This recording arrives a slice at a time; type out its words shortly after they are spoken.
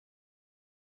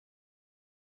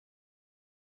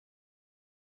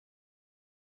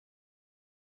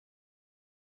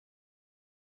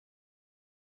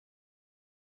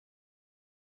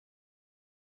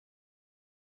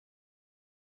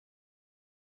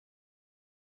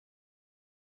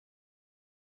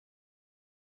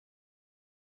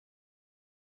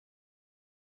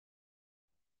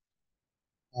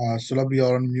Sulabh,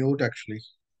 you're on mute actually.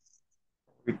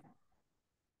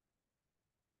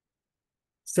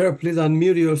 Sir, please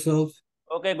unmute yourself.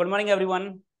 Okay, good morning,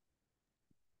 everyone.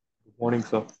 Good morning,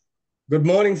 sir. Good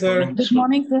morning, sir. Good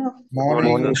morning, sir.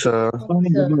 Morning. sir.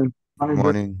 Good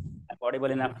Morning. I'm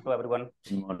audible enough to everyone.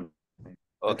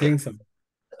 I think so.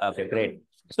 Okay, great.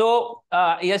 So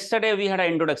yesterday we had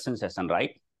an introduction session,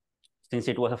 right? Since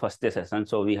it was a first day session,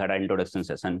 so we had an introduction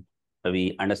session. So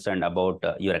we understand about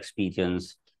your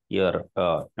experience, your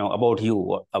about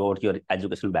you, about your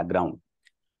educational background.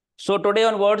 So today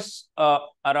onwards,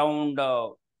 around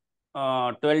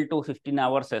 12 to 15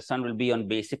 hour session will be on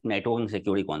basic networking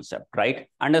security concept, right?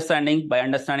 By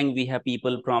understanding, we have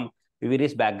people from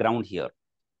various background here.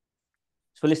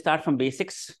 So we'll start from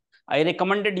basics. I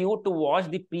recommended you to watch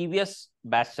the previous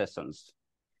batch sessions,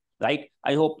 right?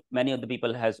 I hope many of the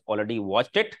people has already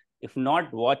watched it. If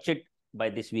not, watch it by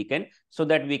this weekend so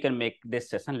that we can make this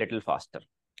session a little faster.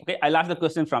 Okay, I'll ask the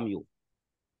question from you.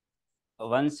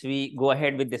 Once we go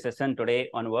ahead with the session today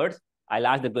onwards, I'll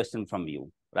ask the question from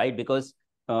you, right? Because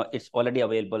it's already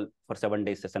available for 7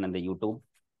 days session on the YouTube,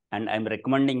 and I'm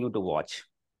recommending you to watch,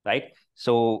 right?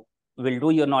 So we'll do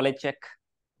your knowledge check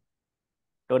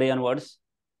today onwards.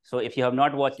 So if you have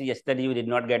not watched it yesterday, you did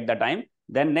not get the time,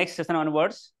 then next session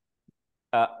onwards,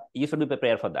 you should be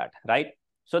prepared for that, right?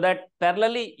 So that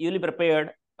parallelly you'll be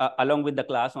prepared along with the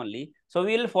class only. So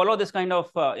we will follow this kind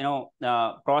of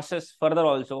process further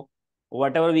also.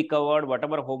 Whatever we covered,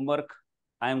 whatever homework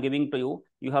I am giving to you,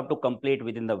 you have to complete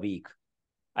within the week.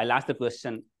 I'll ask the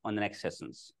question on the next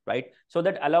sessions, right? So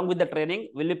that along with the training,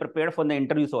 we'll be prepared for the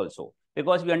interviews also.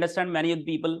 Because we understand many of the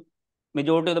people,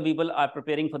 majority of the people are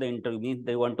preparing for the interview, means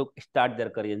they want to start their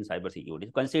career in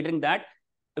cybersecurity. Considering that,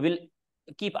 we'll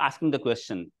keep asking the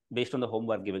question based on the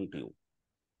homework given to you.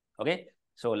 Okay,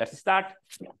 so let's start.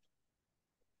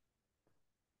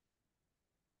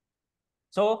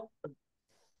 So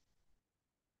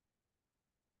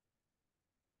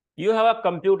you have a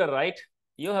computer, right?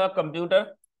 You have a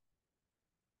computer.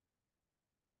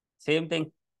 Same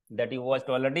thing that you watched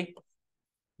already.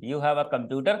 You have a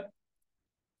computer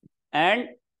and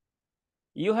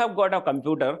you have got a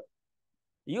computer.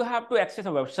 You have to access a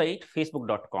website,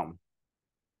 facebook.com.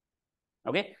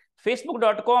 Okay,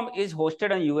 facebook.com is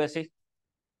hosted in USA,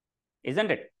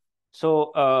 isn't it?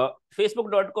 So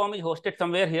facebook.com is hosted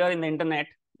somewhere here in the internet.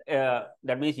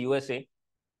 That means USA.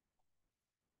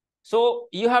 So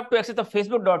you have to access the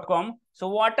facebook.com. So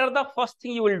what are the first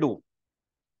thing you will do?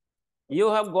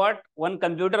 You have got one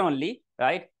computer only,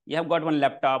 right? You have got one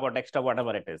laptop or desktop,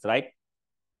 whatever it is, right?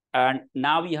 And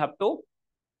now you have to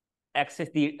access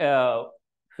the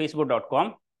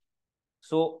facebook.com.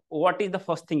 So what is the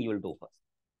first thing you will do first?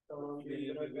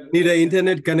 Need an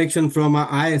internet connection from an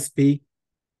ISP.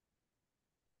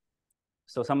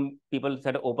 So some people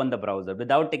said open the browser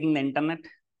without taking the internet.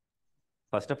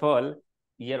 First of all,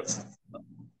 your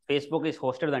Facebook is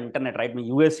hosted on the internet, right? In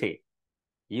USA.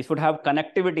 You should have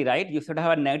connectivity, right? You should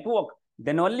have a network.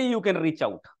 Then only you can reach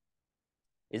out,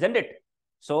 isn't it?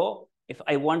 So if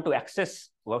I want to access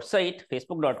website,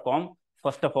 facebook.com,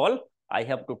 first of all, I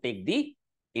have to take the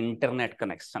internet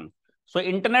connection. So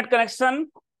internet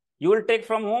connection, you will take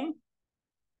from whom?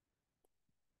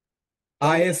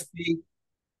 ISP.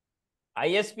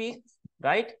 ISP,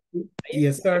 right?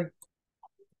 Yes, sir.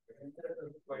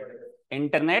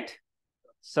 Internet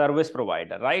service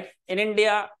provider, right? In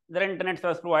India, there are internet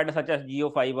service providers such as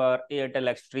Jio Fiber, Airtel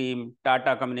Extreme,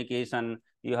 Tata Communication,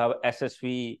 you have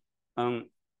SSV,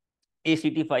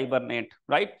 ACT FiberNet,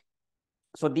 right?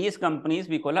 So these companies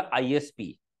we call a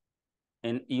ISP.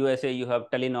 In USA, you have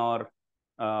Telenor,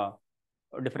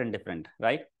 different,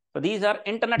 right? So these are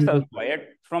internet service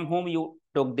providers from whom you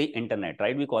took the internet,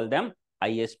 right? We call them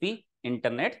ISP,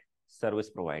 internet service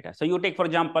provider. So you take, for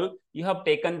example, you have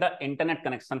taken the internet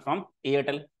connection from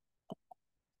Airtel,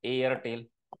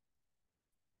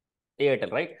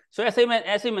 right? So as I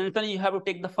mentioned, you have to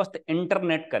take the first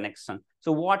internet connection.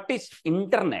 So what is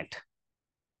internet?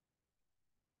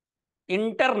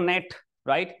 Internet,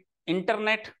 right?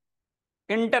 Internet,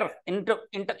 you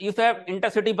have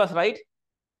intercity bus, right?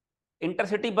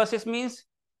 Intercity buses means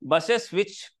buses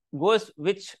which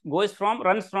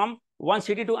runs from one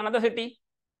city to another city.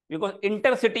 Because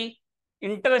intercity,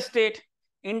 interstate,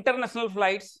 international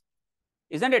flights,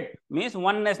 isn't it? Means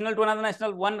one national to another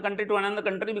national, one country to another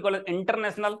country, we call it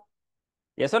international.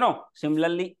 Yes or no?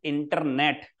 Similarly,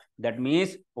 internet, that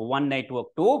means one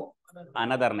network to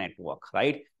another network,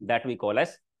 right? That we call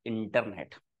as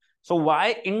internet. So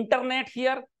why internet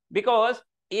here? Because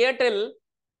Airtel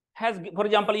has, for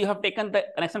example, you have taken the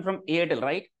connection from Airtel,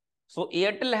 right? So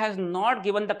Airtel has not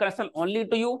given the connection only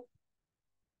to you.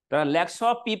 There are lakhs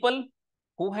of people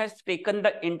who has taken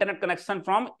the internet connection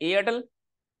from Airtel,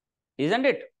 isn't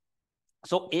it?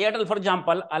 So Airtel, for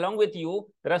example, along with you,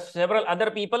 there are several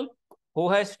other people who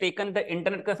has taken the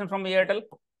internet connection from Airtel.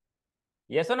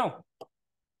 Yes or no?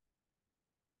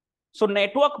 So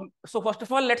network. So first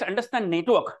of all, let's understand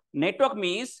network. Network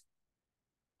means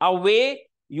a way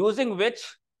using which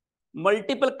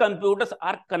multiple computers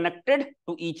are connected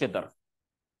to each other.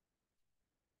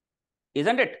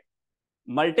 Isn't it?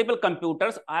 Multiple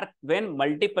computers are when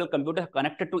multiple computers are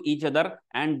connected to each other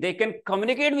and they can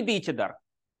communicate with each other.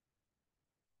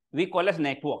 We call as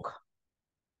network.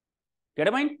 Get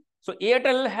a mind? So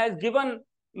Airtel has given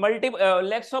multiple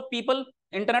lakhs of people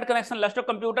internet connection, lakhs of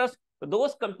computers. So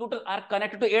those computers are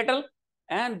connected to Airtel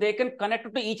and they can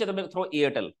connect to each other through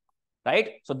Airtel,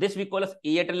 right? So this we call as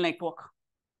Airtel network.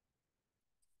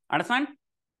 Understand?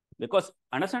 Because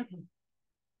understand,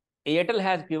 Airtel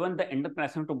has given the internet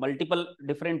connection to multiple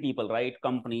different people, right?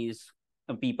 Companies,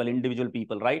 people, individual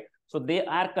people, right? So they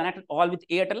are connected all with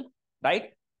Airtel,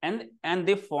 right? And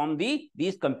they form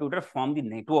these computers form the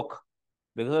network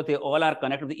because they all are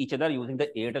connected to each other using the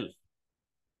Airtel,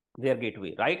 their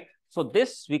gateway, right? So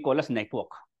this we call as network.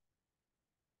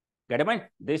 Get it, mind?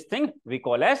 This thing we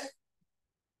call as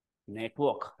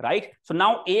network, right? So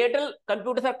now Airtel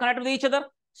computers are connected with each other.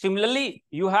 Similarly,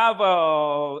 you have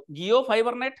Jio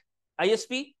FiberNet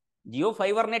ISP. Jio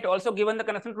FiberNet also given the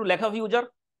connection to lakh of user.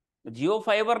 Jio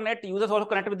FiberNet users also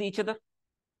connected with each other.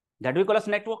 That we call as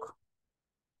network.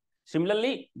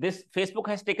 Similarly, this Facebook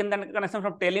has taken the connection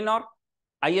from Telenor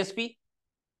ISP,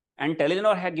 and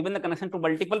Telenor has given the connection to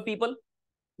multiple people.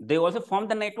 They also form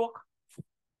the network.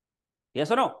 Yes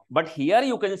or no? But here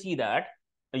you can see that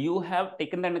you have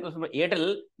taken the connection from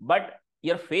Airtel, but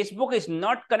your Facebook is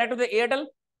not connected to the Airtel,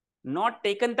 not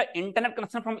taken the internet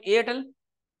connection from Airtel,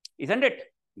 isn't it?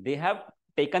 They have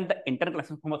taken the internet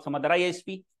connection from some other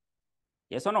ISP.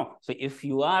 Yes or no? So if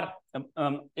you are,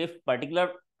 if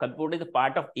particular computer is a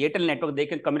part of Airtel network, they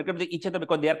can communicate with each other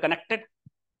because they are connected.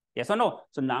 Yes or no?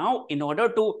 So now, in order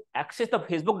to access the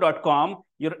Facebook.com,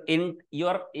 your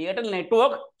Airtel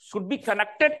network should be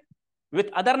connected with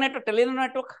other network, Telenor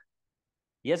network.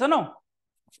 Yes or no?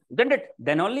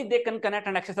 Then only they can connect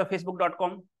and access the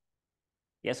Facebook.com.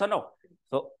 Yes or no?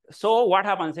 So what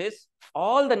happens is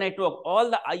all the network, all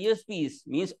the ISPs,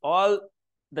 means all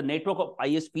the network of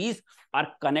ISPs are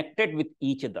connected with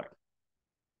each other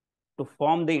to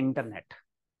form the internet.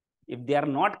 If they are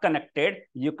not connected,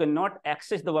 you cannot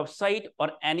access the website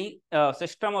or any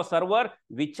system or server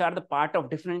which are the part of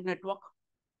different network.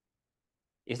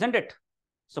 Isn't it?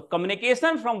 So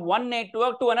communication from one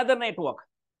network to another network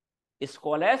is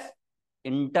called as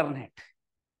internet.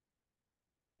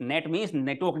 Net means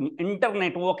network,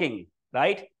 internetworking,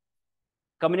 right?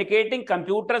 Communicating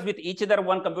computers with each other,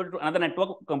 one computer to another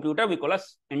network computer, we call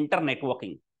as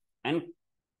internetworking. And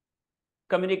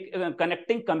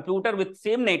connecting computer with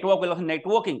same network will also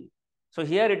networking. So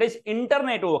here it is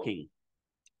internetworking,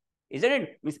 isn't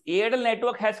it? Means Airtel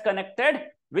network has connected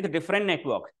with different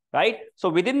network, right? So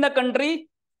within the country,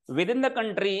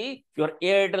 your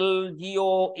Airtel,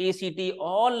 Jio, ACT,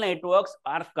 all networks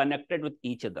are connected with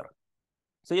each other.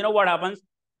 So you know what happens?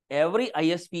 Every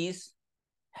ISPs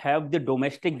have the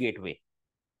domestic gateway.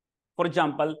 For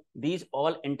example, these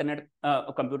all internet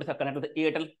computers are connected with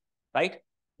Airtel, right?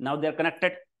 Now they are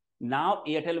connected. Now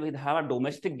Airtel will have a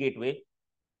domestic gateway,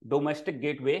 which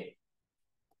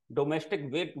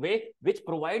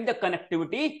provide the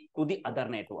connectivity to the other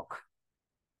network.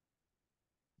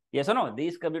 Yes or no?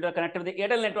 These computers are connected with the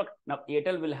Airtel network. Now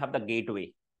Airtel will have the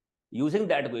gateway. Using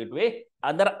that gateway,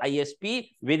 other ISP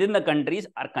within the countries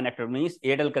are connected. Means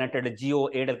Airtel connected to Jio,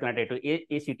 Airtel connected to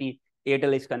ACT,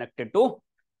 Airtel is connected to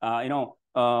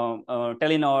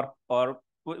Telenor or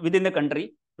within the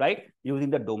country, right? Using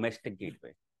the domestic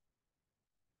gateway.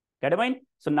 Get it, mind?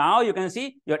 So now you can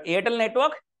see your Airtel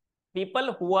network,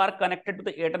 people who are connected to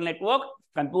the Airtel network,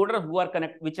 computers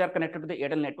which are connected to the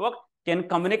Airtel network can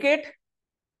communicate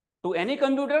to any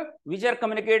computer which are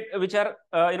connected with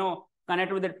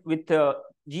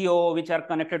Jio, which are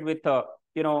connected with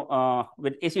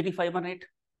with ACT FiberNet,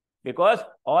 because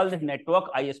all the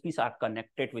network ISPs are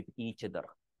connected with each other.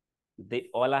 They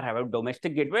all have a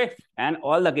domestic gateway, and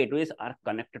all the gateways are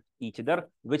connected to each other,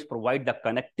 which provide the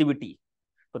connectivity.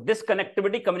 So this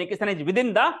connectivity communication is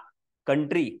within the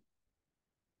country.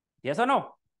 Yes or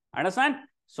no? Understand?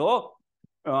 So,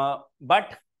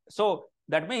 so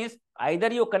that means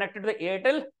either you connected to the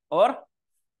Airtel or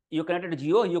you connected to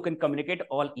Jio, you can communicate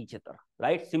all each other,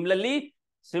 right? Similarly,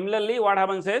 what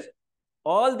happens is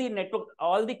all the network,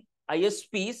 all the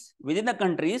ISPs within the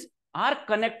countries are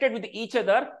connected with each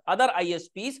other, other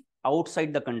ISPs,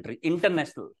 outside the country,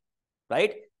 international,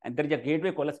 right? And there is a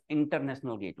gateway called as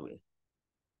international gateway.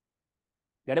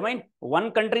 Get in mind,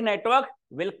 one country network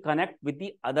will connect with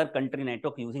the other country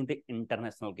network using the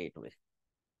international gateway.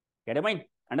 Get in mind?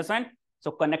 Understand?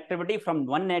 So connectivity from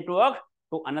one network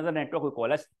to another network we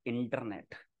call as internet.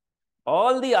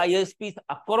 All the ISPs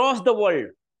across the world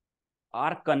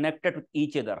are connected with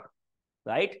each other,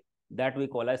 right? That we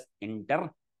call as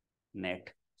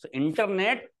internet. So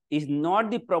internet is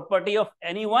not the property of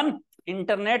anyone.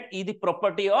 Internet is the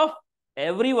property of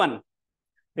everyone,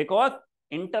 because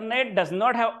internet does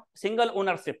not have single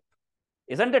ownership,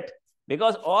 isn't it?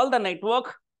 Because all the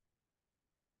network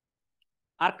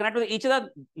are connected with each other,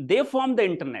 they form the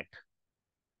internet.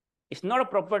 It's not a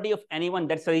property of anyone.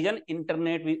 That's the reason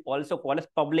internet we also call as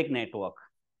public network,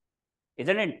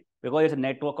 isn't it? Because it's a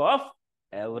network of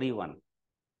everyone.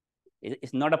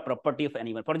 It's not a property of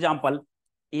anyone. For example,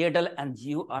 Airtel and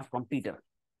Jio are competitors,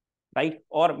 right?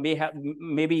 Or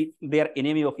maybe they are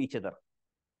enemy of each other.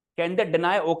 Can they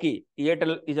deny, okay,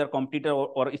 Airtel is our competitor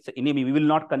or it's an enemy, we will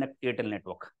not connect Airtel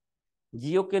network?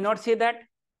 Jio cannot say that.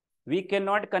 We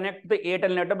cannot connect the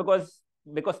Airtel network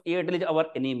because Airtel is our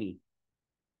enemy.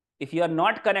 If you are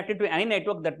not connected to any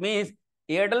network, that means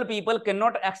Airtel people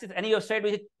cannot access any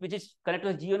website which is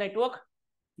connected to Jio network.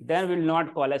 Then we will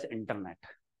not call as internet.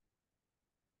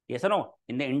 Yes or no?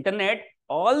 In the internet,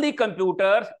 all the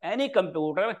computers, any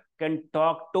computer can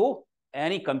talk to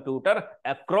any computer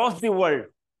across the world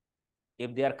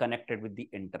if they are connected with the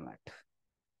internet.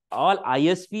 All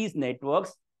ISPs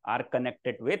networks are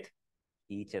connected with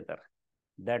each other.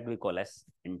 That we call as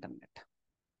internet.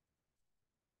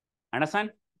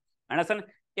 Understand? Understand?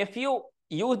 If you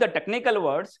use the technical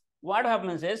words, what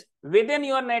happens is within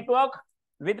your network,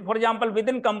 for example,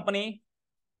 within company,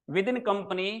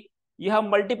 you have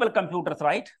multiple computers,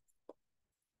 right?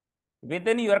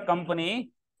 Within your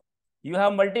company, you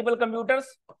have multiple computers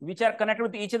which are connected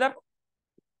with each other.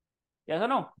 Yes or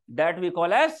no? That we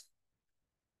call as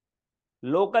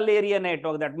local area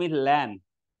network. That means LAN.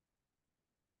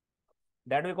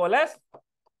 That we call as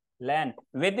LAN.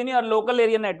 Within your local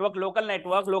area network,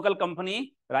 local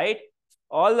company, right?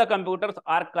 All the computers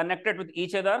are connected with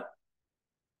each other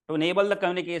to enable the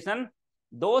communication.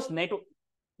 Those network,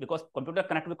 because computer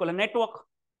connected with a network.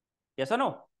 Yes or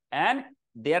no? And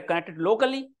they are connected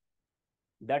locally.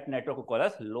 That network we call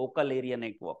as local area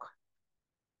network.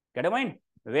 Get in mind?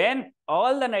 When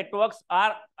all the networks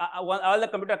are, all the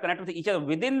computers are connected with each other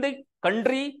within the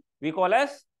country, we call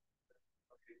as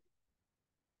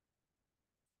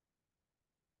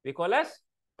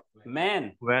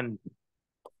MAN.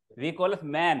 We call it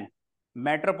MAN,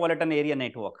 metropolitan area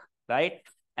network, right?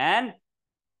 And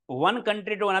one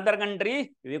country to another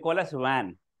country, we call as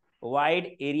WAN,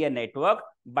 wide area network.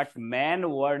 But MAN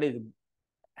word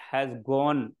has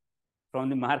gone from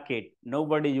the market.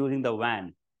 Nobody using the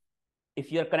WAN.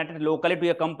 If you are connected locally to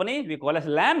your company, we call as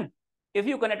LAN. If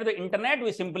you connect to the internet,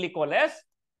 we simply call as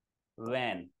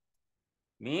WAN.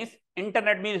 Means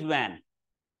internet means WAN.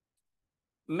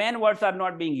 MAN words are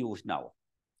not being used now.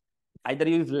 Either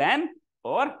use LAN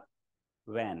or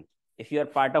WAN. If you are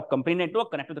part of company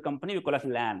network, connect to the company, we call as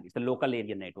LAN. It's a local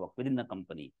area network within the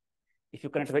company. If you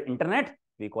connect to the internet,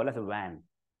 we call as WAN,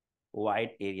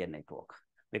 wide area network.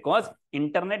 Because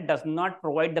internet does not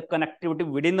provide the connectivity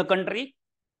within the country.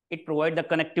 It provides the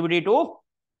connectivity to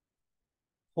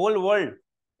whole world,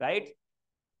 right?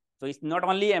 So it's not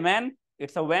only a MAN,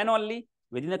 it's a WAN only,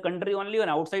 within the country only and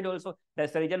outside also.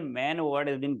 That's the reason MAN word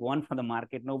has been gone from the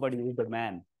market. Nobody uses the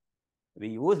MAN. We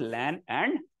use LAN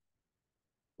and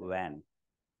WAN.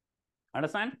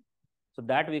 Understand? So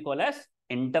that we call as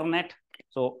internet.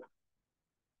 So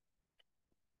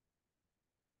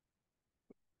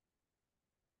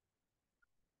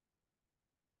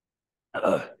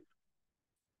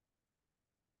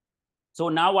so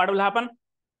now what will happen?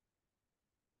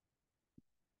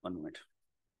 1 minute.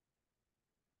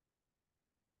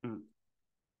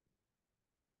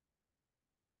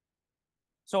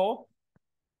 So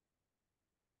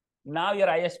now your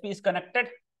ISP is connected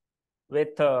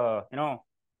with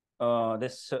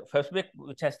this Facebook,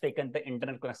 which has taken the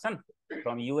internet connection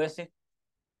from USA,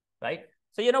 right?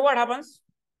 So you know what happens?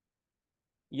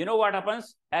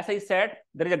 As I said,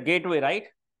 there is a gateway, right?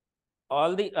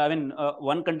 All the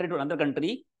one country to another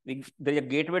country, there is a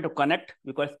gateway to connect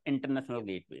because international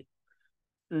gateway.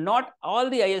 Not all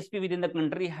the ISP within the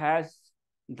country has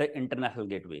the international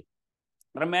gateway.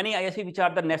 There are many ISP which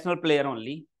are the national player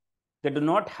only. They do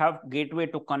not have gateway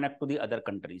to connect to the other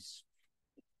countries.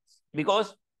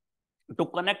 Because to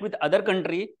connect with other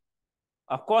country,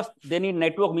 of course, they need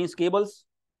network, means cables.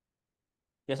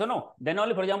 Yes or no? Then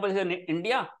only, for example, in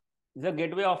India, This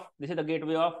is the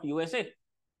gateway of USA,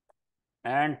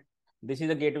 and this is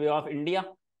the gateway of India.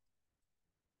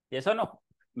 Yes or no?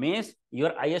 Means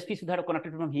your ISP should have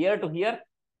connected from here to here,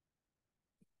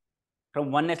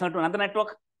 from one national to another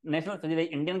network. National, so the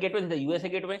Indian gateway is the USA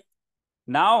gateway.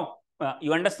 Now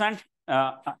you understand.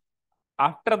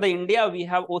 After the India, we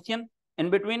have ocean in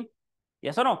between.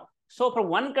 Yes or no? So from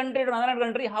one country to another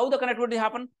country, how the connectivity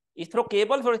happen? Is through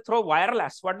cables or is through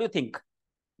wireless? What do you think?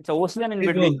 It's an ocean in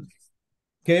between.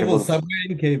 Cable,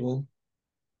 submarine cable.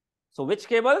 So which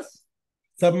cables?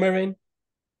 Submarine.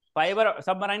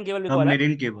 Submarine cable we call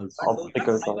Submarine cables.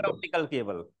 fiber optical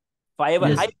cable. Fiber,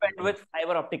 Yes. high bandwidth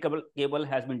fiber optical cable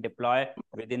has been deployed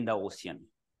within the ocean,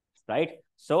 right?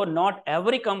 So not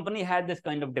every company had this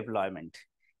kind of deployment.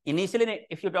 Initially,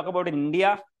 if you talk about in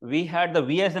India, we had the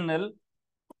VSNL,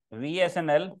 Videsh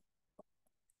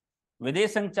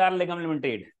Sanchar Nigam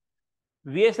Limited.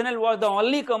 VSNL was the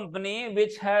only company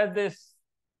which has this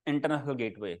international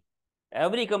gateway.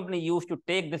 Every company used to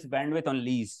take this bandwidth on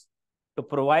lease to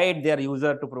provide their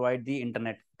user to provide the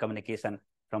internet communication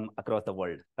from across the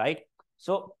world, right?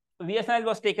 So VSNL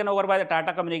was taken over by the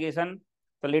Tata Communication.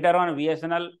 So later on,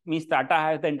 VSNL means Tata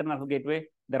has the international gateway.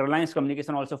 The Reliance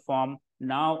Communication also formed.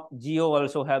 Now Jio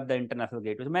also have the international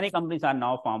gateway. So many companies are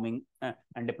now forming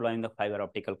and deploying the fiber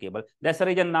optical cable. That's the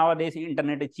reason nowadays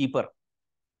internet is cheaper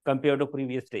compared to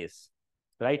previous days,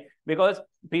 right? Because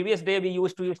previous day we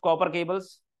used to use copper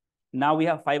cables. Now we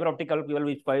have fiber optical cable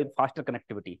which provides faster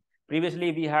connectivity.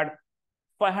 Previously we had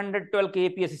 512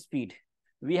 kbps speed.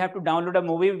 We have to download a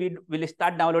movie. We will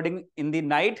start downloading in the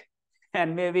night,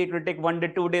 and maybe it will take 1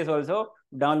 to 2 days also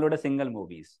download a single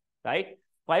movies, right?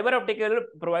 Fiber optical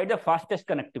provides the fastest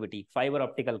connectivity, fiber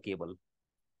optical cable,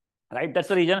 right? That's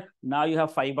the reason now you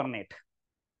have fiber net.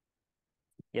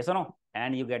 Yes or no?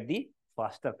 And you get the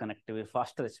faster connectivity,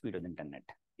 faster speed of the internet,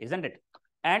 isn't it?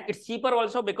 And it's cheaper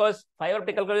also because fiber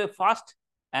optical cable is fast,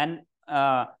 and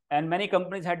many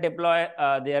companies had deployed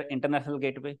their international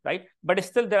gateway, right? But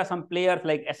still there are some players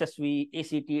like SSV,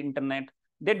 ACT Internet.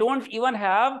 They don't even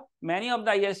have, many of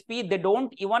the ISP, they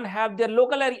don't even have their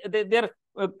local area, their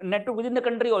network within the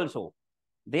country also.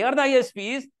 They are the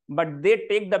ISPs, but they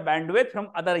take the bandwidth from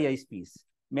other ISPs.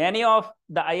 Many of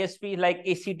the ISPs like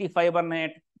ACT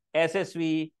FiberNet,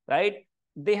 SSV, right?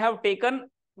 They have taken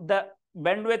the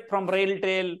bandwidth from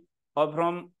RailTel or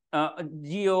from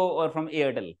Jio or from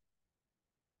Airtel.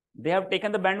 They have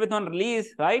taken the bandwidth on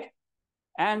release, right?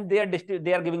 And they are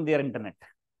giving their internet.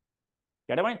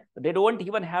 Get it? They don't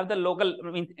even have the local,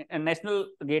 national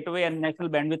gateway and national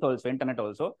bandwidth also, internet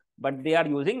also, but they are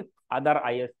using other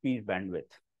ISP's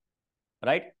bandwidth,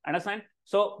 right? Understand?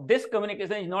 So this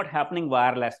communication is not happening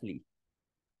wirelessly.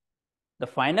 The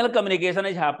final communication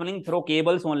is happening through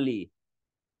cables only.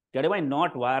 Get it?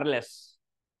 Not wireless.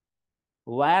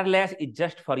 Wireless is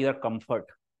just for your comfort,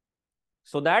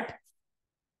 so that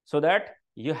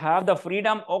you have the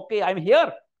freedom. Okay, I'm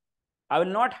here. I will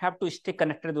not have to stay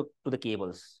connected to the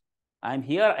cables. I'm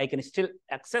here. I can still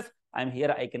access. I'm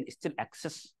here. I can still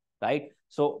access. Right.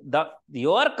 So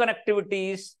your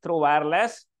connectivity is through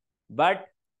wireless, but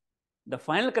the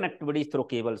final connectivity is through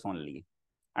cables only.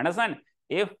 Understand?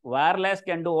 If wireless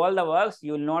can do all the works,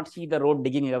 you will not see the road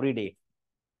digging every day,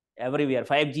 everywhere.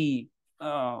 5G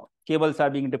cables are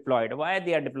being deployed. Why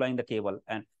they are deploying the cable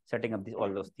and setting up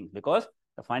all those things? Because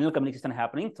the final communication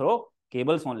happening through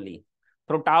cables only.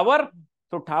 Through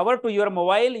tower to your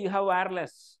mobile, you have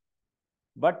wireless.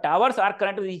 But towers are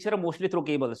connected with each other mostly through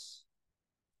cables.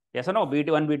 Yes or no?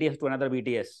 One BTS to another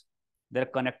BTS. They're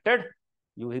connected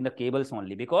using the cables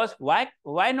only. Because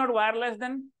why not wireless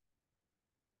then?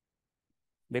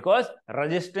 Because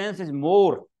resistance is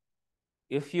more.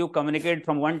 If you communicate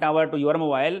from one tower to your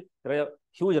mobile, there is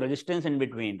huge resistance in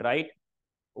between, right?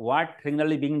 What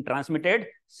signal is being transmitted,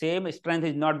 same strength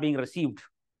is not being received.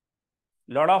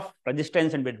 Lot of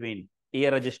resistance in between,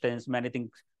 air resistance, many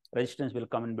things, resistance will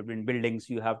come in between buildings.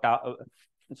 You have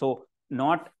so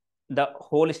not the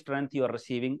whole strength you are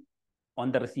receiving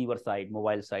on the receiver side,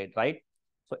 mobile side, right?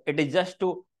 So it is just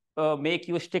to make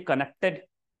you stay connected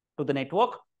to the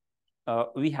network.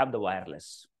 We have the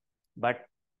wireless, but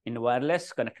in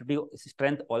wireless connectivity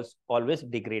strength always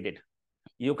degraded.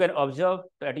 You can observe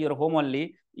at your home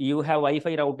only, you have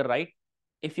Wi-Fi router, right?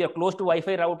 If you're close to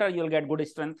Wi-Fi router, you'll get good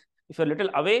strength. If you're a little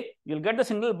away, you'll get the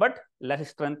signal, but less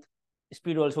strength.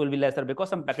 Speed also will be lesser because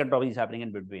some packet dropping is happening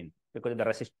in between because of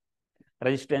the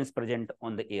resistance present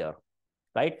on the air,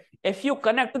 right? If you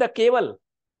connect to the cable,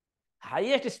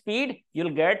 highest speed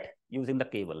you'll get using the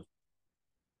cable.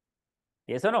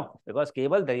 Yes or no? Because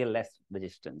cable, there is less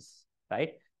resistance,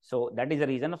 right? So that is the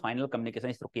reason the final communication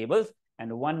is through cables,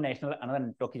 and one national, another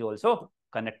network is also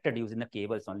connected using the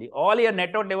cables only. All your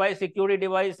network device, security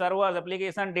device, servers,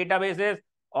 application, databases,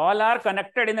 all are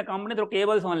connected in the company through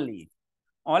cables only.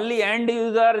 Only end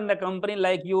user in the company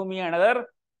like you, me, and other,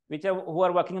 who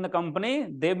are working in the company,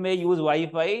 they may use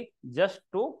Wi-Fi just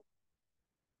to,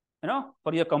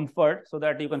 for your comfort, so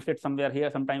that you can sit somewhere here,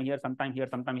 sometime here, sometime here,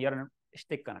 sometime here, and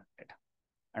stay connected.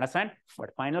 Understand?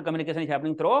 But final communication is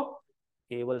happening through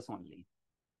cables only.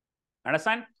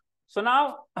 Understand? So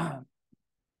now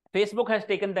Facebook has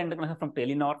taken the interconnection from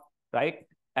Telenor, right?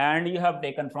 And you have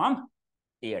taken from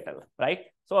Airtel, right?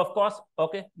 So of course,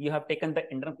 okay, you have taken the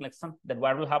interconnection. Then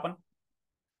what will happen?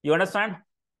 You understand?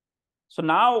 So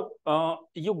now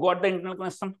you got the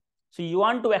interconnection. So you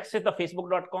want to access the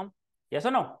facebook.com? Yes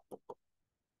or no?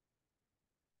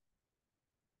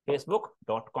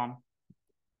 Facebook.com.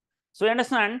 So you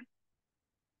understand?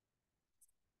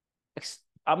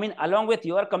 I mean, along with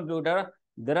your computer,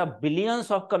 there are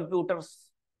billions of computers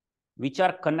which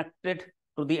are connected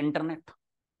to the internet.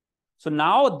 So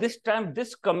now this time,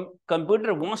 this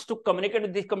computer wants to communicate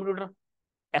with this computer,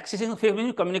 accessing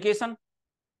Facebook communication.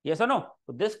 Yes or no?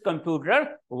 So this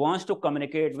computer wants to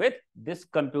communicate with this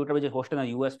computer which is hosted on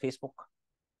US Facebook.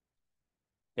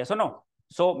 Yes or no?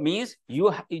 So means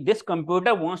this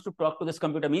computer wants to talk to this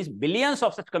computer, means billions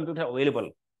of such computers available.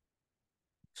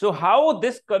 So how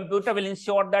this computer will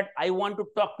ensure that I want to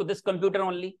talk to this computer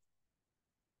only,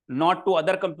 not to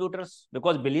other computers,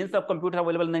 because billions of computers are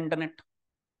available in the internet.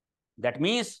 That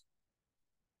means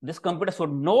this computer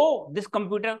should know this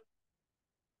computer.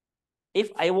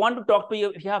 If I want to talk to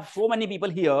you, if you have so many people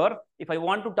here, if I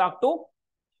want to talk to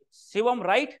Shivam,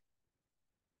 right?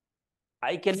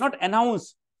 I cannot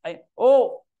announce,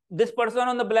 oh, this person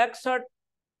on the black shirt,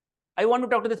 I want to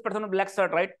talk to this person on the black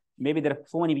shirt, right? Maybe there are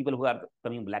so many people who are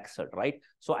coming black shirt, right?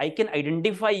 So I can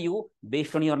identify you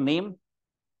based on your name.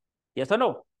 Yes or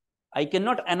no? I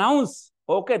cannot announce,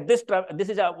 okay, this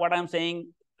is what I'm saying,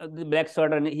 the black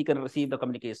shirt, and he can receive the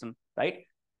communication, right?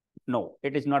 No,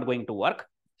 it is not going to work.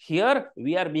 Here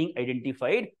we are being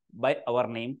identified by our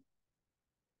name.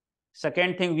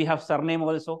 Second thing, we have surname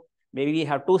also. Maybe we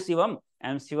have two Shivam. I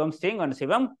am Shivam Singh and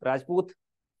Shivam Rajput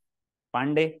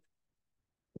Pandey,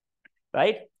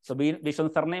 right? So based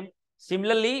on surname.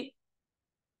 Similarly,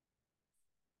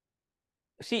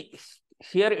 see,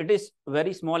 here it is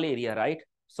very small area, right?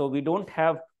 So we don't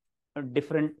have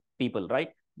different people, right?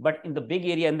 But in the big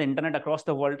area in the internet across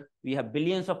the world, we have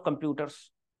billions of computers.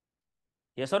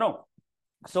 Yes or no?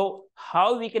 So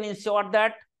how we can ensure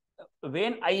that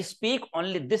when I speak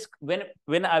only this,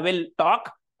 when I will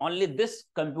talk, only this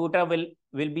computer will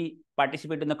be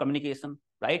participate in the communication,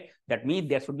 right? That means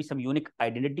there should be some unique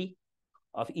identity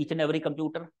of each and every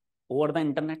computer over the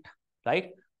internet,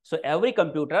 right? So every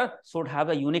computer should have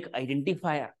a unique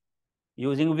identifier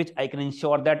using which I can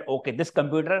ensure that, okay, this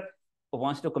computer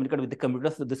wants to communicate with the computer,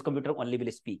 so this computer only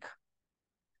will speak.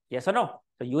 Yes or no?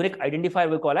 So unique identifier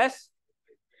we call as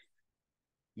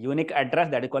unique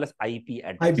address, that is called as IP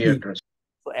address. IP address.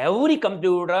 So every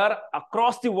computer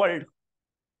across the world,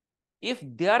 if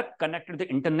they are connected to the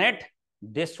internet,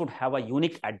 they should have a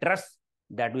unique address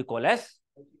that we call as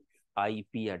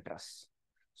IP address.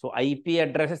 So IP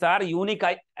addresses are unique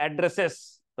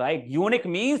addresses, right? Unique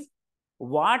means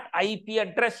what IP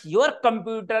address your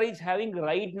computer is having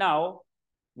right now,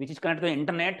 which is connected to the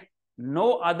internet,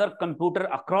 no other computer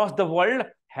across the world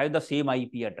has the same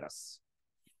IP address.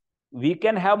 We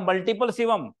can have multiple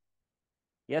Shivam,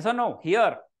 yes or no,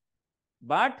 here,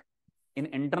 but in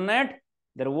internet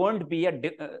there won't be a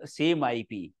same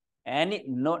IP.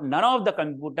 None of the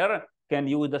computer can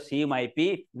use the same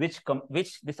IP which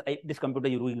this computer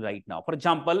is using right now. For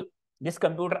example, this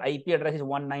computer IP address is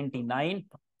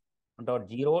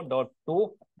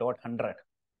 199.0.2.100.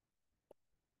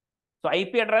 So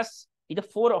IP address is a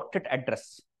 4-octet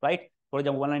address, right? For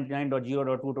example,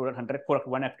 199.0.2.100,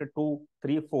 1 after 2,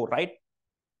 3, 4, right?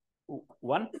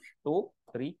 1, 2,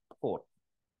 3, 4.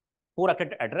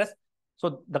 4-octet address.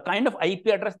 So the kind of IP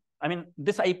address, I mean,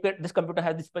 this computer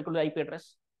has this particular IP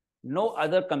address. No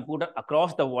other computer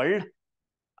across the world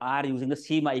are using the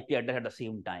same IP address at the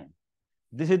same time.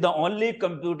 This is the only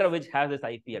computer which has this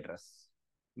IP address.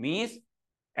 Means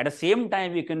at the same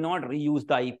time, we cannot reuse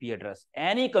the IP address.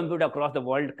 Any computer across the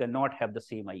world cannot have the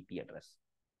same IP address.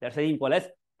 That's why we call as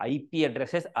IP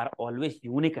addresses are always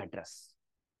unique address.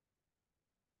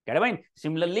 Get it?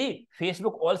 Similarly,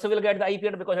 Facebook also will get the IP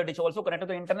address because it is also connected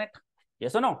to the internet.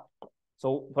 Yes or no?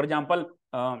 So, for example,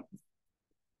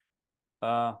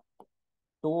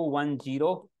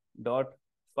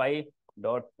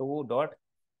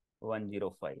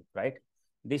 210.5.2.105, right?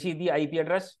 This is the IP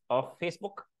address of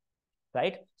Facebook.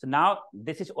 right? So now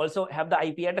this is also have the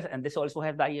IP address and this also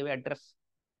have the IP address.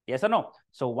 Yes or no?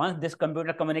 So once this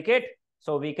computer communicate,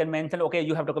 so we can mention, okay,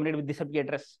 you have to communicate with this IP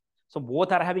address. So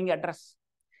both are having address.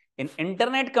 In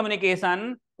internet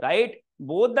communication, right,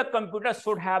 both the computers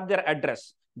should have their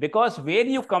address, because when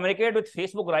you communicate with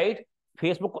Facebook, right,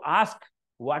 Facebook ask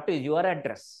what is your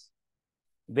address.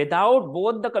 Without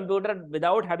both the computer,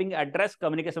 without having address,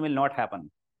 communication will not happen.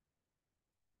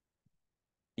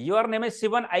 Your name is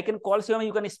Sivan, I can call Sivan,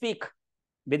 you can speak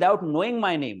without knowing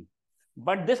my name.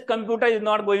 But this computer is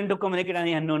not going to communicate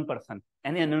any unknown person,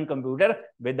 any unknown computer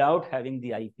without having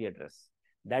the IP address.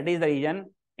 That is the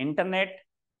reason internet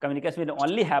communication will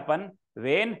only happen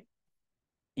when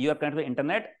you are connected to the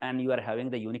internet and you are having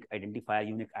the unique identifier,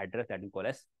 unique address that we call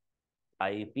as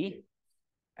IP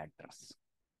address.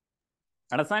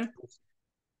 Understand?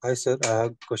 Hi, sir. I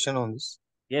have a question on this.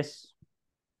 Yes.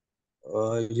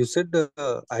 You said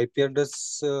IP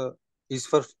address is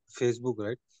for Facebook,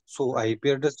 right? So IP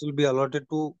address will be allotted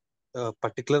to a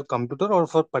particular computer or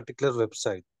for particular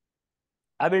website?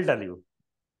 I will tell you.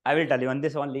 I will tell you on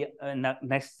this only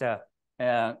next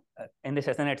in the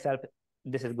session itself.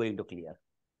 This is going to clear.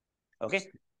 Okay.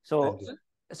 So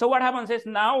what happens is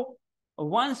now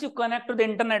once you connect to the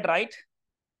internet, right?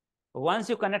 Once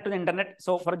you connect to the internet,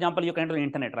 so for example, you connect to the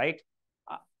internet, right?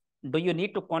 Do you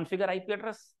need to configure IP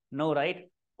address? No, right?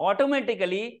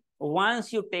 Automatically,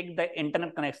 once you take the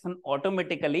internet connection,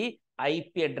 automatically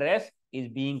IP address is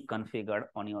being configured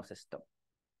on your system.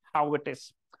 How it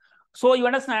is? So you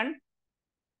understand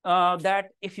that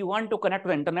if you want to connect to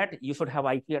the internet, you should have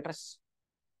IP address.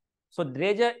 So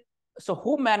so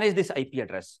who manages this IP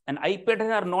address? And IP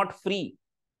addresses are not free.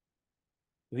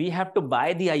 We have to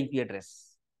buy the IP address.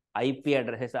 IP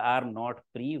addresses are not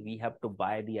free. We have to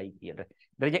buy the IP address.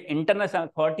 There is an international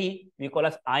authority we call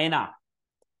as INA.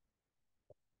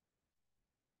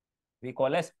 We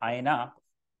call as INA.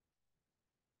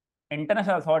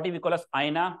 International authority we call as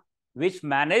INA, which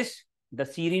manage the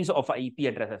series of IP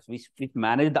addresses, which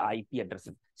manage the IP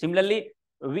addresses. Similarly,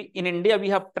 in India we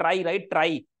have TRI, right?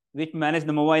 TRI, which manage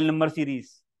the mobile number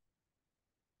series.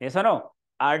 Yes or no?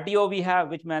 RTO we have,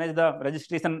 which manage the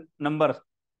registration number.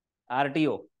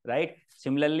 RTO, right?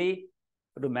 Similarly,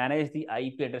 to manage the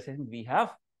IP addresses, we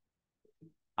have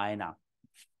INA.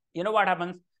 You know what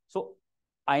happens? So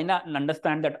INA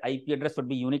understand that IP address should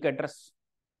be unique address.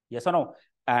 Yes or no?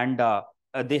 And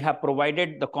they have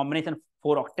provided the combination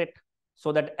 4-octet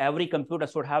so that every computer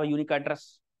should have a unique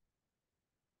address.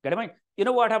 Get it? You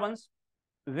know what happens?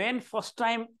 When first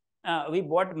time we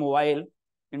bought mobile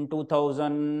in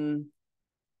 2000,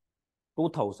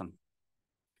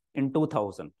 in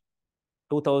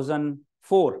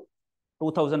 2004,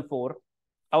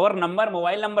 our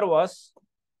mobile number was,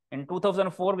 in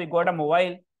 2004, we got a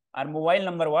mobile, our mobile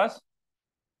number was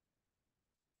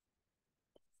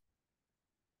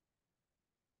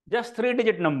just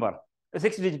 3-digit number, a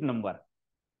 6-digit number.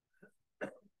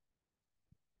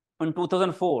 In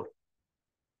 2004.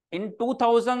 In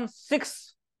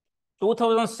 2006,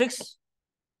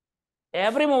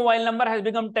 every mobile number has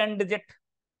become 10-digit.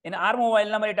 In our mobile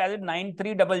number, it has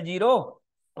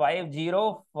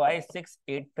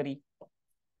 9300505683.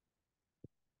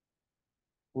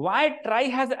 Why TRI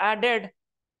has added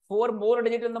 4 more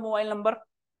digits in the mobile number?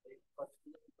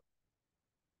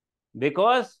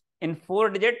 Because in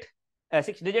 4-digit,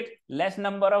 6-digit, less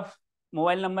number of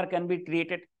mobile number can be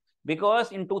created.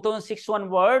 Because in 2006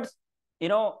 onwards, you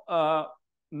know,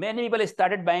 many people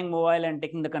started buying mobile and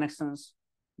taking the connections.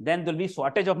 Then there will be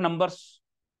shortage of numbers.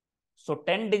 So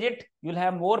 10-digit, you'll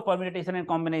have more permutation and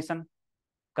combination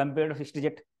compared to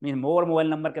 6-digit. Means more mobile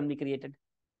number can be created.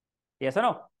 Yes or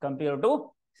no? Compared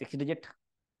to 6-digit.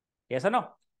 Yes or no?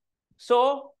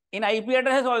 So in IP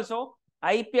address also,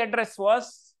 IP address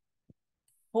was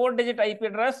 4-digit IP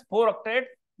address, 4-octet,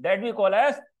 that we call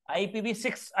as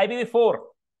IPv6, IPv4.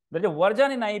 There is a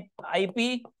version in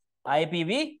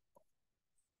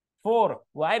IPv4.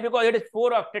 Why? Because it is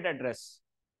 4-octet address.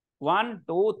 1,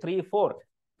 2, 3, 4.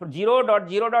 So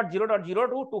 0.0.0.0 to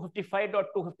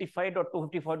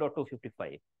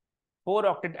 255.255.255.255.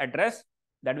 4-octet address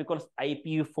that we call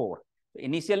IPv4. So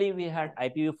initially we had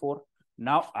IPv4.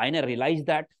 Now I realized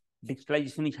that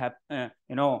digitalization is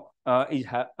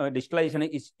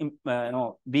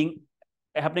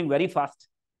happening very fast.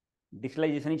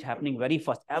 Digitalization is happening very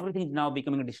fast. Everything is now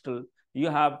becoming digital. You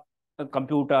have a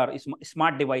computer,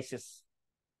 smart devices.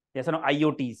 Yes or no?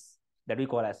 IoTs that we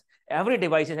call as. Every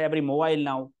devices, every mobile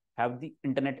now have the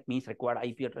internet, means required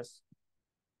IP address.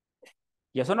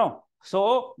 Yes or no?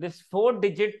 So this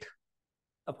 4-digit,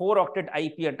 4-octet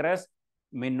IP address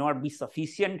may not be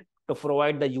sufficient to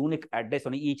provide the unique address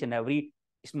on each and every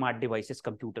smart devices,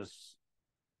 computers.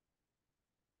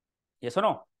 Yes or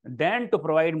no? Then to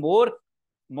provide more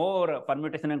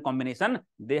permutation and combination,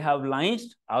 they have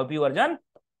launched IPv6.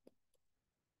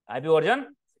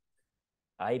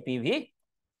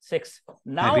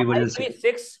 Now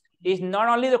IPv6 is not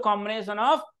only the combination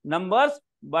of numbers,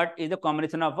 but is the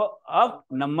combination of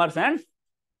numbers and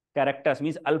characters,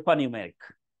 means alphanumeric.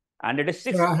 And it is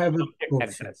 6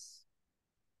 address.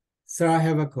 Sir, I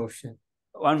have a question.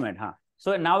 1 minute.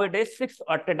 So now it is 6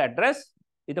 octet address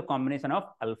with a combination of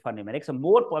alphanumeric. So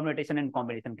more permutation and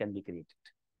combination can be created.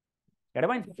 Get a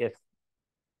point? Yes.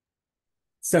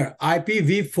 Sir,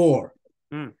 IPv4.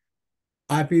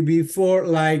 IPv4,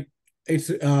 like it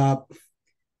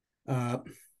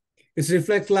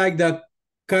reflects like the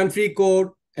country code,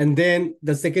 and then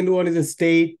the second one is a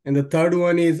state, and the third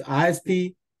one is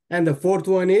ISP, and the fourth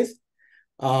one is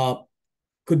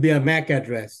could be a MAC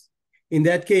address. In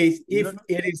that case, if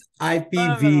it is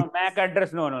IPv... MAC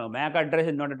address, no. MAC address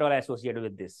is not at all associated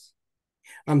with this.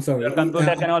 I'm sorry. Your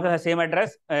computer can also have same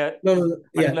address. No,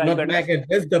 not MAC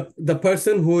address. The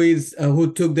person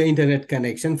who took the internet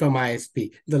connection from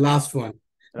ISP, the last one,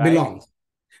 belongs.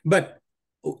 But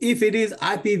if it is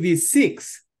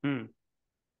IPv6,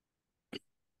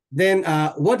 then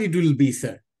what it will be,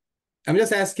 sir? I'm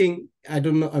just asking. I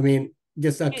don't know. I mean,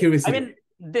 just a curiosity. I mean,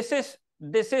 this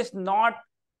is not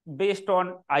based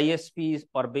on ISPs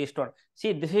or based on...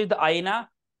 See, this is the INA.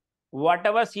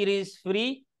 Whatever series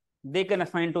free, they can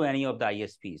assign to any of the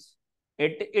ISPs.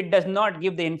 It does not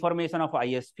give the information of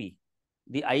ISP.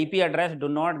 The IP address do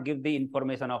not give the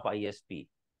information of ISP.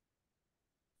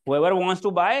 Whoever wants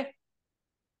to buy,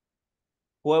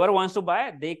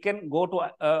 they can go to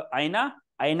INA.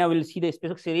 INA will see the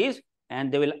specific series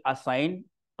and they will assign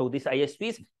to these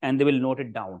ISPs and they will note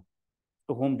it down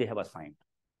to whom they have assigned.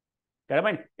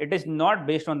 It is not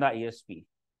based on the ISP.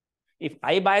 If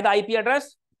I buy the IP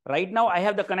address, right now I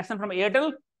have the connection from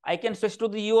Airtel, I can switch to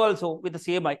the U also with the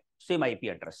same IP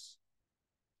address.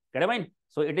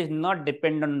 So it is not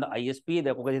dependent on the ISP.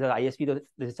 The ISP,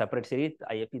 this is a separate series. The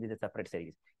ISP, this is a separate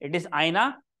series. It is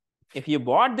INA. If you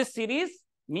bought this series,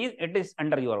 means it is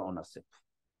under your ownership.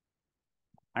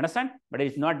 Understand? But it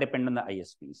is not dependent on the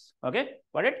ISPs. Okay,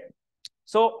 got it?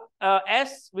 So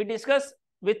as we discussed,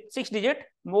 with 6 digit,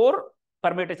 more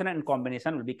permutation and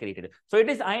combination will be created. So it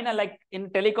is INA, like in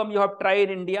telecom, you have tried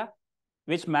India,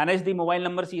 which manage the mobile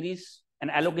number series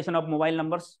and allocation of mobile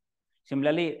numbers.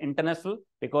 Similarly, international,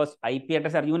 because IP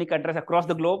address are unique address across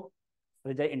the globe.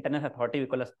 So the international authority we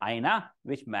call as INA,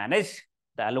 which manage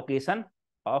the allocation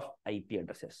of IP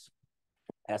addresses.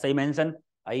 As I mentioned,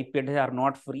 IP addresses are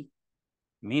not free.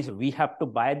 Means we have to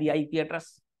buy the IP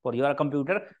address for your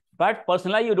computer, but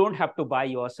personally, you don't have to buy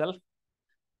yourself.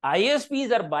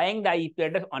 ISPs are buying the IP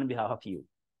address on behalf of you.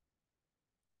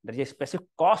 There is a specific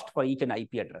cost for each and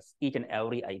IP address, each and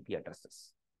every IP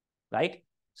addresses, right?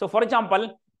 So, for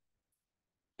example,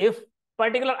 if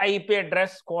particular IP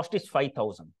address cost is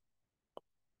 5,000,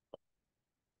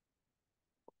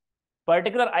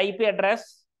 particular IP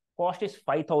address cost is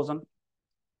 5,000.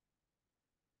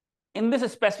 In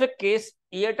this specific case,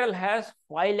 Airtel has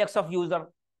 5 lakhs of users.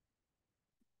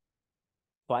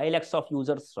 5 lakhs of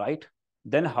users, right?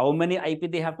 Then how many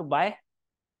IP they have to buy?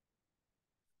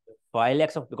 5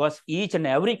 lakhs of, because each and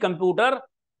every computer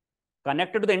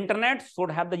connected to the internet should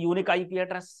have the unique IP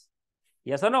address.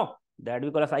 Yes or no? That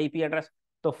we call as IP address.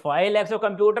 So 5 lakhs of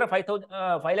computer, 5,000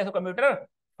 lakhs of computer,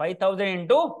 5,000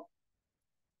 into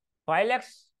 5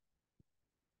 lakhs.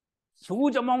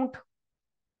 Huge amount.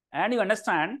 And you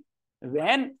understand,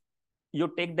 when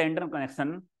you take the internet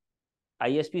connection,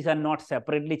 ISPs are not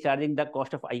separately charging the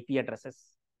cost of IP addresses.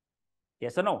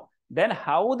 Yes or no? Then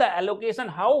how the allocation,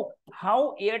 how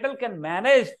Airtel can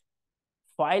manage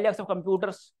 5 lakhs of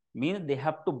computers? Means they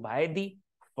have to buy the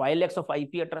 5 lakhs of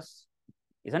IP address,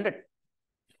 isn't it?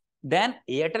 Then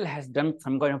Airtel has done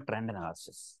some kind of trend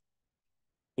analysis.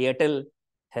 Airtel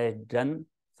has done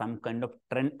some kind of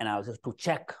trend analysis to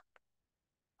check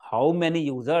how many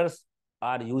users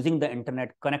are using the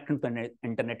internet, connecting to the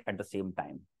internet at the same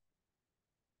time.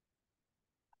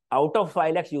 Out of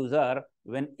 5 lakhs user,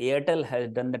 when Airtel has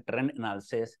done the trend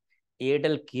analysis,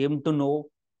 Airtel came to know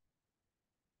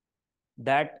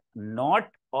that not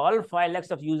all 5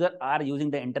 lakhs of users are using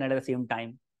the internet at the same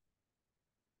time.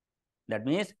 That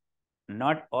means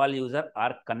not all users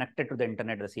are connected to the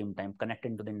internet at the same time,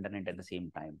 connecting to the internet at the same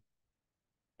time.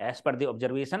 As per the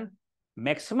observation,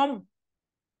 maximum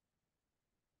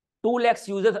 2 lakhs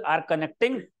users are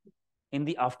connecting in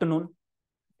the afternoon,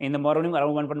 in the morning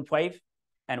around 1.5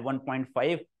 and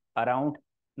 1.5 around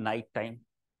night time.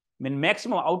 I mean,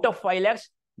 maximum out of 5 lakhs,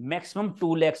 maximum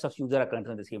 2 lakhs of users are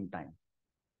connected at the same time.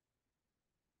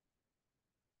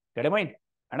 Get your mind?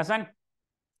 Understand?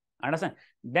 Understand?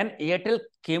 Then Airtel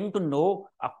came to know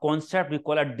a concept we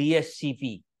call a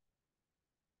DHCP.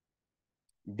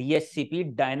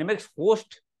 DHCP, Dynamic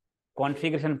Host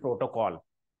Configuration Protocol.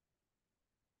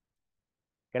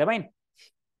 Get your mind?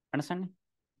 Understand?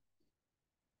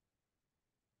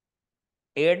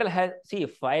 Airtel has, see,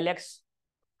 5 lakhs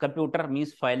computer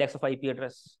means 5 lakhs of IP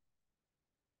address.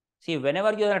 See,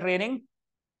 whenever you are training,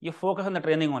 you focus on the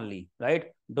training only, right?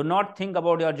 Do not think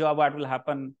about your job, what will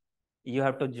happen. You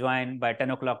have to join by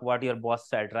 10 o'clock, what your boss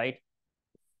said, right?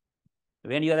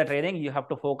 When you are training, you have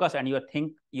to focus and you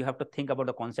have to think about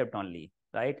the concept only,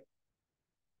 right?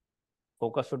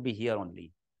 Focus should be here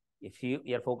only. If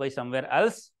your focus is somewhere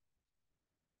else,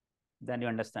 then you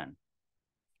understand.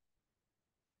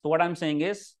 So what I'm saying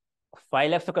is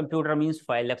 5 lakhs of computer means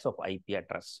 5 lakhs of IP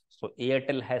address. So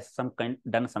Airtel has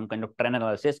done some kind of trend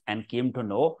analysis and came to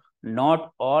know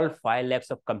not all 5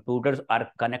 lakhs of computers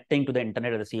are connecting to the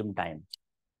internet at the same time.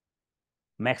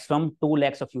 Maximum 2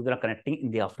 lakhs of users are connecting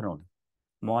in the afternoon.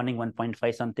 Morning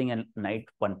 1.5 something and night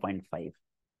 1.5.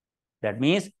 That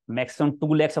means maximum 2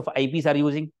 lakhs of IPs are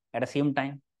using at the same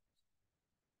time.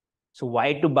 So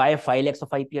why to buy 5 lakhs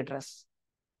of IP address?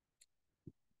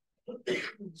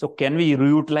 So can we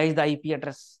reutilize the IP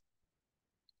address?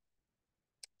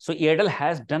 So Airtel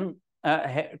has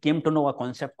came to know a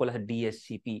concept called as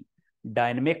DHCP,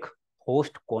 Dynamic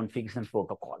Host Configuration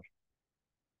Protocol.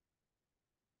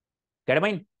 Get it,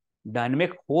 mind?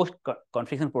 Dynamic Host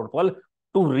Configuration Protocol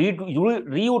to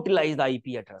reutilize the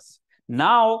IP address.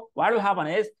 Now, what will happen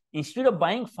is, instead of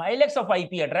buying 5 lakhs of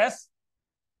IP address,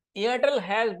 Airtel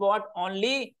has bought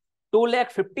only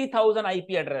 2,50,000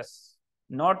 IP address.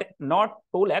 Not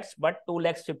 2 lakhs, but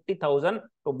 2,50,000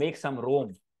 to make some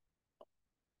room.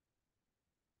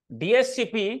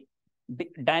 DHCP,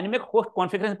 Dynamic Host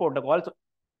Configuration Protocol.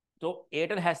 So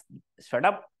Airtel has set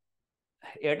up.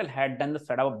 Airtel had done the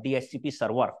setup of DHCP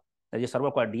server. There is a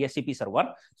server called DHCP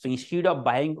server. So instead of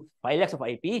buying 5 lakhs of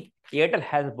IP, Airtel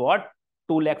has bought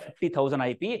 2,50,000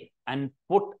 IP and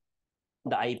put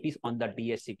the IPs on the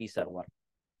DHCP server.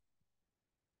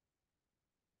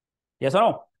 Yes or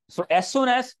no? So as soon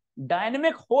as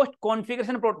Dynamic Host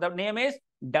Configuration Protocol, the name is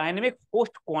Dynamic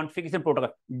Host Configuration Protocol.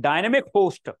 Dynamic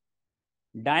host.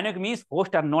 Dynamic means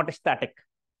hosts are not static.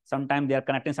 Sometimes they are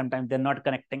connecting, sometimes they are not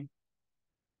connecting.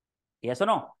 Yes or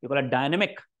no? You call it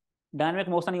dynamic. Dynamic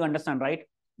motion, you understand, right?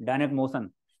 Dynamic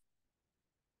motion.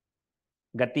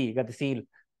 Gatisil.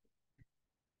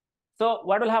 So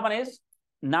what will happen is,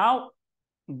 now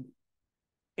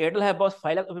Airtel have bought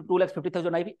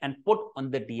 2,50,000 IP and put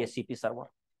on the DHCP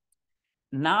server.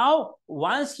 Now,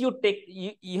 once you have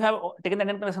taken the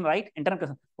internet connection, right? Internet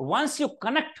connection. Once you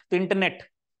connect to internet,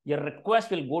 your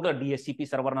request will go to a DHCP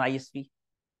server and ISP.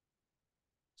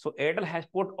 So Airtel has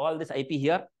put all this IP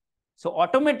here. So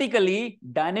automatically,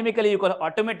 dynamically, you call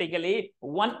automatically,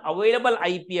 one available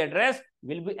IP address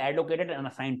will be allocated and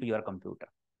assigned to your computer.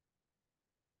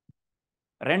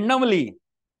 Randomly,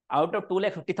 out of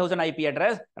 2,50,000 IP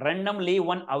address, randomly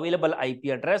one available IP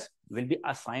address will be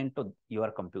assigned to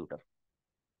your computer.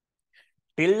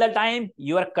 Till the time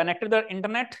you are connected to the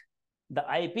internet, the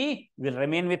IP will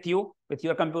remain with you, with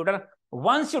your computer.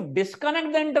 Once you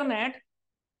disconnect the internet,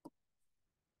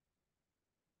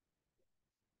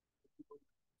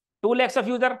 2 lakhs of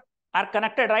users are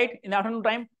connected, right? In the afternoon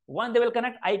time, once they will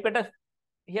connect, IP address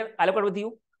here allocated with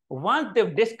you. Once they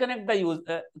disconnect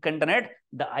the internet,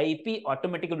 the IP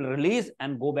automatically will release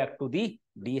and go back to the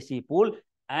DHCP pool,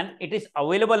 and it is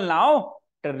available now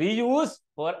to reuse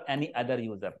for any other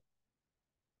user.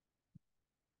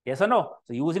 Yes or no?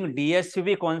 So using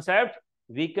DHCP concept,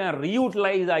 we can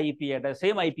reutilize the IP address,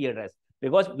 same IP address,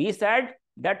 because we said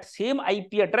that same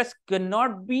IP address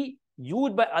cannot be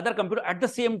used by other computer at the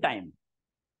same time.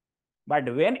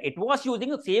 But when it was using,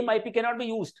 the same IP cannot be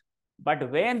used.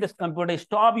 But when this computer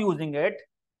stop using it,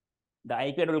 the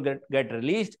IP address will get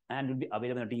released and will be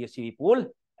available in the DHCP pool.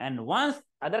 And once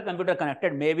other computer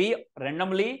connected, maybe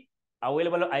randomly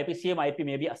available IP, same IP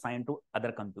may be assigned to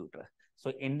other computer.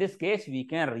 So in this case, we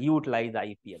can reutilize the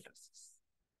IP addresses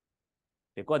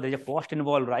because there is a cost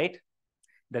involved, right?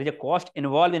 There is a cost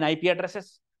involved in IP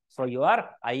addresses. So your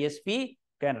ISP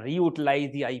can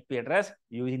reutilize the IP address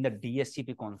using the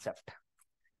DHCP concept.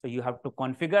 So you have to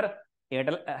configure,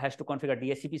 Airtel has to configure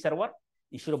DHCP server.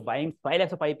 Instead of buying 5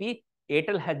 lakhs of IP,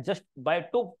 Airtel has just buy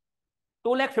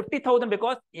 2,50,000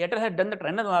 because Airtel has done the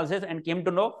trend analysis and came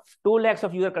to know 2 lakhs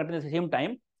of user connected at the same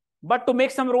time. But to make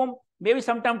some room, maybe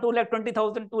sometime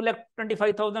 2,20,000,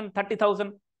 2,25,000,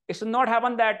 30,000. It should not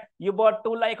happen that you bought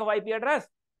 2 lakh of IP address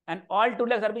and all 2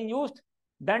 lakhs are being used.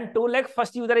 then 2 lakh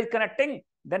first user is connecting,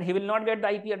 then he will not get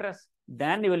the IP address.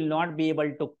 Then you will not be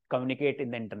able to communicate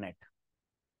in the internet.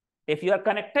 If you are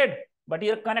connected, but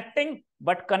you are connecting,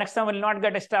 but connection will not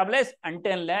get established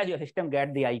until unless your system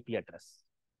get the IP address.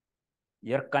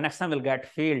 Your connection will get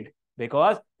failed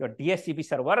because your DHCP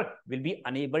server will be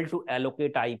unable to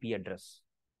allocate IP address.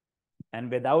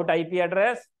 And without IP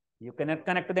address, you cannot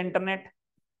connect to the internet,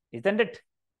 isn't it?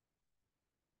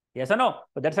 Yes or no?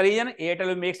 So that's the reason Airtel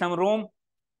will make some room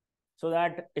so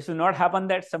that it should not happen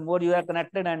that some more you are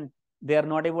connected and they are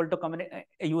not able to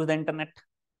use the internet,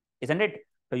 isn't it?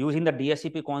 So using the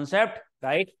DHCP concept,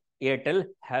 right, Airtel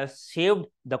has saved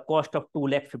the cost of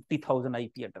 250,000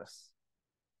 IP address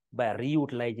by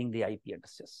reutilizing the IP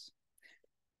addresses.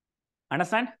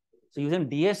 Understand? So using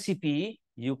DHCP,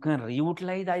 you can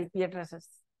reutilize IP addresses.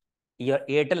 Your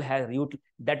Airtel has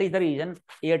that is the reason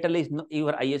Airtel is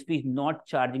your ISP is not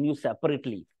charging you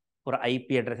separately for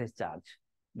IP addresses charge.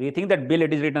 Do you think that bill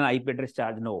it is written IP address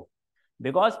charge? No,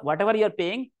 because whatever you are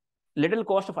paying, little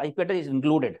cost of IP address is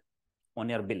included on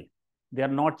your bill. They are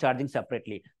not charging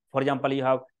separately. For example, you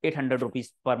have 800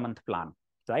 rupees per month plan,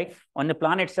 right? On the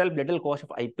plan itself, little cost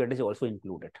of IP address is also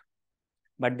included,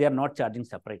 but they are not charging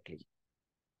separately.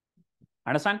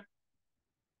 Understand?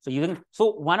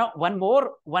 So one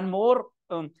more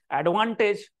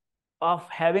advantage of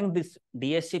having this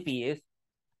DHCP is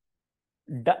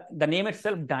the name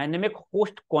itself, dynamic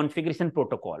host configuration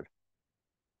protocol.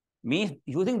 Means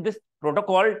using this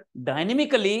protocol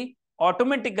dynamically,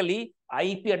 automatically,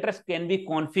 IP address can be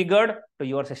configured to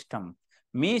your system.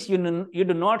 Means you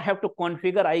do not have to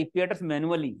configure IP address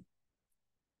manually.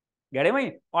 Get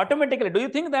it? Automatically. Do you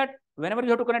think that whenever you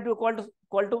have to connect to a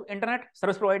call to internet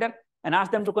service provider and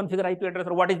ask them to configure IP address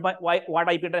or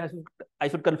what IP address I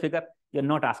should configure? You're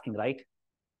not asking, right?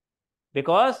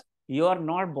 Because you are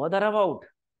not bothered about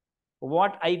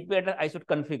what IP address I should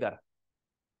configure.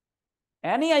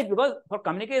 Any IP, because for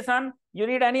communication, you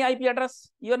need any IP address.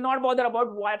 You're not bothered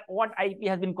about what IP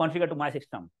has been configured to my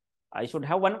system. I should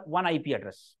have one IP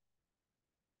address.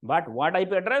 But what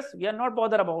IP address, we are not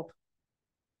bothered about.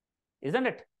 Isn't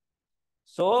it?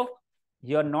 So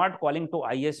you're not calling to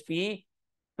ISP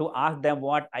to ask them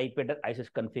what IP address I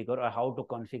should configure or how to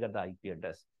configure the IP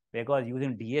address. Because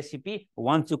using DHCP,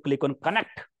 once you click on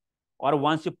connect or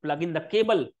once you plug in the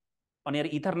cable on your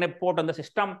Ethernet port on the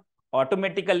system,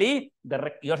 automatically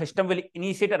your system will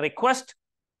initiate a request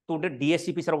to the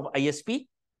DHCP server of ISP,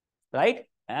 right?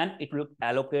 And it will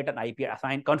allocate an IP,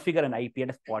 configure an IP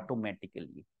address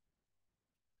automatically.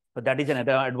 So that is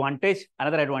another advantage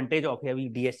of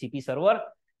having DHCP server,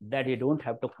 that you don't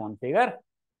have to configure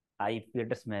IP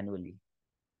address manually.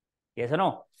 Yes or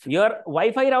no? Your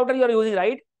Wi-Fi router you are using,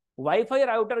 right? Wi-Fi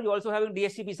router you also having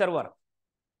DHCP server.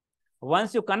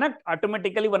 Once you connect,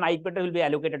 automatically one IP address will be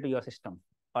allocated to your system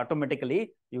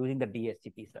automatically using the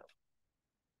DHCP server.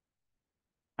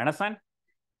 Understand?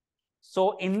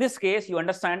 So in this case, you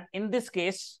understand. In this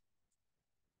case,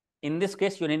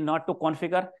 you need not to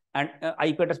configure an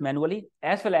IP address manually,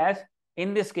 as well as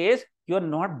in this case, you are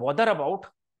not bothered about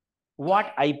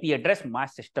what IP address my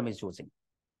system is using.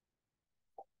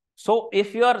 So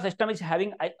if your system is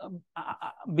having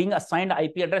being assigned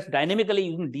IP address dynamically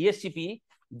using DHCP,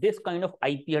 this kind of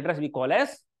IP address we call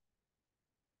as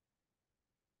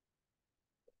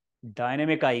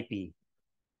dynamic IP.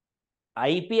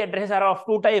 IP addresses are of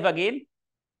two types again.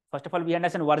 First of all, we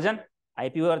understand version,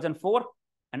 IP version 4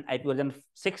 and IP version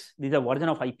 6. These are version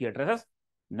of IP addresses.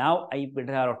 Now IP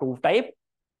addresses are of two types,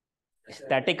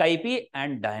 static IP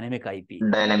and dynamic IP.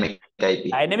 Dynamic IP.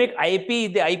 Dynamic IP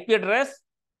is the IP address,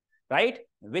 right,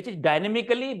 which is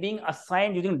dynamically being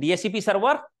assigned using DHCP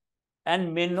server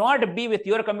and may not be with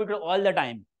your computer all the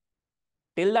time.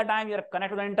 Till the time you are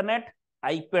connected to the internet,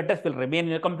 IP address will remain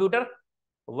in your computer.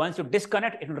 Once you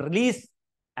disconnect, it will release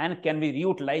and can be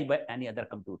reutilized by any other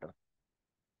computer.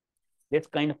 This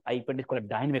kind of IP address is called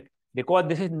dynamic because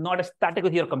this is not static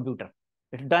with your computer.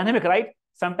 It's dynamic, right?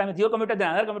 Sometimes with your computer, then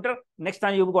another computer. Next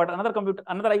time you've got another computer,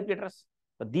 another IP address.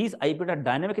 So these IP addresses are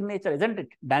dynamic in nature, isn't it?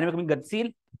 Dynamic means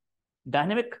𝐬𝐴𝐧𝐷𝐶.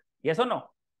 Dynamic, yes or no?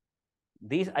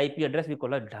 These IP address we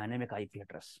call a dynamic IP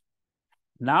address.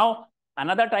 Now,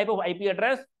 another type of IP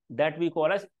address that we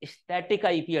call as static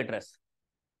IP address.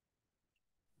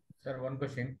 Sir, one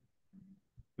question.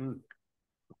 The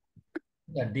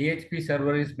DHCP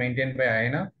server is maintained by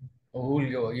IANA,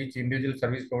 each individual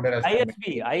service provider has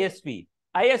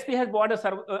ISP has bought a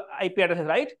server, IP address,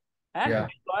 right? And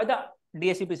deploy the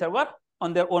DHCP server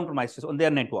on their own premises, on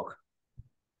their network.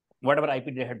 Whatever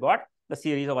IP they had bought, the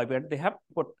series of IP address they have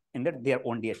put in their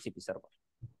own DHCP server.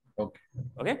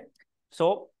 Okay.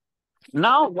 So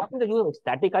now what is the use of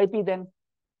static IP then?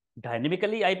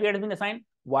 Dynamically IP address has been assigned.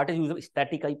 What is use of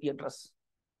static IP address?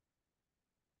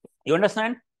 You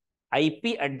understand?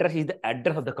 IP address is the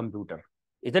address of the computer,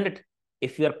 isn't it?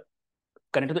 If you are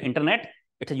connected to the internet,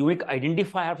 it's a unique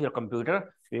identifier of your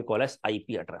computer. We call as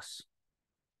IP address.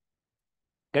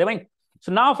 Get it?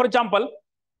 So now, for example,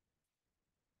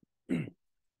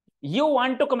 you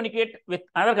want to communicate with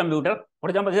another computer. For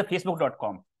example, this is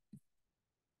facebook.com.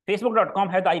 Facebook.com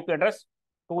has the IP address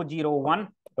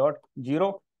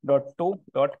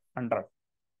 201.0.2.100.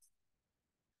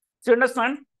 So you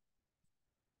understand?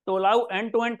 To allow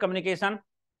end-to-end communication,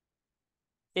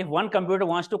 if one computer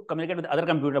wants to communicate with the other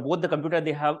computer, both the computer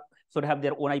should have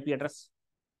their own IP address,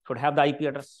 should have the IP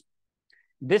address.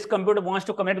 This computer wants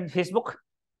to communicate with Facebook.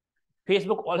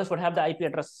 Facebook also should have the IP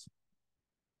address.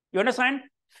 You understand?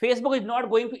 Facebook is not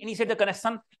going to initiate the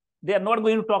connection. They are not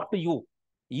going to talk to you.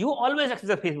 You always access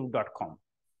the facebook.com.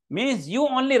 Means you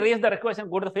only raise the request and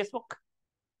go to the Facebook.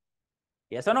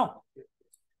 Yes or no?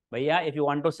 But yeah, if you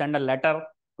want to send a letter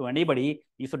to anybody,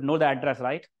 you should know the address,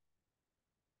 right?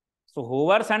 So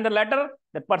whoever send the letter,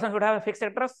 that person should have a fixed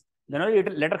address. Then only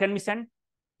letter can be sent.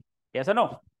 Yes or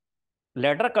no?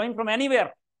 Letter coming from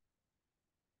anywhere.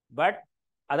 But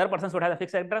other person should have a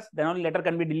fixed address. Then only letter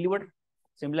can be delivered.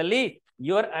 Similarly,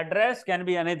 your address can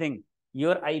be anything.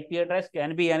 Your IP address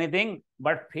can be anything.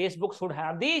 But Facebook should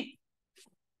have the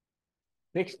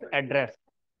fixed address,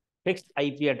 fixed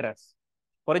IP address.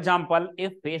 For example,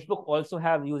 if Facebook also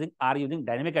are using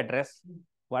dynamic address,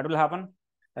 what will happen?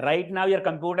 Right now, your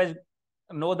computer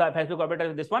know the Facebook IP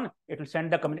address is this one. It will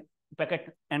send the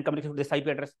packet and communication to this IP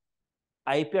address.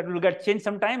 IP address will get changed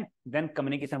sometime. Then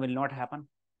communication will not happen.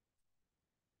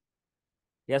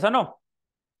 Yes or no?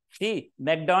 See,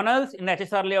 McDonald's in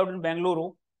HSR layout in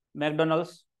Bengaluru,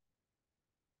 McDonald's.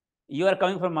 You are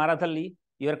coming from Marathalli.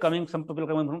 You are coming. Some people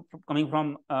coming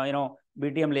from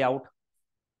BTM layout.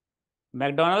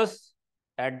 McDonald's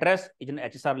address is in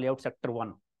HSR layout sector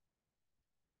 1.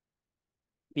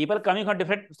 People coming from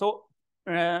different. So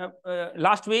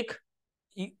last week,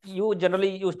 you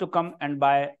generally used to come and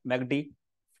buy McD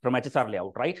from HSR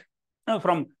layout, right?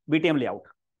 From BTM layout.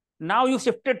 Now you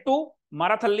shifted to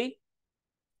Marathalli.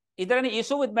 Is there any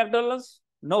issue with McDonald's?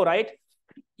 No, right?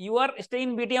 You are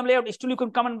staying in BTM layout, still you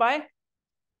can come and buy.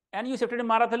 And you shifted in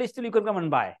Marathalli, still you can come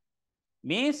and buy.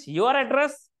 Means your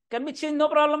address can be changed, no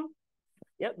problem.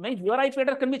 Yeah, means your IP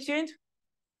address can be changed.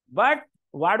 But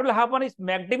what will happen is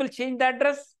McD will change the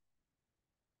address.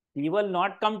 You will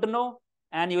not come to know,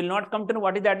 and you will not come to know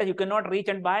what is the address. You cannot reach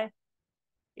and buy.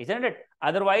 Isn't it?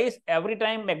 Otherwise, every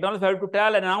time McDonald's will have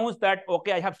to announce that,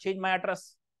 okay, I have changed my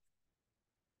address.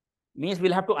 Means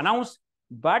we'll have to announce,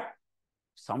 but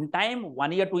sometime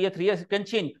 1 year, 2 years, 3 years, it can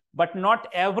change, but not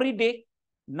every day,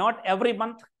 not every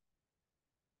month.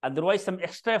 Otherwise, some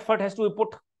extra effort has to be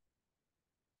put.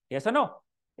 Yes or no?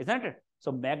 Isn't it?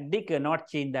 So MACD cannot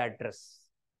change the address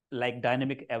like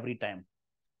dynamic every time.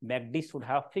 MACD should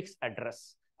have fixed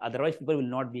address. Otherwise, people will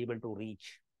not be able to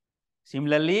reach.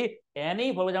 Similarly,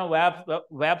 any, for example,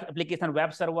 web application,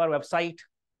 web server, website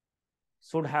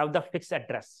should have the fixed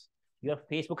address. Your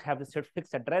Facebook have the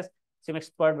fixed address. Some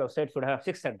XPERT website should have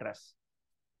fixed address.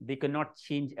 They cannot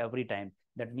change every time.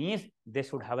 That means they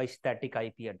should have a static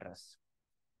IP address.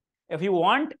 If you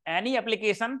want any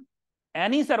application,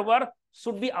 any server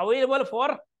should be available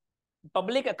for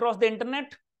public across the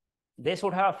internet, they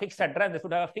should have a fixed address. They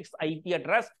should have a fixed IP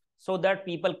address so that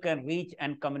people can reach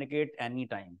and communicate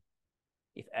anytime.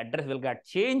 If address will get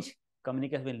changed,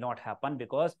 communication will not happen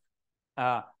because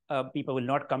people will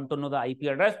not come to know the IP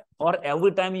address, or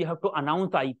every time you have to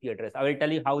announce the IP address. I will tell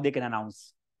you how they can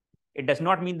announce. It does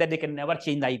not mean that they can never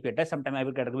change the IP address. Sometimes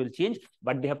IP address will change,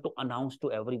 but they have to announce to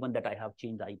everyone that I have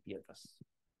changed the IP address.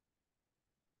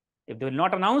 If they will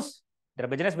not announce, their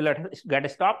business will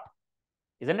get stopped,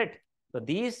 isn't it? So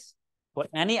these, for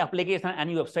any application,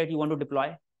 any website you want to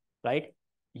deploy, right,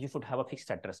 you should have a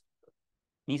fixed address.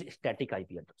 Means static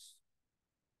IP address.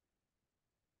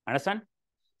 Understand?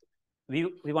 We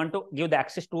want to give the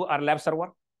access to our lab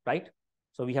server, right?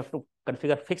 So we have to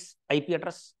configure fixed IP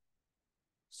address.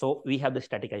 So we have the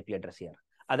static IP address here.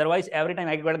 Otherwise, every time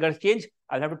IP address change,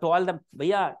 I'll have to tell them,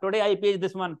 yeah, today IP is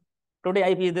this one.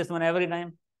 Today IP is this one every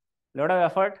time. Lot of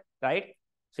effort, right?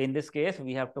 So in this case,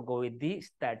 we have to go with the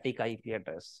static IP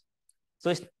address.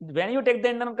 So when you take the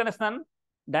internal connection,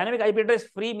 dynamic IP address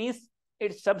free means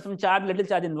it's some charge, little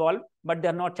charge involved, but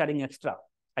they're not charging extra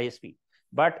ISP.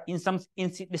 But in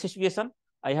this situation,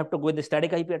 I have to go with the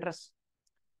static IP address.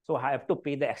 So I have to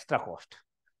pay the extra cost.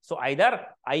 So either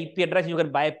IP address you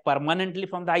can buy permanently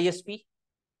from the ISP.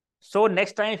 So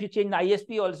next time if you change the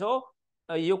ISP also,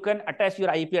 you can attach your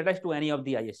IP address to any of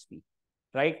the ISP.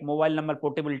 right? Mobile number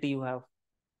portability you have.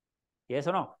 Yes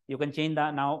or no? You can change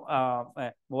the now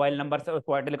mobile number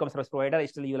for telecom service provider,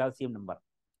 still you will have same number.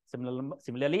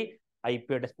 Similarly,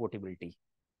 IP address portability.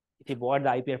 If you bought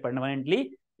the IP address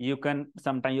permanently, you can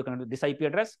sometimes you can do this IP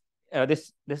address,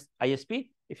 this ISP.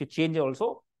 If you change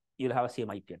also, you'll have a same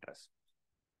IP address.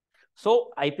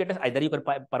 So IP address either you can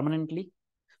buy permanently.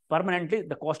 Permanently,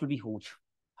 the cost will be huge,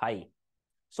 high.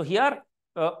 So here,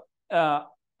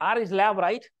 R is lab,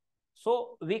 right?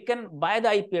 So we can buy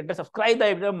the IP address, subscribe the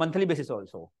IP address on monthly basis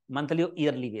also, monthly or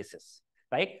yearly basis,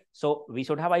 right? So we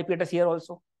should have IP address here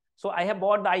also. So I have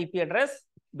bought the IP address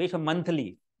based on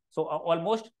monthly. So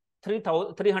almost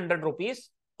 300 rupees,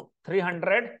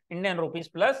 300 Indian rupees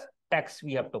plus tax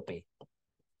we have to pay.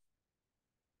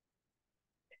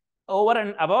 Over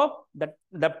and above the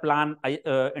plan,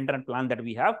 internet plan that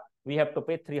we have to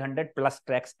pay 300 plus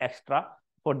tax extra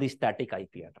for the static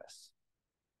IP address.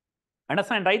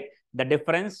 Understand, right? The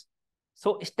difference.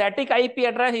 So static IP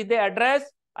address is the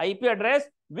IP address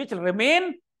which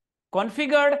remain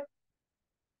configured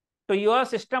to your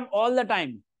system all the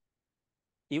time.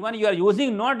 Even you are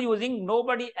using, not using,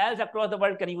 nobody else across the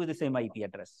world can use the same IP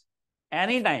address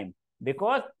anytime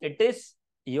because it is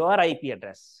your IP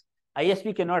address.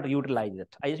 ISP cannot utilize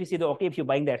it. ISP says, okay, if you're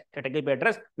buying that static IP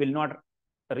address, will not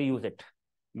reuse it.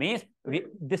 Means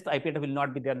this IP address will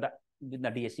not be there in the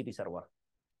DHCP server.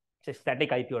 It's a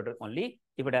static IP address only.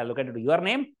 If it is allocated to your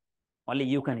name, only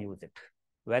you can use it.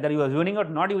 Whether you are using it or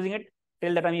not using it,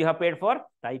 till the time you have paid for,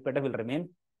 the IP address will remain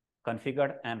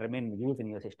configured and remain used in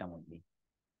your system only.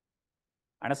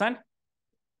 Understand?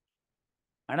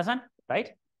 Understand?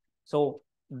 Right? So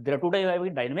there are two types of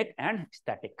IP, dynamic and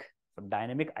static. So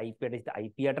dynamic IP address is the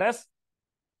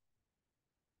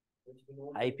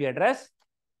IP address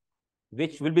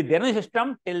which will be there in the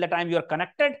system till the time you are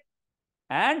connected,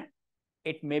 and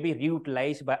it may be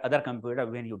reutilized by other computer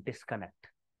when you disconnect.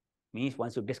 Means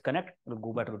once you disconnect, it will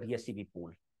go back to the DHCP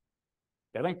pool.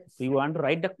 So you want to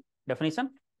write the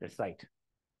definition? That's right.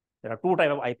 There are two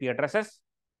types of IP addresses.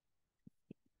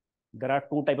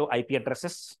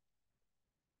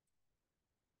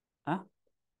 Huh?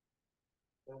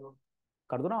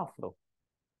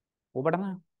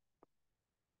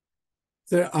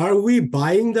 Sir, are we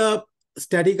buying the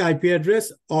static IP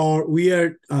address or we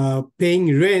are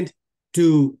paying rent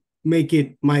to make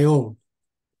it my own?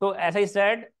 So as I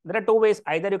said, there are two ways.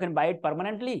 Either you can buy it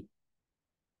permanently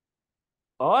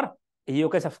or you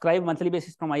can subscribe monthly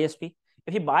basis from ISP.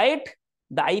 If you buy it,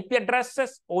 the IP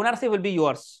addresses ownership will be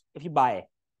yours if you buy.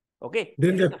 Okay.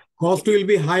 Then the cost will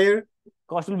be higher?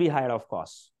 Cost will be higher, of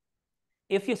course.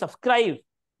 If you subscribe,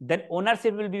 then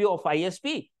ownership will be of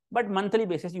ISP, but monthly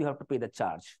basis you have to pay the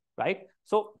charge, right?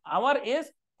 So our is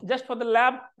just for the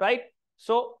lab, right?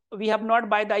 So we have not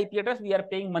buy the IP address, we are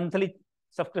paying monthly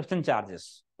subscription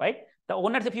charges, right? The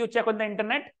ownership, if you check on the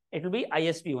internet, it will be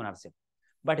ISP ownership.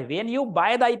 But when you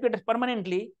buy the IP address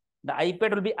permanently, the IP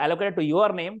address will be allocated to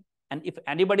your name. And if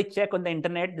anybody check on the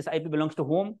internet, this IP belongs to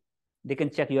whom, they can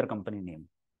check your company name.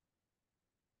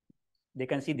 They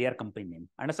can see their company name.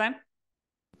 Understand?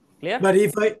 Clear? But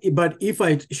if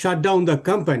I shut down the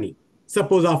company,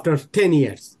 suppose after 10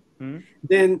 years,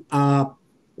 then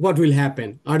what will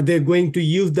happen? Are they going to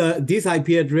use this IP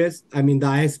address? I mean the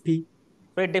ISP?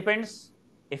 So it depends.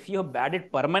 If you have bought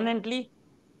it permanently,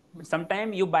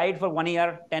 sometimes you buy it for 1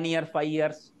 year, 10 years, 5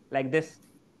 years, like this.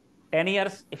 10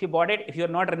 years, if you bought it, if you're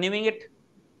not renewing it,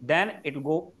 then it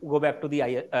will go back to the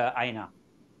INA.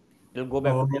 It will go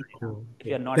back to the INA if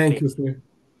you're not Thank paying. you, sir.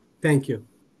 Thank you.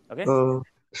 Okay.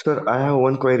 Sir, I have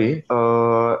one query.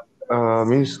 On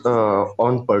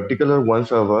particular one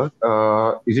server,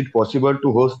 is it possible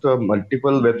to host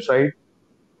multiple website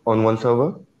on one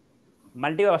server?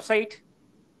 Multiple website?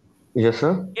 Yes,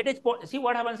 sir. It is. See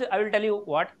what happens. I will tell you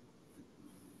what.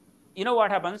 You know what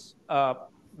happens?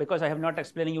 Because I have not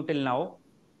explained you till now.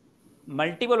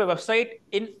 Multiple website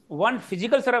in one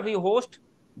physical server you host,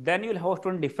 then you will host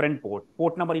on different port.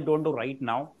 Port number you don't do right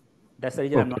now. That's the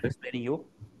reason I'm not explaining you.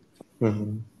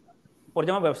 For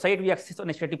example, website we access on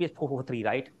HTTPS 443,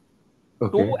 right?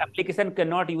 Two applications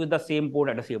cannot use the same port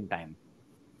at the same time.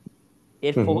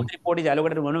 If 443 port is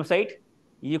allocated to one website,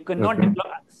 you cannot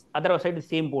deploy other website the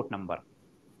same port number.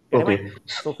 So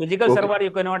physical server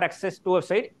you cannot access to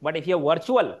website, but if you have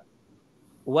virtual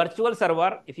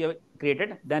server, if you have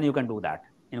created, then you can do that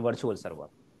in virtual server.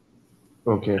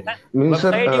 Website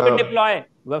you can deploy.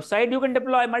 Website you can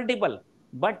deploy multiple,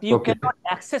 but you cannot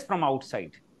access from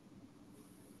outside.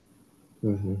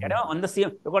 On the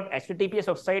same, because HTTPS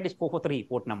website is 443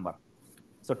 port number.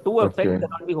 So two websites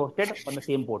cannot be hosted on the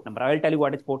same port number. I will tell you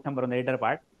what is port number on the later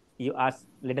part. You asked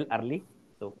little early.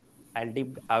 So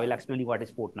I will explain you what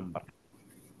is port number.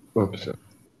 Okay, sir.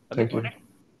 Okay, Thank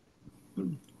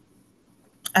you.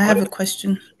 I have a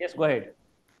question. Yes, go ahead.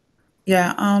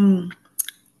 Yeah.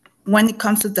 When it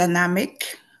comes to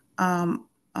dynamic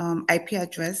IP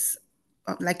address,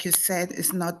 like you said,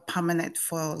 it's not permanent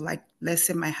for, like, let's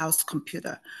say my house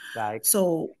computer. Right.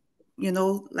 So,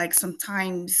 like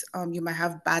sometimes you might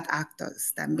have bad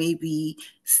actors that may be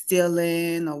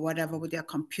stealing or whatever with their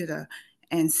computer.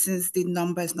 And since the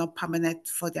number is not permanent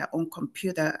for their own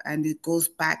computer and it goes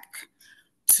back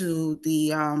to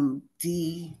the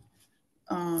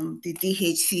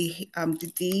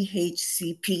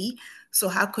DHCP. So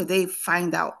how could they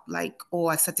find out, like,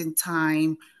 at a certain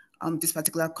time, this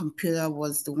particular computer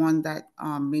was the one that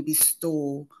maybe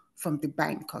stole from the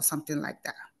bank or something like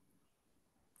that?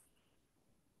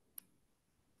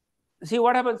 See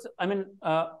what happens. I mean,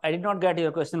 I did not get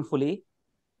your question fully,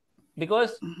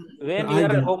 because when you are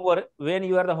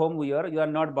the home viewer, you are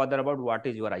not bothered about what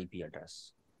is your IP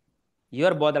address. You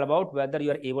are bothered about whether you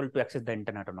are able to access the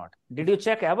internet or not. Did you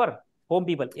check ever, home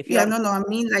people? If you no, I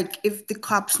mean, like, if the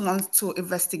cops want to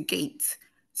investigate,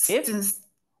 since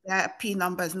the IP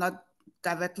number is not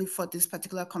directly for this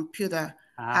particular computer,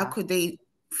 how could they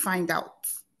find out?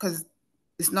 Because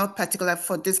it's not particular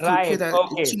for this computer.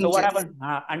 Okay. So what happened?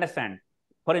 Understand.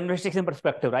 For investigation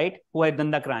perspective, right? Who had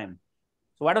done the crime?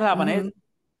 So what will happen is,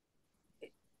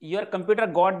 your computer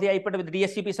got the IP with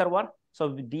DHCP server. So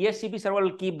DHCP server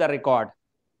will keep the record.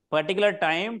 Particular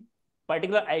time,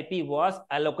 particular IP was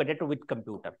allocated to which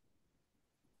computer.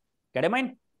 Get in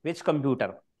mind? Which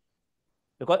computer?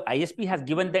 Because ISP has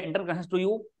given the interconnections to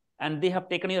you and they have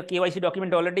taken your KYC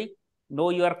document already. Know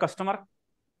your customer.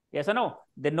 Yes or no?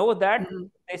 They know that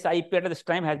this IP at this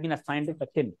time has been assigned to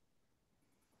Sachin.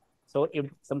 So if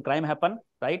some crime happened,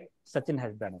 right, Sachin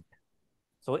has done it.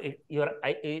 So your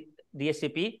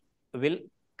DHCP will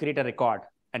create a record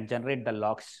and generate the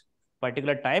logs.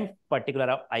 Particular time,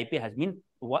 particular IP has been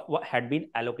what had been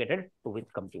allocated to which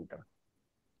computer.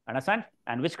 Understand?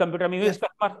 And which computer means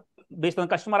customer based on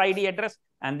customer ID address,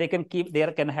 and they can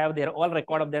have their all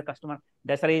record of their customer.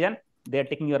 That's the reason they are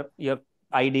taking your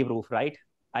ID proof, right?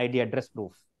 ID address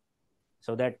proof,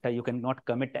 so that you cannot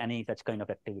commit any such kind of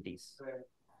activities.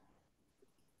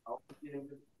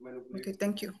 Okay,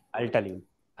 thank you. I'll tell you.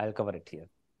 I'll cover it here.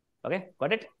 Okay,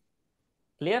 got it?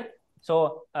 Clear?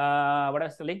 So what I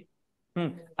was telling?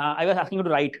 I was asking you to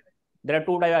write. There are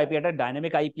two types of IP address: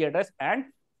 dynamic IP address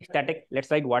and static. Let's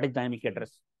write what is dynamic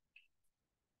address.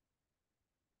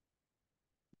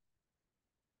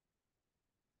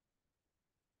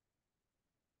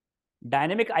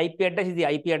 Dynamic IP address is the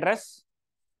IP address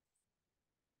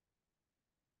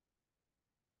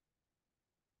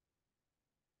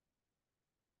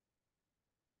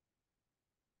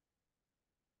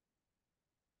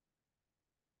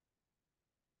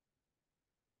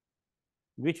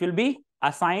which will be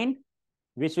assigned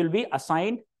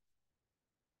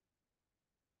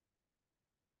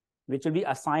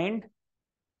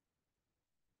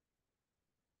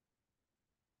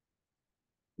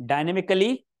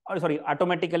dynamically, or sorry,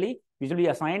 automatically, which will be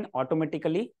assigned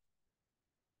automatically,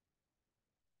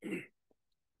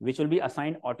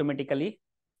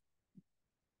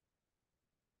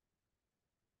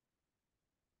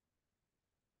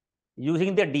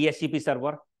 using the DHCP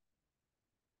server.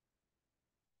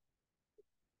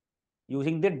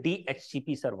 Using the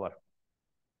DHCP server.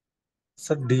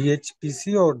 Sir,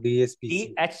 DHPC or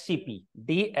DSPC?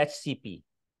 DHCP.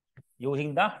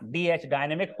 Using the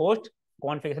Dynamic Host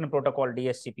Configuration Protocol,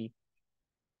 DHCP.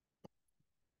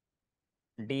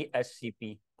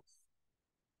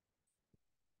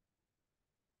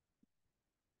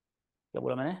 क्या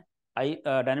बोला मैंने?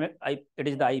 It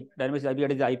is the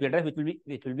dynamic IP address which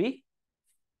will be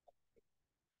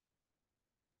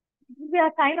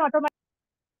assigned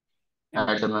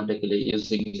automatically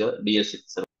using the DHCP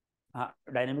server.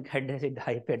 Dynamic address is the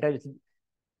IP address.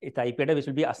 It's IP address which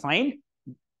will be assigned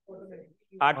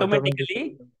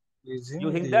automatically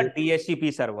using the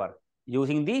DHCP server.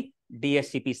 Using the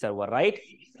DHCP server, right?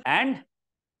 And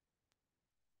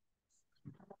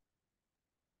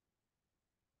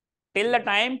till the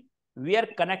time we are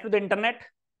connected to the internet,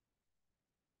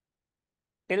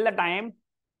 till the time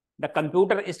the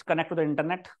computer is connected to the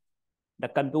internet,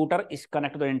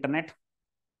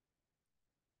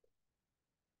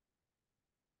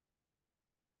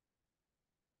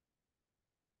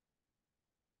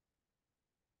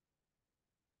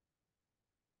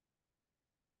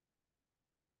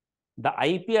 the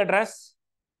IP address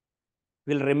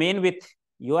will remain with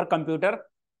your computer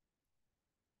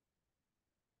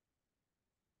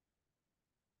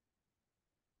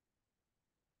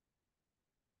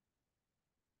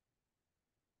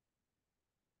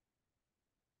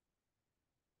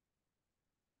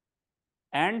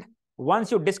And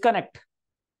once you disconnect,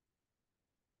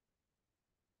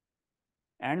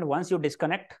 once you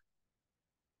disconnect,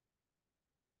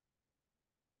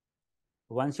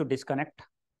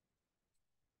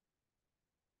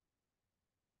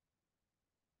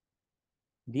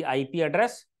 the IP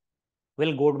address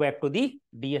will go back to the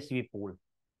DSCP pool.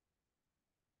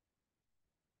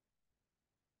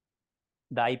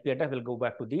 The IP address will go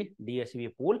back to the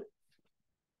DSCP pool.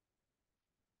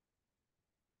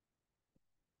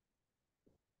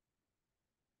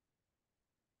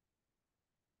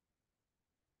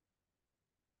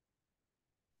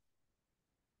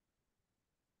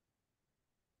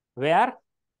 Where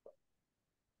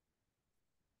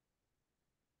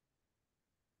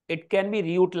it can be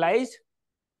reutilized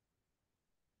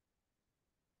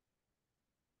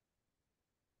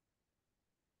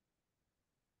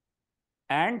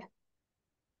and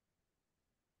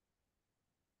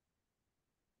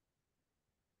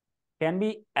can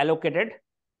be allocated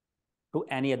to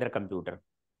any other computer.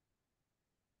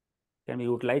 Can be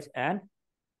utilized and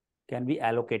can be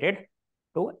allocated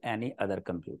to any other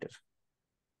computer.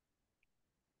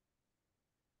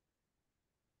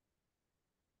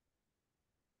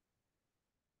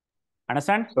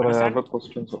 Understand? Sir, I have a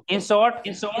question, sir. In short,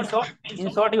 you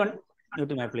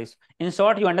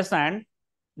understand,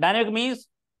 dynamic means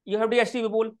you have DHCP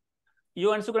pool. You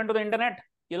want to connect to the internet,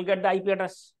 you'll get the IP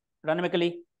address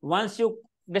dynamically. Once you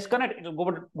disconnect, it will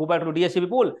go back to DHCP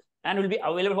pool and will be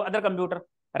available for other computer.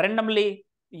 Randomly,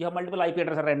 you have multiple IP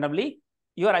addresses randomly.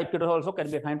 Your IP address also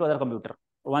can be assigned to other computer.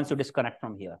 Once you disconnect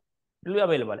from here, it will be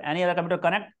available. Any other computer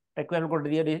connect, require to go to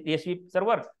the DHCP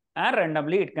server, and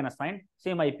randomly it can assign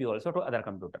same IP also to other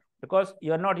computer, because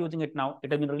you are not using it now. It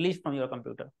has been released from your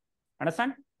computer.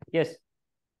 Understand? Yes.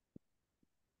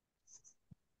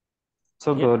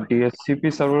 So the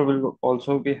DHCP server will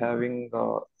also be having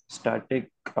static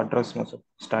address, no, sir?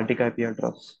 Static IP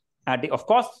address. Of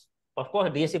course,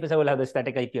 DHCP server will have the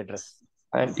static IP address.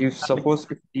 And if suppose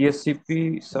if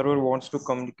DHCP server wants to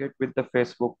communicate with the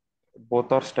Facebook,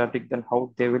 both are static, then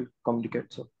how they will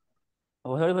communicate, sir?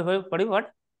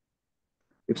 What?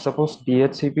 If suppose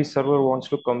DHCP server wants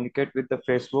to communicate with the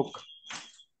Facebook,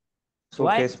 so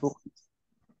why? Facebook.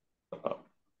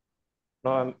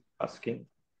 No, I'm asking.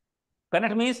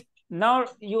 Connect means now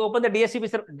you open the DHCP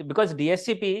server, because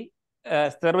DHCP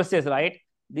services, right?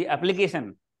 The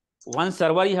application, one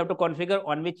server you have to configure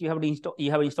on which you have installed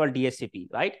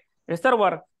DHCP, right? A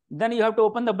server. Then you have to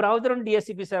open the browser on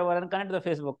DHCP server and connect to the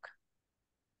Facebook.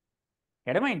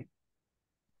 Get a mind?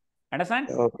 Understand?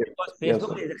 Okay. Because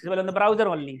Facebook is accessible on the browser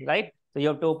only, right? So you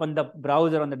have to open the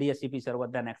browser on the DHCP server,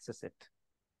 then access it.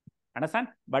 Understand?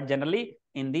 But generally,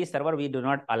 in these server, we do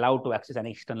not allow to access an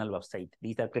external website.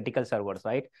 These are critical servers,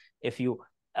 right? If you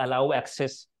allow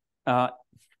access,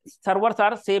 servers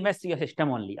are same as your system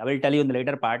only. I will tell you in the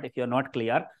later part if you are not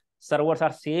clear. Servers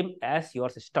are same as your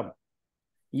system.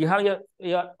 You have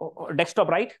your desktop,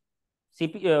 right?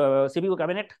 CPU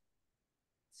cabinet.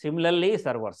 Similarly,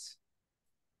 servers.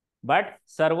 But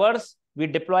servers, we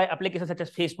deploy applications such as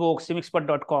Facebook,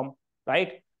 SIEM-expert.com,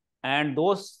 right? And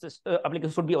those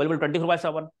applications should be available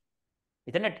 24/7,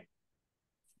 isn't it?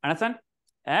 Understand?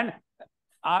 And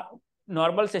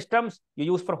normal systems you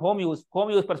use for home use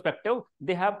perspective,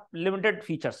 they have limited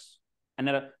features. And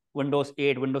there are Windows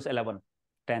 8, Windows 11,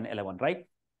 10, 11, right?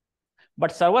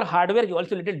 But server hardware is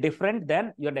also a little different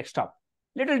than your desktop.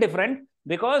 Little different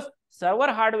because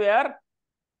server hardware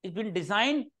has been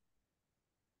designed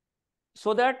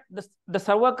so that the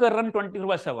server can run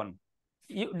 24/7.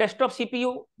 Desktop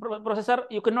CPU processor,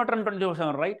 you cannot run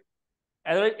 24/7, right?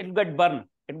 Otherwise, it will get burned.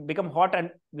 It become hot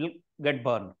and will get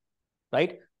burned,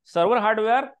 right? Server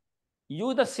hardware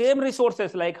use the same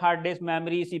resources like hard disk,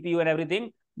 memory, CPU, and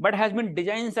everything, but has been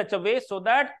designed in such a way so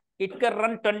that it can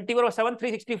run 24/7,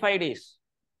 365 days.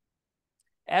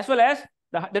 As well as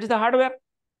that is the hardware.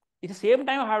 It's the same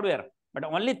time hardware, but the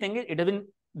only thing is it has been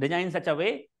designed in such a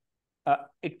way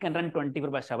it can run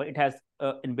 24/7. It has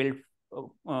inbuilt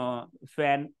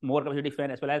fan, more capacity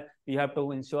fan, as well as you have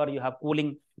to ensure you have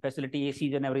cooling facility,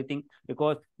 ACs and everything,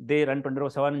 because they run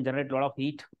 24/7 and generate a lot of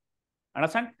heat.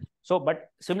 Understand? So, but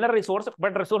similar resource,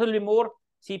 but resource will be more.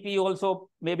 CPU also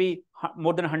maybe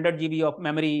more than 100 GB of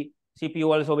memory.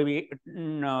 CPU also maybe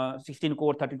 16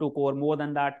 core, 32 core, more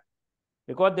than that,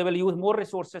 because they will use more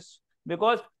resources.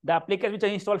 Because the application which I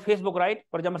install Facebook, right?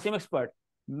 For example, SIEM-expert,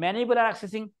 many people are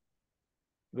accessing.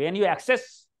 When you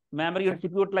access memory or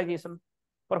CPU utilization,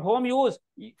 for home use,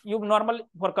 you normal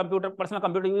for personal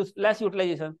computer use less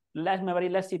utilization, less memory,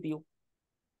 less CPU.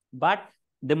 But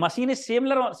the machine is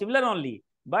similar only,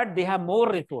 but they have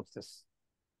more resources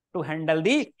to handle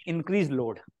the increased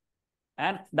load.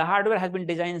 And the hardware has been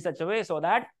designed in such a way so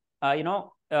that,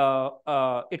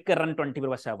 it can run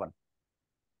 24/7.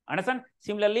 Understand?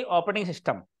 Similarly, operating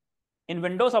system. In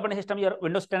Windows operating system, your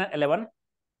Windows 10 and 11,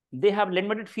 they have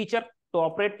limited feature to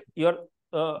operate your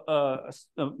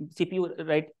CPU,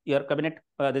 right? Your cabinet,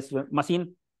 this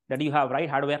machine that you have, right?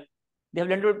 Hardware. They have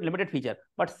limited feature,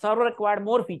 but server required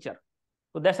more feature.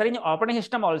 So that's why in operating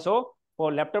system also,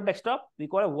 for laptop, desktop, we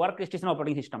call a workstation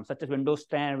operating system, such as Windows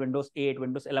 10, Windows 8,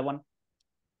 Windows 11.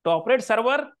 To operate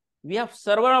server, we have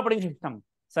server operating system,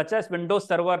 such as Windows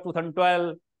Server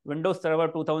 2012, Windows Server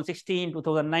 2016,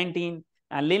 2019,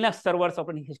 and Linux servers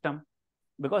operating system,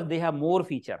 because they have more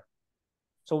feature.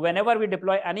 So whenever we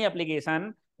deploy any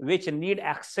application which need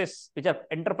access, which are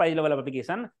enterprise level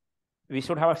application, we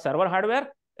should have a server hardware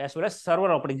as well as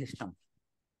server operating system.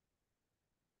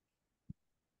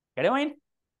 Get it mind?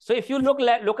 So if you look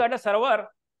at a server,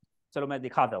 chalo main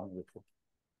dikhata hu isko.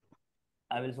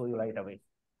 I will show you right away.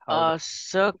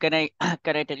 Sir, can I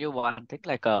tell you one thing,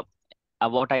 like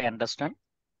what I understand?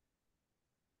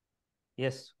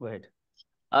 Yes, go ahead.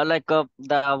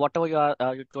 The whatever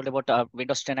you told about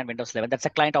Windows 10 and Windows 11, that's a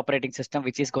client operating system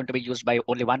which is going to be used by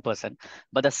only one person,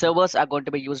 but the servers are going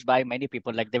to be used by many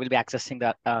people. Like they will be accessing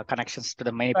the connections to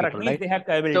the many Correct. people, right? They have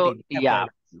capability. So yeah,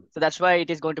 so that's why it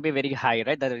is going to be very high,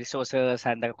 right? The resources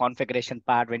and the configuration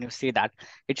part. When you see that,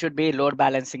 it should be load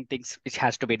balancing things which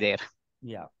has to be there.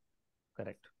 Yeah,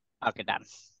 correct. Okay, done.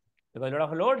 Because a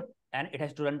lot of load, and it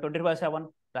has to run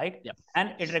 24/7, right? Yeah.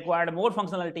 And it required more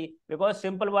functionality, because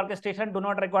simple workstation do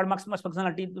not require much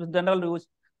functionality with general use.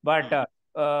 But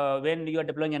when you are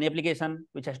deploying an application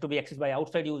which has to be accessed by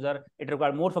outside user, it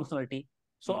requires more functionality.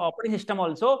 So operating system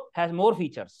also has more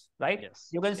features, right? Yes.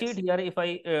 You can see it here. If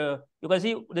you can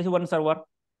see this is one server.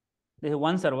 This is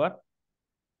one server.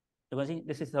 You can see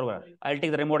this is server. I'll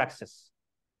take the remote access.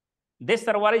 This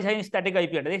server is having static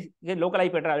IP address. This is local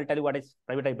IP address. I will tell you what is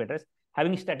private IP address.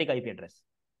 Having static IP address.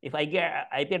 If I get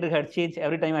IP address had changed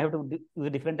every time, I have to use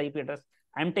a different IP address.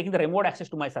 I'm taking the remote access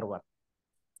to my server.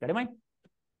 Get it, mind?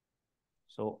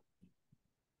 So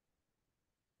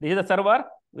this is the server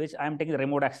which I'm taking the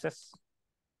remote access.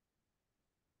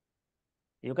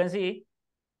 You can see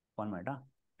 1 minute.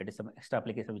 It is some extra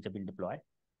application which have been deployed.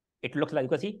 It looks like, you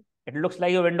can see, it looks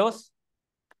like your Windows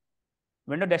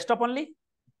desktop only.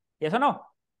 Yes or no?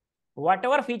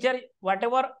 Whatever feature,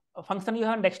 whatever function you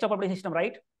have on desktop operating system,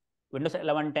 right? Windows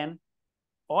 11, 10,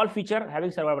 all feature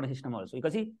having server operating system also. You can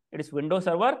see it is Windows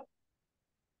Server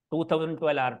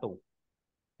 2012 R2.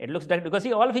 It looks like, you can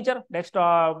see all feature,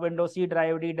 desktop, Windows C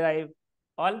drive, D drive,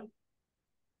 all.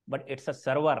 But it's a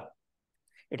server.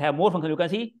 It have more function. You can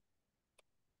see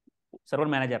server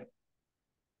manager.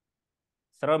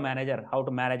 Server manager, how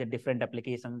to manage different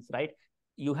applications, right?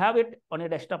 You have it on your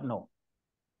desktop? No.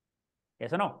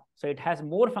 Yes or no? So it has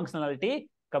more functionality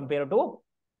compared to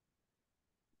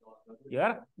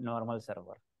your normal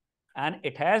server. And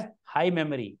it has high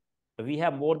memory. So we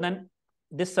have more than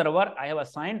this server. I have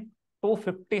assigned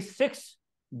 256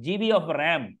 GB of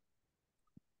RAM.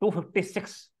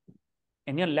 256.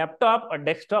 In your laptop or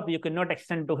desktop, you cannot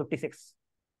extend 256.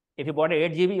 If you bought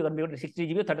 8 GB, you can be able to 60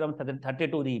 GB,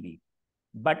 32 GB.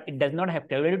 But it does not have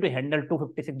capability to handle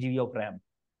 256 GB of RAM.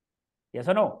 Yes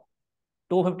or no?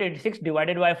 256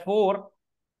 divided by 4,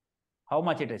 how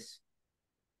much it is?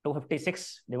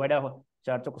 256 divided by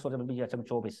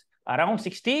 4, around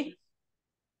 60,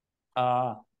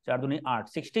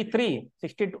 63,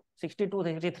 62,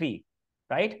 63,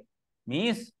 right?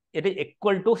 Means it is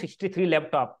equal to 63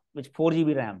 laptop with 4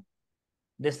 GB RAM.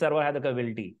 This server has the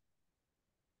capability.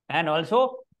 And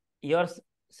also, your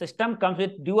system comes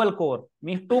with dual core,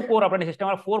 means 2 core operating system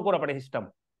or 4 core operating system.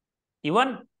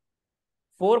 Even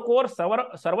 4 core server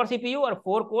CPU or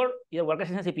 4 core your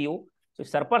workstation CPU. So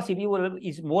server CPU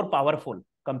is more powerful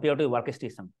compared to your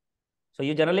workstation. So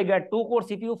you generally get 2 core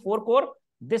CPU, 4 core.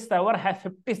 This server has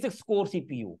 56 core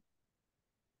CPU.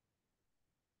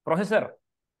 Processor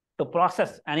to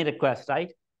process any request,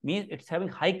 right? Means it's having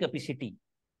high capacity.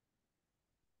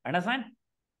 Understand?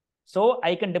 So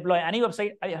I can deploy any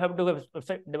website. I have to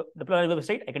deploy a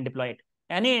website. I can deploy it.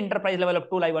 Any enterprise level of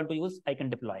tool I want to use, I can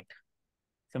deploy it.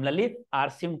 Similarly, our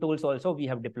SIEM tools also we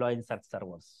have deployed in such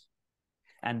servers.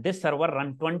 And this server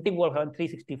run 24/7,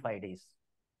 365 days.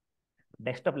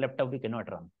 Desktop, laptop, we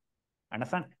cannot run.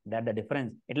 Understand? That's the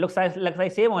difference. It looks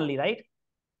like same only, right?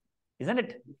 Isn't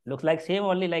it? Looks like same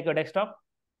only like your desktop.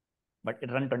 But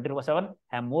it runs 24/7,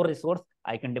 have more resource.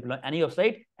 I can deploy any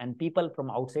website and people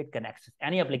from outside can access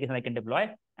any application I can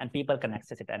deploy and people can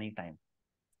access it anytime.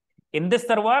 In this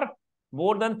server,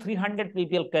 more than 300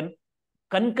 people can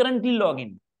concurrently log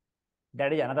in.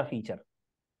 That is another feature.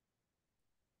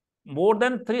 more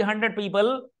than 300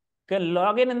 people can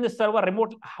log in this server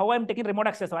remote. How I'm taking remote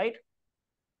access, right?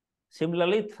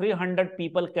 Similarly, 300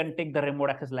 people can take the remote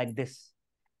access like this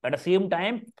at the same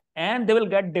time, and they will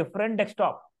get different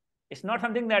desktop. It's not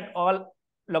something that all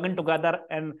log in together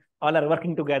and all are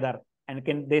working together and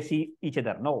can they see each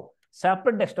other. No,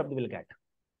 separate desktop they will get.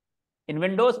 In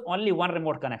Windows, only one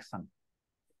remote connection.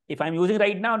 If I'm using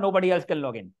right now, nobody else can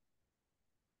log in.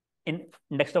 In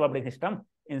desktop operating system,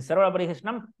 in server operating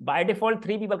system, by default,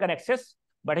 3 people can access,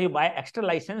 but if you buy extra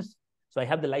license, so I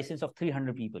have the license of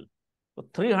 300 people. So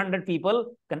 300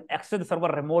 people can access the server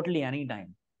remotely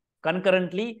anytime,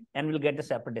 concurrently, and will get the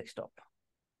separate desktop.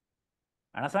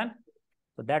 Understand?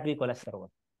 So that we call a server.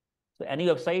 So any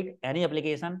website, any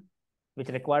application which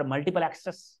require multiple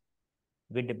access,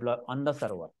 we deploy on the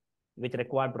server, which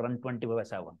require to run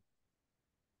 24/7.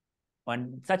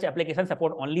 And such applications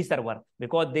support only server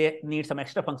because they need some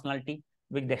extra functionality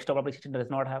which desktop application does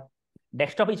not have.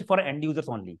 Desktop is for end users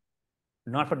only,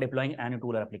 not for deploying any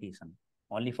tool or application.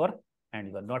 Only for end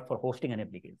user, not for hosting an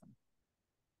application.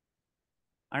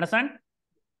 Understand?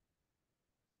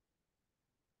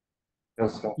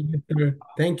 Yes, sir. Yes, sir.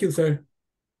 Thank you, sir.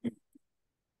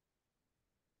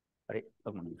 Right.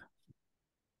 One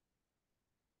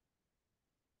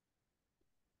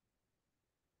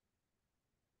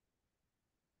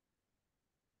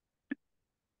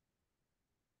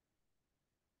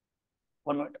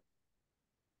minute.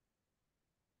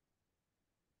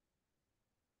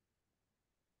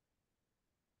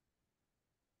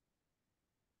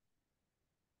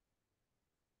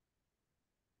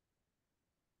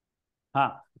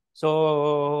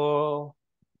 So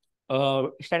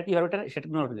static you have written,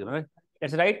 static not written, right?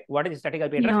 That's right. What is static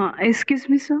IP address? Yeah, excuse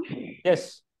me, sir.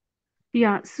 Yes.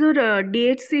 Yeah, sir,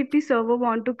 DHCP server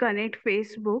want to connect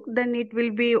Facebook, then it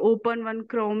will be open one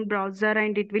Chrome browser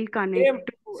and it will connect Same,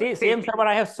 to see, same server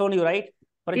I have shown you, right?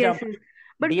 For Yes, example, yes.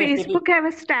 But DHCP. Facebook have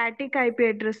a static IP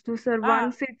address too, sir.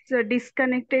 Once it's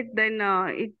disconnected, then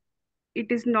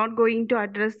it is not going to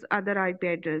address other IP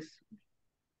address.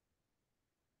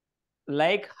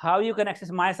 Like how you can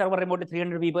access my server remotely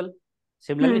 300 people.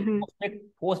 Similarly,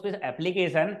 Postgres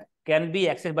application can be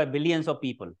accessed by billions of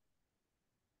people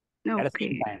at the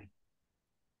same time.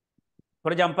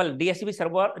 For example, DHCP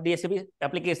server, DHCP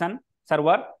application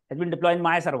server has been deployed in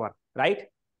my server, right?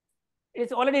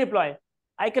 It's already deployed.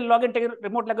 I can log in, take a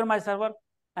remote log on my server,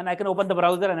 and I can open the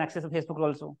browser and access Facebook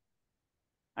also.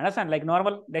 Understand? Like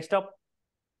normal desktop,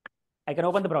 I can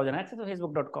open the browser and access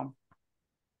facebook.com.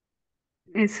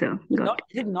 Yes, sir.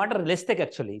 It's not realistic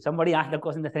actually. Somebody asked the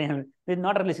question the same. It's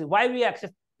not realistic. Why we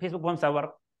access Facebook one server?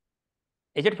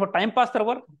 Is it for time pass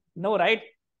server? No, right?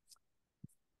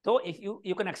 So if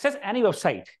you can access any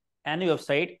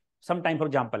website, sometime, for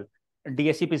example,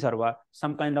 DHCP server,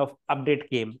 some kind of update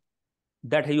came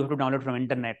that you have to download from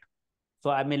internet. So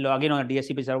I may log in on a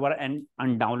DHCP server and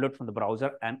download from the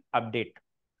browser and update.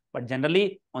 But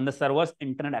generally on the servers,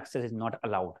 internet access is not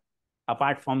allowed.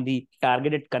 Apart from the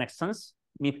targeted connections,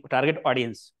 target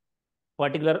audience,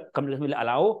 particular communication will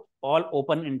allow, all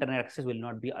open internet access will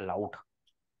not be allowed.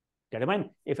 Get in mind?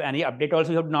 If any update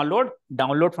also you have to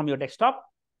download from your desktop,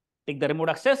 take the remote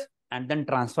access and then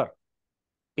transfer,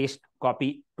 paste,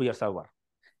 copy to your server.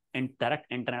 And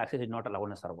direct internet access is not allowed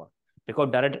on a server.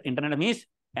 Because direct internet means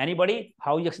anybody,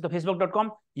 how you access the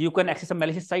facebook.com, you can access a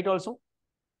malicious site also.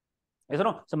 Yes or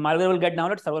no? So malware will get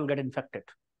downloaded, server will get infected.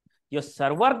 Your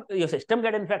server, your system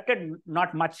get infected,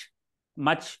 not much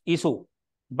issue.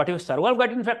 But if server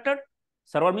get infected,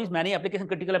 server means many application,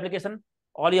 critical application,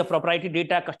 all your proprietary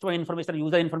data, customer information,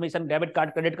 user information, debit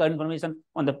card, credit card information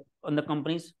on the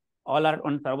companies, all are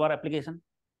on server application.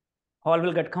 All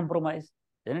will get compromised.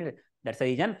 Isn't it? That's the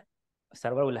reason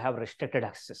server will have restricted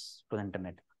access to the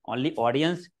internet. Only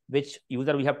audience, which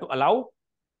user we have to allow,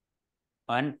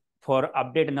 and for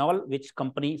update and all, which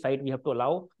company site we have to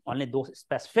allow, only those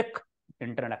specific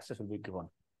internet access will be given.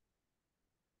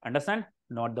 Understand?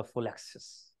 Not the full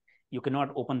access. You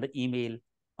cannot open the email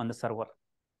on the server.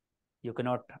 You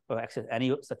cannot access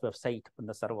any such website on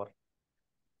the server.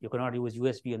 You cannot use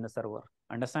USB on the server.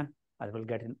 Understand?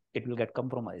 It will get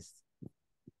compromised.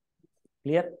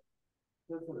 Clear?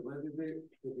 Server is a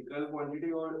physical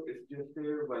quantity or it's just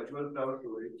a virtual cloud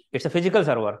storage? It's a physical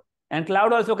server. And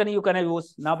cloud also you can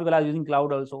use. Now people are using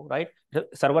cloud also, right? The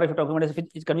server, if you're talking about,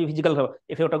 it can be physical server.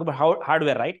 If you're talking about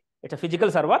hardware, right? It's a physical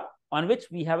server on which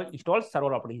we have installed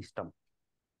server operating system.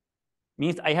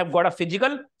 Means I have got a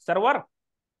physical server,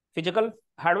 physical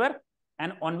hardware,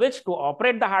 and on which to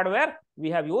operate the hardware, we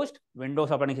have used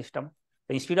Windows operating system.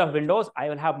 So instead of Windows, I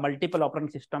will have multiple operating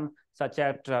systems such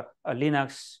as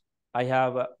Linux, I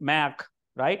have Mac,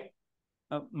 right?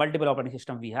 multiple operating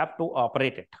system we have to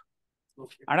operate it.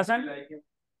 Understand?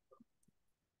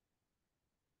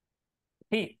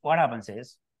 See, what happens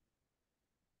is,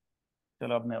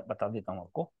 चलो अब मैं बता देता हूँ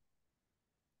आपको.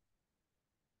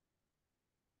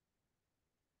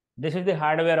 This is the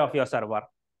hardware of your server.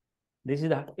 This is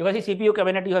the, you can see CPU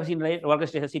cabinet you have seen, right?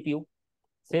 Workstation CPU.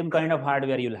 Same kind of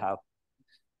hardware you'll have,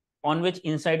 on which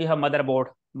inside you have motherboard.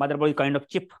 Motherboard is kind of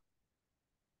chip.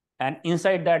 And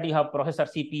inside that you have processor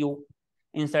CPU.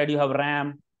 Inside you have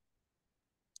RAM,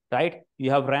 right?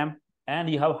 You have RAM and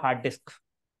you have hard disk.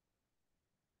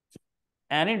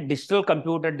 Any digital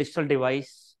computer, digital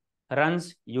device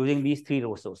runs using these three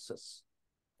resources.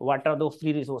 What are those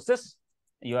three resources?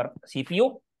 Your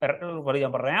CPU, for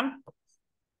example, RAM,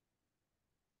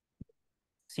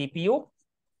 CPU,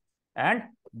 and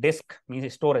disk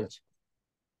means storage.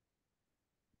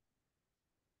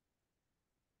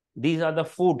 These are the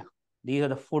food. These are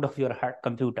the food of your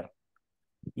computer.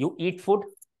 You eat food,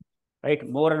 right?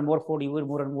 More and more food, you will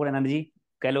more and more energy,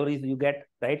 calories you get,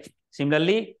 right?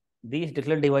 Similarly, these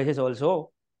digital devices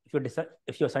also,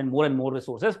 if you assign more and more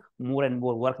resources, more and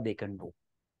more work they can do.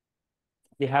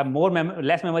 They have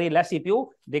less memory, less CPU,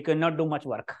 they cannot do much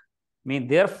work. I mean,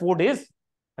 their food is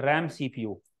RAM,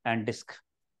 CPU, and disk.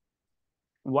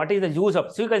 What is the use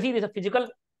of? So you can see this is a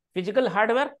physical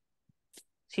hardware.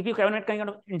 CPU cabinet kind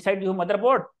of inside you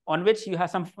motherboard, on which you have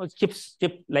some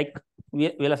chip like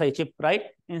VLSI chip, right?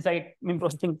 Inside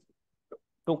processing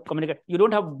to communicate. You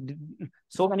don't have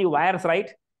so many wires,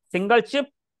 right? Single chip,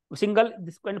 this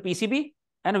kind of PCB,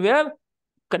 and where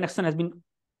connection has been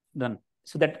done,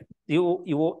 so that you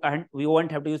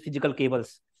won't have to use physical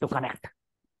cables to connect.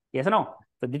 Yes or no?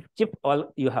 So this chip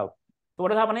all you have. So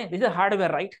what is happening? This is hardware,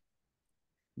 right?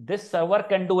 This server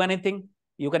can do anything.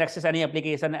 You can access any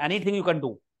application, anything you can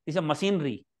do. This is a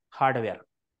machinery, hardware.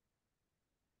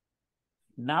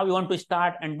 Now you want to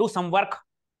start and do some work.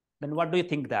 Then what do you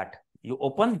think that? You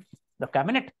open the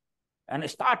cabinet and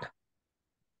start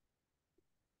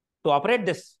to operate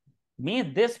this.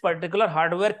 Means this particular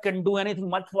hardware can do anything,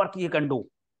 much work you can do.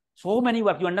 So many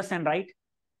work, you understand, right?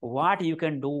 What you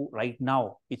can do right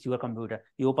now with your computer.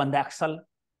 You open the Excel,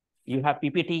 you have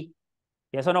PPT,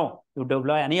 yes or no? You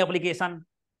deploy any application,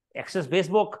 access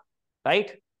Facebook,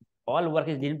 right? All work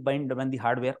is done by the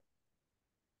hardware.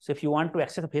 So if you want to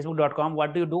access facebook.com,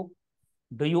 what do?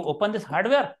 Do you open this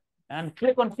hardware and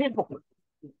click on Facebook?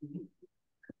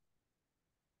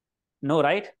 No,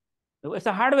 right? It's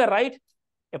a hardware, right?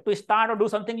 If to start or do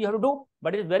something, you have to do,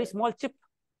 but it's very small chip.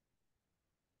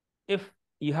 If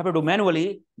you have to do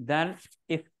manually, then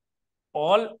if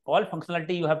all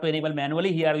functionality you have to enable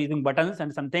manually, here using buttons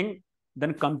and something,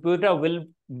 then computer will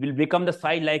become the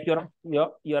size like your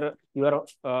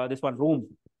this one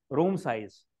room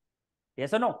size.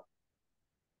 Yes or no?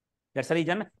 That's the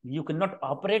reason you cannot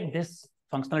operate this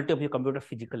functionality of your computer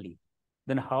physically.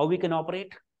 Then how we can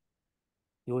operate?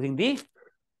 Using the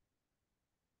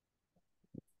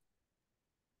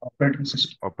operating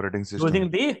system. Using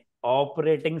the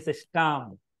operating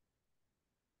system.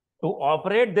 To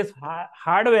operate this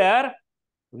hardware,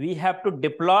 we have to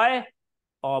deploy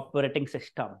operating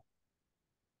system.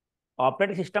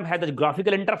 Operating system has the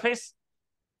graphical interface.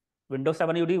 Windows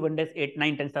 7 UD, Windows 8,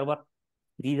 9, 10 server.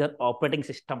 These are operating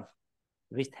system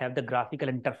which have the graphical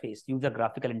interface. User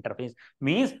graphical interface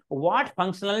means what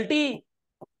functionality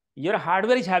your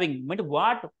hardware is having. Means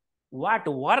what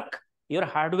work your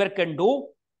hardware can do.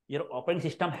 Your operating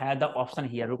system has the option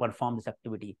here to perform this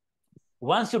activity.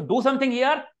 Once you do something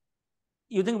here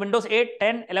using Windows 8,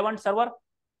 10, 11 server,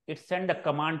 it sends a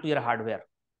command to your hardware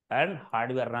and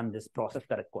hardware run this process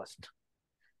the request.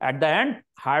 At the end,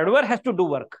 hardware has to do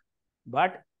work,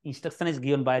 but instruction is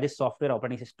given by this software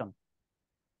operating system.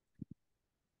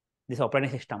 This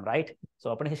operating system, right? So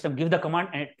operating system gives the command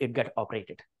and it gets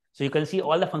operated. So you can see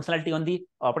all the functionality on the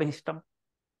operating system.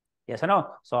 Yes or no?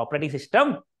 So operating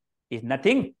system is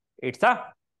nothing. It's a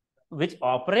which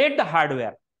operate the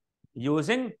hardware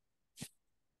using,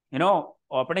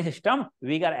 operating system.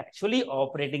 We are actually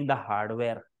operating the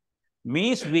hardware.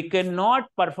 Means we cannot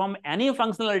perform any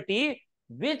functionality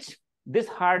which this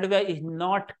hardware is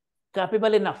not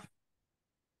capable enough.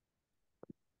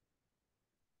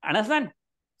 Understand?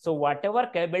 So whatever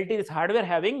capability this hardware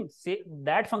having, say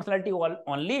that functionality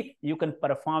only you can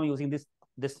perform using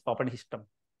this operating system.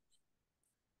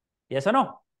 Yes or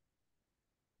no?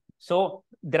 So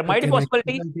there might be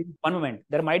possibility. One moment.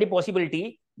 There might be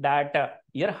possibility that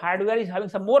your hardware is having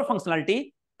some more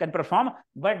functionality, can perform,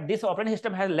 but this operating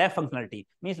system has less functionality.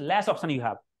 Means less option you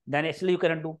have. Then actually you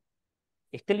cannot do.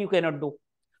 Still you cannot do.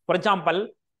 For example,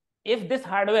 if this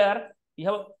hardware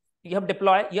you have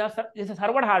deployed, this is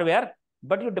server hardware,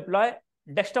 but you deploy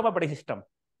desktop operating system,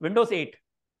 Windows 8.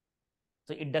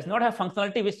 So it does not have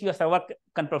functionality which your server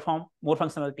can perform more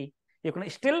functionality. You can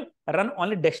still run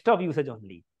only desktop usage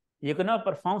only. You cannot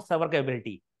perform server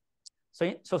capability.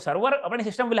 So server operating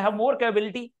system will have more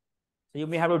capability. So you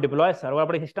may have to deploy server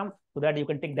operating system so that you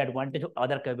can take the advantage of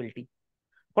other capability.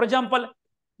 For example,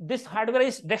 this hardware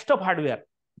is desktop hardware,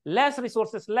 less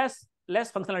resources, less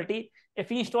functionality.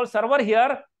 If you install server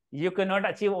here, you cannot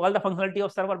achieve all the functionality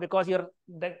of server because your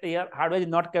hardware is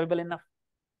not capable enough.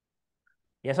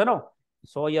 Yes or no?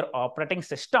 So your operating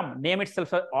system, name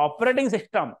itself operating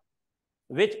system,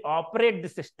 which operate the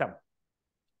system.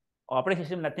 Operating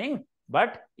system nothing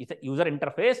but it's a user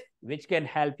interface which can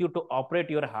help you to operate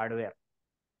your hardware.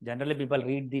 Generally, people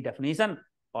read the definition.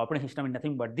 Operating system is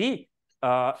nothing but the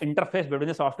interface between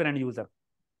the software and user,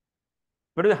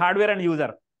 between the hardware and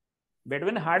user.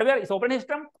 Between hardware is operating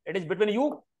system. It is between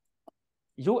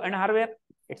you and hardware.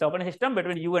 It's operating system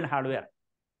between you and hardware.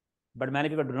 But many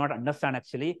people do not understand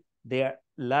actually. They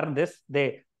learn this.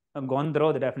 They have gone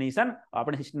through the definition.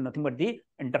 Operating system is nothing but the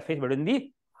interface between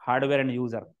the hardware and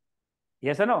user.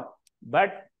 Yes or no?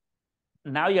 But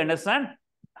now you understand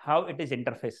how it is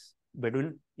interface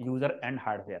between user and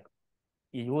hardware.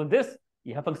 You use this,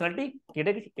 you have functionality,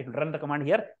 it will run the command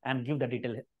here and give the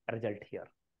detailed result here.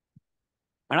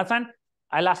 Understand?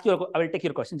 I will take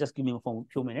your question. Just give me a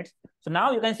few minutes. So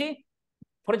now you can see,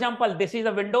 for example, this is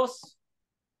a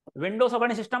Windows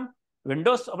operating system.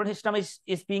 Windows operating system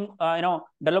is being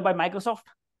developed by Microsoft.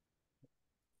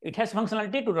 It has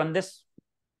functionality to run this.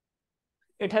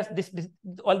 It has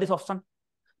all this option.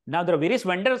 Now there are various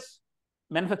vendors,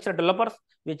 manufacturer, developers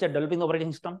which are developing the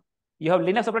operating system. You have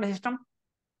Linux operating system.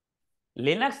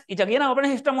 Linux is again an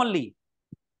operating system only.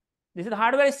 This is the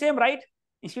hardware is same, right?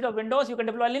 Instead of Windows, you can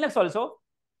deploy Linux also.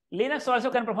 Linux also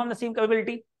can perform the same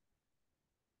capability,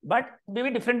 but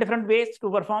maybe different ways to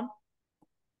perform.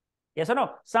 Yes or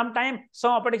no? Sometimes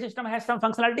some operating system has some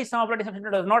functionality, some operating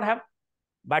system does not have.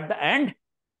 But the end,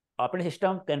 operating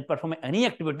system can perform any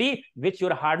activity which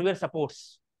your hardware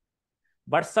supports.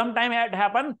 But sometimes it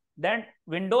happens that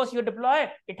Windows you deploy,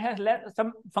 it has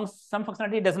some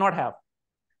functionality it does not have.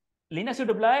 Linux you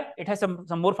deploy, it has some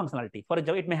more functionality. For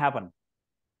example, it may happen.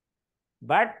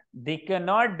 But they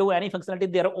cannot do any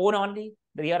functionality their own only.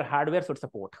 Their hardware should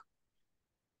support.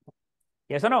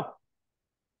 Yes or no?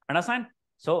 Understand?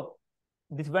 So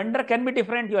this vendor can be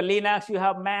different. You have Linux, you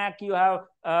have Mac, you have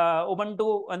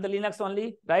Ubuntu on the Linux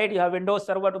only, right? You have Windows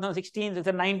Server 2016,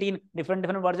 2019, different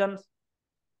versions.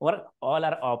 Or all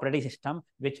are operating system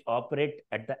which operate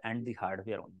at the end the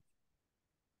hardware only.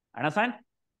 Understand?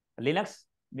 Linux,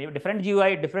 maybe different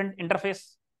GUI, different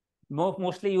interface,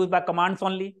 mostly used by commands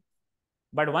only.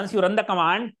 But once you run the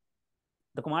command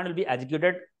will be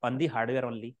executed on the hardware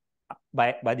only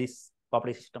by this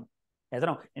operating system. As you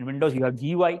know, in Windows you have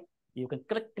GUI, you can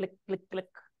click.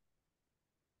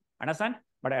 Understand?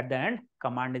 But at the end,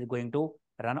 command is going to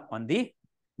run on the,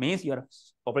 means your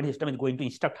operating system is going to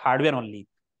instruct hardware only.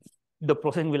 The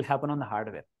processing will happen on the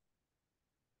hardware.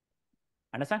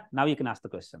 Understand? Now you can ask the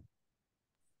question.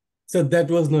 So that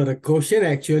was not a question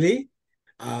actually.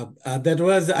 That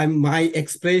was my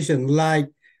expression, like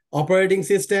operating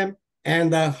system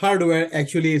and the hardware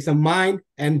actually is a mind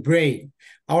and brain.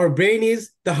 Our brain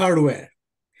is the hardware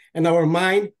and our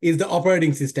mind is the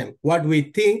operating system. What we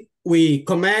think, we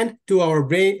command to our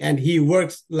brain and he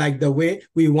works like the way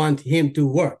we want him to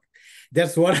work.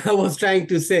 That's what I was trying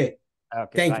to say.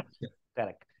 Okay, thank right. you.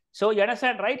 Correct. So you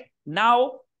understand, right?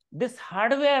 Now this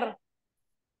hardware,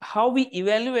 how we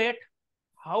evaluate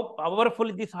how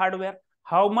powerful this hardware,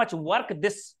 how much work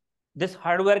this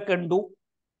hardware can do.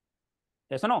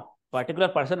 Yes or no? Particular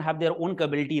person have their own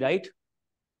capability, right?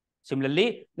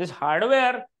 Similarly, this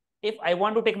hardware, if I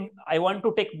want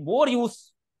to take more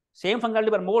use, same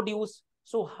functionality but more use,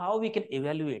 so how we can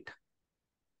evaluate?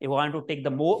 If I want to take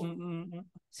the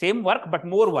same work but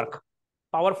more work,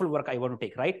 powerful work I want to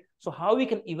take, right? So how we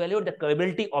can evaluate the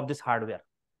capability of this hardware?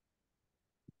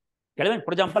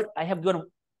 For example, I have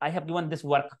given this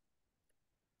work.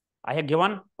 I have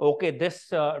given, okay, this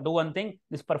do one thing,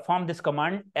 this perform this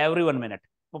command every 1 minute.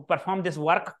 Perform this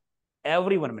work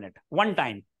every 1 minute, one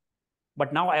time.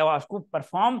 But now I ask to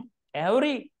perform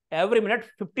every minute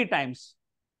 50 times.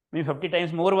 Maybe 50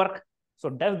 times more work. So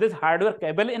does this hardware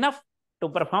capable enough to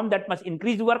perform that much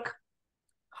increased work?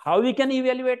 How we can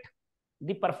evaluate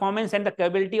the performance and the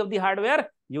capability of the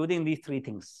hardware? Using these three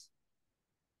things.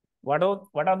 What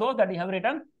are those that you have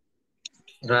written?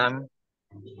 RAM,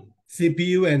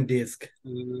 CPU and disk.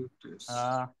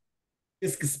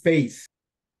 Disk space.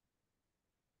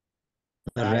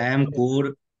 RAM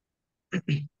core.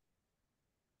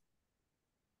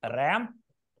 RAM,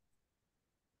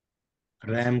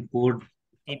 RAM, code,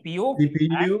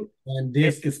 CPU, and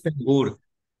disk space. board,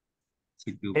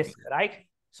 CPU. Disk, right?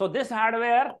 So this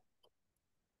hardware,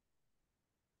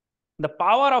 the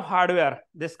power of hardware,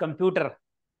 this computer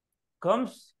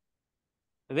comes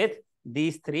with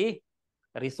these three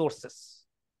resources: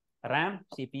 RAM,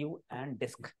 CPU, and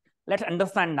disk. Let's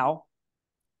understand now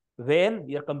when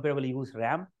your computer will use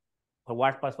RAM, for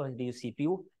what purpose it use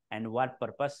CPU, and what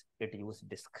purpose it use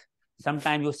disk.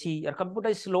 Sometimes you see your computer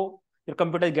is slow, your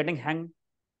computer is getting hang.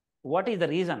 What is the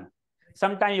reason?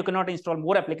 Sometimes you cannot install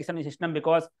more application in system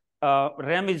because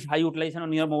RAM is high utilization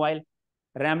on your mobile.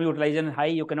 RAM utilization high,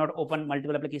 you cannot open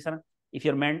multiple application. If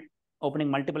you're opening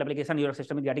multiple application, your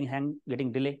system is getting hang,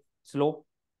 getting delay, slow.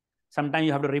 Sometimes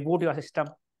you have to reboot your system.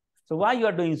 So why you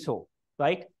are doing so,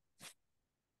 right?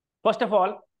 First of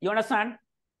all, you understand,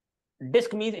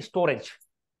 disk means storage.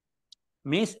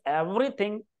 Means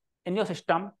everything in your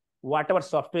system, whatever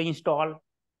software install,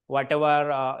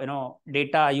 whatever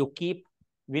data you keep,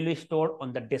 will be stored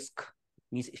on the disk.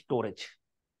 Means storage.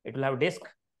 It will have disk.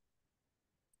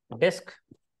 Disk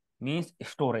means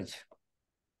storage.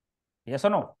 Yes or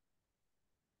no?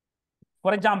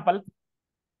 For example,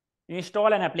 you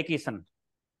install an application.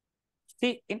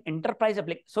 See, in enterprise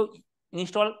application, so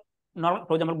install normal,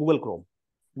 for example, Google Chrome.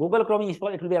 Google Chrome install,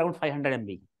 it will be around 500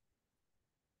 MB.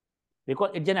 Because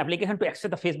it's an application to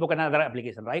access the Facebook and other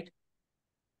application, right?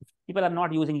 People are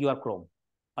not using your Chrome.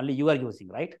 Only you are using,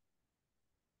 right?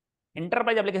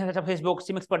 Enterprise applications such as Facebook,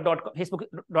 𝐓𝐸𝐴𝐶𝐸.com,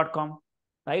 Facebook.com,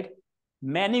 right?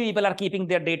 Many people are keeping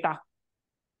their data.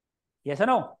 Yes or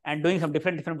no? And doing some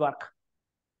different work.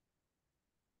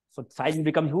 So size will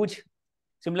become huge.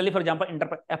 Similarly, for example,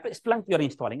 Splunk you are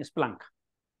installing, Splunk.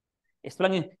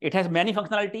 Splunk, it has many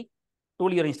functionality.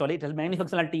 Tool you're installing, it has many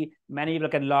functionality. Many people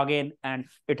can log in, and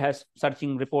it has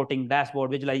searching, reporting,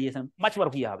 dashboard, visualization, much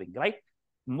work we are having, right?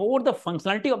 More the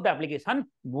functionality of the application,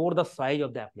 more the size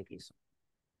of the application.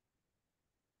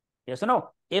 Yes or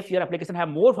no? If your application have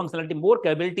more functionality, more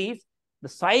capabilities, the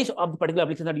size of the particular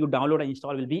application that you download and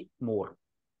install will be more.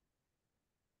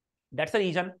 That's the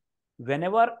reason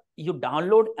whenever you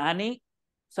download any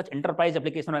such enterprise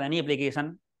application or any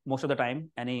application, most of the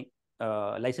time, any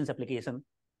license application,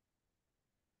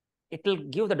 it will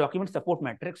give the document support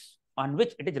matrix on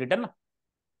which it is written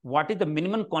what is the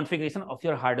minimum configuration of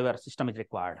your hardware system is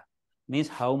required. Means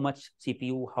how much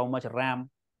CPU, how much RAM,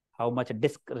 how much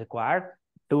disk required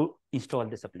to install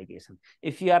this application.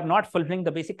 If you are not fulfilling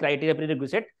the basic criteria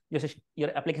prerequisite,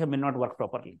 your application may not work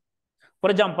properly.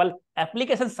 For example,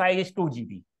 application size is 2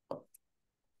 GB.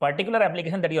 Particular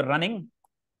application that you're running,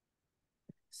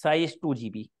 size is 2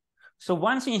 GB. So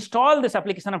once you install this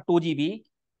application of 2 GB,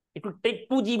 it will take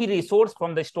 2 GB resource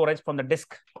from the storage, from the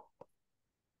disk,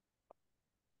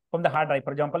 from the hard drive.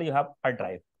 For example, you have hard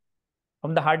drive.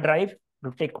 From the hard drive, it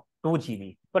will take 2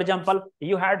 GB. For example,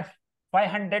 you had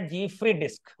 500 GB free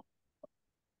disk.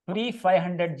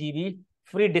 500 GB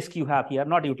free disk you have here,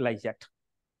 not utilized yet.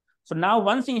 So now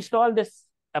once you install this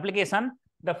application,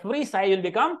 the free size will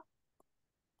become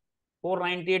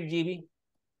 498 GB.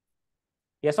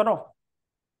 Yes or no?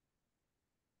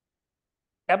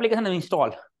 Application is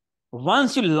installed.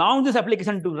 Once you launch this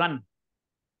application to run,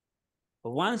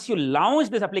 once you launch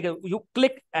this application, you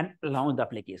click and launch the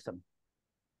application.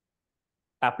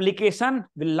 Application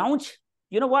will launch.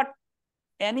 You know what?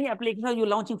 Any application you're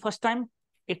launching first time,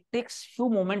 it takes few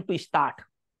moments to start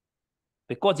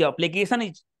because your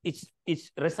application is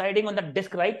residing on the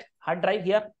disk, right? Hard drive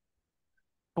here.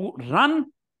 To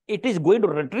run, it is going to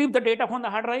retrieve the data from the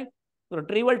hard drive.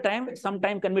 Retrieval time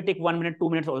sometime can be take 1 minute, 2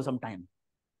 minutes, or sometime.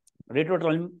 Retrieval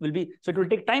time will be, so it will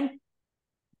take time.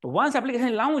 So once application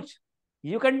is launched,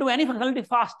 you can do any functionality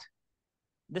fast.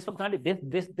 This functionality,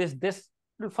 this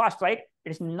will fast, right?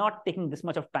 It is not taking this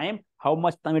much of time. How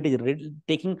much time it is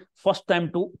taking first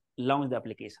time to launch the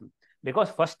application? Because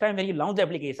first time when you launch the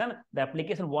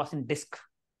application was in disk.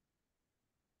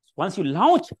 Once you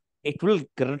launch, it will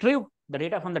retrieve the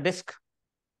data from the disk.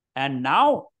 And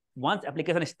now, once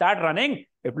application start running,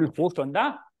 it will post on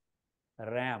the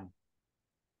RAM.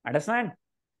 Understand?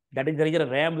 That is the reason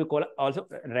RAM we call also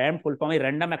RAM full form is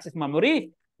random access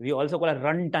memory. We also call it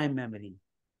runtime memory.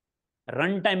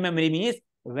 Runtime memory means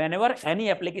whenever any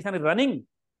application is running,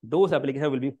 those applications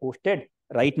will be posted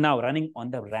right now running on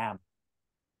the RAM.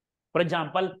 For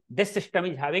example, this system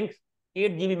is having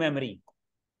 8 GB memory.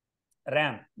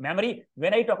 RAM. Memory,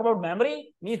 when I talk about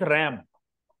memory, means RAM.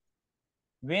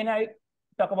 When I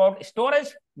talk about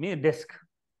storage, means disk.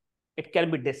 It can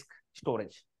be disk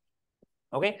storage.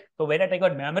 Okay. So when I talk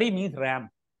about memory, means RAM.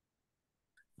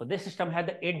 So this system had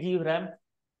the 8 GB RAM.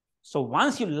 So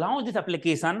once you launch this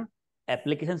application,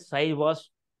 application size was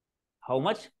how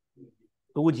much?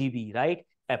 2 GB, right?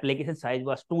 Application size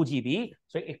was 2 GB.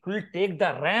 So it will take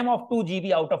the RAM of 2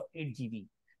 GB out of 8 GB.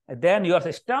 And then your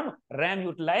system RAM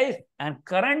utilized and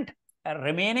current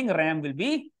remaining RAM will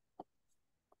be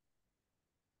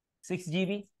 6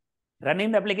 GB.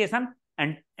 Running the application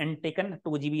and taken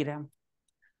 2 GB RAM.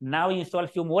 Now you install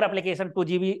few more application, 2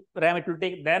 GB RAM it will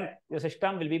take, then your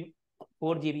system will be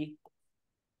 4 GB.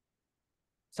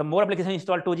 Some more application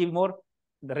install 2 GB more.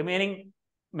 The remaining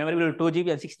memory will be 2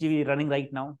 GB and 6 GB running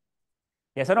right now.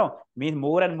 Yes or no? Means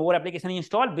more and more application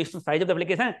install based on size of the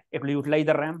application, it will utilize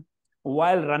the RAM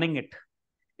while running it.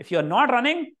 If you are not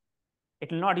running,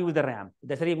 it will not use the RAM.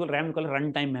 That's why RAM we call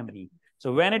runtime memory.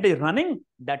 So when it is running,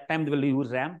 that time they will use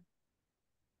RAM.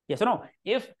 Yes or no?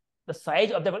 If the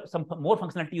size of the some more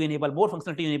functionality you enable,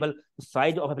 the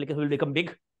size of application will become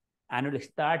big and it will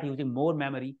start using more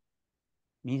memory,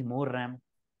 means more RAM.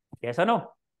 Yes or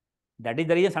no? That is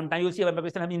the reason sometimes you see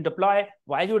application has been deployed.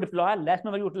 Why you deploy? Less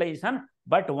memory utilization.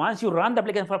 But once you run the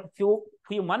application for a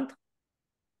few months,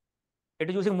 it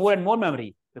is using more and more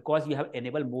memory because you have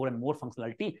enabled more and more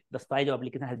functionality. The size of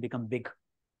application has become big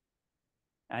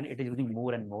and it is using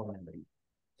more and more memory.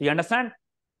 So you understand?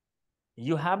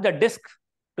 You have the disk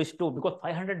to store because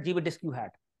 500 GB disk you had.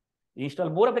 You install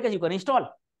more applications, you can install.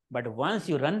 But once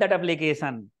you run that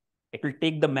application, it will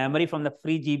take the memory from the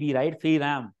free GB, right? Free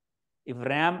RAM. If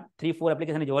RAM 3-4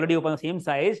 application is already open the same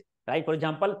size, right? For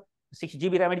example, 6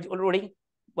 GB RAM is already,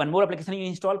 one more application you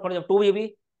install for the 2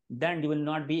 GB, then you will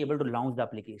not be able to launch the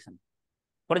application.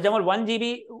 For example, 1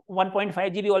 GB, 1.5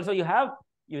 GB also you have,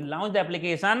 you launch the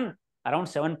application, around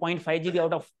 7.5 GB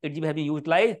out of 8 GB has been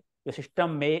utilized, your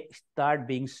system may start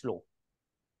being slow.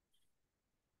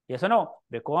 Yes or no?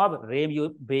 Because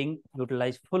RAM being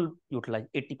utilized, full utilized,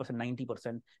 80%,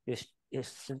 90%, your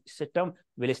system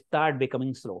will start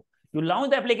becoming slow. You launch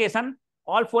the application,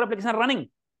 all 4 applications are running.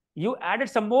 You added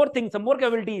some more things, some more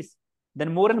capabilities,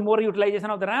 then more and more utilization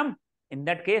of the RAM. In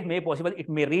that case, may possible it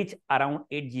may reach around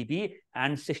 8 GB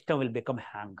and system will become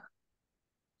hang.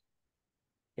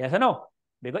 Yes or no?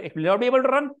 Because it will not be able to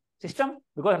run system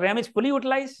because RAM is fully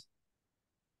utilized.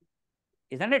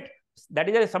 Isn't it? That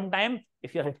is sometimes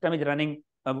if your system is running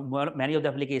many of the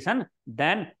application,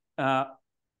 then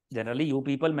generally you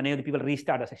people, many of the people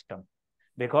restart the system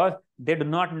because they do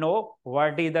not know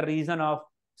what is the reason of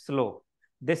slow.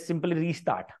 They simply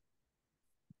restart.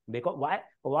 Because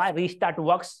why restart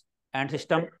works and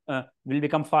system will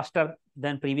become faster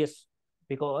than previous?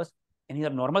 Because in your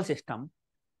normal system,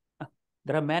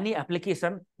 there are many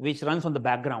applications which runs on the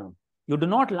background. You do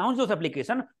not launch those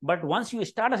applications, but once you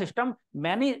start a system,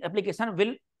 many applications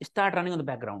will start running on the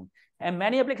background. And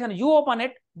many applications, you open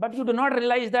it, but you do not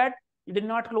realize that you did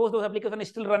not close those applications,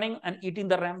 still running and eating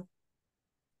the RAM.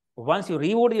 Once you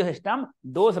reboot your system,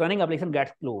 those running applications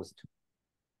get closed.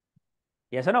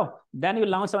 Yes or no? Then you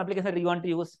launch some application that you want to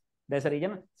use. There's a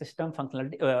reason system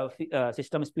functionality,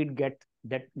 system speed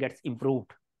gets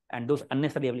improved, and those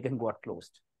unnecessary applications got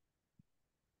closed.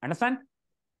 Understand?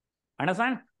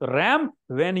 Understand? RAM,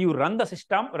 when you run the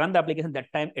system, run the application,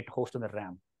 that time it hosts on the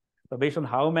RAM. So based on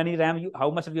how many RAM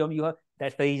how much RAM you have,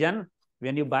 that's the reason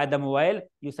when you buy the mobile,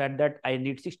 you said that I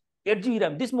need 8 GB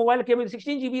RAM. This mobile came with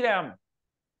 16 GB RAM.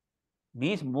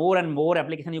 Means more and more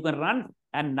application you can run.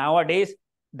 And nowadays,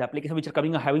 the application which are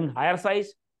coming are having higher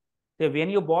size. So when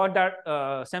you bought that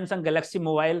Samsung Galaxy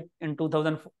mobile in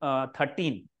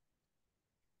 2013,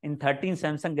 in 13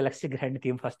 Samsung Galaxy Grand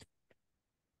came first.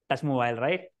 Touch mobile,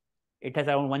 right? It has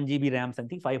around 1 GB RAM,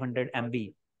 something 500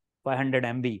 MB, 500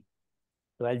 MB,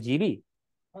 12 GB,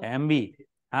 MB,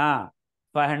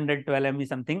 512 MB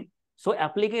something. So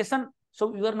application,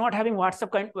 so you are not having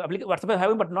WhatsApp kind of WhatsApp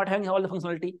having, but not having all the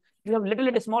functionality. You have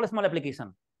little small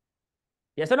application.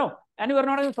 Yes or no? And you are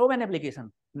not having so many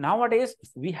applications. Nowadays,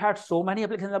 we had so many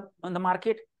applications on the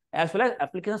market, as well as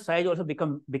application size also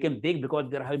became big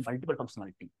because they are having multiple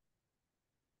functionality.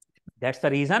 That's the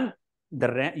reason the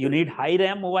RAM, you need high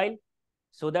RAM mobile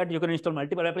so that you can install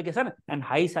multiple applications, and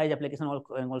high size application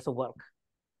also work.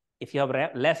 If you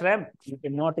have less RAM, you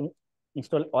cannot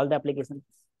install all the applications.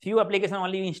 Few applications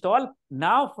only you install.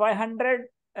 Now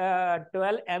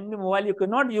 512 MB mobile, you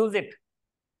cannot use it.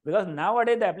 Because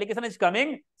nowadays the application is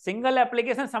coming, single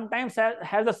application sometimes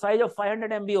has the size of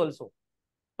 500 MB also.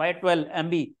 512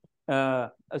 MB,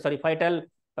 512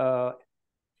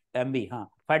 MB,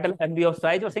 512 MB of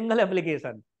size of single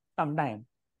application sometimes,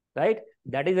 right?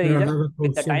 That is the reason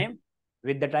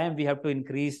with the time we have to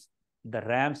increase the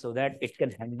RAM so that it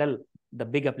can handle the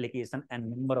big application and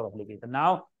number of applications.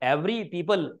 Now, every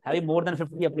people having more than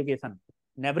 50 applications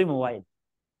in every mobile.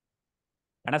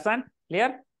 Understand?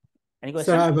 Clear? Any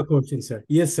question? Sir, I have a question, sir.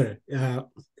 Yes, sir.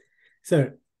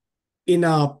 Sir, in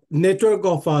a network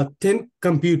of 10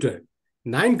 computer,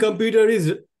 9 computer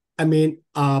is,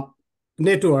 a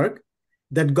network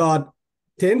that got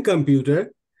 10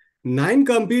 computer, 9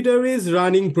 computer is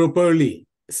running properly,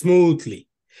 smoothly.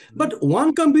 But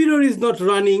one computer is not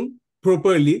running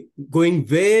properly, going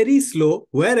very slow,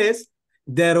 whereas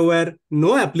there were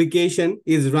no application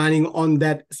is running on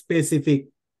that specific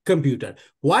computer.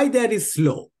 Why that is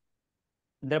slow?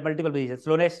 There are multiple reasons.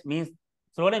 Slowness means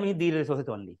these resources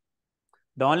only.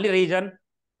 The only reason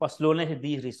for slowness is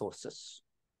these resources.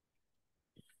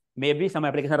 Maybe some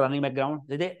applications are running background.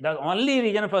 The only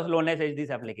reason for slowness is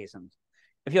these applications.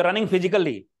 If you're running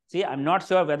physically, see, I'm not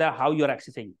sure whether how you're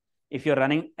accessing. If you're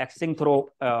accessing through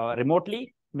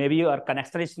remotely, maybe your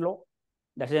connection is slow.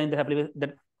 That's why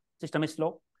the system is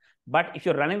slow. But if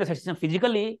you're running the system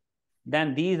physically,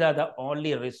 then these are the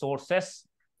only resources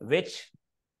which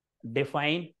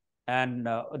define and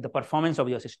the performance of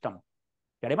your system.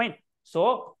 Get it, mind?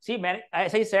 So, see,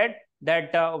 as I said,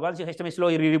 that once your system is slow,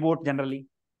 you reboot generally.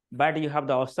 But you have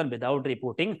the option without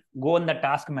rebooting. Go on the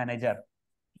task manager.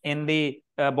 In the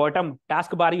bottom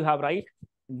task bar, you have right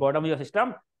bottom of your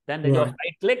system. Then you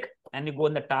right click and you go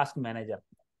in the task manager.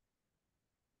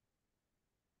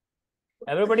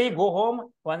 Everybody go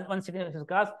home. Once in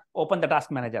class, open the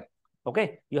task manager.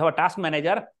 Okay, you have a task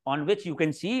manager on which you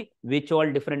can see which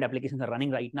all different applications are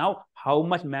running right now, how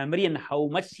much memory and how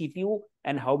much CPU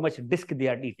and how much disk they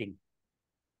are eating.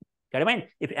 Get mind?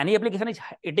 If any application is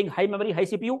eating high memory, high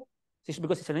CPU,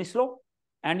 because system is slow,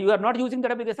 and you are not using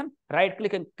that application, right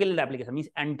click and kill the application, means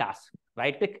end task.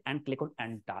 Right click and click on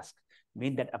end task,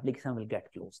 means that application will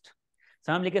get closed.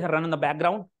 Some applications run in the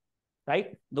background,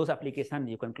 right? Those applications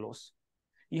you can close.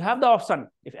 You have the option,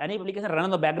 if any application run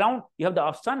in the background, you have the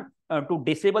option to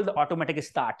disable the automatic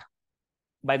start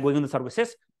by going on the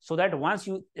services, so that once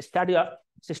you start your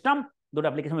system, the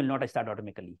application will not start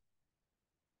automatically.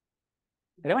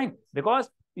 Right? Because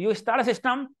you start a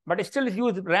system, but still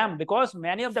use RAM, because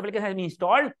many of the applications have been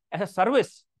installed as a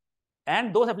service,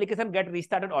 and those applications get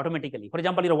restarted automatically. For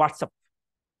example, your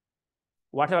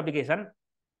WhatsApp application.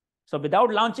 So without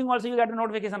launching also you get a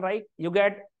notification, right?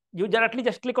 You directly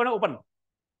just click on open.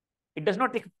 It does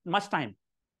not take much time.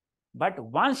 But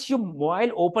once you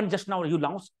mobile open, just now you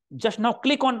launch, just now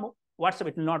click on WhatsApp,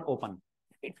 it will not open.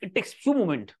 It takes few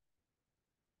moments.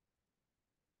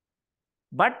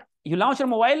 But you launch your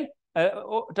mobile,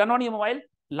 turn on your mobile,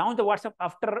 launch the WhatsApp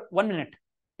after 1 minute.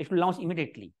 It will launch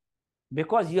immediately,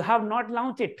 because you have not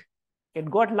launched it.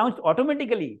 It got launched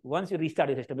automatically once you restart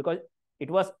your system, because it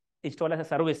was installed as a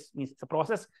service, means the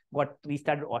process got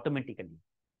restarted automatically.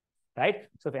 Right?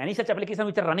 So if any such application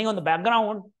which are running on the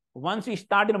background, once you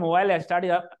start your mobile and start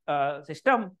your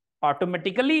system,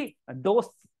 automatically those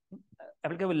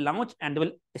applications will launch and they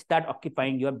will start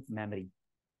occupying your memory.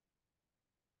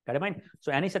 Got it, mind?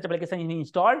 So any such application is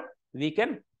installed, we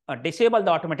can disable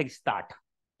the automatic start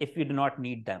if we do not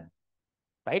need them.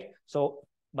 Right? So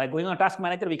by going on task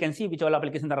manager, we can see which all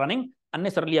applications are running.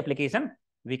 Unnecessarily application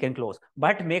we can close.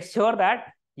 But make sure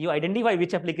that you identify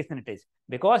which application it is,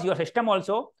 because your system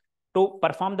also, to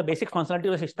perform the basic functionality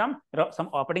of the system, there are some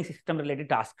operating system related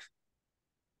tasks.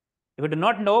 If you do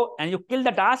not know and you kill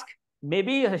the task,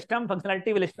 maybe your system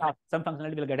functionality will stop. Some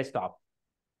functionality will get a stop.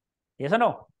 Yes or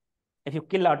no? If you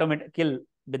kill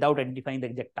without identifying the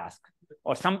exact task,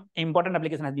 or some important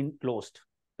application has been closed,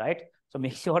 right? So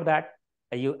make sure that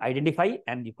you identify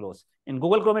and you close. In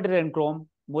Google Chrome, and Chrome,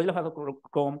 Mozilla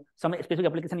Chrome, some specific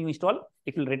application you install,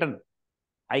 it will return.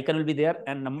 Icon will be there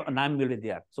and name will be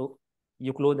there. So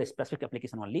you close the specific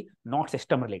application only, not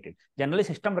system related. Generally,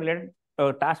 system related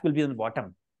task will be on the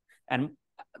bottom, and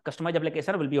customized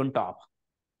application will be on top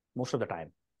most of the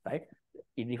time, right?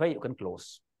 Identify, you can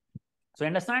close. So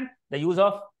understand the use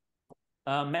of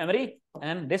memory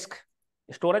and disk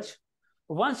storage.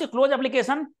 Once you close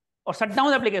application or shut down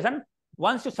the application,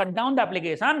 once you shut down the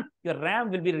application, your RAM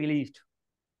will be released.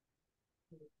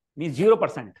 Means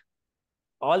 0%.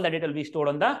 All the data will be stored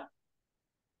on the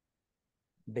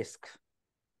disk.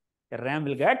 The RAM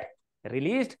will get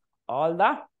released. All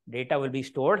the data will be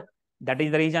stored. That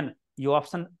is the reason you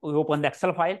open the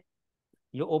Excel file.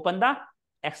 You open the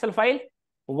Excel file.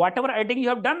 Whatever editing you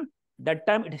have done, that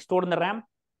time it is stored in the RAM.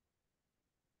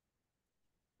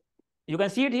 You can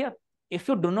see it here. If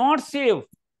you do not save,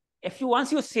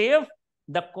 once you save,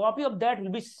 the copy of that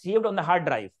will be saved on the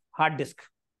hard disk.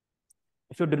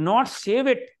 If you do not save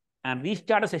it and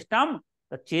restart the system,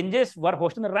 the changes were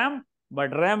hosted in the RAM,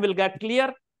 but RAM will get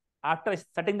clear after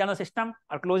shutting down the system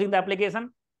or closing the application,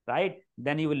 right?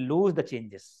 Then you will lose the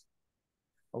changes.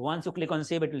 Once you click on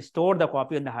save, it will store the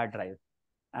copy on the hard drive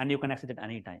and you can access it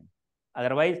anytime.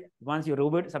 Otherwise, once you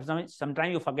reboot,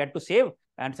 sometimes you forget to save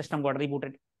and system got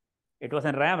rebooted. It was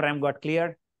in RAM got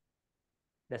cleared.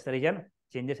 That's the reason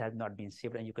changes have not been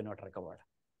saved and you cannot recover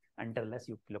unless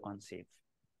you click on save.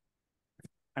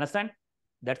 Understand?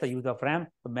 That's the use of RAM.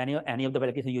 So any of the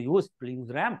applications you use will use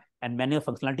RAM, and many of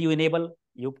functionality you enable,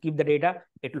 you keep the data,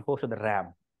 it will host to the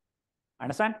RAM.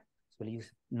 Understand? So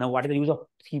now what is the use of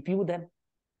CPU then?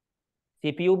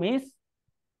 CPU means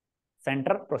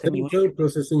Central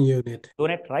Processing Unit.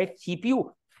 Right?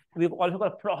 CPU. We also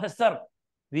call processor.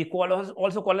 We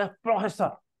also call a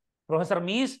processor. Processor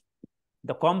means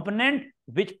the component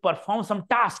which performs some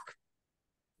task.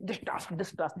 This task,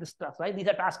 right? These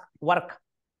are tasks, work.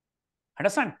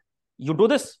 Understand? You do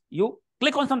this, you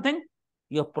click on something,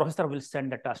 your processor will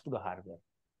send the task to the hardware.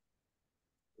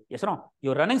 Yes or no?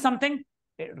 You're running something,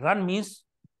 run means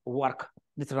work.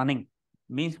 This running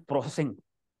means processing.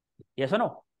 Yes or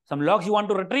no? Some logs you want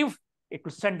to retrieve, it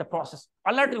will send the process.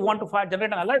 Alert, you want to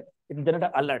generate an alert, it will generate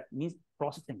an alert, means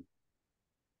processing.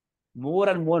 More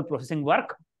and more processing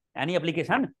work. Any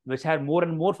application which has more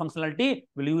and more functionality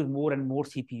will use more and more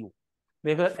CPU.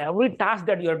 Because every task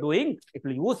that you are doing, it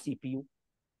will use CPU.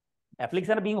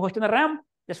 Application are being hosted in the RAM,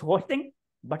 just hosting.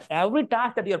 But every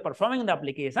task that you are performing in the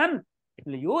application, it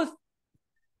will use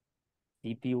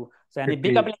CPU. So any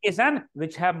big application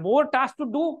which have more tasks to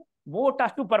do, more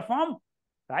tasks to perform,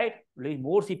 right, will use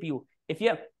more CPU. If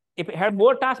you have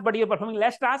more tasks but you are performing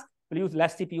less tasks, will use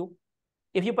less CPU.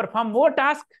 If you perform more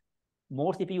tasks,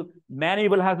 more CPU. Many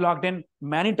people have logged in,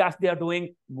 many tasks they are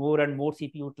doing, more and more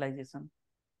CPU utilization.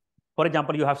 For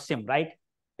example, you have SIEM, right?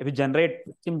 If you generate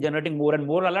SIEM generating more and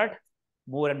more alert,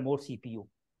 more and more CPU.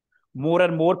 More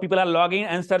and more people are logging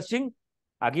and searching.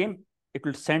 Again, it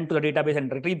will send to the database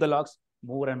and retrieve the logs.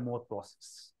 More and more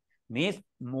process. Means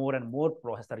more and more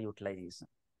processor utilization.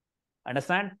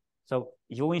 Understand? So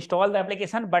you install the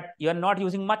application, but you are not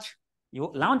using much.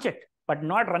 You launch it, but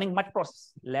not running much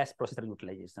process. Less processor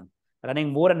utilization. Running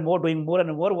more and more, doing more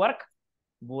and more work,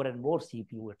 more and more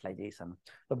CPU utilization.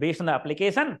 So based on the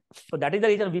application, so that is the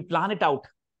reason we plan it out.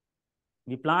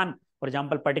 We plan, for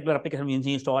example, particular application we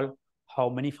install, how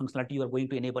many functionality you are going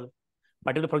to enable.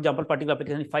 For example, particular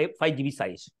application is 5 GB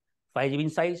size. 5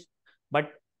 GB size,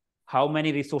 but how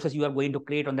many resources you are going to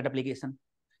create on that application.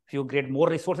 If you create more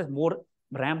resources, more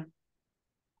RAM.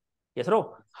 Yes or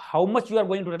no? How much you are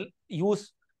going to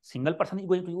use, single person is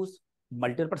going to use,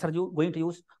 multiple person you going to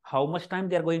use, how much time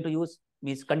they are going to use,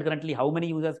 means concurrently how many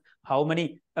users, how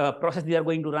many processes they are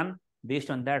going to run. Based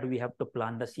on that, we have to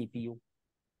plan the CPU.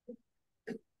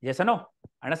 Yes or no?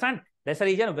 Understand? That's the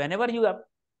reason whenever you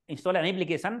install an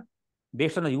application,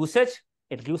 based on the usage,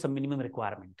 it gives a minimum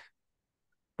requirement.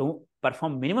 To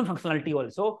perform minimum functionality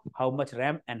also, how much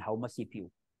RAM and how much CPU.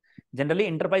 Generally,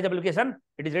 enterprise application,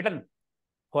 it is written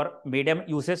for medium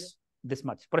usage, this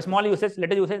much. For small usage,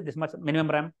 little usage, this much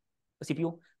minimum RAM,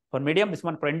 CPU. For medium, this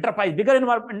one. For enterprise, bigger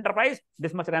enterprise,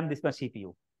 this much RAM, this much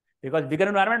CPU. Because bigger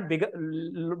environment,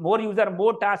 more user,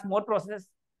 more tasks, more processes.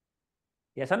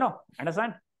 Yes or no?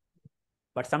 Understand?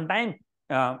 But sometimes,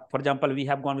 for example, we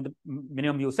have gone with the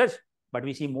minimum usage, but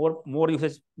we see more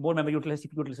usage, more memory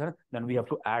utilization, CPU utilization, then we have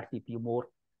to add CPU,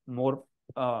 more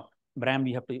RAM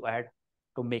we have to add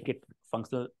to make it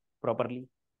functional properly.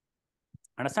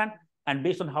 Understand? And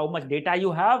based on how much data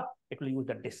you have, it will use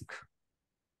the disk.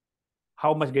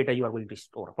 How much data you are going to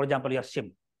store. For example, your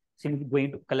SIEM. SIEM is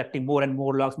going to collecting more and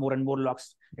more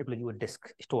logs, it will use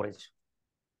disk storage.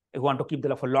 If you want to keep the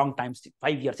log for a long time,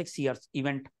 5 years, 6 years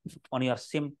event on your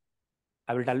SIEM,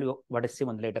 I will tell you what is SIEM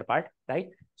on the later part, right?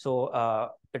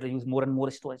 So it will use more and more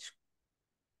storage.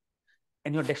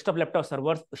 And your desktop, laptop,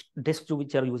 servers, disks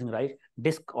which are using, right?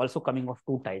 Disk also coming of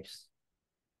 2 types.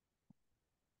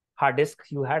 Hard disk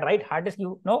you had, right? Hard disk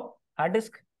you know, hard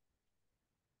disk.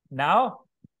 Now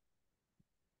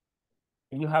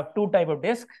you have 2 type of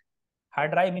disk.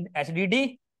 Hard drive means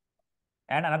HDD,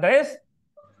 and another is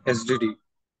SDD.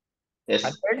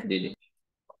 SDD.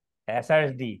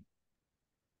 SSD.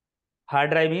 Hard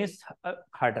drive means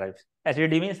hard drive.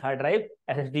 SSD means hard drive.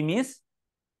 SSD means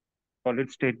solid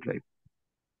state drive.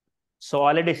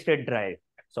 Solid state drive.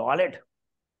 Solid.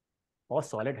 बहुत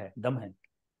solid है, दम है.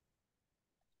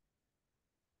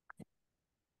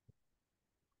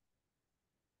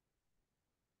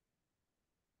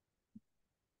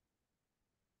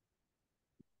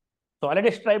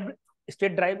 Solid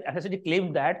state drive SSD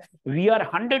claims that we are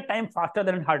 100 times faster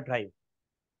than hard drive.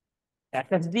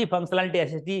 SSD functionality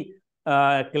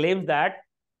SSD claims that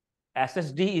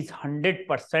SSD is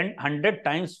 100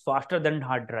 times faster than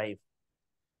hard drive.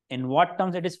 In what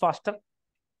terms it is faster?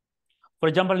 For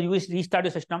example, you restart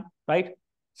your system, right?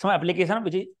 Some application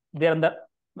which is there on the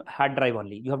hard drive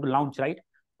only. You have to launch, right?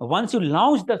 Once you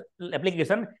launch the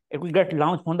application, it will get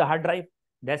launched on the hard drive.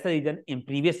 That's the reason in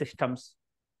previous systems,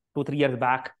 2-3 years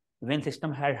back, when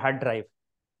system had hard drive,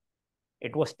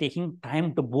 it was taking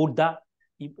time to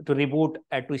reboot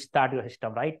to start your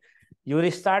system, right? You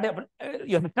restart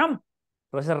your system,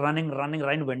 processor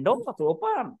running Windows to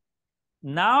open.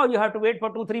 Now you have to wait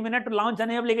for 2-3 minutes to launch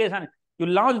any application. You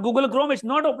launch Google Chrome, it's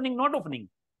not opening,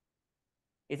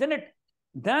 isn't it?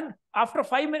 Then after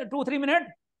 5 minutes, 2-3 minutes,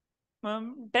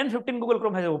 10-15 Google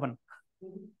Chrome has opened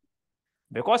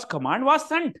because command was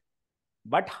sent,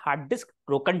 but hard disk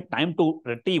broken time to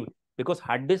retrieve because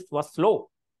hard disk was slow.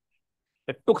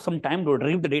 It took some time to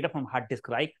retrieve the data from hard disk,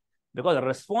 right? Because the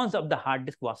response of the hard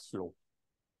disk was slow.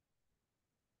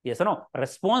 Yes or no?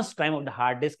 Response time of the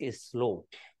hard disk is slow.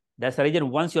 That's the reason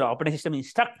once your operating system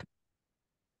instruct,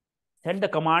 send the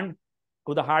command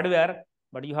to the hardware,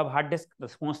 but you have hard disk,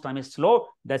 response time is slow.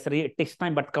 That's the reason it takes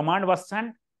time, but command was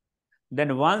sent.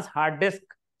 Then once hard disk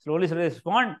slowly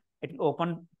respond, it will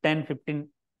open 10-15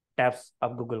 tabs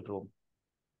of Google Chrome.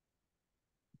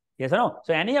 Yes or no?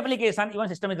 So any application, even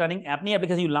system is running, any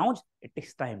application you launch, it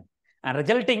takes time. And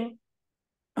resulting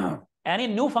any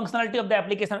new functionality of the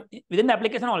application, within the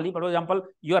application only, for example,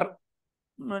 you are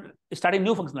starting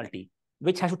new functionality,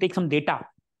 which has to take some data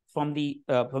from the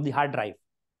hard drive.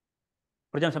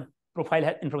 For example, some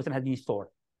profile information has been stored.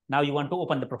 Now you want to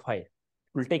open the profile. It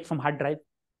will take from hard drive.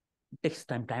 It takes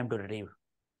time to retrieve.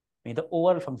 I mean, the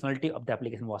overall functionality of the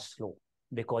application was slow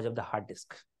because of the hard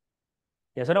disk.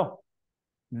 Yes or no?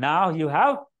 Now you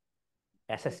have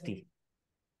SSD.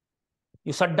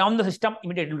 You shut down the system,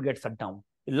 immediately it will get shut down.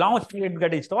 You launch, it will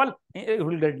get installed, it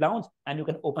will get launched, and you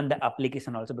can open the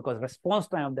application also because response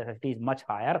time of the SSD is much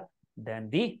higher than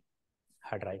the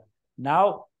hard drive.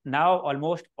 Now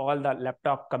almost all the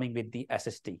laptop coming with the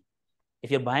SSD.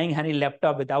 If you're buying any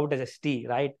laptop without SSD,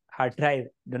 right, hard drive,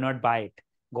 do not buy it.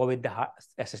 Go with the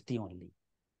SSD only.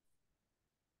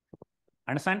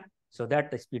 Understand? So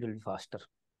that the speed will be faster.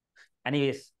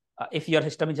 Anyways, if your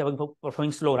system is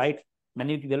performing slow, right?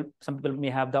 Some people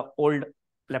may have the old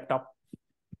laptop,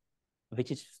 which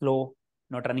is slow,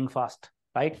 not running fast,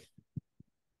 right?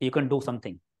 You can do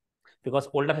something because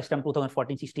older system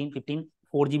 2014, 16, 15,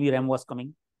 4 GB RAM was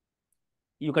coming.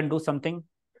 You can do something,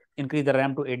 increase the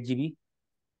RAM to 8 GB.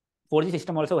 4G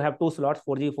system also have 2 slots,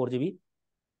 4 GB, 4 GB.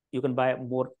 You can buy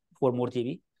 4 more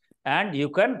GB, and you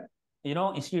can,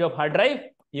 instead of hard drive,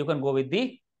 you can go with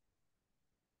the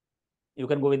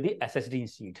SSD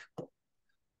instead.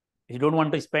 If you don't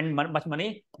want to spend much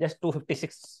money, just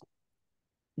 256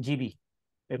 GB,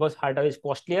 because hard drive is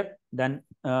costlier than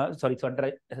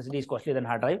SSD is costlier than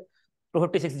hard drive.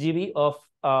 256 GB of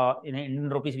in Indian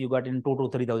rupees you got in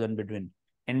 2,000 to 3,000 between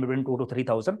 2,000 to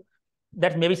 3,000.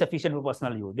 That may be sufficient for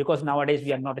personal use because nowadays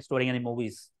we are not storing any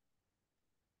movies,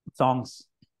 songs,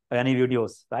 or any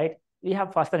videos, right? We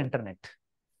have faster internet.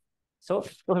 So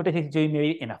 256 GB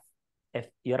may be enough. If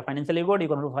you are financially good, you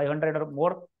can do 500 or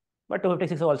more, but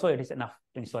 256 also it is enough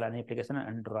to install any application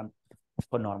and to run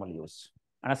for normal use.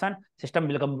 Understand? System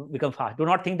will become fast. Do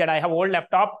not think that I have old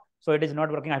laptop, so it is not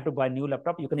working. I have to buy a new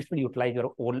laptop. You can still utilize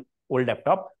your old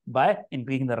laptop by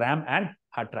increasing the RAM and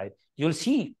hard drive. You'll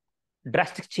see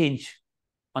drastic change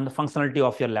on the functionality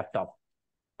of your laptop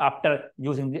after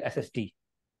using the SSD.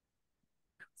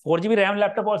 4 GB RAM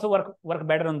laptop also work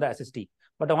better on the SSD.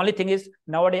 But the only thing is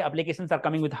nowadays applications are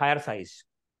coming with higher size.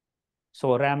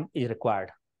 So RAM is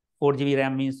required. 4 GB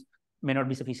RAM may not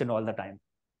be sufficient all the time.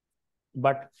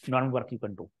 But normal work you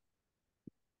can do.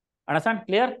 Understand?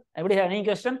 Clear? Everybody have any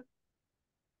question?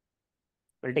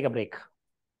 We'll take a break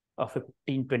of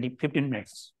 15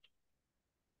 minutes.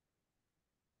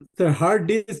 The hard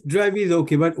disk drive is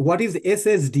okay, but what is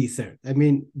SSD, sir? I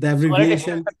mean, the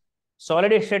abbreviation.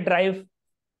 Solid state drive.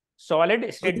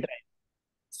 Solid state drive.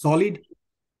 Solid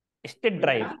state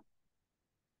drive.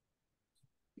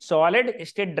 Solid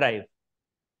state drive.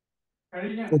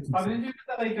 Okay,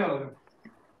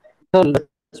 so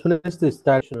let's finish this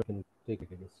station. Take it,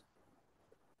 I guess.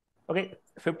 Okay,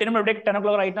 15-minute break, 10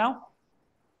 o'clock right now.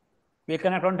 We'll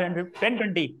connect on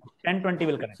 10:20. 10:20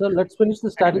 will connect. So let's finish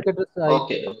the static address.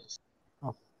 Okay.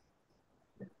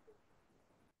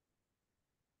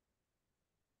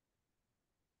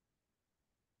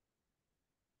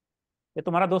 ये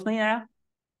तुम्हारा दोस्त नहीं आया?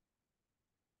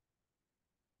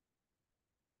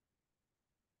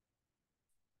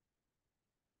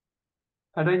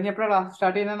 അത് കഴിഞ്ഞപ്പോഴാണ് class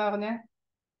start ചെയ്യുന്നതെന്നാ പറഞ്ഞേ?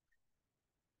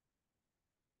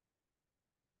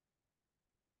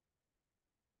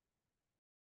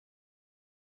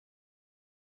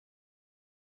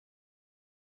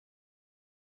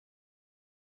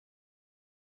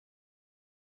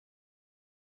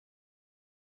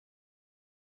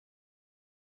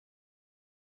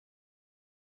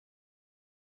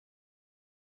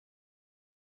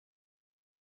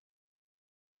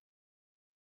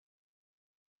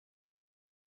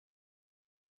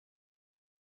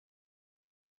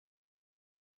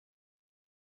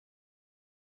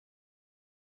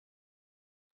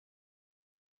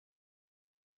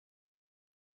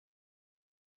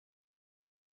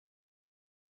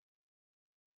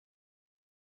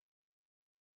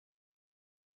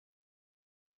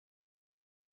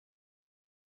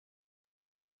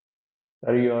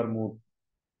 Sir, you are moved.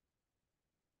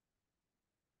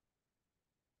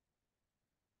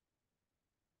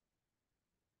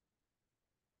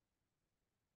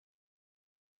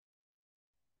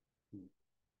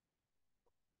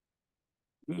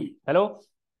 Hello?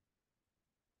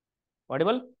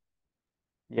 Audible?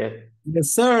 Yes.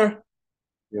 Yes, sir.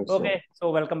 Yes, Okay,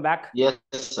 so welcome back. Yes,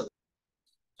 sir.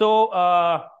 So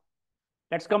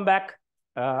let's come back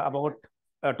about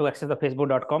to access the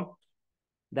facebook.com.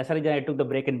 That's the reason I took the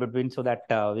break in between so that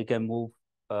we can move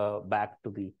back to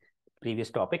the previous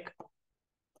topic.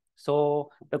 So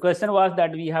the question was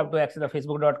that we have to access the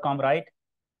facebook.com, right?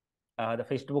 The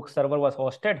Facebook server was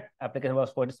hosted, application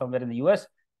was hosted somewhere in the US,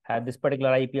 had this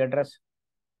particular IP address,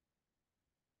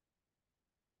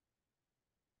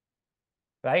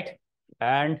 right?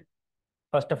 And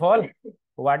first of all,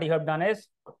 what you have done is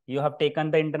you have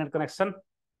taken the internet connection,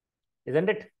 isn't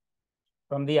it?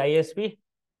 From the ISP.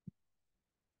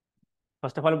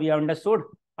 First of all, we have understood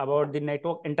about the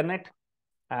network internet,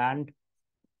 and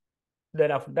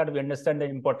then after that, we understand the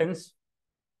importance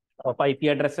of IP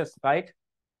addresses, right?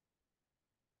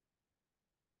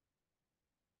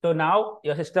 So now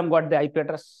your system got the IP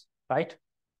address, right?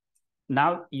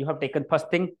 Now you have taken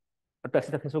first thing to access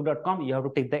the facebook.com, you have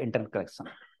to take the internet connection,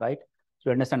 right? So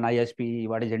you understand ISP,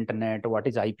 what is internet, what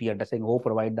is IP addressing, who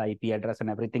provide the IP address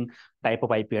and everything, type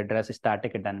of IP address,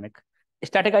 static and dynamic.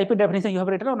 Static IP definition you have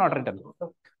written or not written?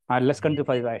 Let's continue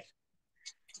for that.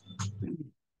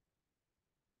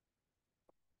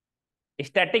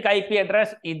 Static IP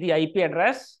address is the IP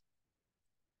address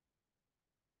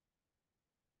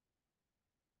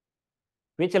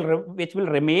which will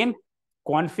remain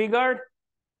configured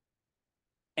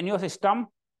in your system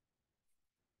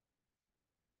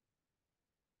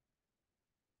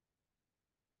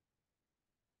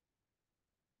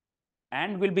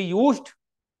and will be used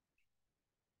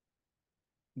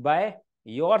by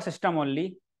your system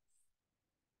only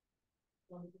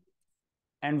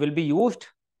and will be used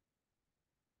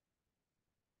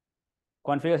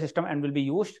configure system and will be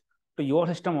used to your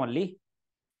system only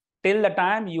till the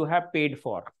time you have paid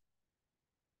for.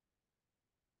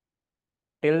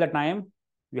 Till the time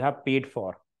you have paid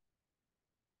for.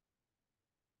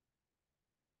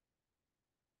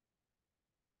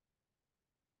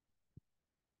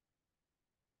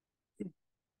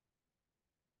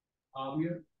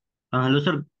 Hello,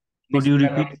 sir. Could you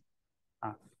repeat?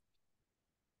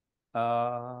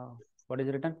 What is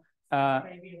written?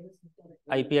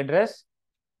 IP address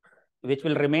which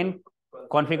will remain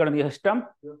configured on your system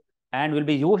and will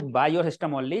be used by your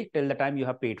system only till the time you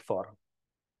have paid for.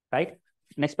 Right?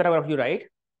 Next paragraph you write.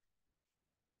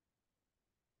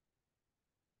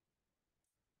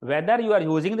 Whether you are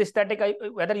using the static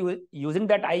IP, whether you are using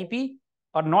that IP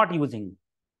or not using.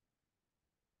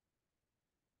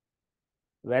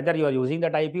 Whether you are using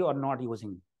that IP or not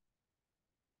using.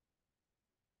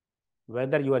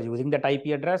 Whether you are using that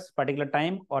IP address particular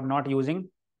time or not using.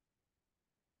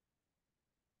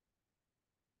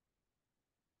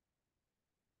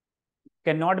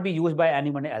 Cannot be used by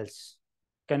anyone else.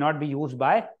 Cannot be used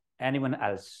by anyone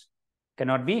else.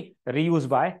 Cannot be reused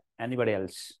by anybody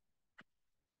else.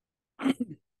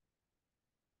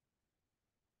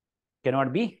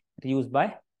 Cannot be reused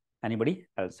by anybody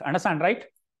else. Understand, right?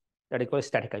 That is called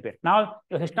static IP. Now,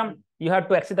 your system, you have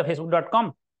to access the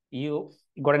facebook.com. You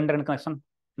got internet connection.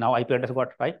 Now IP address got,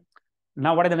 right?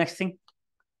 Now, what is the next thing?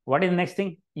 What is the next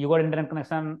thing? You got internet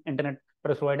connection, internet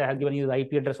service provider has given you the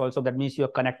IP address also. That means you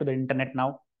are connected to the internet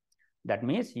now. That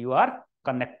means you are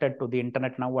connected to the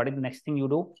internet now. What is the next thing you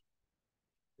do?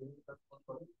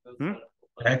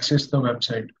 Access the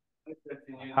website.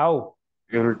 How?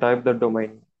 You will type the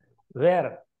domain.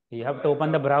 Where? You have to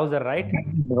open the browser, right?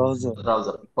 Browser.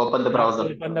 Open the browser.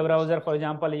 Open the browser. For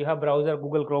example, you have browser,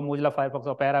 Google Chrome, Mozilla Firefox,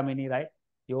 Opera Mini, right?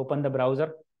 You open the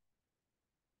browser.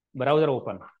 Browser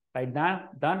open. Right now,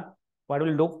 done. What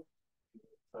will do?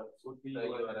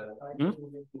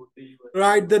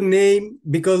 Write the name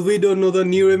because we don't know the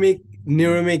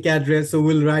neuremic address, so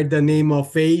we'll write the name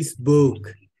of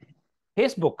Facebook.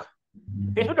 Facebook.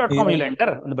 Facebook.com you'll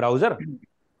enter in the browser.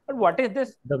 But what is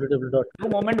this?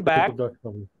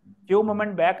 Few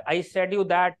moment back, I said you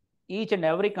that each and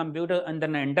every computer on the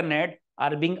internet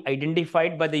are being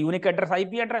identified by the unique address,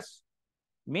 IP address.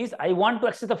 Means I want to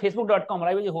access the facebook.com,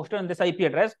 right? Which is hosted on this IP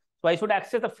address. So I should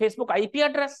access the Facebook IP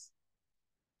address.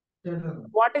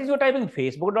 What is your typing?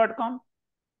 Facebook.com?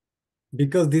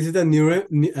 Because this is a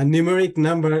numeric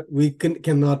number, we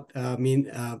cannot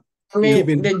the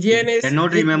GNS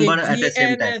Cannot remember at the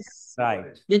same time.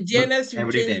 Right. The GNS will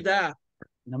Every change the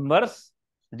numbers,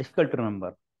 difficult to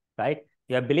remember, right?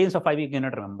 You have billions of IP you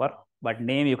cannot remember, but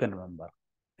name you can remember.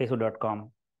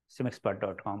 facebook.com,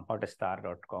 simexpert.com,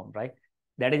 hotstar.com, right?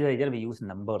 That is the reason we use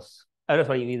numbers.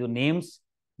 Sorry, we use names,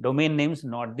 domain names,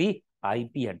 not the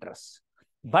IP address.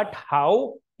 But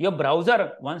how your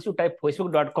browser, once you type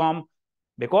facebook.com,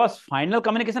 because final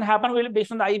communication happen will be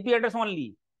based on the IP address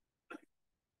only.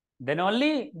 Then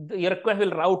only your request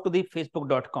will route to the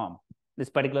facebook.com, this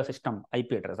particular system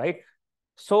IP address, right?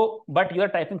 So, but you are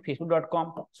typing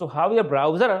facebook.com. So how your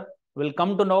browser will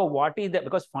come to know what is that?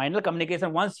 Because final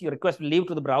communication, once your request will leave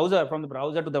to the browser, from the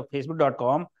browser to the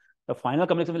facebook.com, the final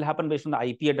communication will happen based on the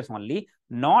IP address only,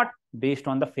 not based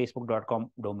on the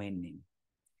facebook.com domain name.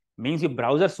 Means your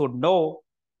browser should know,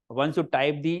 once you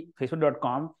type the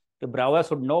facebook.com, the browser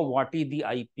should know what is the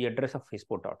IP address of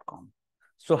facebook.com.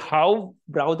 So how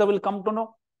browser will come to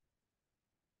know?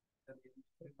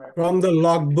 From the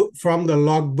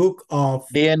logbook of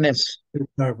DNS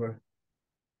server.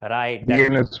 Right.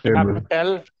 DNS You have to table.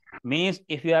 tell, means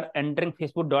if you are entering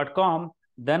facebook.com,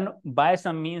 then by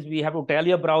some means we have to tell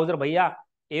your browser, bhaiya,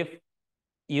 if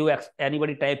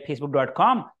anybody type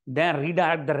facebook.com, then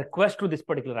redirect the request to this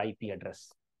particular IP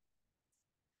address.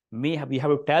 We have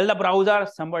to tell the browser,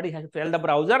 somebody has to tell the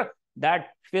browser that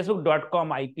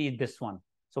facebook.com IP is this one.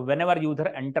 So whenever user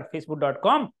enter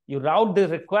facebook.com, you route this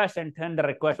request and send the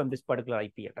request on this particular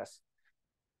IP address.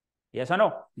 Yes or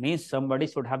no? Means somebody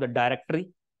should have the directory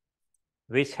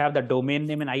which have the domain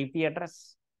name and IP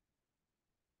address.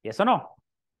 Yes or no?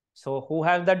 So who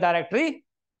has that directory?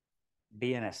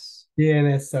 DNS.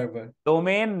 DNS server.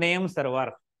 Domain name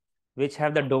server, which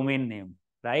have the domain name,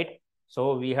 right?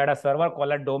 So we had a server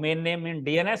called a domain name in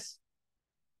DNS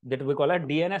that we call a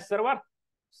DNS server.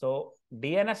 So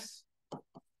DNS,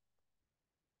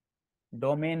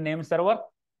 domain name server,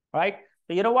 right?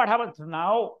 So you know what happens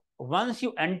now? Once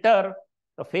you enter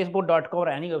the facebook.com or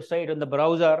any website in the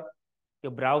browser,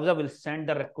 your browser will send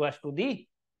the request to the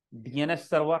DNS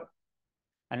server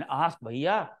and ask,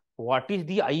 bhaiya, what is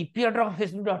the IP address of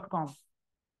facebook.com?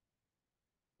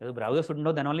 The browser should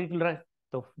know, then only it will write.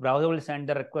 So browser will send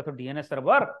the request to DNS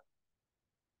server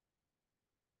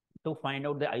to find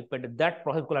out the IP address. That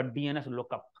process called a DNS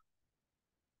lookup.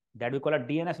 That we call a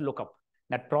DNS lookup.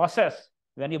 That process,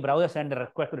 when your browser send the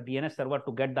request to the DNS server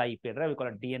to get the IP address, we call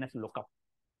a DNS lookup,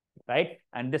 right?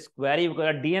 And this query, we call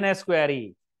a DNS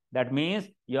query. That means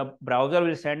your browser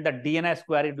will send the DNS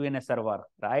query to DNS server,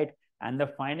 right? And the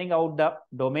finding out the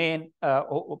domain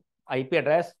IP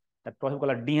address, that process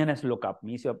called a DNS lookup.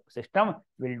 Means your system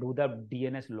will do the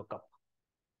DNS lookup.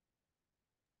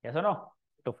 Yes or no?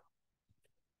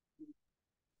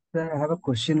 Sir, I have a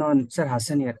question on, Sir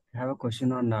Hassan here. I have a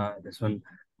question on this one.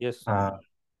 Yes.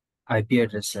 IP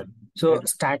address, sir. So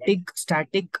static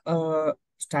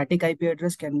IP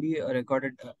address can be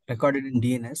recorded in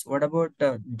DNS. What about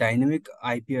dynamic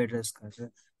IP address,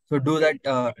 sir? So do that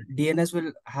DNS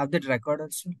will have that record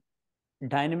also?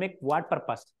 Dynamic what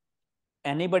purpose?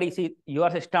 Anybody see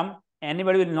your system,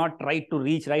 anybody will not try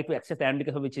to access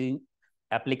the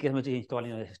application which is installed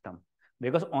in your system.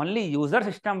 Because only user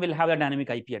system will have the dynamic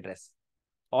IP address.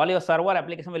 All your server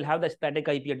application will have the static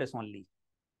IP address only.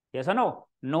 Yes or no?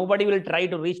 Nobody will try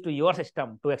to reach to your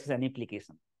system to access any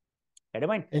application. Get it,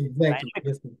 mind?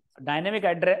 Exactly. Dynamic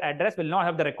address will not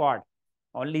have the record.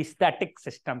 Only static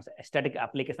systems, static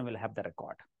application will have the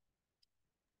record.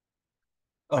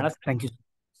 Oh, thank you.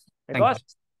 Because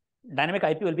dynamic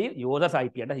IP will be user's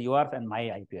IP address, yours and my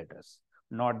IP address,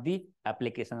 not the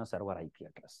application or server IP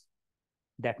address.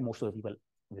 That most of the people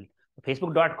will.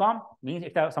 Facebook.com means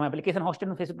it's some application hosted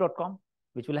on Facebook.com,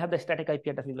 which will have the static IP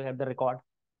address, will have the record.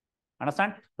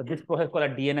 Understand? So this process is called a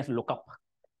DNS lookup.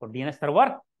 So DNS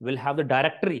server will have the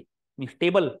directory, means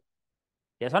table.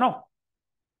 Yes or no?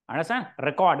 Understand?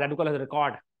 Record, that we call as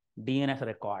record. DNS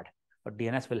record. But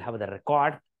DNS will have the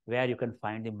record where you can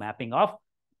find the mapping of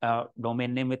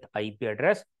domain name with IP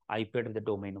address with the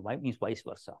domain name, means vice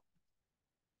versa.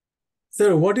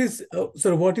 Sir, what is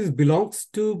belongs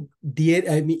to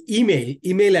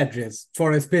email address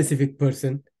for a specific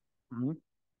person? Mm-hmm.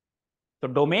 So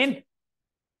domain,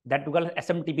 that we call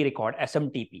SMTP record,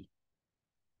 SMTP,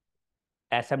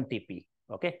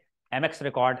 okay? MX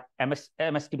record,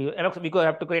 MSTP, MX, we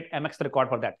have to create MX record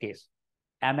for that case.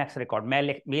 MX record,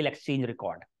 mail exchange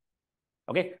record.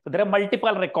 Okay, so there are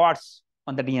multiple records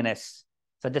on the DNS.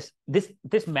 So just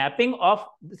this mapping of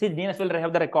this DNS will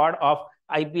have the record of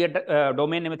IP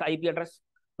domain name with IP address.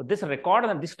 So this record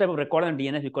and this type of record on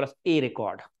DNS we call as a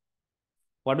record.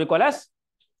 What we call as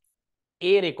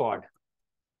a record.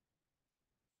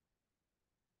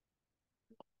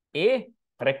 A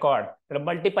record. There are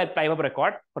multiple type of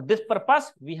record. For this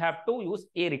purpose, we have to use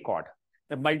a record.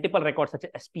 There are multiple records such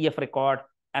as SPF record,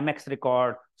 MX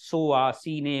record, SOA,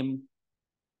 CNAME.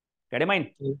 Get in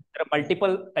mind? There are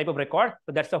multiple type of record.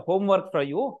 So that's the homework for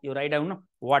you. You write down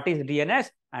what is DNS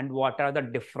and what are the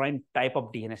different type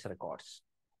of DNS records.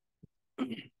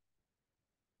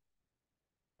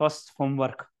 First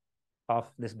homework of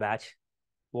this batch.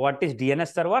 What is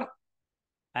DNS server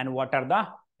and what are the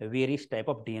various type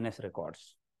of DNS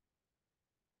records?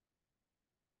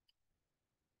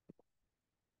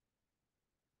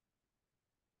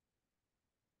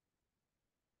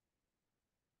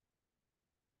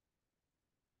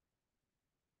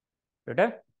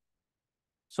 Right?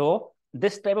 So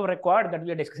this type of record that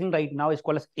we are discussing right now is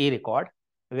called as a record,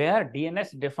 where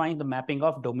DNS defines the mapping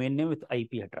of domain name with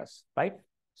IP address, right?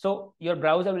 So your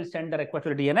browser will send the request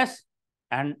to the DNS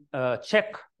and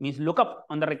check, means look up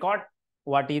on the record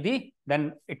what is the,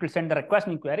 then it will send the request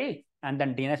inquiry, and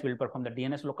then DNS will perform the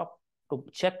DNS lookup to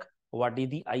check what is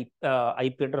the IP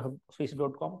address of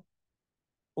facebook.com.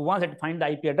 Once it finds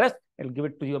the IP address, it will give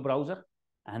it to your browser,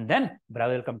 and then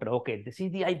browser will come to, okay, this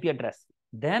is the IP address.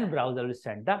 Then browser will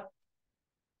send the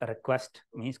request,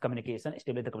 means communication,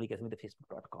 establish the communication with the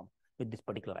facebook.com with this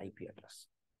particular IP address.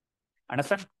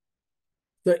 Understand?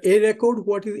 The A record,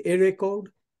 what is A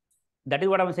record? That is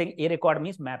what I'm saying. A record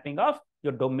means mapping of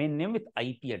your domain name with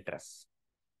IP address,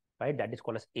 right? That is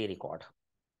called as A record.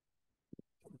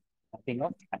 Mapping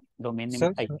of domain name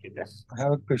with IP address. I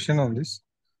have a question on this.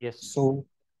 Yes. So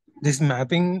this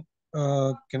mapping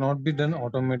cannot be done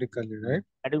automatically, right?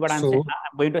 That is what I'm saying.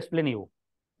 I'm going to explain you.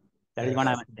 That is what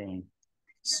I'm saying.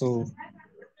 So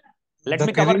let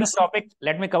me cover this topic.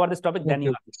 Let me cover this topic. Okay, Then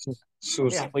you. Sure.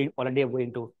 Okay, already I'm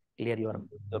going to clear your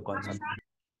concept.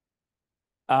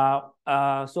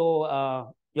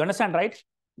 You understand, right?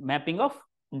 Mapping of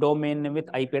domain name with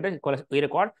IP address is called as A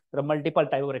record. There are multiple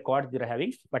type of records we are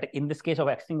having, but in this case of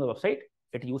accessing the website,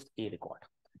 it used A record.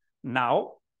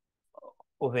 Now,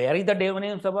 where is the domain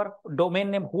name server?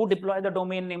 Domain name, who deploy the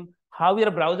domain name? How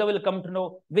your browser will come to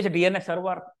know which DNS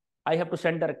server I have to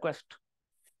send the request,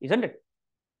 isn't it?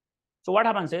 So what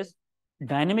happens is,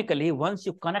 dynamically, once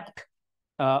you connect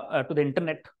to the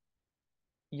internet,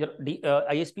 your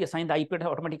ISP assign the IP address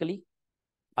automatically.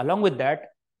 Along with that,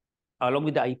 along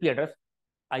with the IP address,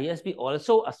 ISP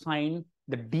also assign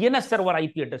the DNS server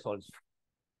IP address also.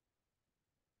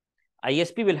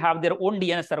 ISP will have their own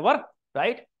DNS server,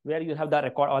 right? Where you have the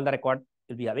record, all the record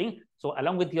will be having. So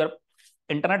along with your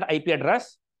internet IP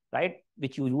address, right,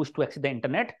 which you use to access the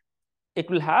internet, it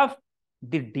will have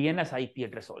the DNS IP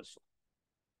address also.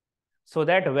 So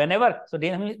that whenever, so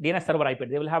DNS server IP,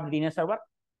 they will have the DNS server,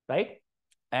 right?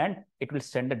 And it will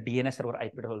send the DNS server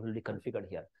IP address will be configured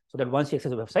here. So that once you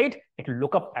access the website, it will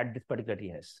look up at this particular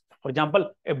DNS. For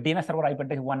example, if DNS server IP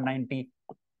address is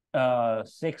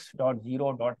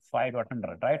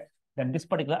 196.0.5.100, right? Then this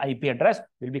particular IP address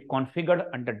will be configured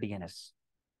under DNS.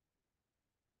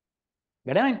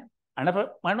 Get it?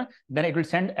 Then it will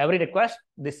send every request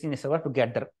this DNS server to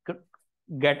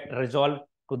get resolved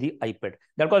to the IP address.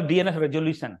 That's called DNS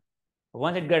resolution.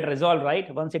 Once it get resolved, right?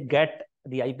 Once it get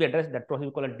the IP address, that process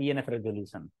we call a DNS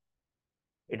resolution.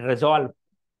 It resolve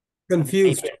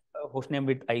confused hostname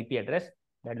with IP address.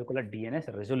 That we call a DNS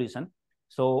resolution.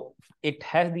 So it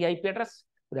has the IP address.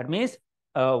 So that means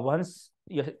once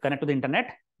you connect to the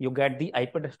internet, you get the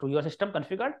IP address to your system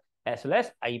configured as well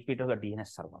as IP to the DNS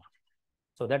server,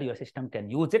 so that your system can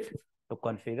use it to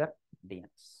configure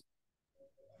DNS.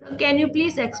 Can you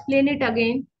please explain it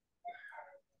again?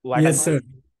 Yes, sir.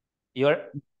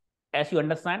 As you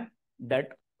understand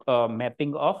that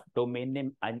mapping of domain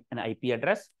name and IP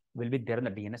address will be there in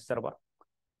the DNS server.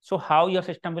 So how your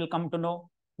system will come to know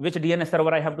which DNS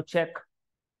server I have to check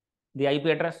the IP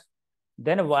address?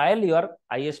 Then while your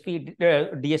ISP,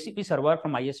 DHCP server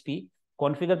from ISP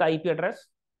configure the IP address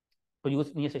to use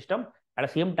in your system, at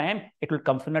the same time, it will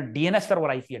configure DNS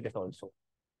server IP address also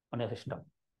on your system.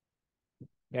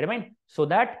 Get it? So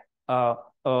that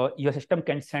your system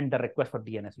can send the request for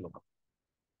DNS lookup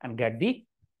and get the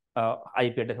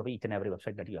IP address of each and every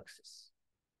website that you access.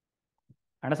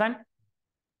 Understand?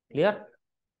 Clear?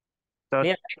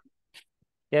 Clear?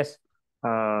 Yes.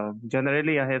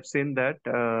 Generally, I have seen that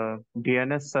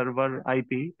DNS server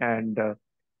IP and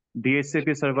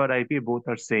DHCP server IP both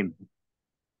are same.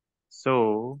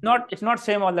 So it's not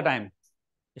same all the time.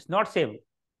 It's not same.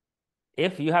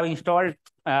 If you have installed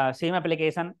same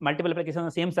application, multiple applications on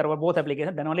the same server, both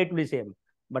applications, then only it will be same,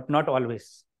 but not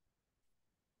always.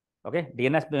 Okay,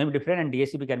 DNS may be different and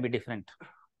DHCP can be different.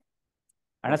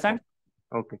 Understand?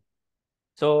 Okay.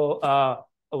 So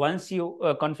once you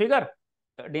configure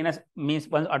DNS, means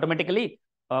once automatically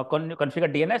configure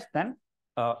DNS, then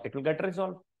it will get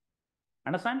resolved.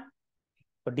 Understand?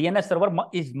 So DNS server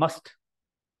is must.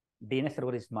 DNS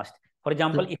server is must. For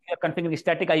example, if you are configuring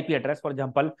static IP address, for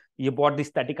example, you bought the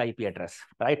static IP address,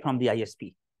 right, from the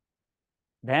ISP,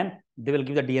 then they will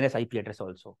give the DNS IP address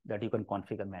also that you can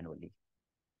configure manually.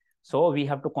 So we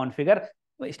have to configure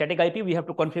static IP, we have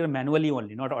to configure manually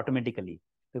only, not automatically,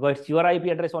 because it's your IP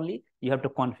address only, you have to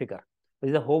configure. This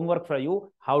is a homework for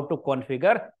you, how to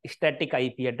configure static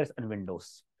IP address on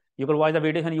Windows. You can watch the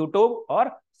videos on YouTube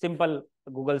or simple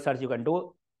Google search you can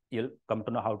do. You'll come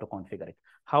to know how to configure it.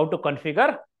 How to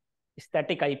configure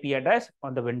static IP address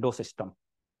on the Windows system.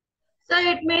 So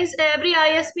it means every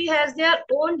ISP has their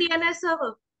own DNS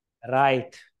server.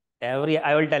 Right. I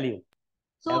will tell you.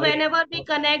 So whenever we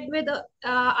connect with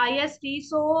ISP,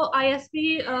 so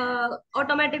ISP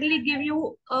automatically give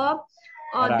you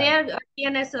their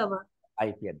DNS server.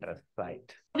 IP address,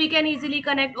 right. We can easily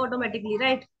connect automatically,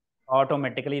 right?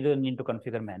 Automatically, you don't need to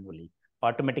configure manually.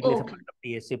 Automatically, it's a part of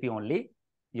DHCP only.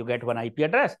 You get one IP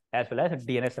address as well as a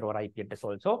DNS server IP address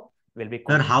also will be.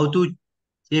 Sir, how to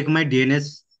check my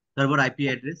DNS server IP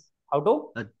address? How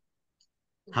to?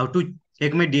 How to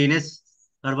check my DNS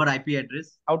server IP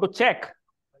address? How to check?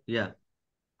 Yeah.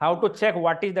 How to check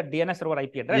what is the DNS server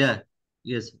IP address? Yeah.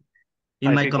 Yes.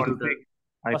 In my computer.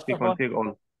 First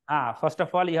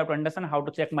of all, you have to understand how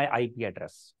to check my IP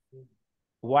address.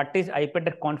 What is IP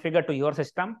address configured to your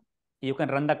system? You can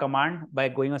run the command by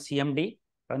going on CMD.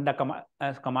 Run the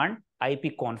command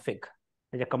ipconfig.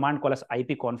 There's a command called as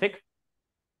ipconfig.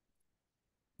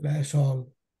 That's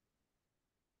all.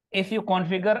 If you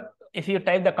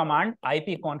type the command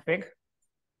ipconfig,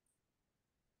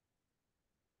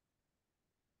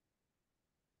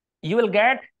 you will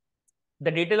get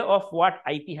the detail of what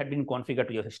IP had been configured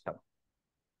to your system.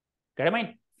 Get it? I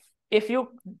mean, if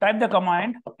you type the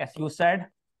command, as you said,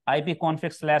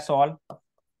 ipconfig/all,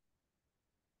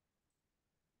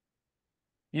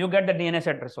 you get the DNS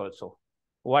address also.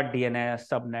 What DNS,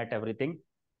 subnet, everything.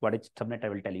 What is subnet, I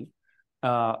will tell you.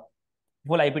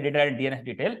 Full IP data and DNS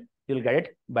detail, you'll get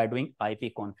it by doing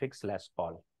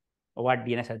ipconfig/all. What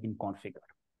DNS has been configured.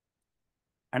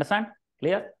 Understand?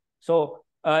 Clear? So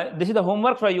this is the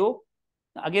homework for you.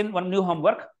 Again, one new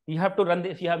homework. You have to run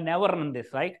this. If you have never run this,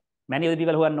 right? Many of the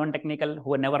people who are non-technical,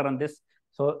 who have never run this.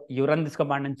 So you run this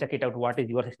command and check it out. What is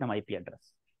your system IP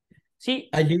address? See,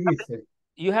 I did it, sir.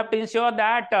 You have to ensure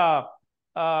that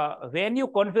when you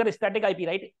configure static IP,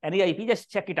 right? Any IP,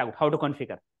 just check it out, how to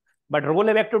configure. But roll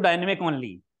back to dynamic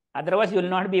only. Otherwise, you will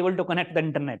not be able to connect the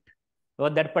internet. So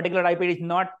that particular IP is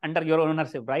not under your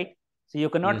ownership, right? So you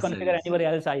cannot configure anybody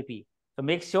else's IP. So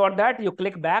make sure that you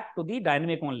click back to the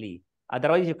dynamic only.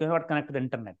 Otherwise, you cannot connect to the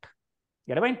internet.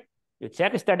 Get it? Right? You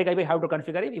check static IP, how to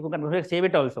configure it. If you can configure, save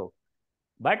it also.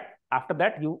 But after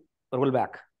that, you roll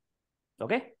back.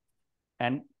 Okay?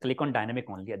 And click on dynamic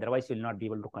only. Otherwise, you will not be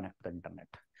able to connect to the internet.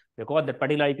 Because that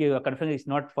particular IP you are configuring is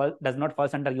does not fall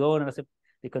under your ownership.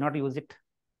 You cannot use it.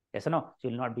 Yes or no? So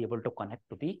you will not be able to connect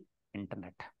to the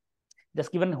internet.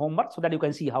 Just given homework so that you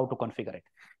can see how to configure it.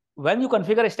 When you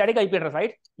configure a static IP address,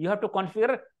 right, you have to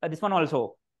configure this one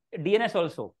also, DNS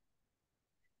also.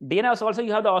 DNS also,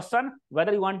 you have the option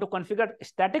whether you want to configure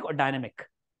static or dynamic.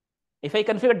 If I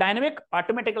configure dynamic,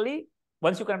 automatically,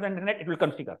 once you connect to the internet, it will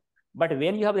configure. But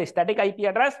when you have the static IP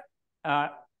address,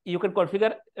 you can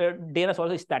configure DNS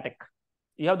also static.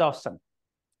 You have the option.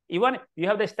 Even you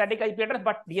have the static IP address,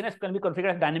 but DNS can be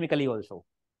configured dynamically also.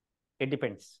 It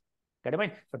depends. Get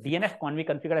it? So DNS can be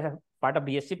configured as a part of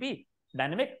DHCP,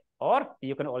 dynamic, or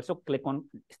you can also click on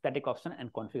static option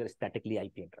and configure statically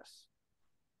IP address.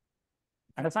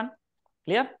 Understand?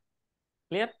 Clear?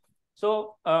 Clear?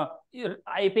 So your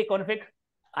IP config,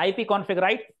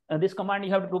 right? This command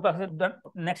you have to do. The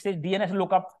next is DNS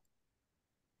lookup.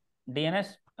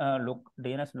 DNS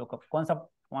lookup. कौन सा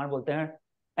command बोलते हैं?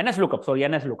 NS lookup. Sorry,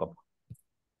 NS lookup.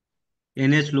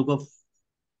 NS lookup.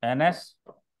 NS.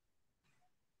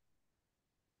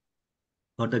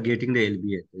 For the getting the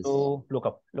LBA. Yes. So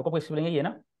lookup. Lookup किस बोलेंगे ये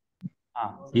ना?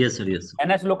 हाँ. Yes sir. Yes. Sir.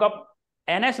 NS lookup.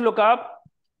 NS lookup.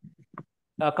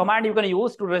 Command you can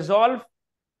use to resolve.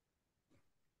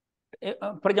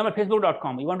 For example,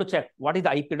 Facebook.com. You want to check what is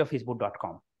the IP of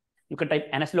Facebook.com. You can type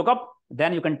NS lookup.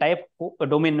 Then you can type a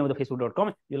domain name of the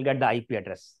Facebook.com. You'll get the IP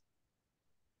address.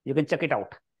 You can check it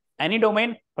out. Any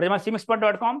domain, for example,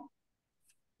 SIEMexpert.com.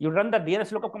 You run the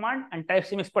DNS lookup command and type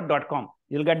SIEMexpert.com.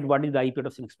 You'll get what is the IP of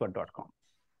SIEMexpert.com.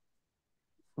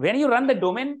 When you run the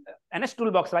domain NS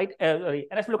toolbox, right?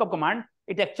 NS lookup command,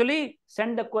 it actually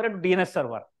send the query to DNS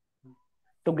server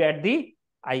to get the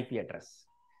IP address.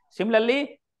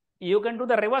 Similarly, you can do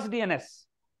the reverse DNS.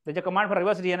 There's a command for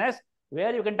reverse DNS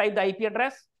where you can type the IP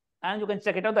address and you can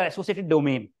check it out the associated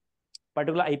domain,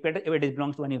 particular IP address if it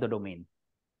belongs to any of the domain.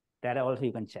 That also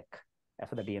you can check. as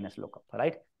for the DNS lookup,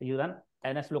 right? You run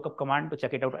nslookup command to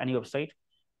check it out any website.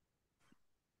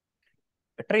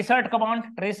 Tracert command,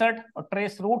 tracert or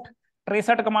traceroute,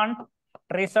 tracert command,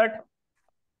 tracert.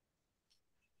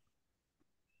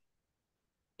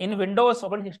 In Windows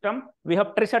operating system, we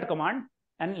have tracert command,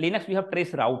 and Linux we have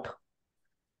traceroute.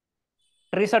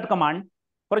 Tracert command,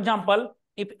 for example,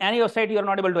 if any website you are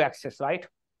not able to access, right?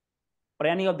 Or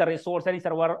any of the resource, any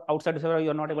server outside the server you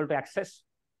are not able to access.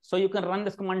 So you can run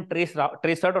this command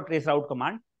tracert or traceroute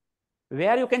command,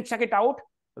 where you can check it out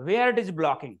where it is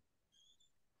blocking.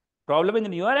 Problem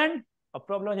in your end, a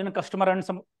problem in a customer and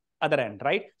some other end,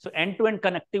 right? So end-to-end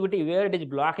connectivity, where it is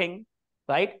blocking,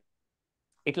 right?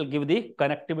 It will give the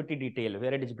connectivity detail,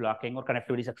 where it is blocking or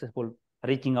connectivity successful,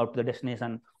 reaching out to the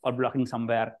destination or blocking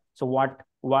somewhere. So what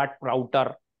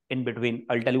router in between?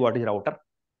 I'll tell you what is router.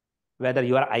 Whether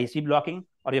your IC blocking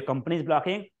or your company is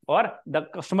blocking or the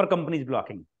customer company is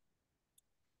blocking.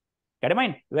 Get in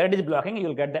mind, where it is blocking,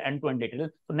 you'll get the end-to-end detail.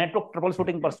 So network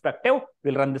troubleshooting perspective,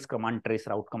 we'll run this command,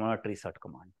 traceroute command or tracert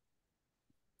command.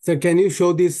 So can you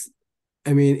show this,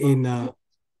 I mean, in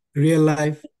real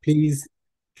life, please,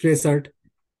 tracert?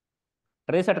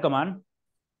 Tracert command.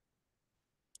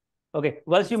 Okay,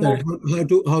 once you Sir, move...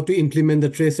 How to implement the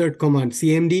tracert command?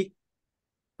 CMD?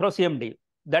 Through CMD.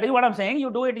 That is what I'm saying. You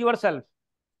do it yourself.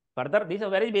 Further, these are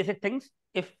very basic things.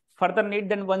 If further need,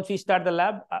 then once we start the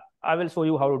lab, I will show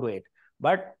you how to do it.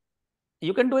 But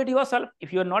you can do it yourself.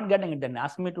 If you are not getting it, then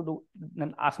ask me to do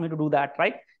that,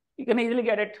 right? You can easily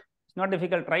get it. It's not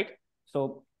difficult, right?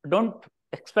 So don't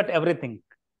expect everything.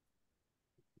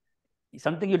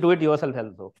 Something you do it yourself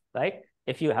also, right?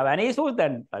 If you have any issues,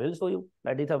 then I will show you.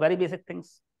 That these are very basic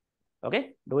things.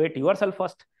 Okay, do it yourself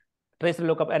first. Trace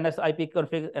lookup, NS IP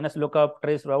config, NS lookup,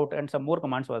 trace route, and some more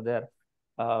commands were there.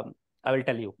 I will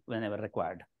tell you whenever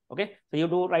required. Okay, so you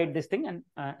do write this thing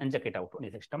and check it out on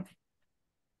the system.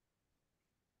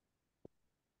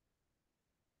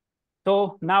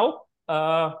 So now,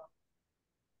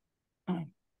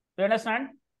 you understand?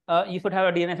 You should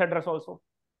have a DNS address also.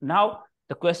 Now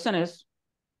the question is,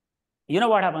 you know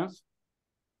what happens?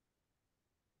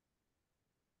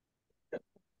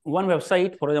 One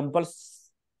website, for example,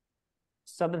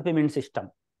 Southern Payment System,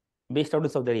 based out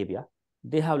of Saudi Arabia,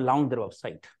 they have launched their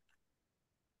website.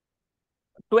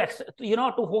 To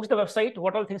host the website,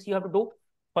 what all things you have to do?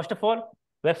 First of all,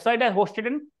 website is hosted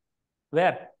in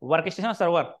where? Workstation or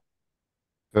server?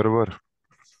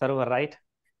 Server, right?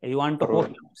 If you want to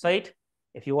host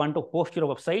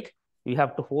your website, you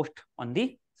have to host on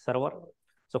the server.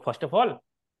 So first of all,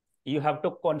 you have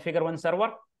to configure one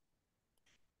server.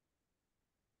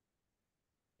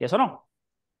 Yes or no?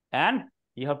 And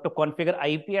you have to configure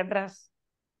IP address.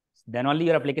 Then only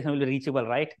your application will be reachable,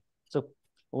 right? So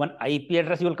one IP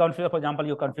address you will configure. For example,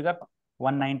 you configure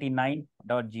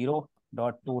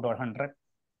 199.0.2.100.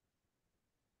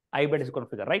 IP address is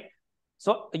configured, right?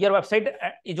 So your website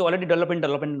is already developed in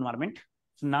development environment.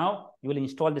 So now you will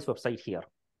install this website here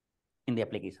in the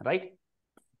application, right?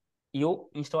 You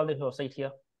install this website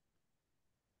here.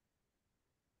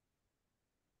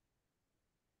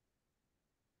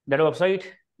 That website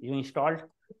you installed.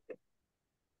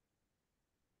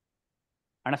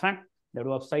 Understand? That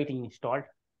website you installed.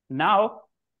 Now,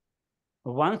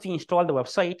 once you install the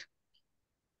website,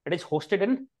 it is hosted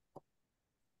in.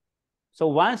 So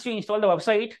once you install the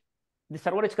website, the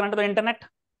server is connected to the internet.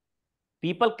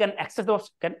 People can access the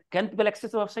can people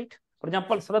access the website? For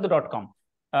example, sadad.com.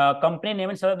 Company name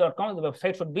is sadad.com. The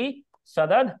website should be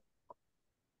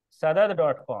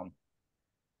sadad.com.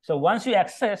 So once you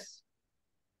access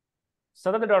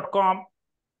sadad.com,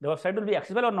 the website will be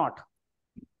accessible or not?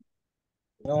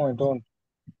 No, I don't.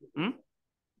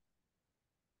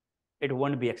 It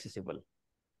won't be accessible.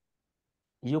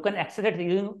 You can access it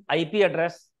using IP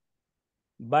address,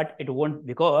 but it won't,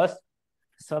 because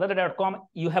sadad.com,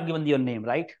 you have given your name,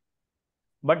 right?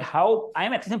 But how I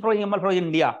am accessing from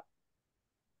India?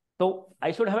 So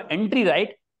I should have an entry,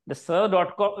 right? The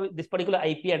server.com, this particular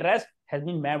IP address has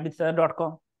been mapped with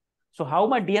server.com. So how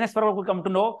my DNS server will come to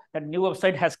know that new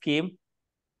website has came,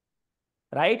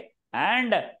 right?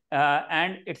 And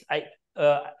its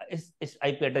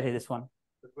IP address is this one.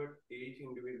 But each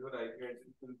individual IP address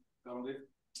will come with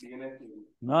DNS name.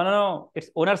 No. It's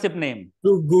ownership name.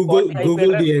 To Google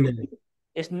DNS.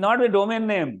 It's not the domain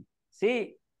name.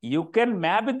 See, you can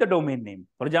map with the domain name.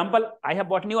 For example, I have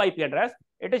bought new IP address.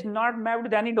 It is not mapped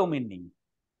with any domain name.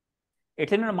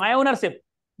 It's in my ownership.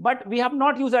 But we have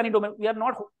not used any domain. We are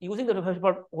not using the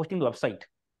for hosting the website.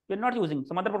 We are not using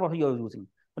some other purpose you are using.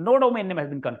 So no domain name has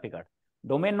been configured.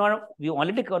 Domain name, we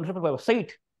only configure the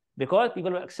website because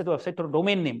people will access the website through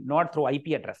domain name, not through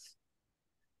IP address.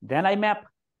 Then I map.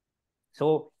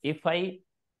 So if I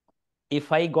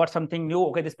got something new,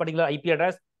 okay, this particular IP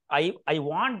address, I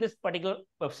want this particular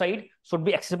website should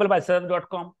be accessible by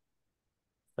server.com,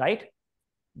 right?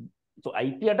 So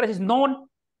IP address is known.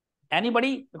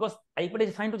 Anybody, because IP address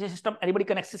is assigned to the system, anybody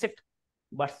can access it.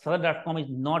 But server.com is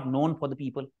not known for the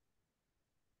people.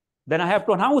 Then I have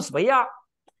to announce, Bhaiya,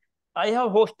 I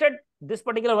have hosted this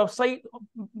particular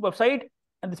website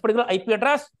and this particular IP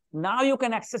address. Now you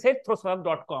can access it through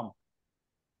server.com.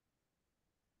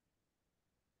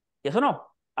 Yes or no?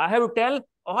 I have to tell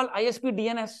all ISP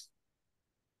DNS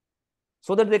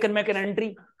so that they can make an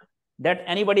entry that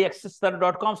anybody access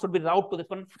server.com should be routed to this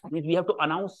one. Means we have to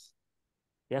announce.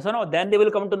 Yes or no? Then they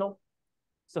will come to know.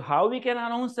 So how we can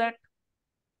announce that?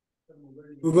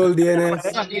 Google DNS.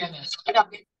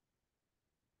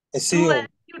 SEO.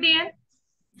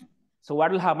 So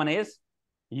what will happen is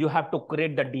you have to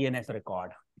create the DNS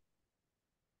record.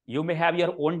 You may have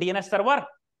your own DNS server,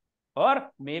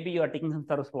 or maybe you are taking some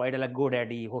service provider like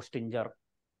GoDaddy, Hostinger.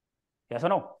 Yes or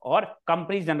no? Or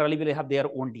companies generally will have their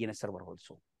own DNS server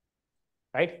also.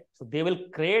 Right? So they will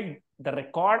create the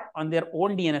record on their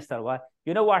own DNS server.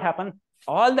 You know what happens?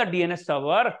 All the DNS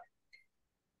server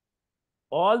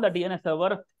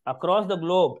across the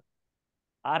globe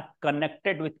are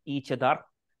connected with each other.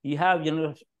 You have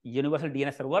universal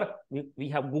DNS server. We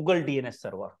have Google DNS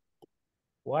server.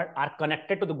 What are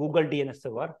connected to the Google DNS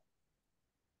server?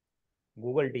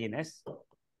 Google DNS,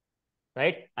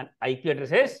 right? And IP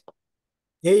address is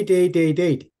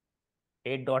 8888.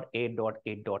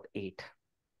 8.8.8.8.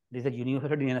 This is a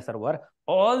universal DNS server.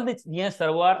 All this DNS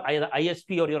server, either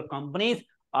ISP or your companies,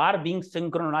 are being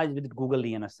synchronized with Google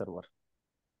DNS server.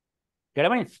 Get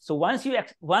what I mean? So once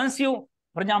you,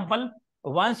 for example,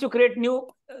 once you create new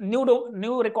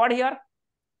record here,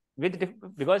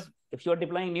 because if you are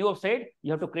deploying new website,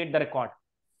 you have to create the record.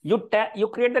 You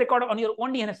create the record on your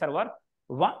own DNS server.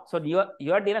 So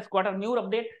your DNS got a new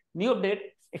update,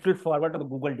 it will forward to the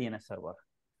Google DNS server.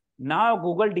 Now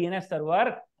Google DNS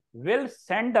server will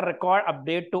send the record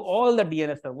update to all the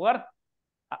DNS server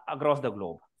across the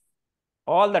globe.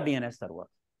 All the DNS server.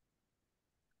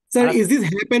 Sir, is this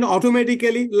happen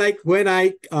automatically? Like when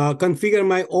I configure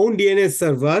my own DNS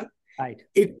server, right?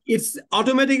 It's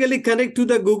automatically connect to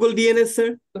the Google DNS,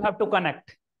 sir? You have to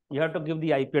connect. You have to give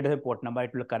the IP address port number.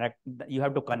 It will connect. You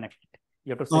have to connect it.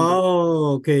 You have to.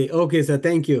 Oh, okay. Okay, sir.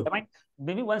 Thank you.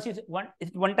 Maybe once it's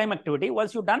one-time activity.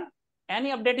 Once you've done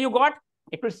any update you got,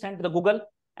 it will send to the Google.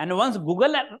 And once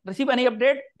Google receive any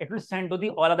update, it will send to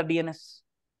the all other DNS.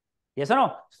 Yes or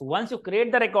no? So once you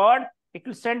create the record, it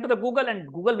will send to the Google, and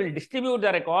Google will distribute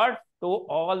the record to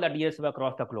all the DNS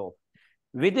across the globe.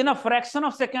 Within a fraction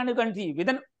of second, you can see,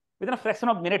 within a fraction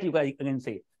of minute, you can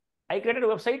say, I created a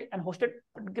website and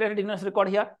created a DNS record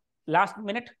here last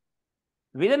minute.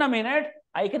 Within a minute,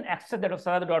 I can access that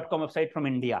server.com website from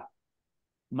India.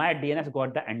 My DNS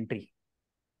got the entry.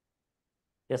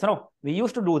 Yes or no? We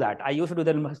used to do that. I used to do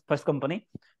that in my first company.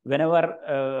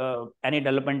 Whenever any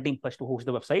development team first to host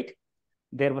the website,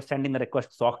 they were sending the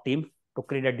request to SOC team to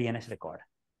create a DNS record.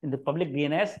 In the public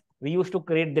DNS, we used to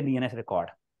create the DNS record.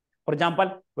 For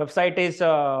example, website is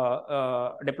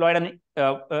deployed in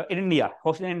India,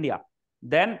 hosted in India.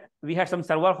 Then we had some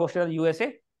server hosted in the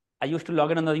USA. I used to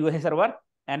log in on the USA server,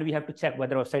 and we have to check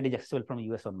whether website is accessible from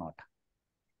US or not.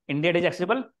 India it is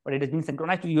accessible, but it is being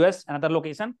synchronized to US, another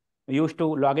location. We used to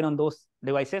log in on those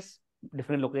devices,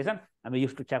 different location, and we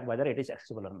used to check whether it is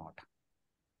accessible or not.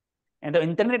 And the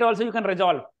internet also you can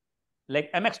resolve,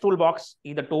 like MX Toolbox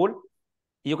is the tool.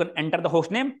 You can enter the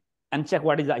host name and check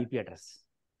what is the IP address.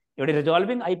 If it is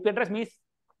resolving IP address, means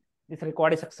this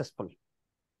record is successful.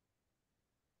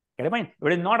 Get it? If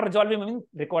it is not resolving, means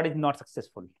record is not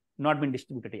successful, not been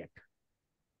distributed yet.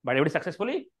 But if it is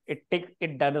successfully, it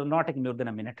does not take more than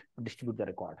a minute to distribute the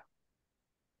record.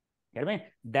 Get it?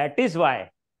 That is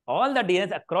why all the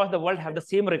DNS across the world have the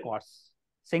same records,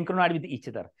 synchronized with each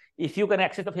other. If you can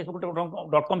access the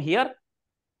facebook.com here,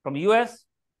 from US,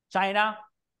 China,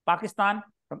 Pakistan,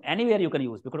 from anywhere you can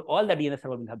use, because all the DNS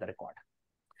server will have the record.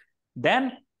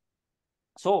 Then,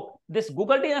 so this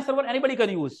Google DNS server anybody can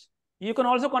use. You can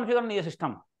also configure on your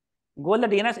system. Go the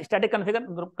DNS static configure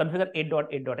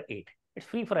 8.8.8. It's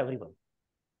free for everyone.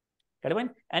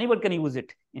 Anybody can use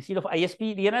it. Instead of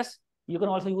ISP DNS, you can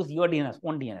also use your DNS,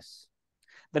 own DNS.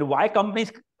 Then why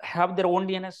companies have their own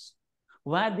DNS?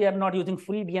 Why they are not using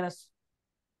free DNS?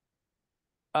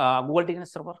 Google DNS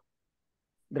server.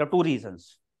 There are two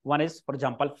reasons. One is, for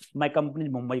example, my company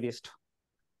is Mumbai-based.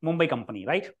 Mumbai company,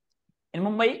 right? In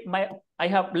Mumbai, I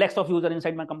have lakhs of users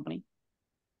inside my company.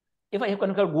 If I have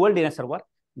configured Google DNS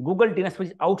server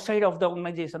is outside of the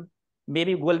organization.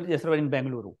 Maybe Google DNS server in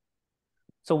Bengaluru.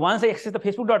 So once I access the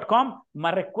facebook.com,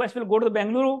 my request will go to the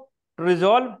Bengaluru to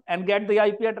resolve and get the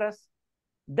IP address.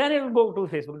 Then it will go to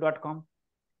facebook.com.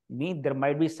 Means there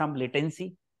might be some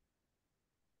latency.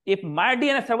 If my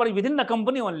DNS server is within the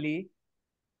company only,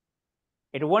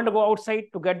 it won't go outside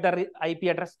to get the IP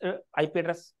address.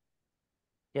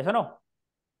 Yes or no?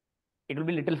 It will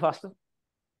be little faster.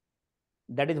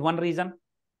 That is one reason.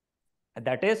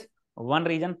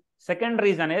 Second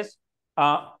reason is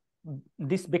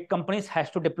these big companies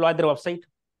has to deploy their website.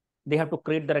 They have to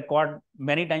create the record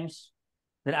many times.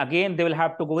 Then again, they will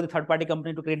have to go with the third-party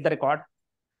company to create the record.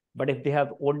 But if they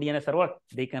have own DNS server,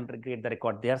 they can create the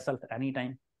record themselves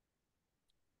anytime.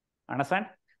 Understand?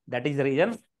 That is the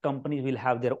reason companies will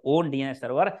have their own DNS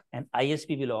server and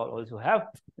ISP will also have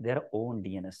their own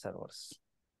DNS servers.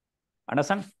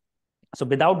 Understand? So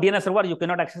without DNS server, you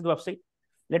cannot access the website.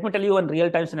 Let me tell you one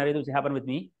real-time scenario which happened with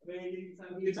me.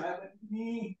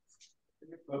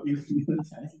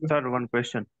 Sir, one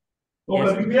question.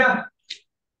 Yes.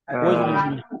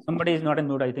 Somebody is not in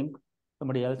mute, I think.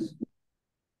 Somebody else.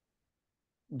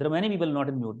 There are many people not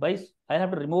in mute. Guys, I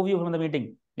have to remove you from the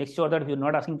meeting. Make sure that if you're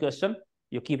not asking question,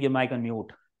 you keep your mic on mute.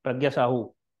 Pragya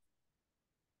Sahu.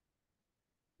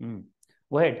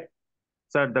 Go ahead.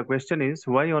 Sir, the question is,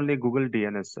 why only Google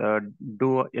DNS?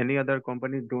 Do any other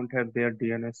company don't have their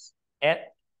DNS?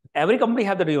 Every company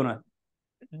have the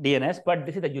DNS, but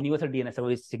this is the universal DNS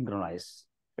service synchronized.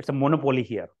 It's a monopoly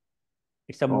here.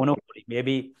 It's a monopoly.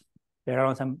 Maybe later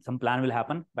on some plan will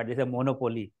happen, but it's a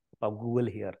monopoly of Google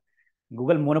here.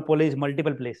 Google monopoly is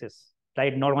multiple places,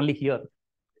 right? Not only here.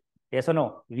 Yes or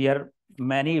no? We are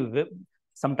many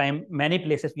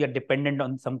places we are dependent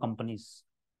on some companies.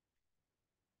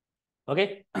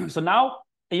 Okay, so now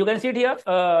you can see it here.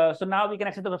 So now we can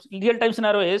access the real-time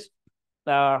scenario is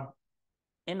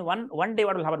in one day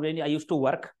what will happen when I used to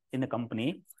work in a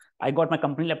company. I got my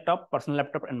company laptop, personal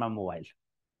laptop, and my mobile.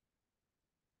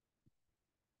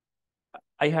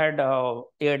 I had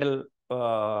Airtel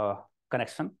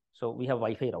connection, so we have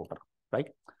Wi-Fi router, right?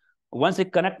 Once I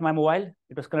connect my mobile,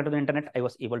 it was connected to the internet. I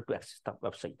was able to access the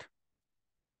website.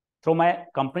 Through my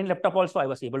company laptop also, I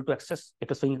was able to access. It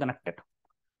was showing connected.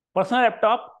 Personal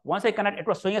laptop, once I connect, it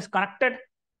was showing as connected.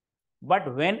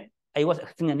 But when I was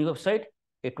accessing a new website,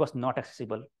 it was not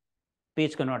accessible.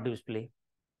 Page cannot display.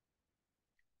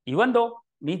 Even though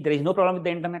there is no problem with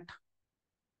the internet.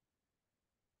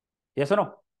 Yes or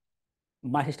no?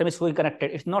 My system is showing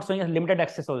connected. It's not showing as limited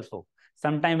access also.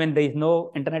 Sometime when there is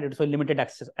no internet, it's showing limited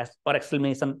access or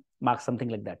exclamation mark, something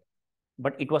like that.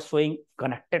 But it was showing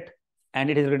connected and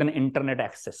it is written internet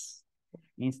access.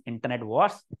 Means internet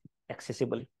was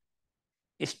accessible.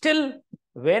 Still,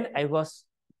 when I was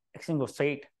accessing the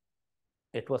site,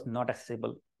 it was not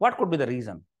accessible. What could be the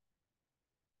reason?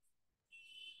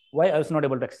 Why I was not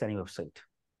able to access any website?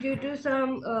 Due to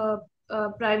some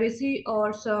privacy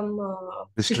or some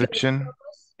restriction.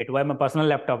 It was my personal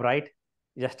laptop, right?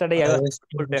 Yesterday I was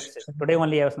able to access. Today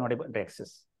only I was not able to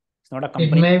access. It's not a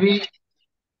company.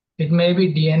 It may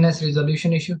be DNS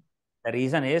resolution issue. The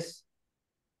reason is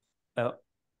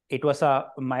it was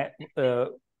my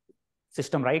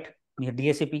system, right? Near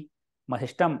DHCP. My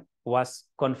system was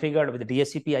configured with the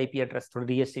DHCP IP address through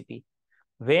DHCP.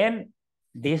 When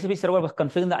DHCP server was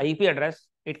configuring the IP address,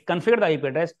 it configured the IP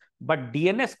address, but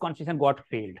DNS configuration got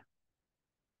failed.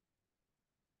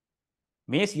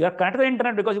 Means you are connected to the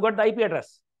internet because you got the IP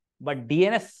address, but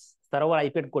DNS server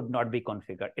IP could not be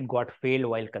configured. It got failed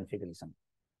while configuration.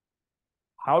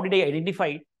 How did I identify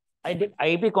it? I did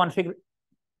IP config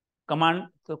command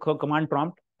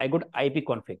prompt. I got IP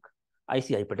config. I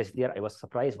see IP address there. I was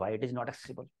surprised why it is not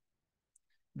accessible.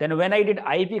 Then when I did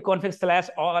IP config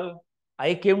 /all,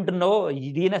 I came to know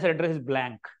DNS address is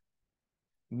blank.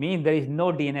 Means there is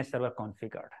no DNS server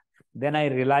configured. Then I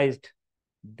realized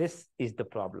this is the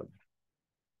problem.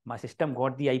 My system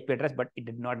got the IP address, but it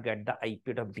did not get the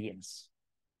IP of DNS.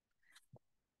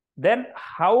 Then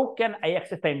how can I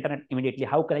access the internet immediately?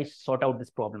 How can I sort out this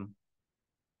problem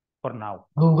for now?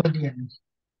 Google DNS.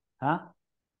 Huh?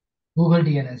 Google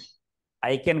DNS.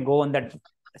 I can go on that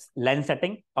LAN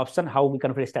setting option, how we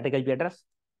configure static IP address.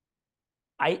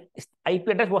 IP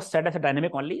address was set as a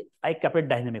dynamic only. I kept it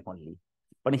dynamic only.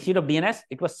 But instead of DNS,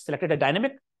 it was selected as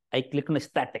dynamic. I clicked on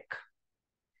static.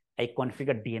 I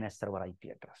configured DNS server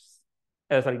IP address.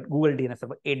 Google DNS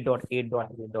server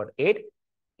 8.8.8.8.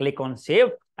 Click on save,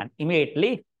 and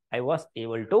immediately I was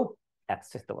able to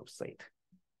access the website.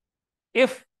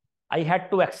 If I had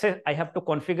to access, I have to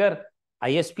configure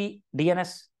ISP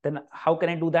DNS, then how can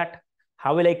I do that?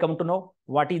 How will I come to know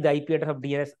what is the IP address of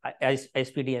DNS,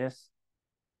 ISP DNS?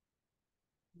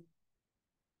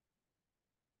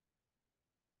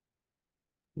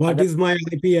 What is my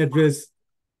IP address?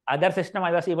 Other system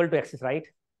I was able to access, right?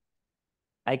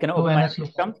 I can To open my NS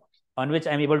system on which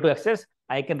I'm able to access.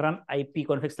 I can run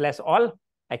ipconfig/all.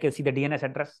 I can see the DNS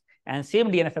address, and same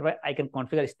DNS server I can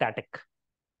configure static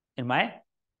in my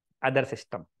other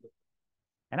system,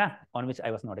 on which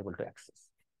I was not able to access.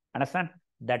 Understand?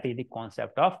 That is the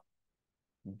concept of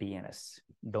DNS,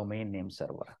 domain name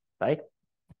server, right?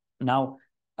 Now,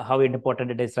 how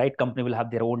important it is, right? Company will have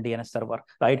their own DNS server,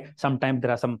 right? Sometimes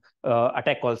there are some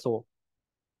attack also,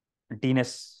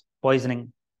 DNS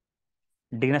poisoning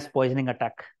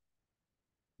attack.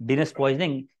 DNS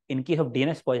poisoning, in case of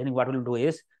DNS poisoning, what we'll do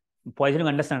is, poisoning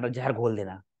understand, जहर घोल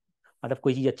देना. मतलब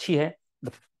कोई चीज अच्छी है,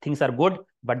 the things are good,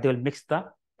 but they will mix the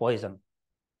poison,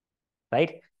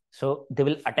 right? So they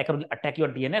will attack your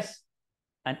DNS,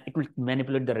 and it will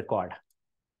manipulate the record.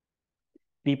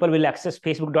 People will access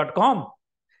facebook.com,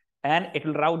 and it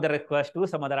will route the request to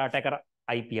some other attacker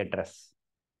IP address.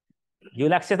 You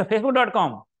will access the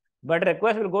facebook.com, but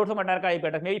request will go to some attacker IP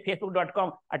address. Maybe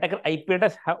facebook.com attacker IP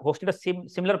address hosted a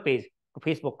similar page to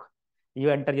Facebook. You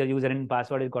enter your username and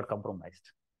password, it got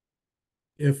compromised.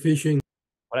 Phishing.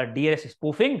 Or a DNS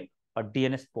spoofing or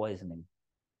DNS poisoning.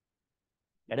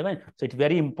 So it's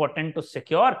very important to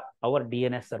secure our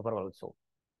DNS server also.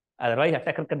 Otherwise,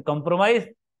 attacker can compromise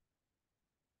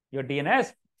your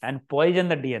DNS and poison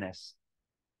the DNS.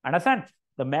 Understand?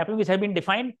 The mapping which have been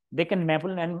defined, they can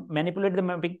manipulate the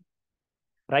mapping.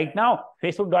 Right now,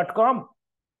 facebook.com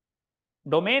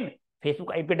domain,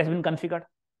 Facebook IP has been configured.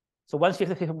 So once you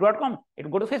say facebook.com, it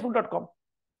will go to facebook.com.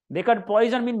 They can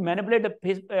poison, manipulate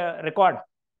the record.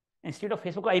 Instead of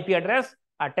Facebook IP address,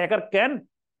 attacker can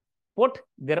put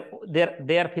their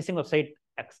phishing website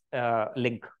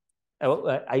link,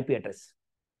 IP address,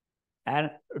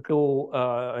 and to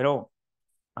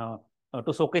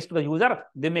showcase to the user,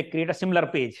 they may create a similar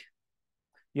page.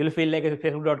 You'll feel like it's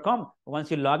facebook.com.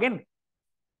 Once you log in,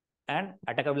 and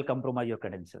attacker will compromise your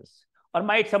credentials, or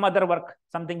might some other work,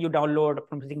 something you download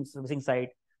from phishing site,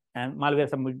 and malware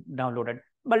some downloaded.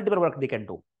 Multiple work they can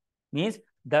do. Means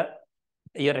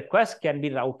your request can be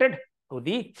routed to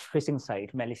the phishing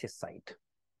site, malicious site,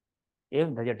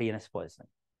 if there's a DNS poison.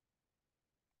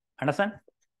 Understand?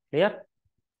 Clear?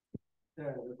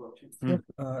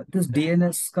 This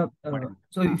DNS,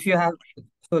 so if you have,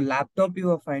 laptop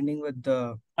you are finding with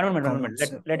the. One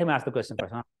minute. Let him ask the question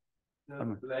first.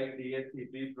 Like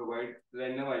DHCP provides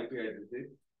random IP addresses.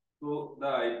 So the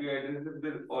IP addresses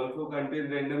will also contain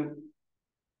random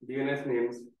DNS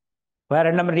names. Where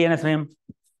random DNS name?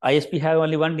 ISP have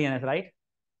only one DNS, right?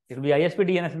 It will be ISP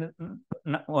DNS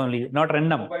only, not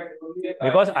random.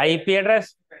 Because IP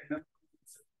address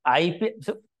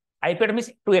means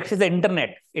to access the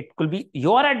internet. It could be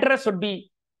your address should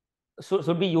be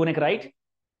unique, right?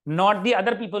 Not the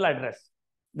other people's address.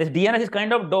 This DNS is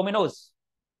kind of dominoes.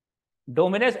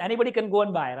 Dominoes anybody can go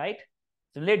and buy, right?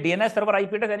 So DNS server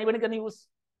IP address anybody can use.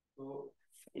 So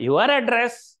your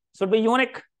address should be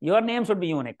unique. Your name should be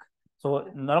unique. So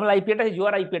normal IP address is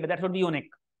your IP address, that should be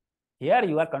unique. Here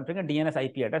you are configuring DNS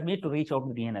IP address, need to reach out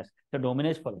to DNS. The domain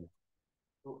is for you.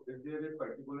 So is there a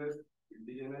particular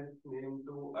DNS name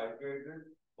to IP address,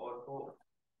 or for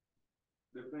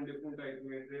different IP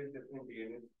address, different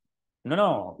DNS?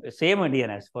 No, same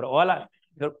DNS for all.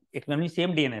 It can be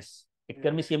same DNS. It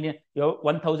can be same DNS. Your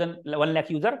 1 lakh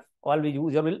user, all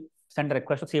user will send a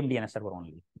request to same DNS server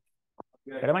only.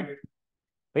 Wait,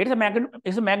 it's a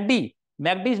MACD.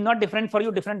 MACD is not different for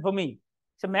you, different for me.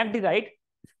 It's a MACD, right?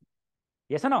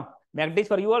 Yes or no? MACD is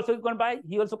for you also, you can buy,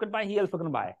 he also can buy, he also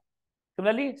can buy.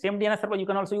 Similarly, same DNS server you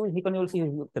can also use, he can also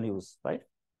use, right?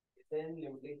 Is there any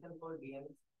limitation for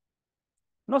DNS?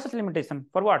 No such limitation.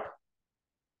 For what?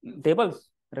 Tables,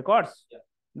 records. Yeah.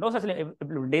 No such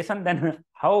limitation. Then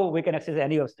how we can access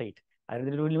any website?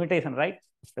 Limitation, right?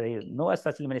 There is no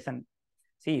such limitation.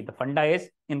 See, the funda is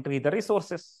increase the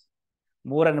resources.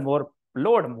 More and more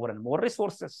load, more and more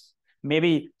resources.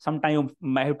 Maybe sometime you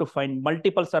might have to find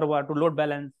multiple server to load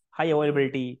balance, high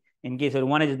availability. In case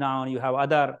one is down, you have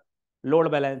other load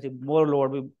balancing, more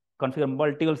load. We configure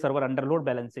multiple server under load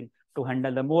balancing to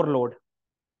handle the more load.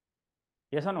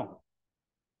 Yes or no?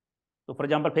 So for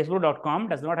example, facebook.com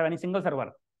does not have any single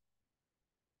server.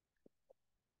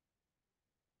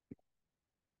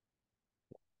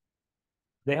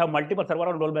 They have multiple server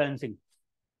on load balancing.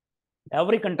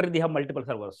 Every country, they have multiple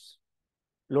servers.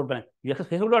 Load balance. You access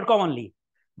facebook.com only.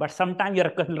 But sometimes your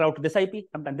request will route to this IP,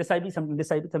 sometimes this IP, sometimes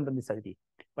this IP, sometimes this IP.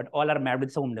 But all are mapped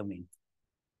with some domain.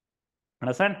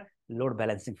 Understand? Load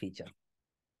balancing feature.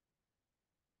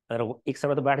 One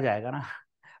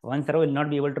server will not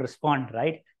be able to respond,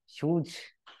 right? Huge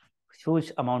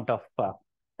amount of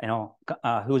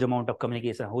huge amount of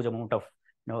communication, huge amount of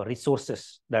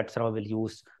resources that server will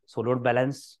use. So load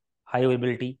balance, high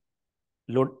availability,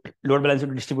 load balance to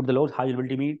distribute the load. High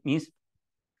availability means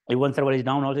if one server is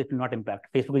down, also it will not impact.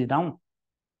 Facebook is down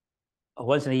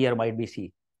once in a year, might be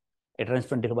see. It runs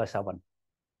 24/7.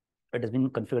 It has been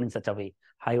configured in such a way.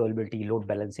 High availability, load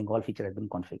balancing, all features have been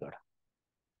configured.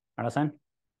 Understand?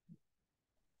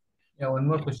 Yeah, one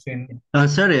more question.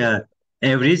 Sir,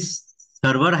 every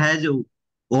server has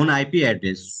own IP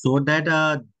address, so that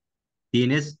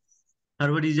DNS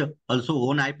server is also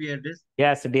own IP address.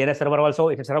 Yes, DNS server also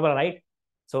is a server, right?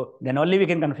 So then only we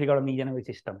can configure on each and every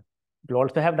system. We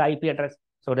also have the IP address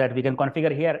so that we can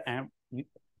configure here and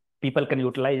people can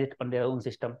utilize it on their own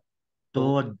system.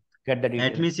 So get the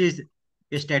details. That means is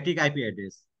a static IP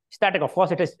address. Static, of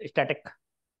course, it is static.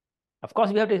 Of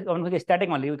course, we have to configure static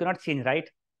only. We cannot change, right?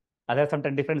 Other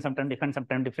sometimes different, sometimes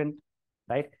different,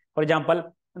 right? For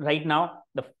example, right now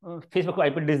the Facebook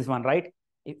IP address is this one, right?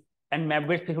 And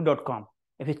map.facebook.com.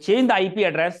 If you change the IP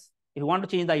address, if you want to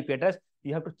change the IP address,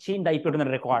 you have to change the IP address in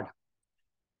the record,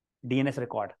 DNS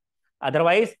record.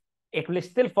 Otherwise, it will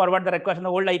still forward the request on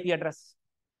the old IP address.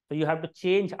 So you have to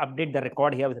change, update the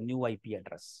record here with a new IP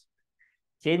address.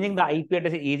 Changing the IP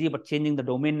address is easy, but changing the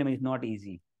domain name is not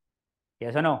easy.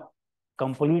 Yes or no?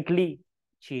 Completely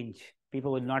change.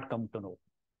 People will not come to know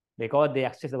because they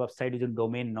access the website using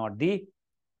domain, not the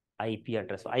IP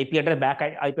address. So IP address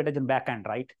IP address in backend,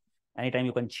 right? Anytime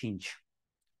you can change,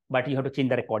 but you have to change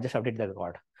the record. Just update the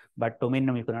record. But domain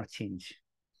name you cannot change.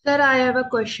 Sir, I have a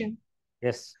question.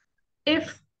 Yes.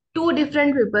 If two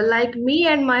different people like me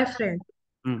and my friend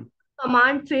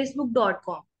command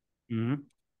facebook.com,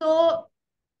 so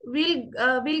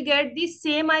we'll get the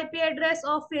same IP address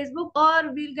of Facebook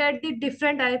or we'll get the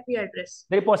different IP address?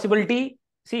 There is possibility.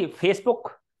 See,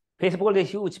 Facebook is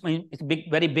huge. It's big,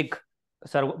 very big,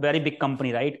 very big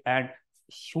company, right? And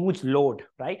huge load,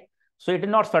 right? So it is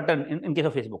not certain in case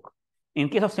of Facebook. In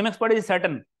case of SIEM XPERT, it is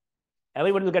certain.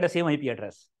 Everybody will get the same IP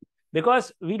address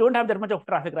because we don't have that much of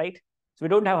traffic, right? So we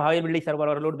don't have high availability server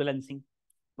or load balancing.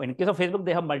 But in case of Facebook,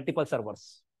 they have multiple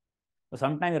servers. So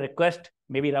sometimes you request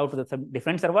maybe route to the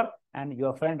different server, and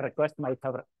your friend request might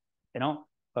have,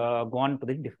 gone to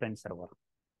the different server.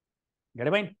 Get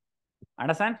it, right?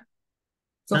 Understand?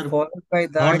 So followed by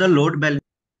that, for the load balance.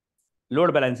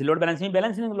 Load balancing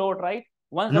balancing load, right?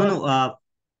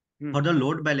 For the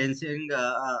load balancing,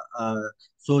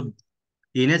 so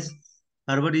DNS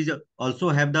server is also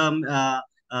have the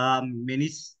many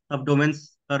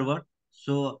subdomains server.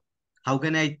 So how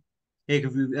can I take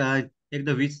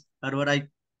the which server I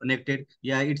connected?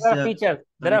 Yeah, it's there are features.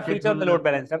 There are features of the load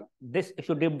balancer. This, if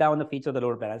you dip down the feature of the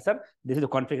load balancer, this is the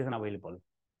configuration available.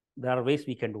 There are ways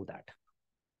we can do that.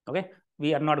 Okay,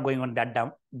 we are not going on that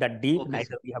deep. Okay,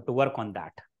 neither we have to work on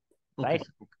that, right?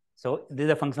 So this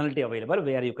is a functionality available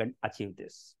where you can achieve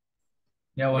this.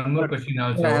 Yeah, one more question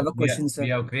also. I have a question, sir. We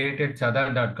have created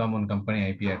chadar.com on company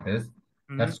IP address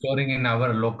that's storing in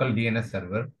our local DNS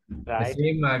server. Right. The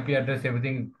same IP address,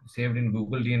 everything saved in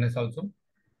Google DNS also?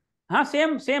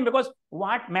 Same, because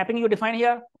what mapping you define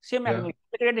here, same mapping will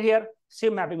be applied here,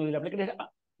 same mapping will be applied.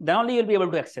 Then only you'll be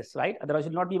able to access, right? Otherwise,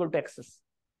 you'll not be able to access.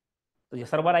 So your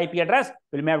server IP address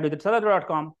will map with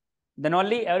server.com. Then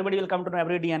only everybody will come to know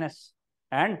every DNS.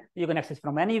 And you can access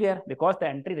from anywhere because the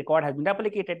entry record has been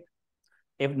replicated.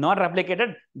 If not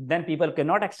replicated, then people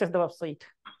cannot access the website.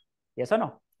 Yes or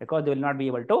no? Because they will not be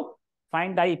able to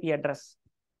find the IP address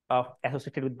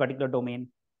associated with particular domain.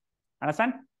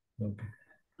 Understand? Okay.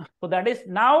 So that is,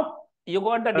 now you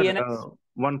got the DNS.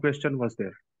 One question was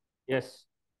there. Yes.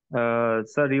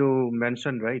 Sir, you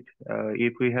mentioned, right?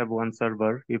 If we have one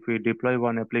server, if we deploy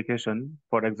one application,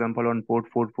 for example, on port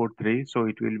 443, so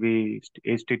it will be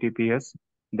HTTPS,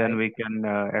 then we can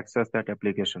access that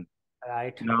application.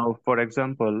 Right. Now, for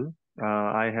example,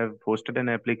 I have hosted an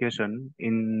application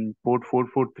in port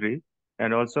 443,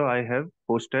 and also I have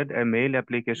hosted a mail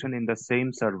application in the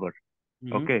same server.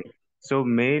 Okay. So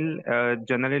mail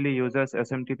generally uses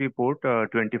SMTP port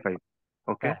 25.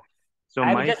 Okay. So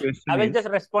I my question I will is, just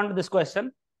respond to this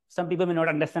question. Some people may not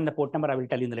understand the port number. I will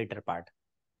tell you in the later part.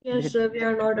 Yes, sir, we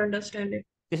are not understanding.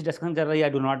 This discussion generally I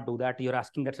do not do that. You're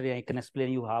asking that, sorry, I can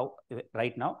explain you how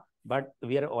right now, but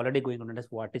we are already going to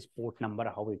understand what is port number,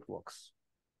 how it works.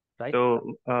 Right?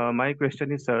 So my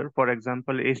question is, sir, for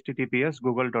example, https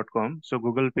google.com. So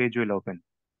Google page will open.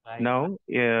 Right. Now,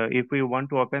 if we want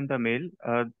to open the mail,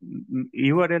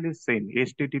 URL is same,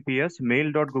 https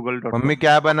mail.google.com. Mummy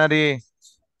क्या बना रही है?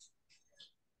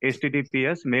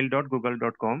 https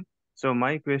mail.google.com. So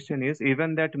my question is,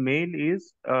 even that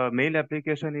mail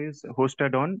application is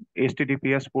hosted on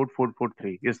https port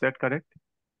 443. Is that correct?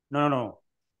 No.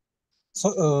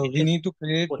 So we need to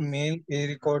create mail a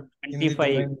record in the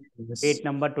 25, domain. page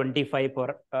number 25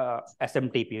 for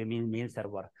SMTP, means mail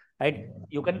server, right?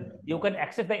 You can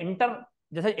access the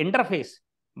interface,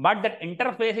 but that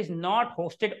interface is not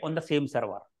hosted on the same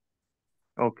server.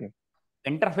 Okay.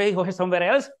 Interface hosted somewhere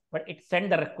else, but it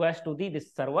send the request to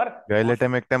this server. पहले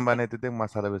time एक time बने थे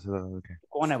मसाला वैसा के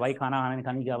कौन है भाई? खाना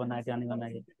खाने क्या बनना है, क्या नहीं बनना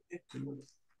है?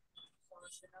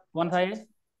 कौन था ये?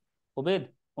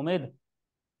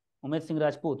 उमेद सिंह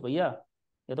राजपूत भैया,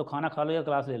 ये तो खाना खा लो या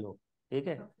क्लास ले लो, ठीक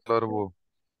है? और वो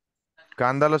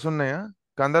कांदा लहसुन नहीं है,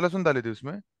 कांदा लहसुन डाली थी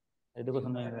उसमें, ये देखो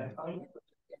सुन नहीं रहा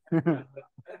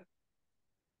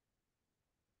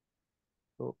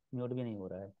तो म्यूट भी नहीं हो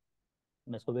रहा है।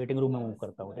 मैं इसको वेटिंग रूम में मूव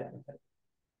करता हूँ।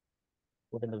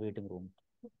 Put in the waiting room,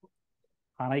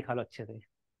 खाना ही खा लो अच्छे से।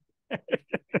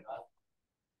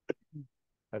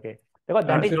 ओके, देखो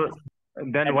that is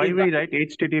then why we write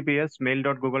https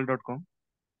mail.google.com?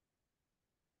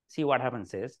 See what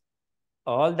happens is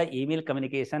all the email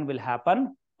communication will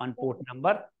happen on port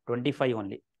number 25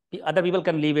 only. The other people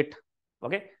can leave it,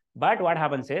 okay? But what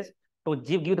happens is to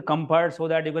give the comfort so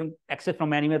that you can access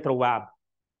from anywhere through web.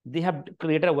 They have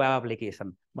created a web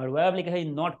application, but web application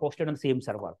is not hosted on the same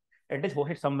server. It is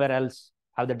hosted somewhere else,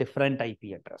 have the different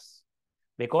IP address,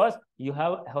 because you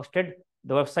have hosted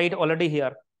the website already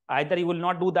here. Either you will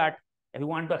not do that. If you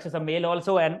want to access a mail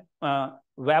also and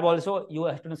web also, you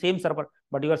have to the same server,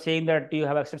 but you are saying that you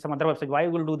have access to some other website. Why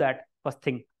you will do that? First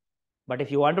thing. But if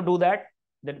you want to do that,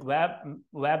 then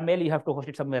web mail, you have to host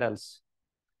it somewhere else.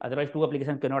 Otherwise, two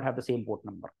applications cannot have the same port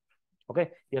number.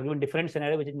 Okay, you have given different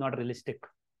scenario which is not realistic.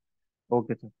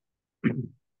 Okay, sir.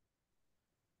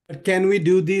 But can we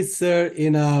do this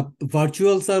in a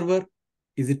virtual server?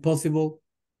 Is it possible?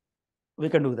 We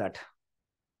can do that.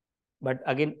 But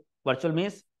again, virtual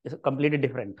means it's completely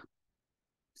different.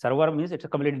 Server means it's a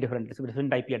completely different. It's a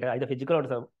different IP address, either physical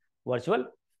or virtual.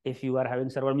 If you are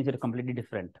having server means it's completely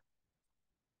different.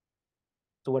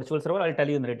 So virtual server, I'll tell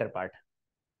you in the later part.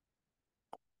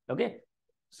 Okay.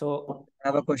 So I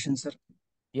have a question, sir.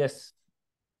 Yes.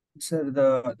 Sir,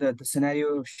 the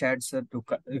scenario shared, sir,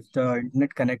 if the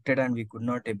internet connected and we could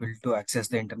not able to access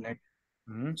the internet.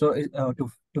 So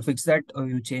to fix that,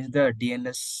 you change the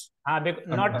DNS. Not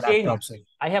change. Laptop, sir.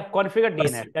 I have configured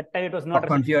DNS. That time it was not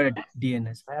configured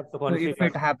DNS. I have to So configure. if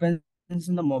it happens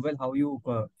in the mobile, how you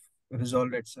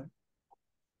resolve it, sir?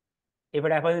 If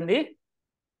it happens in the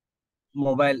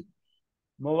mobile,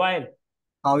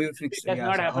 how you fix it? Does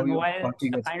not happen mobile.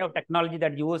 The kind of technology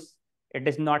that you use, it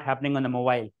is not happening on the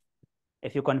mobile.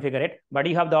 If you configure it, but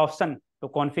you have the option to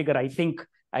configure. I think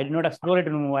I did not explore it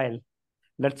on mobile.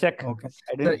 Let's check. Okay.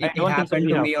 Sir, it happened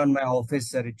to me on my office,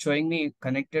 sir. It's showing me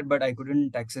connected, but I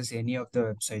couldn't access any of the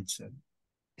websites, sir.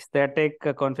 Static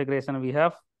configuration we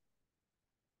have.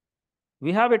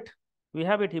 We have it. We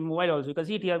have it in mobile also. You can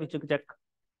see it here, which you can check.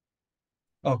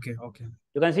 Okay.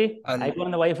 You can see icon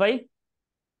on the Wi-Fi.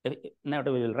 Not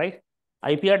available, right?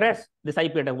 IP address. This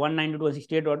IP address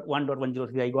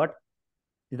 192.168.1.103 I got.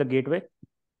 This is the gateway.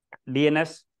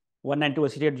 DNS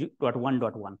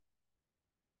 192.168.1.1.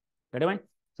 Get it?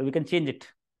 So we can change it.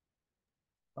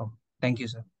 Oh, thank you,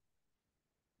 sir.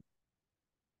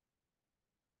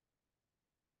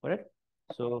 Got it?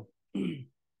 So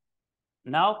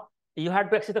now you have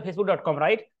to access the facebook.com,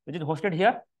 right? Which is hosted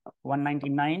here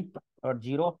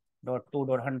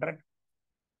 199.0.2.100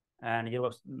 and here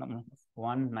was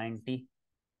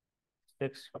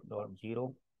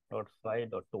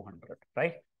 196.0.5.200,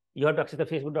 right? You have to access the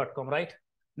facebook.com, right?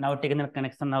 Now taking the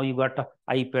connection, now you got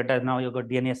IP address, now you got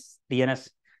DNS.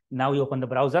 Now you open the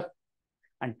browser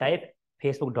and type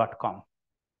facebook.com.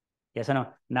 Yes or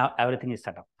no? Now everything is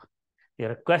set up. Your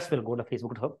request will go to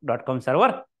facebook.com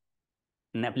server,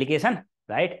 an application,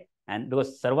 right? And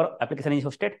because server application is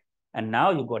hosted, and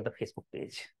now you got the Facebook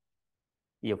page.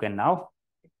 You can now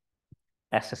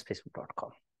access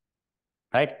facebook.com,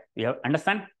 right? You have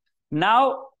understand?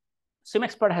 Now SIEM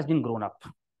XPERT has been grown up.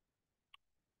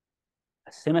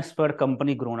 SIEM XPERT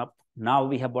company grown up. Now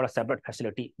we have bought a separate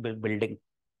facility building.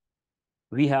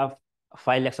 We have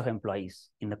 5 lakhs of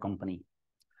employees in the company.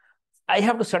 I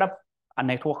have to set up a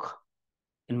network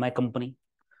in my company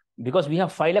because we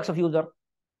have 5 lakhs of users.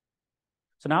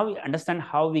 So now we understand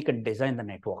how we can design the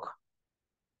network.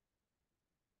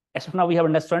 As of now, we have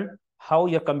understood how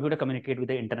your computer communicate with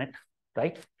the internet,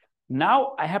 right?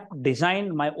 Now I have to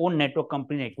design my own network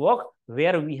company network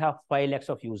where we have 5 lakhs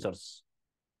of users.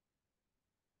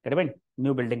 Get it?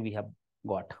 New building we have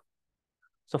got.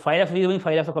 So 5 lakhs, we have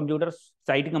 5 lakhs of computers, it's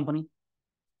IT company,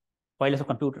 5 lakhs of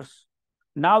computers.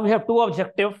 Now we have 2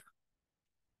 objectives.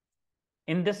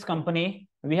 In this company,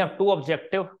 we have 2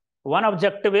 objectives. One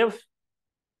objective is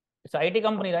It's an IT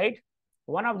company, right?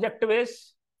 One objective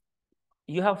is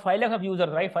you have 5 lakh of users,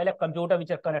 right? 5 lakh computers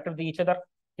which are connected with each other.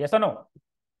 Yes or no?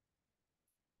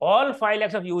 All 5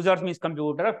 lakhs of users means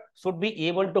computer should be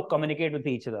able to communicate with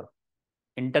each other.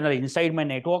 Internally, inside my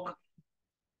network,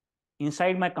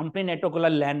 inside my company network,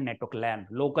 LAN network, LAN,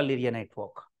 local area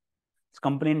network. It's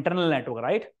company internal network,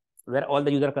 right? Where all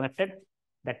the users are connected.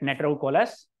 That network called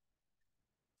as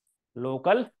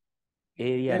local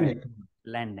area network,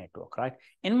 LAN network, right?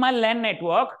 In my LAN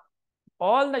network,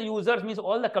 all the users means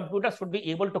all the computers should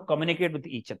be able to communicate with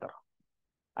each other.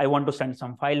 I want to send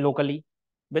some file locally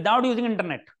without using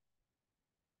internet.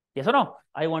 Yes or no?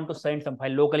 I want to send some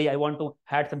file locally. I want to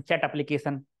add some chat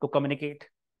application to communicate.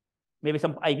 Maybe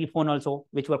some IP phone also,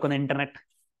 which work on the internet,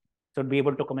 should be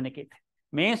able to communicate.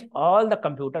 Means all the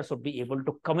computers should be able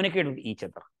to communicate with each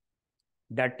other.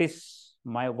 That is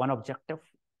my one objective.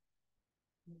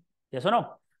 Yes or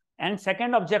no? And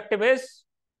second objective is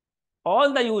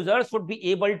all the users should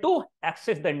be able to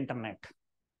access the internet.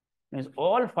 Means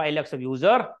all 5 lakhs of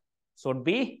users should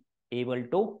be able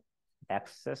to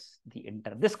access the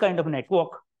internet. This kind of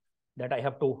network that I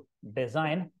have to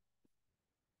design.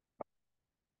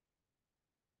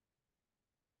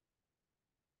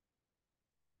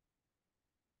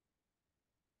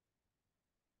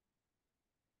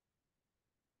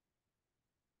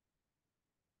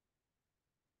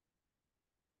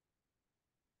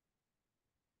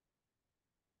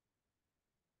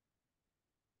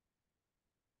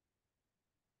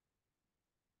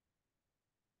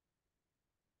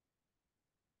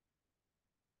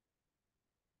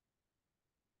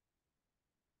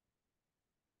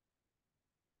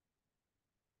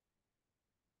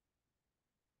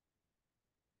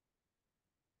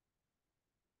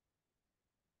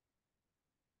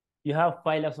 You have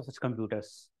 5 lakhs of such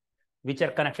computers which are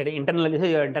connected internally to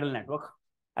your internal network.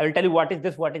 I will tell you what is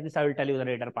this, I will tell you the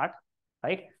later part,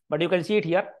 right? But you can see it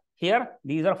here. Here,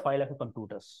 these are 5 lakhs of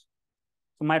computers.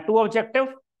 So my two objective,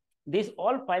 these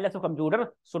all 5 lakhs of computers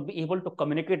should be able to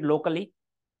communicate locally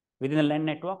within the LAN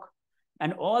network.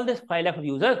 And all these 5 lakhs of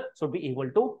users should be able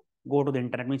to go to the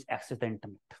internet, means access the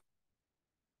internet.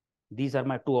 These are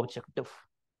my two objectives.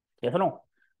 Yes or no?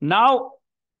 Now,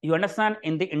 you understand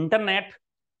in the internet,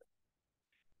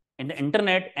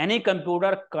 any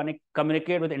computer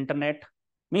communicate with internet,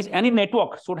 means any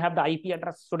network should have the IP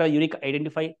address, should have unique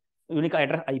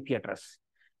address, IP address.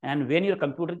 And when your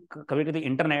computer communicate with the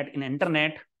internet, in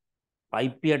internet,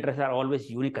 IP addresses are always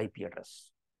unique IP address.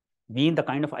 Mean the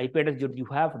kind of IP address you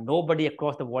have, nobody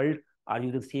across the world are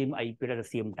using the same IP address at the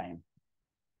same time.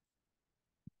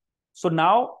 So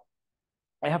now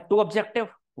I have two objectives.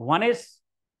 One is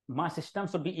my system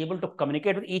should be able to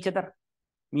communicate with each other.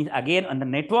 Means again on the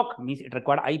network, means it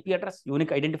required IP address, unique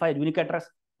identifier, unique address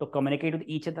to communicate with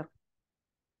each other.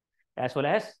 As well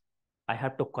as I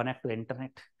have to connect to the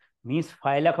internet. Means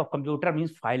 5 lakhs of computer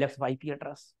means 5 lakhs of IP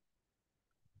address.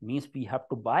 Means we have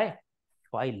to buy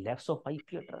 5 lakhs of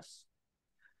IP address.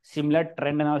 Similar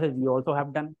trend analysis we also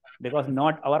have done, because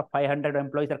not our 500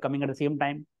 employees are coming at the same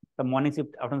time. The morning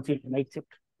shift, afternoon shift, night shift.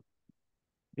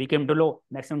 We came to low,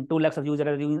 maximum 2 lakhs of users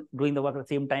are doing the work at the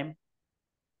same time.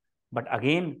 But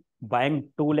again,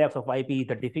 buying 2 lakhs of IP is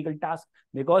a difficult task,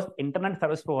 because internet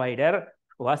service provider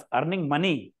was earning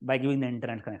money by giving the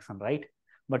internet connection, right?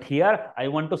 But here I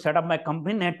want to set up my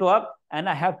company network and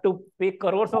I have to pay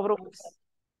crores of rupees.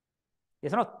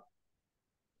 Yes or no?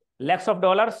 Lakhs of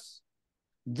dollars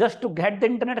just to get the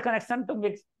internet connection,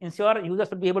 to ensure users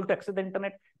will be able to access the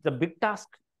internet. It's a big task.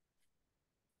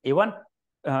 Even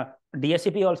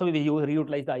DSCP also we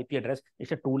reutilize the IP address.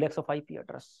 It's a 2 lakhs of IP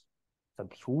address. It's a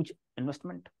huge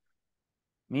investment.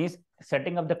 Means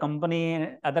setting up the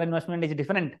company, other investment is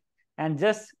different. And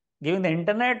just giving the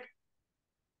internet,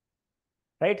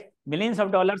 right? Millions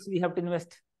of dollars we have to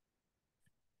invest.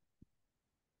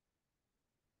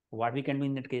 What we can do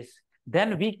in that case?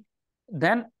 Then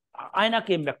Aina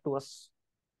came back to us.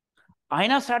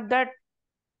 Aina said that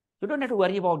you don't have to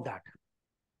worry about that.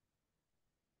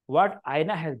 What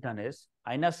Aina has done is,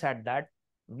 Aina said that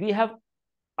we have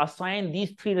assigned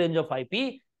these 3 range of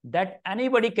IP that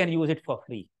anybody can use it for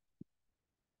free.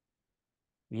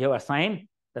 We have assigned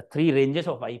the 3 ranges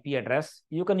of IP address.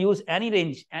 You can use any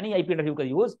range, any IP address you can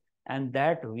use, and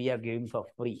that we are giving for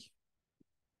free.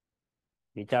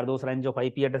 Which are those range of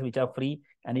IP address which are free?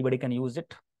 Anybody can use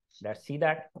it. Let's see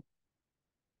that.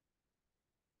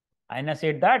 Aina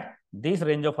said that this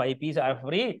range of IPs are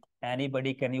free.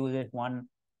 Anybody can use it.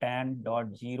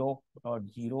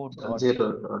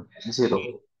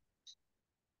 110.0.0.0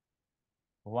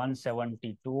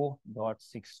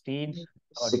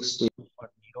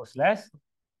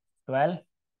 172.16.0/12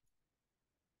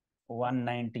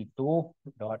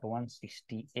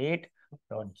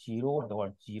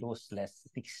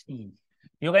 192.168.0.0/16.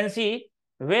 You can see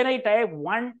when I type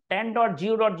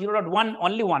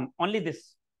 110.0.0.1, only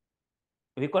this,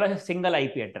 we call it a single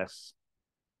IP address.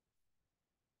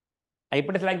 IP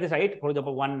address like this, right? For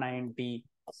example,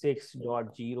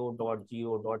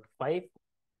 196.0.0.5.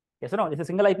 Yes or no? It's a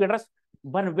single IP address.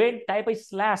 But when type a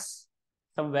slash,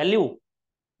 some value,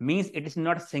 means it is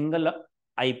not a single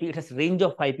IP, it has range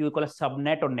of IP. We call a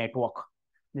subnet or network.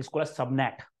 This is called a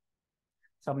subnet.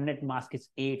 Subnet mask is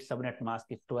 8, subnet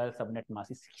mask is 12, subnet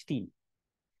mask is 16.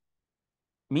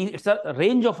 Means it's a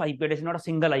range of IP address, not a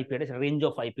single IP address, a range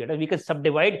of IP address. We can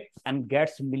subdivide and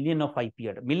get millions of IP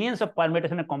address. Millions of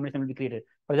permutation and combination will be created.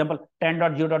 For example,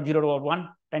 10.0.0.1,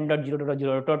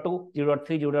 10.0.0.2,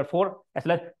 0.3, 0.4, as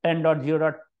well as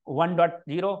 10.0.1.0,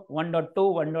 1.2,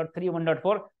 1.3,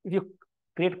 1.4. If you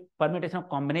create permutation of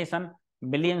combination,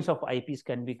 millions of IPs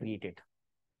can be created.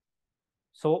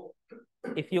 So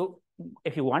if you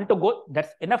want to go,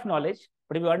 that's enough knowledge.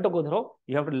 But if you want to go through,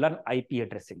 you have to learn IP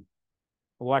addressing.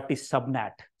 What is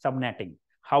subnetting,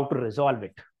 how to resolve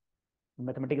it.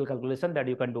 Mathematical calculation that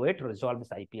you can do it to resolve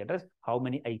this IP address, how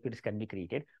many IP addresses can be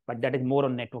created. But that is more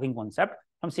on networking concept.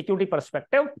 From security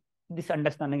perspective, this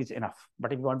understanding is enough.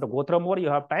 But if you want to go through more, you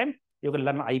have time, you can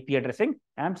learn IP addressing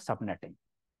and subnetting.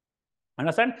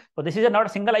 Understand? So this is not a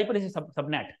single IP, this is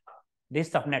subnet. This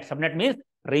is subnet. Subnet means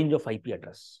range of IP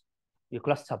address. You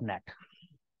call it subnet.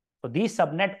 So these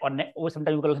subnet or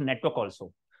sometimes you call it network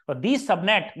also. So these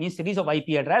subnet means series of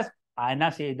IP address.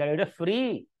 IANA says that it is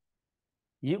free.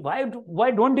 Why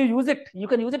don't you use it? You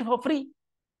can use it for free.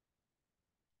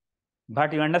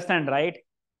 But you understand, right?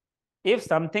 If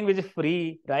something which is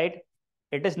free, right,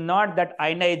 it is not that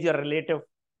IANA is your relative.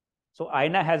 So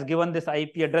IANA has given this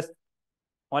IP address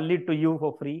only to you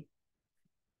for free.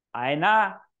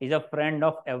 IANA is a friend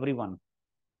of everyone.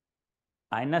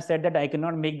 IANA said that I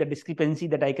cannot make the discrepancy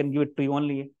that I can give it to you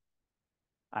only.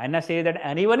 IANA says that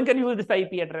anyone can use this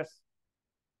IP address.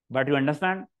 But you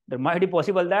understand, there might be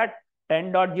possible that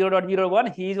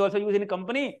 10.0.0.1, he is also using a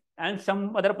company and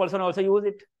some other person also use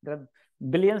it. There are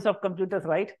billions of computers,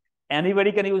 right?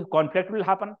 Anybody can use, conflict will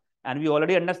happen. And we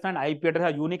already understand IP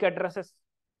addresses are unique addresses.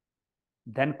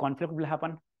 Then conflict will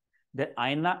happen. The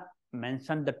IANA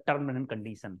mentioned the term and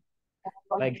condition.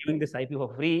 By giving this IP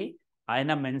for free,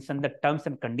 IANA mentioned the terms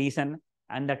and condition.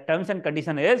 And the terms and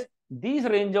condition is this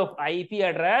range of IP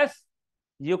address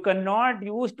you cannot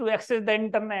use to access the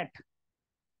internet.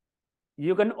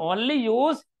 You can only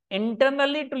use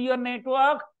internally to your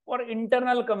network for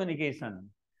internal communication.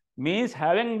 Means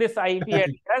having this IP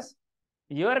address,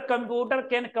 your computer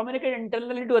can communicate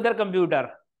internally to other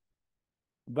computer.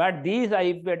 But these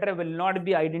IP address will not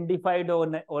be identified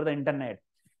over the internet.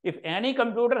 If any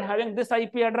computer having this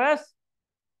IP address,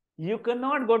 you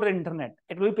cannot go to the internet.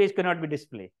 Actually, page cannot be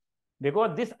displayed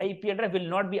because this IP address will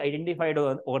not be identified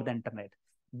over the internet.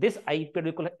 This IP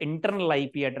we call internal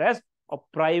IP address or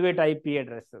private IP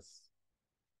addresses.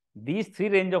 These three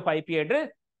range of IP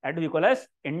address that we call as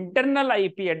internal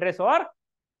IP address or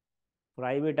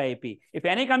private IP. If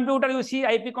any computer you see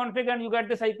IP config and you get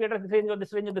this IP address, this range or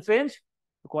this range or this range,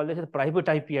 you call this as private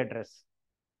IP address.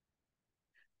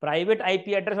 Private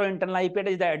IP address or internal IP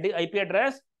address is the IP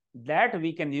address that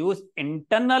we can use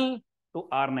internal to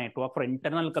our network for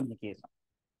internal communication.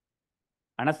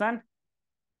 Understand?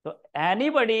 So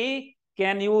anybody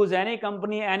can use, any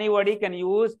company, anybody can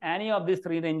use any of these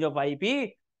three range of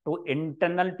IP to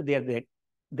internal to their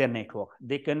network.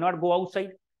 They cannot go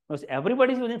outside because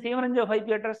everybody is using same range of IP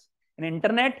address. In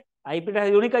internet, IP address,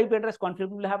 unique IP address,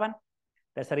 conflict will happen.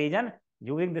 That's the reason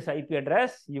using this IP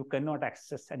address, you cannot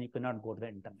access and you cannot go to the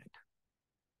internet.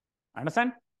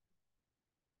 Understand?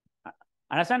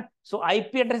 Understand? So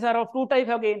IP addresses are of two types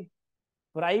again.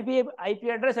 Private IP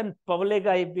address and public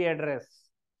IP address.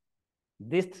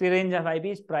 This three range of IP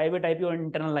is private IP or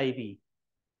internal IP.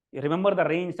 You remember the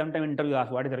range, sometime interview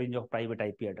asks what is the range of private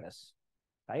IP address,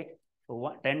 right? So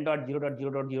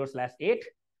 10.0.0.0/8,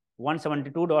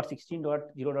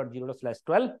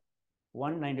 172.16.0.0/12,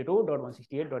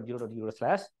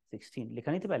 192.168.0.0/16.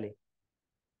 लिखा नहीं थी पहले?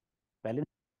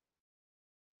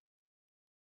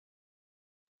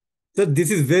 So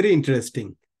this is very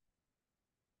interesting.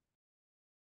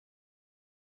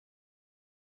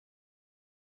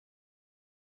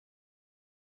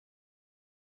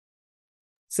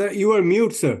 Sir, you are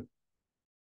mute, sir.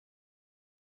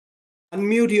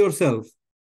 Unmute yourself.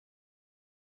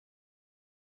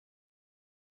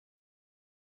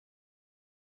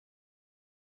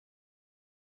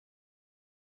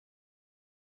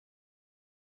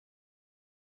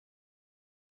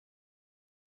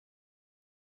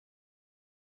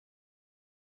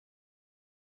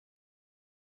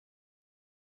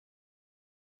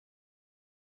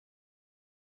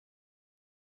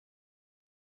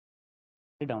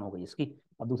 Down हो गई इसकी,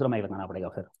 अब दूसरा mic लगाना पड़ेगा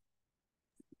फिर.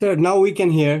 Sir, now we can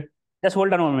hear. Just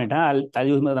hold on 1 minute. I'll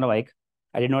use my other mic.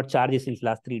 I did not charge this since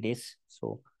last 3 days,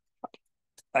 so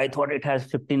I thought it has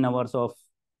 15 hours of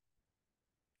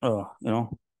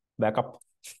backup.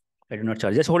 I did not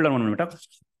charge. Just hold on 1 minute. Huh?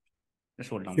 Just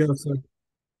hold on. Sure, sir.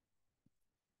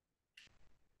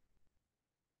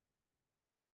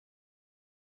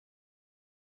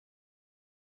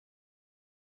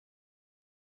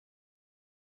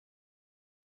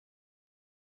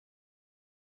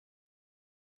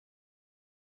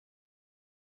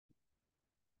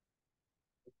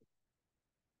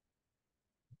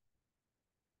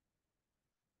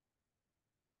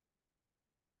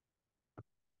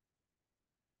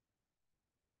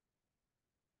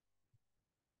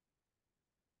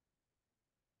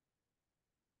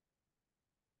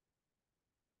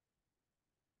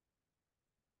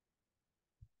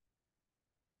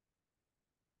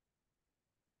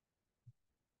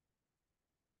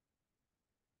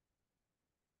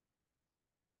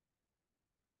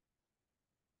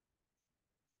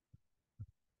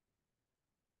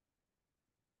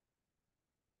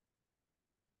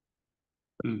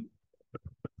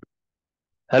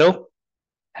 Hello?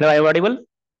 Hello, are you audible?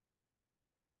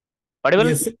 Audible?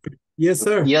 Yes, sir. Yes,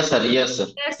 sir. Yes, sir. Yes, sir.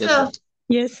 Yes, Yes, sir. sir.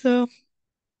 Yes, sir.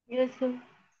 Yes, sir.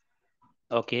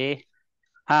 Okay.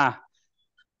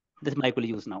 This mic will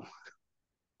use now.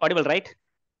 Audible, right?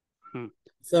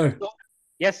 Sir. So,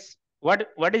 yes.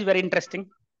 What is very interesting?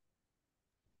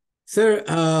 Sir,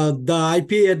 the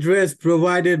IP address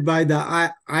provided by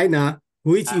the INA,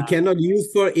 which you cannot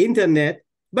use for internet,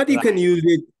 but you can use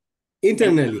it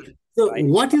internally. So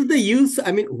what is the use?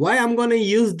 I mean, why I'm going to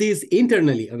use this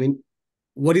internally? I mean,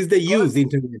 what is the use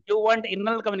internet? You want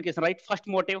internal communication, right? First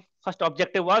motive, first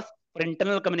objective was for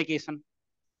internal communication.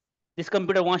 This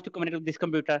computer wants to communicate with this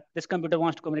computer. This computer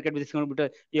wants to communicate with this computer.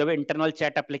 You have an internal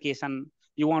chat application.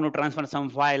 You want to transfer some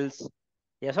files.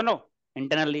 Yes or no?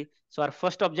 Internally. So our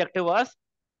first objective was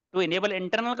to enable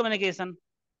internal communication,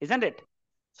 isn't it?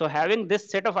 So having this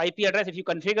set of IP address, if you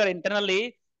configure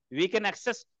internally, we can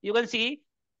access. You can see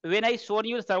when I show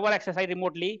you server access I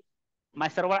remotely, my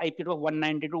server IP was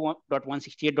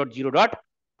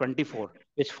 192.168.0.24,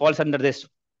 which falls under this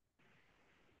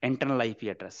internal IP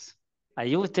address. I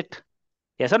used it.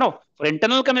 Yes or no? For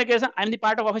internal communication, I'm the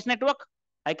part of office network.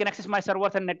 I can access my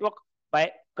servers and network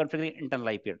by configuring internal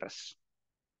IP address.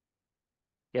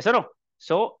 Yes or no?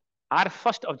 So our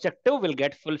first objective will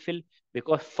get fulfilled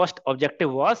because first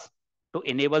objective was to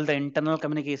enable the internal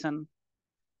communication.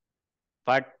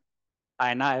 But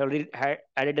I already had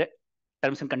added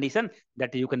terms and condition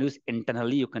that you can use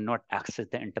internally, you cannot access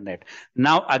the internet.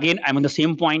 Now, again, I'm on the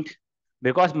same point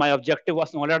because my objective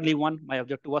was not only one, my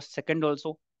objective was second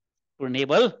also, to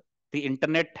enable the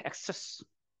internet access.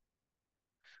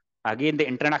 Again, the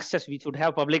internet access, we should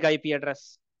have public IP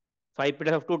address. So IP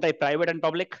address of two types, private and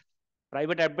public.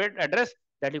 Private address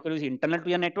that you can use internal to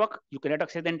your network, you cannot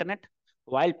access the internet,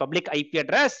 while public IP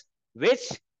address,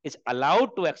 which is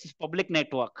allowed to access public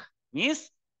network,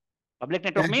 means public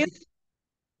network means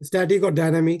static or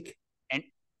dynamic. And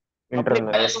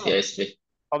Internet. ISP.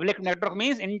 Public network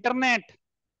means internet.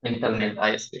 Internet,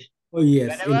 ISP. Oh,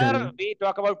 yes. Whenever internet. we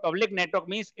talk about public network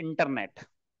means internet.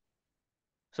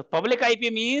 So public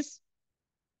IP means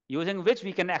using which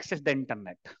we can access the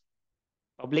internet.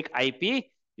 Public IP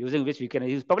using which we can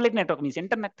use public network means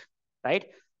internet, right?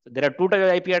 So there are two types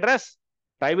of IP address,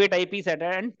 private IPs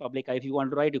and public IP. If you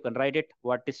want to write, you can write it.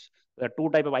 There are two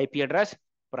types of IP address,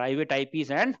 private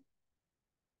IPs and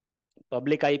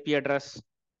public IP address.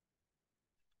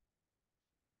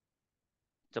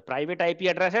 So private IP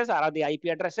addresses are the IP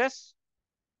addresses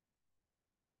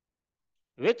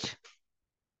which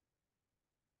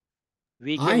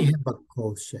we can. I have a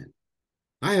question.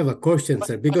 I have a question,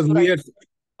 sir, because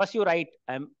First you write.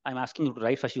 I'm asking you to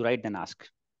write. First you write, then ask.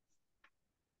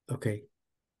 Okay.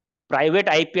 Private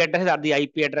IP addresses are the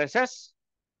IP addresses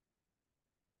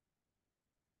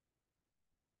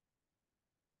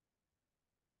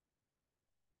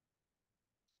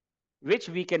which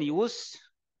we can use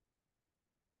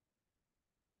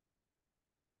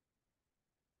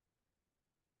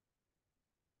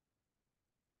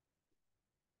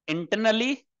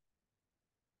internally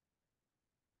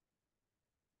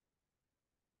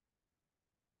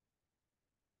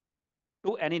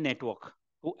to any network.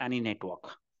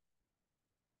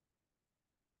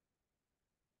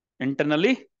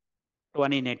 Internally to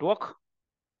any network.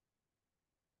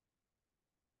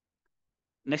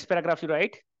 Next paragraph you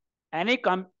write, any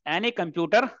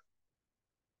computer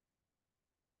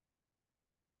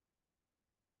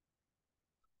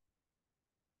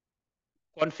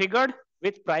configured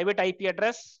with private IP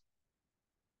address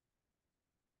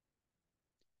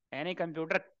Any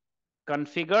computer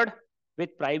configured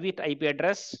with private IP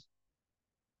address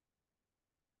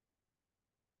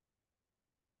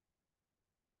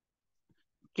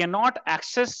cannot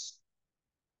access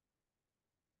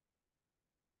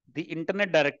the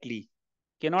internet directly.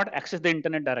 Cannot access the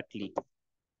internet directly.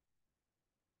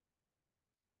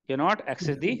 Cannot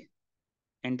access the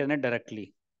internet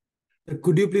directly.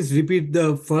 Could you please repeat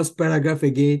the first paragraph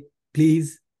again,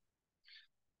 please?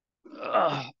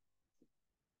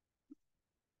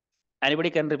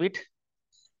 Anybody can repeat?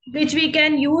 Which we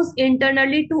can use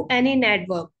internally to any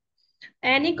network.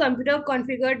 Any computer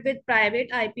configured with private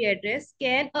IP address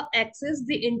can access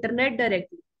the internet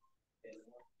directly.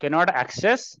 Cannot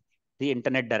access the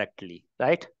internet directly,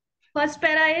 right? First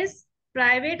para is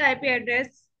private IP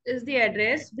address is the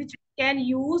address which we can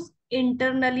use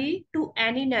internally to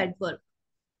any network.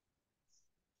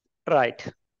 Right.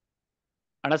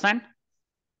 Understand?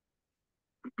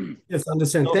 Yes,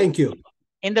 understand. So, thank you.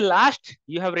 In the last,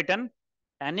 you have written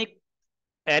any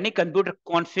computer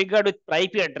configured with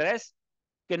IP address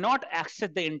cannot access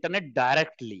the internet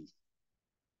directly.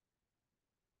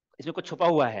 इसमें कुछ छुपा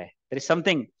हुआ है. There is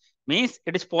something. Means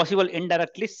it is possible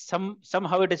indirectly.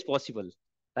 Somehow it is possible,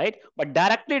 right? But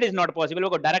directly it is not possible.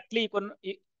 Because directly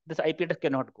this IP address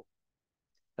cannot go,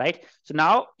 right? So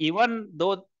now, even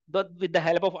though with the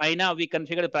help of INA, we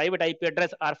configure the private IP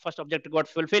address, our first objective got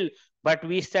fulfilled, but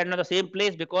we stand on the same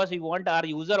place because we want our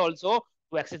user also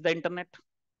to access the internet.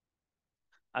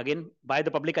 Again, by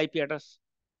the public IP address.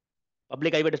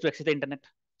 Public IP address to access the internet.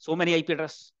 So many IP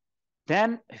address.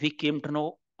 Then we came to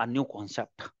know a new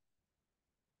concept.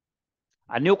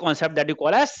 A new concept that you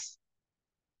call as,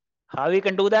 how we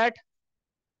can do that?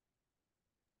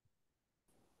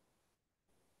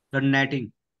 The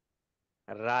netting.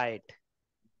 Right.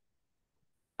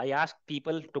 I asked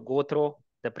people to go through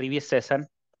the previous session,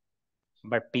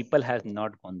 but people has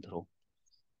not gone through.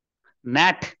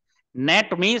 NAT.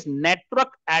 NAT means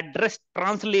network address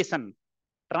translation.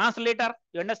 Translator,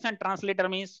 you understand translator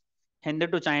means Hindi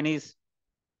to Chinese,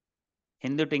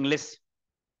 Hindi to English,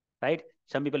 right?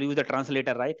 Some people use the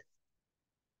translator, right?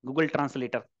 Google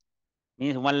Translator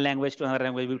means one language to another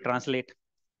language we translate.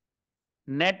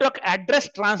 Network address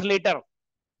translator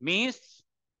means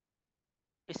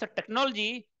it's a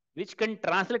technology which can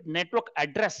translate network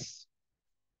address.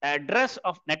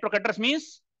 Network address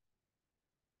means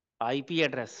IP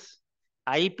address.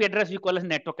 IP address we call as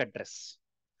network address.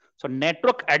 So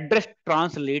network address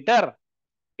translator,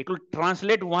 it will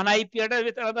translate one IP address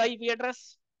with another IP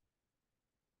address.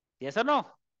 Yes or no?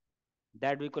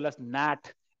 That we call as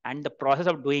NAT. And the process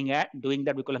of doing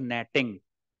that we call as netting.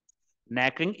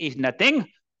 Netting is nothing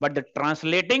but the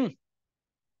translating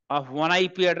of one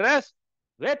IP address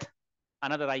with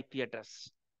another IP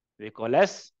address. We call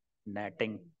as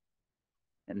netting.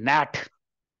 NAT.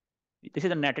 This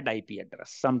is a netted IP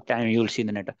address. Sometime you will see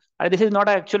the net. This is not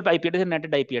an actual IP address, this is a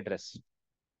netted IP address.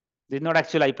 This is not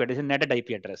actual IP address, this is netted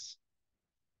IP address.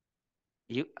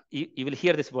 You will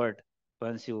hear this word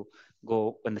once you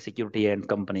go in the security and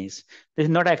companies. This is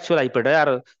not actual IP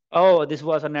address. Oh, this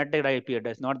was a netted IP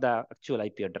address, not the actual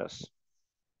IP address.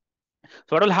 So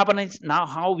what will happen is now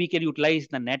how we can utilize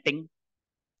the netting.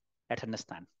 Let's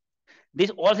understand. This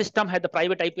all system has the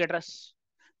private IP address.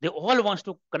 They all wants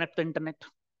to connect to the internet.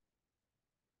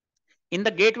 In the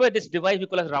gateway, this device we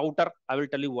call as router. I will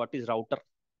tell you what is router.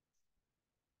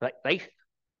 Right?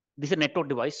 This is a network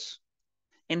device.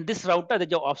 In this router,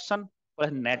 there's an option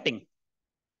for netting.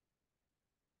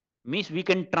 Means we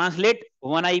can translate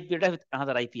one IP address with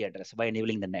another IP address by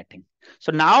enabling the netting.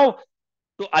 So now,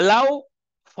 to allow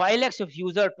 5 lakhs of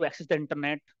user to access the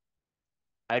internet,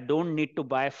 I don't need to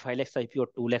buy 5 lakhs IP or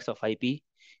 2 lakhs of IP.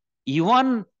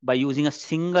 Even by using a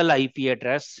single IP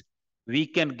address, we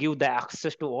can give the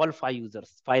access to all 5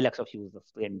 lakhs of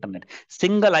users to the internet.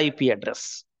 Single IP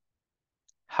address.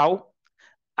 How?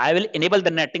 I will enable the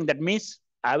netting. That means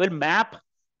I will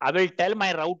tell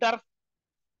my router,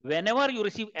 whenever you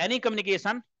receive any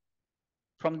communication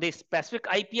from this specific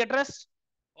IP address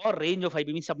or range of IP,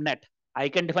 means subnet, I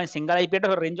can define single IP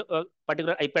address or range of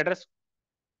particular IP address,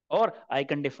 or I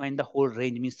can define the whole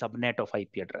range, means subnet of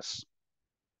IP address.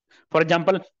 For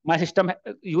example, my system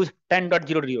use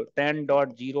 10.0.0,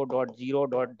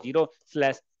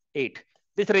 10.0.0.0/8.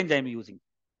 This range I am using.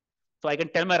 So I can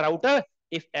tell my router,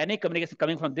 if any communication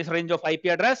coming from this range of IP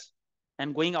address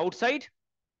and going outside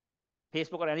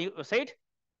Facebook or any site,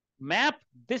 map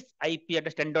this IP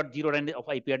address 10.0 range of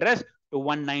IP address to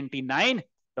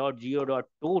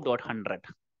 199.0.2.100.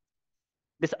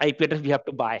 This IP address we have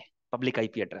to buy, public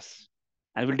IP address.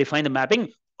 And we'll define the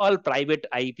mapping. All private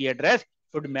IP address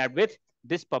should map with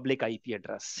this public IP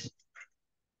address.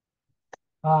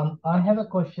 I have a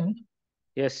question.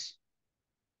 Yes.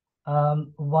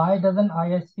 Why doesn't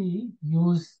ISP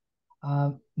use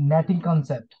netting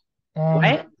concept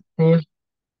and save?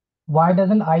 Why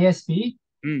doesn't ISP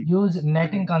use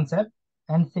netting concept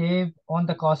and save on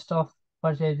the cost of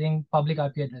purchasing public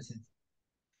IP addresses?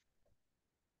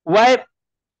 Why?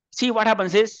 See, what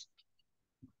happens is,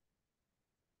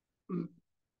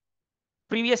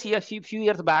 previous year, few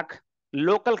years back,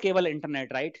 local cable internet,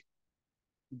 right?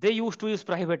 They used to use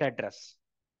private address,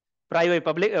 private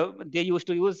public. They used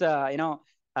to use, private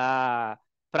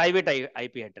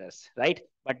IP address, right?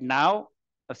 But now,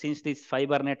 since this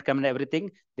fiber net come and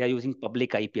everything, they are using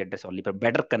public IP address only for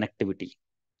better connectivity,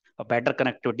 a better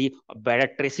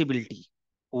traceability.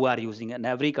 Who are using, and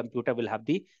every computer will have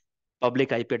the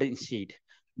public IP address instead.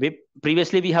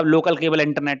 Previously, we have local cable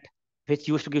internet, which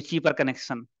used to give cheaper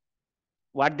connection.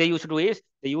 What they used to do is,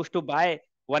 they used to buy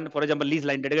one, for example, lease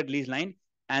line, dedicated lease line,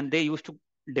 and they used to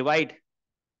divide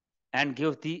and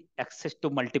give the access to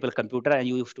multiple computer, and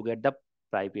you used to get the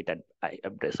private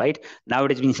address, right? Now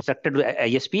it has been instructed to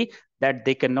ISP that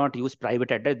they cannot use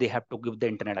private address. They have to give the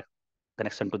internet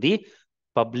connection to the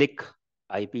public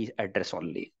IP address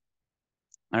only.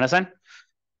 Understand?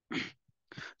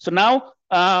 So now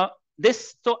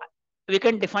so we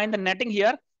can define the netting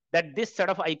here, that this set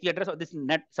of IP address or this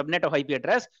subnet of IP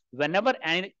address, whenever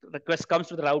any request comes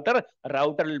to the router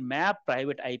will map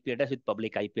private IP address with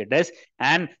public IP address.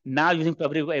 And now using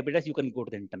public IP address, you can go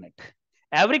to the internet.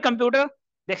 Every computer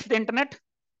access the internet,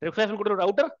 request will go to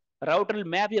the router will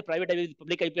map your private IP with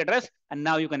public IP address, and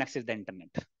now you can access the internet.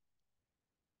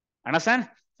 Understand?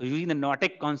 So using the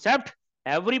NOTIC concept,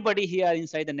 everybody here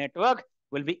inside the network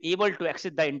will be able to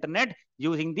access the internet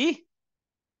using the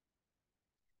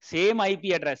same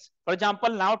IP address. For example,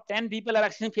 now 10 people are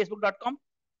accessing facebook.com.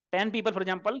 10 people, for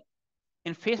example,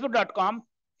 in facebook.com,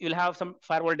 you'll have some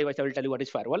firewall device. I will tell you what is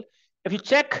firewall. If you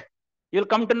check, you'll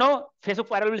come to know Facebook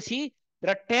firewall will see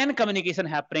there are 10 communication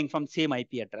happening from same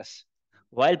IP address,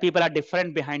 while people are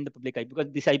different behind the public IP,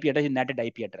 because this IP address is netted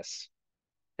IP address.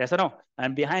 Yes or no?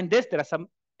 And behind this, there are some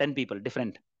 10 people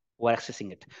different who are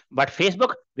accessing it. But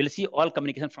Facebook will see all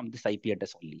communication from this IP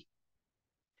address only.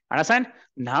 Understand?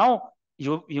 Now,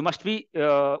 you must be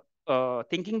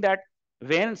thinking that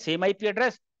when same IP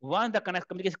address, once the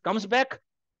communication comes back,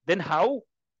 then how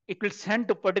it will send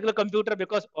to particular computer,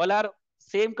 because all are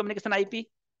same communication IP.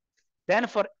 Then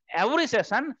for every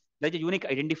session, there's a unique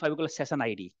identifier we call session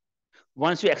ID.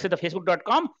 Once you access the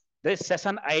facebook.com, the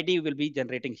session ID will be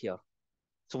generating here.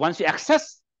 So once you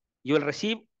access, you will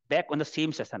receive back on the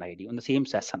same session ID, on the same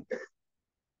session.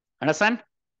 Understand?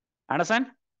 Understand?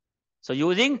 So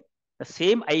using the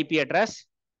same IP address,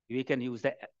 we can use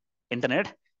the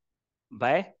internet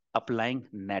by applying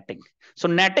netting. So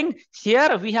netting,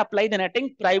 here we apply the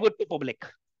netting private to public.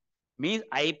 Means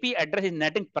IP address is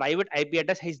netting, private IP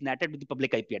address is netted with the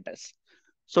public IP address.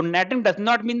 So netting does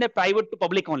not mean the private to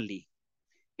public only.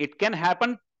 It can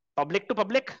happen public to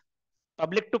public,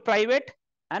 public to private,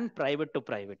 and private to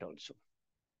private also.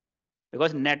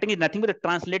 Because netting is nothing but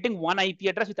translating one IP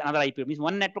address with another IP, means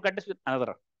one network address with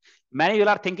another. Many people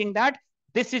are thinking that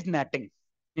this is netting,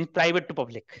 means private to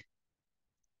public.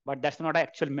 But that's not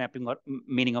actual mapping or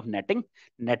meaning of netting.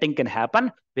 Netting can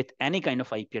happen with any kind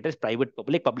of IP address, private,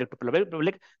 public, public to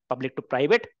public, public to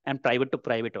private, and private to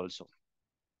private also.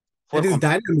 That is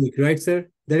dynamic, right, sir?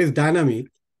 That is dynamic.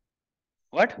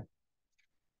 What?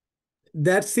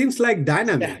 That seems like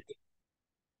dynamic.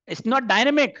 It's not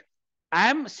dynamic.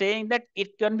 I'm saying that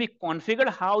it can be configured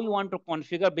how you want to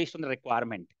configure based on the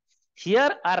requirement.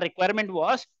 Here, our requirement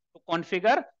was to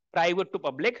configure private to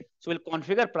public. So we'll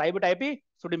configure private IP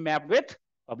should be mapped with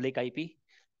public IP.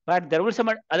 But there will be some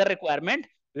other requirement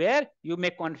where you may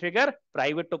configure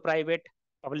private to private,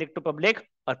 public to public,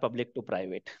 or public to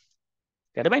private.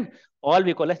 Get it? Right? All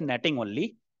we call as netting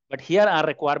only. But here our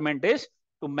requirement is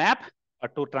to map or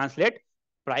to translate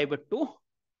private to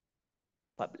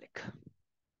public.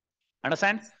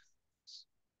 Understand?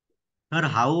 Sir,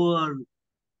 how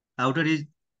router is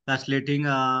translating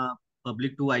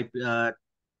public to IP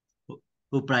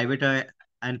to private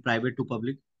and private to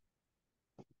public?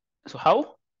 So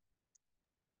how?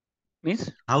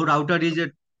 Means? How router is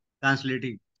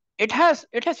translating? It has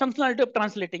functionality of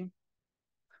translating.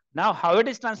 Now, how it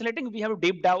is translating, we have to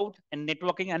deep down in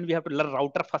networking, and we have to learn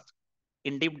router first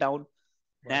in deep down.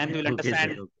 Then we'll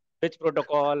understand which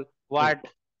protocol, what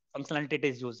functionality it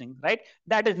is using, right?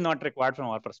 That is not required from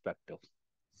our perspective.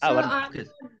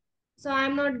 So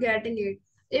I'm not getting it.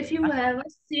 If you have a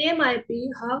same IP,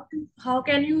 how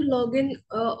can you log in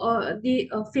the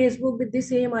Facebook with the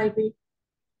same IP?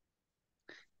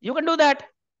 You can do that.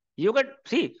 You can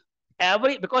see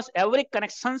because every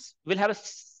connections will have a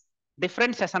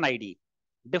different session ID,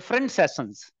 different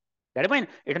sessions. That means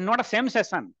it is not a same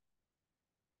session.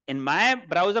 In my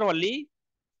browser only,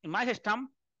 in my system,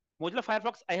 Mozilla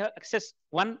Firefox, I have access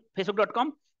one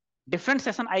facebook.com, different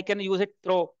session I can use it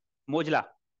through Mozilla.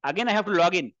 Again, I have to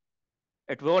log in.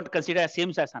 It won't consider a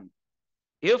same session.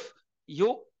 If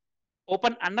you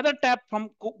open another tab from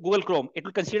Google Chrome, it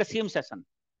will consider same session.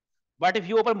 But if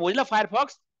you open Mozilla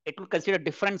Firefox, it will consider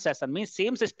different session. Means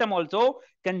same system also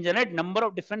can generate number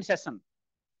of different sessions.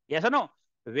 Yes or no?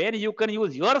 Where you can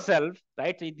use yourself,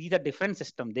 right? These are different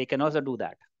systems. They can also do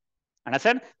that.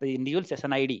 Understand? The individual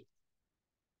session ID.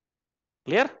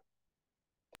 Clear?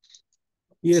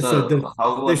 Yes, sir. The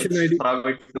how about session ID.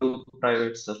 private to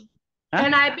private, sir? Huh?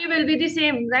 And IP will be the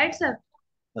same, right, sir?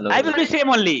 Hello. I will be same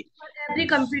only. For every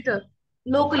computer,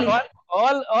 locally.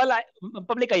 All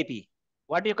public IP.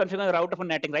 What you configure the router for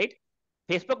netting, right?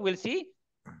 Facebook will see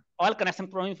all connection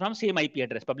from same IP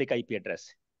address, public IP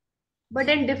address. But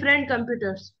in different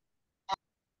computers.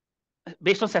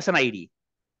 Based on session ID.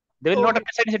 They will not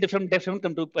understand it's a different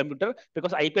computer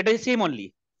because IP address is same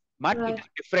only. But it is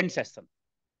different session.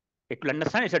 It will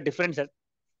understand it's a different session,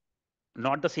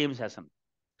 not the same session.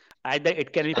 Either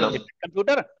it can be from different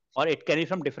computer or it can be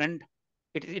from different,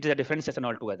 it is a different session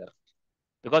altogether.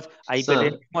 Because IP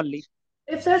address only.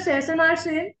 If the session are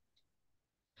same.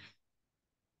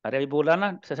 अरे बोला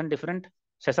ना session different,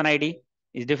 session ID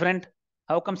is different.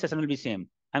 How come session will be same?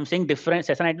 I'm saying different,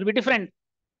 session ID will be different.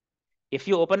 If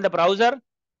you open the browser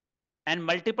and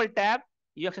multiple tab,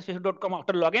 you access facebook.com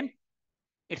after login,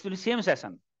 it will be same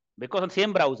session because on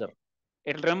same browser,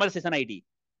 it will remember session ID,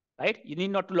 right? You need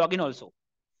not to log in also.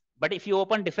 But if you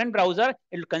open different browser,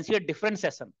 it will consider different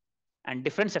session and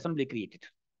different session will be created.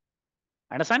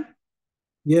 Understand?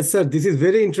 Yes, sir. This is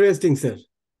very interesting, sir.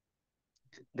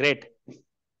 Great.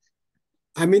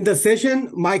 I mean, the session,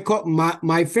 my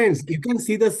friends, you can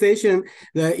see the session.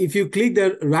 If you click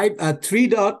the right three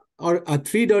dot or a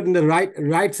three dot in the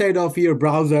right side of your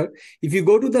browser, if you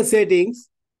go to the settings,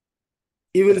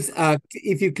 you will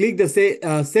if you click the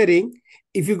setting,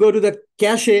 if you go to the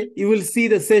cache, you will see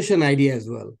the session ID as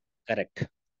well. Correct.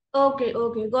 Okay,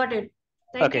 got it.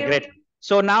 Thank you. Great.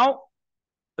 So now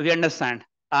we understand,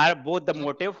 are both the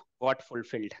motive got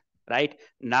fulfilled, right?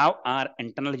 Now our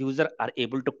internal user are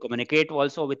able to communicate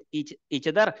also with each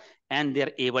other and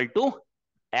they're able to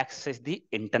access the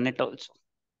internet also.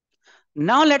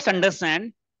 Now let's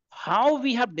understand how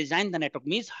we have designed the network,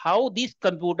 means how these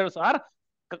computers are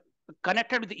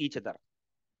connected with each other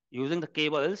using the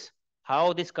cables,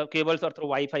 how these cables are through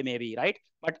Wi-Fi maybe, right?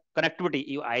 But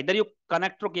connectivity, either you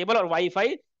connect through cable or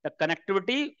Wi-Fi, the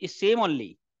connectivity is same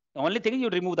only. The only thing is you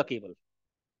remove the cable.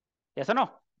 Yes or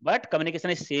no? But communication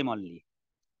is same only.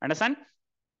 Understand?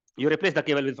 You replace the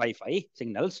cable with Wi-Fi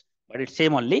signals, but it's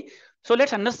same only. So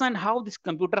let's understand how these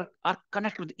computers are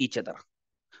connected with each other.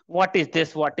 What is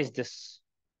this? What is this?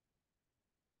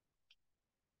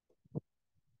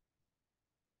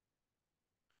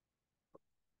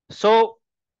 So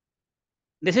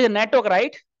this is a network,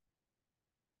 right?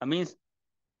 That means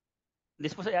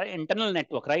this was an internal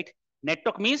network, right?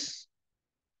 Network means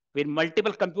when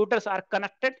multiple computers are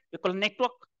connected, we call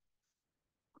network.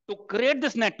 To create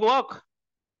this network,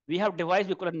 we have device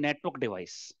we call a network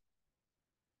device.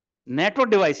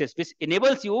 Network devices, which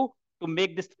enables you to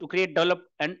make this, to create, develop,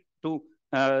 and to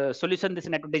solution this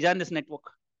network, design this network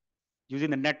using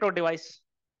the network device.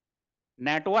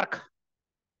 Network,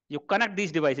 you connect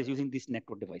these devices using these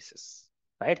network devices,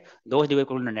 right? Those devices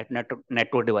called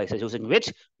network devices using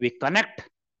which we connect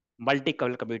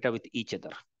multiple computers with each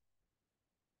other,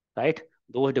 right?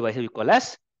 Those devices we call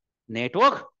as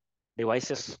network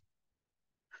devices.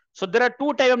 So there are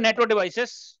two types of network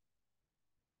devices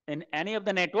in any of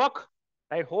the network,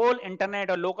 right? Whole internet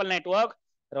or local network,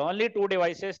 there are only two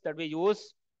devices that we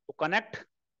use to connect.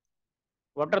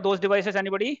 What are those devices?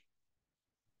 Anybody?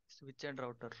 Switch and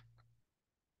router.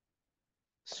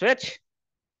 Switch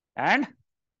and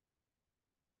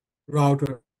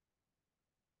router.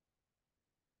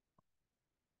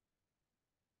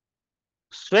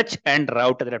 Switch and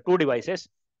router. There are two devices.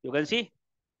 You can see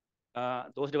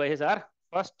those devices are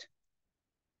first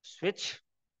switch,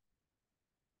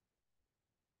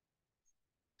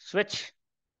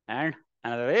 and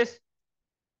another is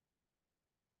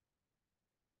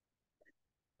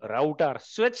router.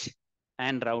 Switch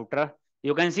and router.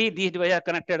 You can see these devices are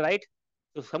connected, right?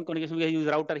 So some communication we use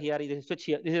router here. This is switch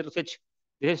here. This is switch.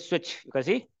 This is switch. You can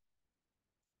see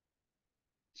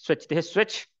switch. This is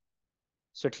switch.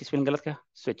 Switch की spelling गलत क्या?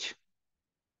 Switch.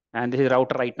 And this is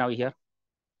router right now here.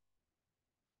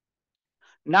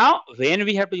 Now, when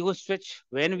we have to use switch,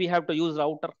 when we have to use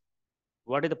router,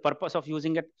 What is the purpose of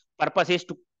using it? Purpose is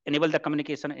to enable the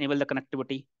communication, enable the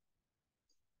connectivity.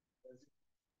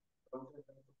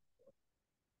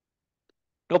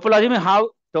 Topology means how,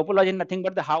 topology is nothing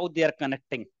but the how they are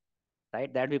connecting,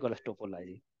 right? That we call as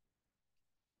topology.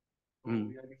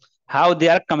 How they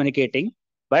are communicating,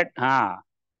 but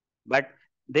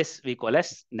this we call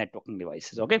as networking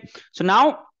devices. Okay. So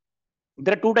now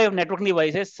there are two types of networking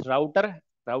devices: router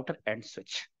and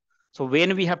switch. So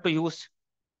when we have to use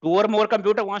two or more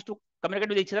computer wants to communicate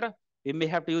with each other, we may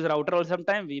have to use router or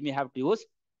sometime we may have to use,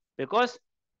 because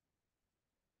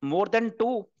more than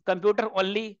two computer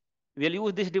only will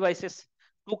use these devices.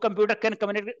 Two computer can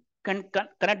communicate, can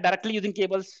connect directly using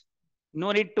cables.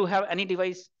 No need to have any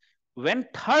device. When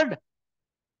third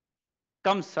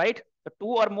comes, right, the two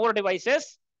or more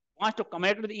devices wants to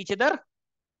communicate with each other.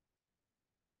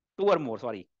 Two or more,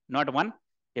 sorry, not one.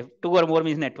 If two or more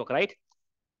means network, right?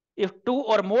 If two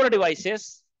or more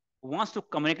devices wants to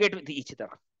communicate with each other,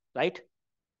 right?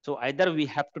 So either we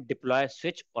have to deploy a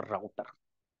switch or router.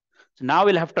 So now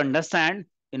we'll have to understand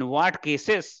in what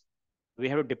cases we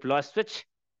have to deploy a switch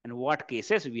and what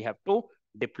cases we have to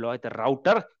deploy the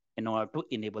router in order to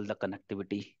enable the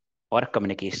connectivity or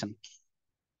communication.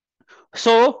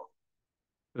 So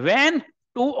when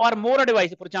two or more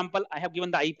devices, for example, I have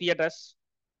given the IP address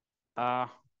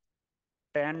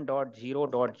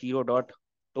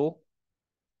 10.0.0.2,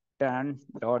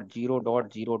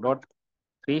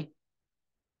 10.0.0.3,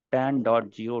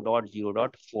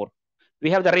 10.0.0.4.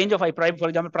 We have the range of IP, for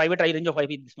example, private range of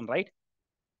IP, this one, right?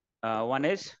 One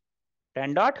is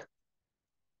 10 dot.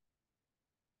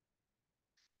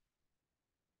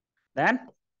 Then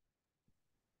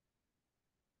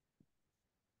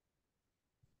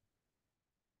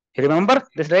you remember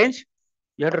this range?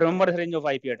 You have to remember this range of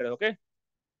IP address, okay?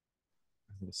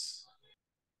 Yes.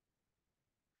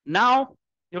 Now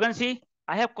you can see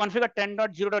I have configured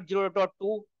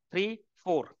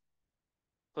 10.0.0.234.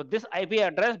 So this IP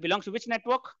address belongs to which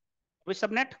network? Which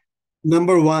subnet?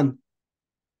 Number 1.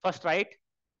 First, right?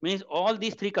 Means all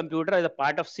these three computers are a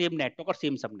part of same network or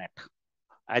same subnet.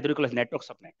 Either you call it network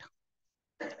subnet.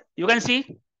 You can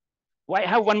see why I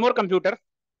have one more computer,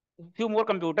 few more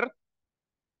computer.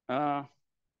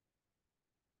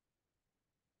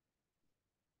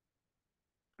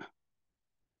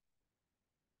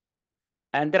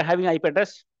 And they're having IP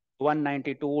address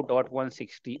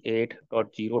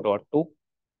 192.168.0.2,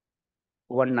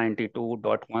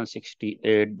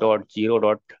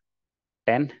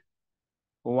 192.168.0.10,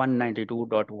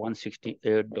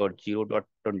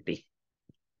 192.168.0.20.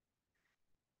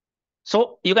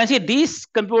 So you can see these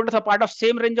computers are part of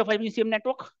same range of IP, same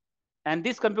network. And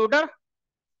this computer,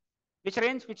 which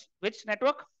range, which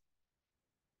network?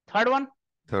 Third one.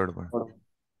 Third one.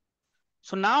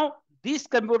 So now this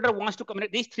computer wants to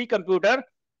communicate, these three computers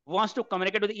wants to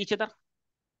communicate with each other.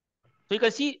 So you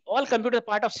can see all computers are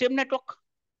part of same network,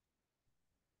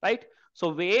 right? So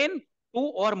when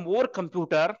two or more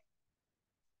computer,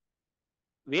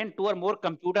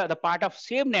 the part of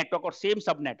same network or same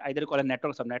subnet, either you call it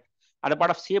network subnet, or the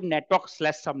part of same network /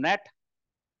 subnet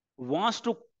wants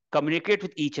to communicate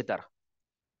with each other.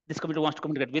 This computer wants to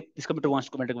communicate with this computer, wants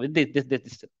to communicate with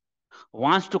this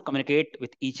wants to communicate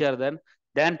with each other.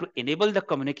 Then to enable the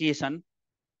communication,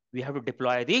 we have to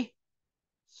deploy the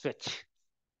switch.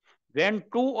 When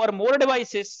two or more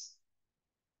devices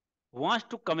wants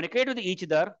to communicate with each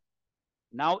other,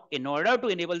 now in order to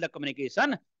enable the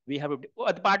communication, we have to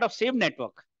the part of same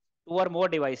network. Two or more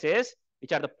devices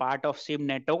which are the part of same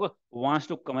network wants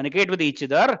to communicate with each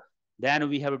other, then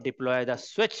we have to deploy the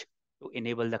switch to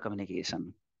enable the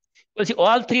communication. Well, see,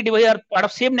 all three devices are part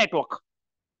of same network.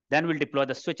 Then we'll deploy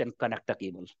the switch and connect the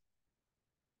cable.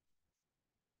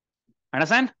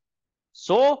 Understand?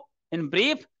 So in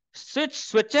brief,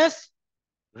 switches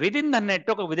within the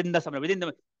network or within the subnet. Within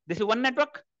the, this is one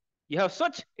network. You have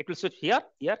switch, it will switch here,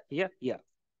 here, here, here.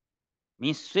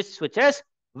 Means switches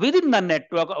within the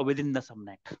network or within the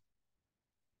subnet.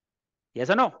 Yes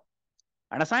or no?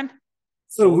 Understand?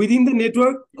 So within the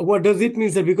network, what does it mean,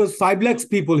 sir? Because 5 lakhs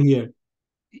people here.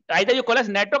 Either you call as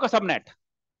network or subnet.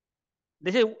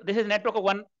 This is network of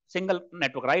one single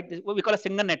network, right? This is what we call a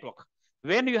single network.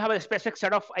 When you have a specific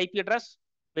set of IP address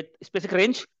with specific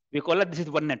range, we call it this is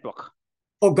one network.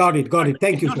 Oh, got it.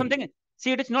 Thank you, not sir. Something.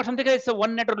 See, it's not something. It's a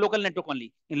one network, local network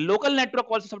only. In local network,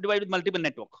 also subdivided with multiple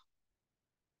network.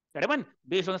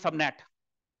 Based on the subnet.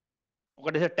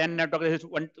 Okay, this is 10 network. This is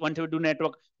 172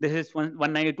 network. This is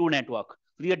 192 network.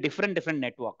 These are different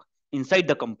network inside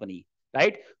the company,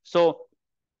 right? So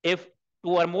if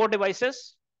two or more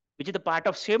devices, which is the part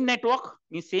of same network,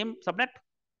 means same subnet,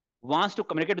 wants to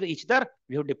communicate with each other,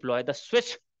 we have to deploy the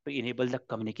switch to enable the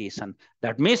communication.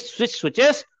 That means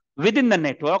switches within the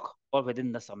network or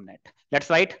within the subnet. That's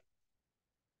right.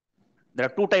 There are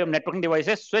two types of networking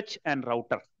devices, switch and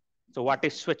router. So what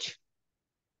is switch?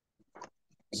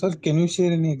 Sir, can you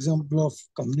share any example of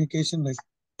communication? Like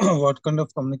what kind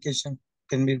of communication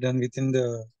can be done within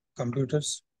the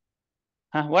computers?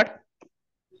 What?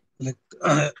 Like,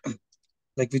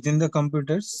 like within the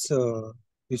computers,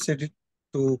 you said it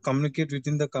to communicate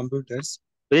within the computers.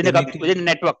 Within the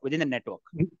network. Within the network.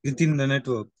 Within the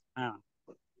network.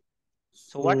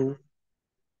 So what?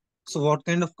 So what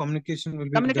kind of communication will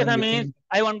be done? Communication means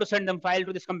I want to send them file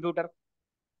to this computer.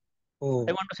 Oh.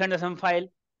 I want to send them some file.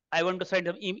 I want to send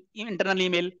them internal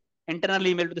email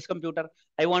to this computer.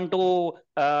 I want to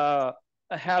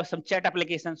have some chat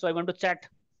application. So I want to chat.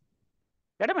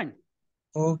 Get it, man?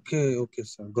 Okay, okay,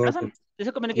 sir. Got it. This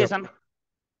is communication. Yep.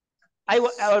 I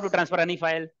want to transfer any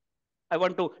file. I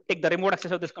want to take the remote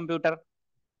access of this computer.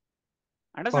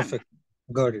 Understand? Perfect.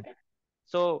 Got it.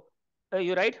 So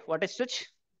you write what is switch?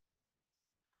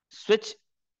 Switch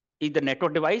is the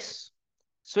network device.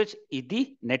 Switch is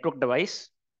the network device.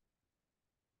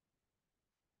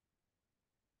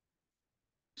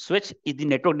 Switch is the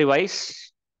network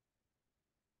device.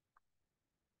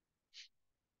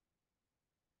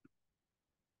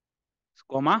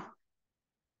 Comma.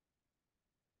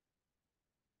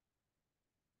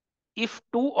 If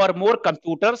two or more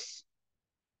computers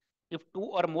which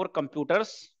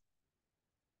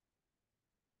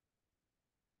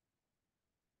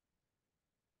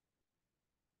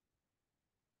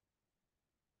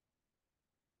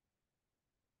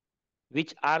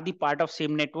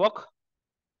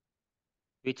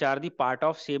are the part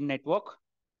of same network,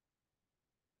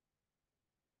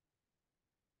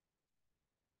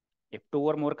 if two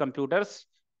or more computers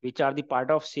which are the part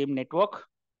of same network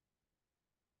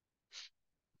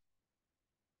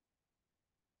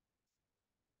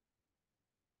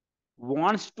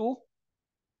wants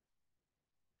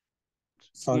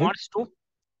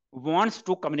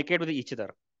to communicate with each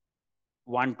other.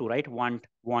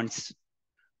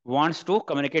 Wants to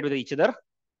communicate with each other.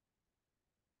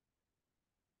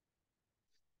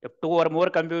 If two or more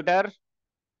computers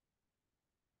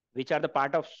which are the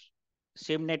part of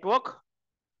same network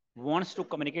wants to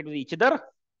communicate with each other,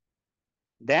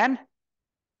 then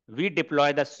we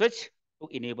deploy the switch to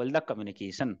enable the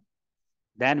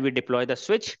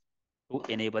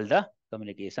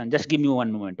communication. Just give me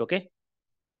one moment, okay?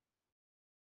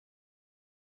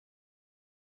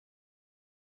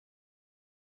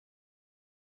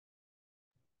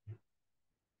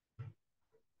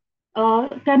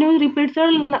 Can you repeat,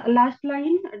 sir, last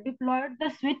line? Deployed the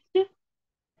switch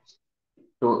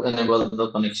to enable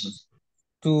the connection.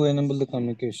 To enable the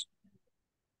communication.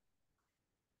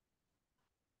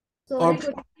 Sorry, could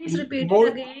you please repeat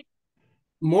it again?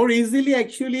 More easily,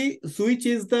 actually, switch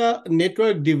is the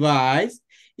network device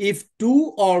if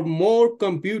two or more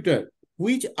computers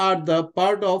which are the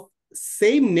part of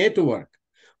same network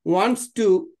wants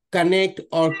to connect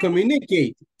or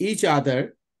communicate each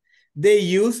other, they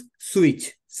use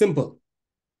switch. Simple.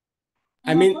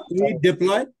 I mean, we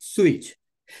deploy switch.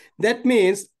 That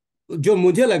means जो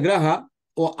मुझे लग रहा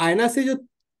वो आयना से जो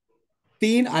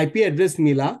 3 IP address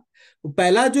मिला,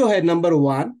 पहला जो है नंबर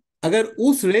 1, अगर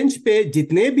उस रेंज पे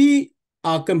जितने भी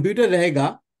कंप्यूटर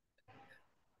रहेगा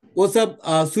वो सब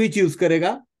स्विच यूज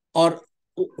करेगा, और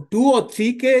 2 और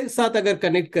 3 के साथ अगर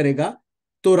कनेक्ट करेगा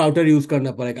तो राउटर यूज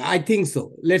करना पड़ेगा. I think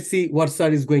so. Let's see what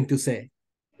sir is going to से.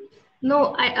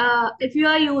 No, if you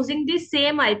are using this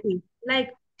same IP,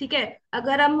 like, ठीक है,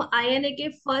 अगर हम आईएनए के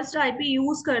फर्स्ट आईपी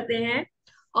यूज करते हैं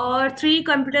और 3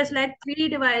 कंप्यूटर्स लाइक 3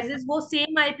 डिवाइसेस वो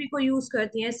सेम आईपी को यूज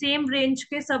करती हैं, सेम रेंज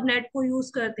के सबनेट को यूज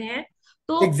करते हैं,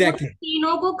 तो exactly.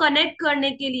 तीनों को कनेक्ट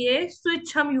करने के लिए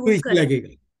स्विच हम यूज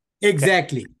करेंगे.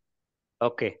 Exactly.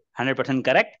 Okay, 100%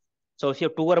 correct. So if you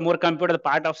have 2 or more computers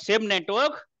part of same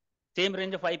network, same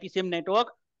range of IP, same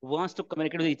network, wants to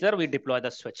communicate with each other, we deploy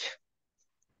the switch.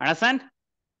 Understand?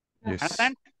 Yes.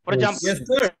 Understand? For example, yes,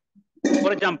 sir.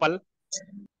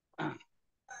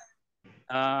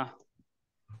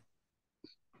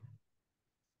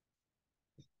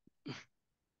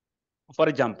 For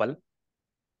example,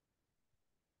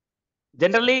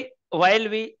 generally while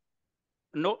we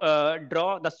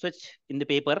draw the switch in the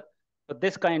paper, so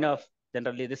this kind of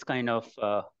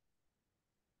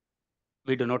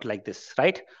we do not like this,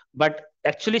 right? But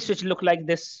actually switch look like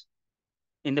this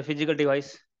in the physical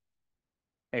device.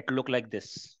 It look like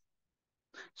this.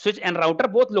 Switch and router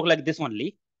both look like this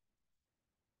only,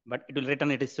 but it will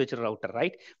return it is switch router,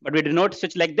 right? But we do not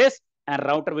switch like this, and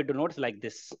router we do not like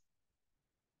this.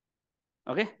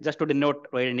 Okay, just to denote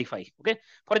or identify. Okay,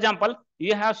 for example,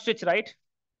 you have switch, right?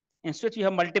 In switch, you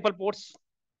have multiple ports.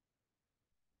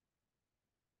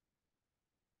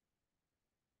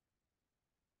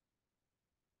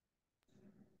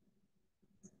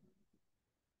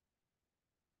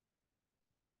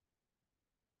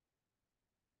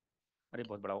 अरे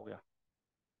बहुत बड़ा हो गया.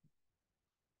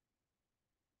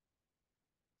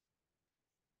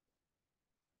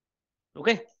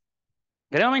 Okay.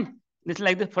 Get I mean, this is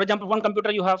like this. For example, one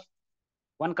computer you have,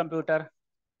 one computer,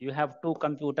 you have two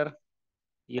computer,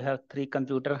 you have three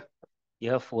computer,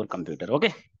 you have four computer.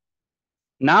 Okay.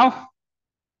 Now,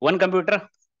 one computer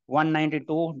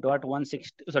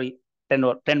 192.160. Sorry, 10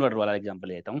 word वाला example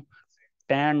लेता हूँ.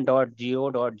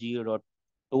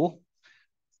 10.0.0.2,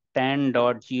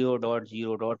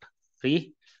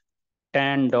 10.0.0.3,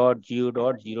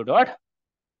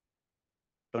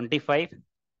 10.0.0.25,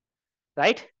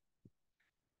 right?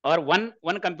 Or one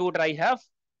computer I have,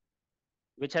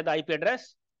 which has the IP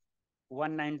address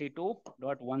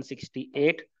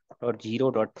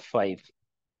 192.168.0.5.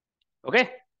 Okay.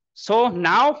 So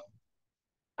now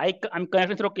I'm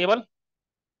connecting through cable.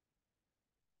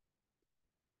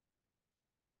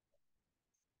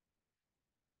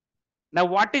 Now,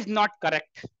 what is not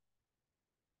correct?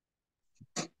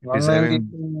 Is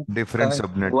having different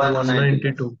subnet.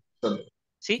 192.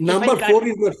 See, number 4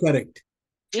 is not correct.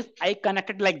 If I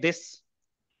connected like this,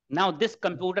 now this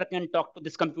computer can talk to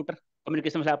this computer.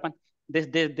 Communication will happen.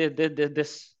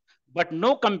 This. But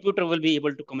no computer will be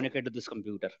able to communicate to this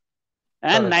computer.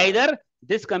 And neither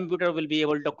this computer will be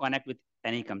able to connect with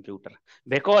any computer.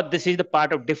 Because this is the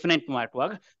part of different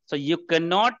network. So you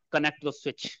cannot connect the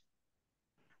switch.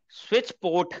 Switch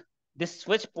port, this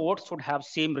switch port should have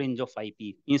same range of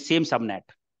IP in same subnet.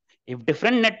 If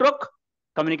different network,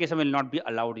 communication will not be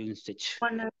allowed in switch.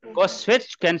 Because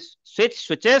switch can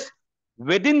switches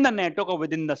within the network or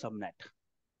within the subnet.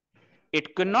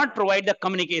 It cannot provide the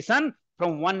communication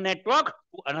from one network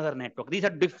to another network. These are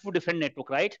different network,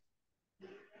 right?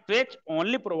 Switch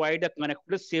only provide the connect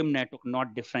to the same network,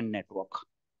 not different network.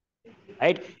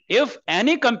 Right? If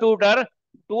any computer,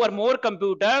 two or more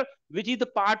computer, which is the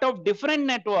part of different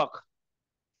network,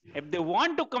 if they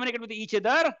want to communicate with each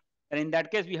other, then in that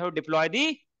case we have to deploy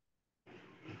the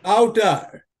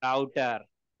router,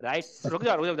 right?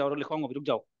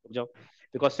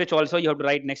 Because switch also you have to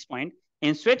write next point.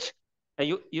 In switch,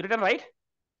 you written right?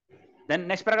 Then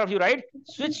next paragraph you write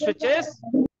switches.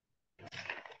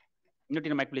 Mute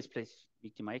your mic, please.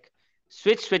 Mute your mic.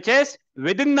 Switches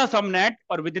within the subnet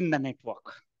or within the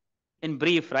network. In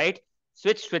brief, right?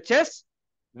 Switches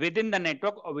within the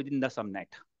network or within the subnet.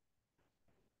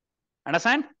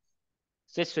 Understand?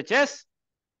 Switches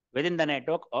within the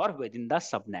network or within the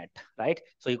subnet, right?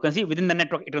 So you can see within the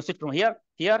network, it will switch from here,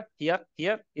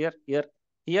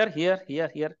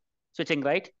 switching,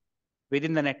 right?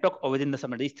 Within the network or within the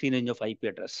subnet, these three range of IP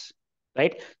address,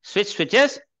 right?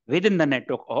 Switches within the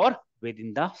network or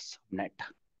within the subnet.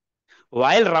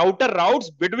 While router routes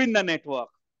between the network,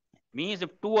 means if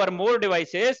two or more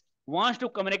devices wants to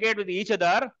communicate with each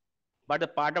other, but the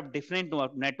part of different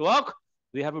network,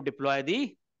 we have to deploy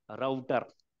the router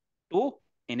to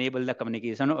enable the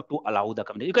communication or to allow the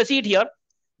communication. You can see it here.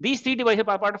 These three devices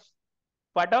are part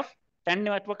of 10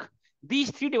 network.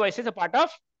 These three devices are part of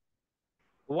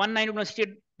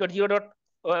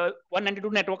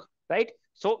 192.192 network, right?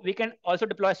 So we can also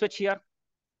deploy switch here,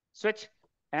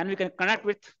 and we can connect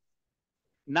with.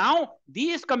 Now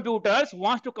these computers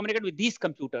wants to communicate with these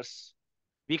computers.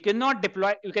 We cannot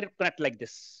deploy. We cannot connect like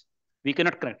this. We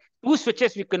cannot connect two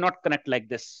switches. We cannot connect like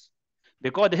this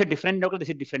because this is different network. This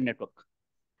is different network.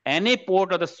 Any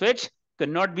port of the switch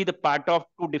cannot be the part of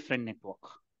two different network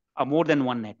or more than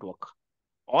one network.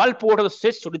 All port of the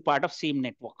switch should be part of same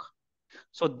network.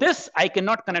 So this I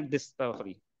cannot connect this.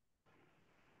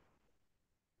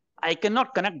 I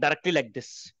cannot connect directly like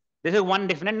this. This is one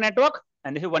different network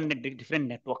and this is one different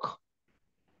network.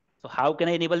 So how can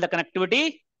I enable the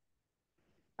connectivity?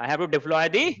 I have to deploy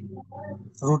the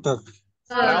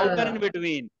router in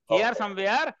between. Here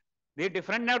somewhere, this is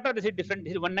different network, this is different,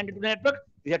 this is 192 network,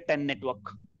 this is 10 network.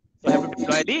 So I have to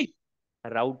deploy the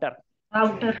router.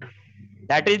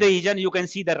 That is the reason you can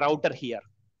see the router here.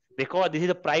 Because this is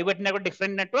a private network,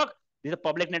 different network, this is a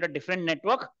public network, different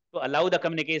network. To allow the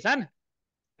communication,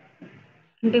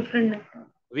 different network.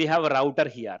 We have a router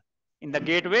here. In the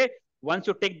gateway, once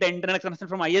you take the internet connection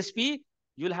from ISP,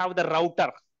 you will have the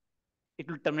router. It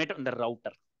will terminate on the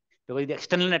router. Because the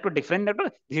external network, different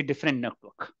network, this is different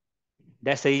network.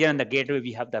 That's the reason in the gateway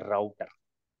we have the router.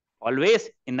 Always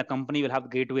in the company, we'll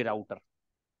have gateway router,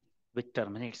 which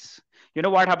terminates. You know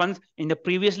what happens? In the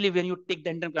previously, when you take the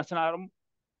internet connection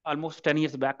almost 10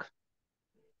 years back,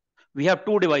 we have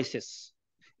two devices.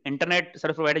 internet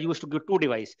service provider used to give two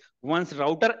devices. One is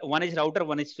router, one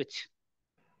is switch.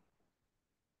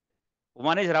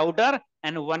 One is router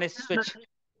and one is switch.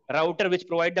 Router which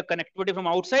provide the connectivity from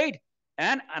outside,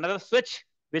 and another switch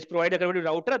which provide the connectivity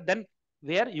router, then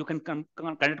where you can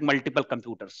connect multiple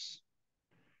computers.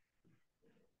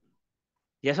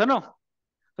 Yes or no?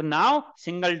 So now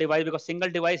single device, because single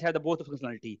device have the both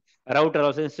functionality, router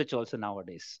also and switch also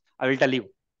nowadays. I will tell you.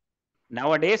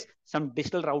 Nowadays, some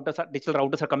digital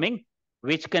routers are coming,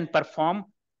 which can perform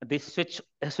this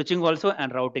switching also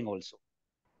and routing also.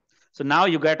 So now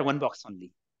you get one box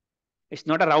only. It's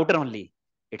not a router only.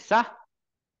 It's a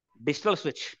digital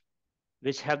switch,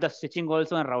 which have the switching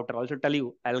also and router. Also tell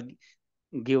you, I'll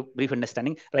give brief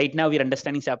understanding. Right now we are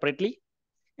understanding separately.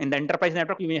 In the enterprise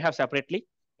network, you may have separately,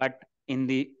 but in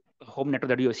the home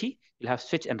network WOC, you'll have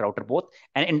switch and router both.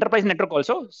 And enterprise network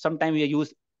also, sometimes we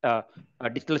use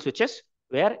digital switches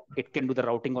where it can do the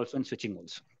routing also and switching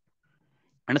also.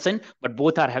 Understand? But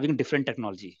both are having different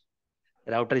technology.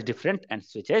 Router is different and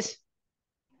switch is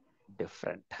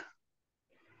different.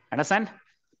 Understand?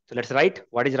 So let's write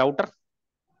what is router.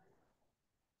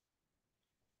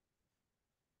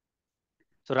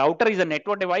 So router is a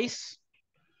network device.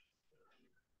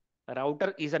 A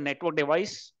router is a network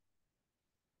device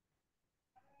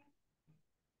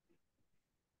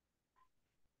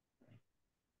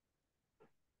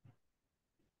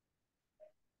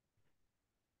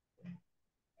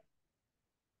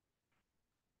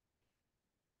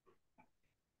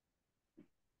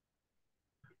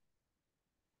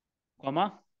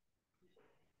comma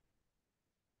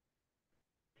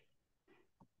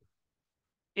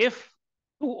if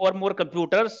two or more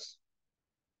computers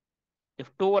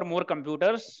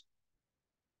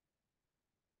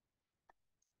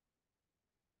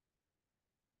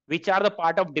which are the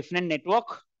part of different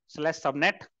network /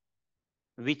 subnet,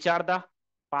 which are the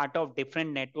part of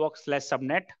different network /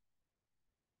 subnet,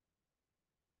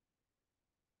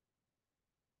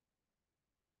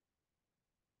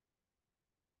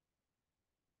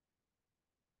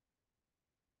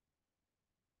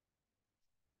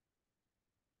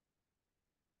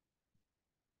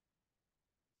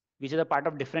 which is a part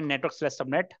of different network /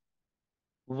 subnet,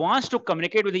 wants to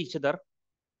communicate with each other,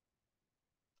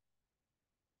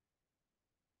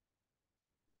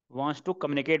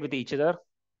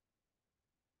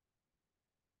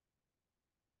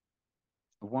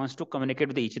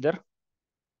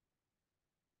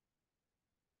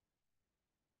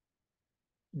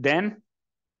 then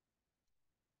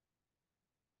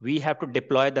we have to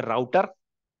deploy the router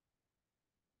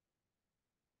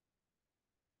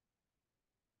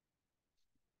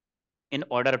in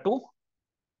order to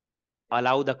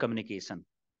allow the communication,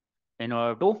 in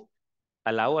order to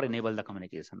allow or enable the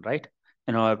communication, right?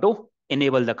 In order to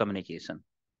enable the communication.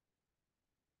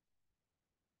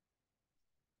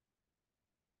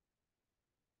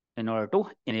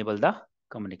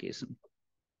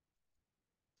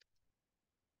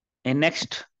 In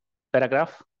next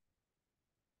paragraph,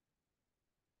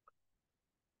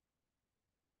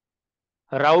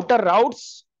 router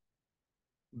routes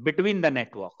between the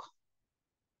network.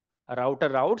 Router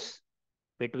routes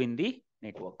between the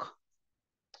network.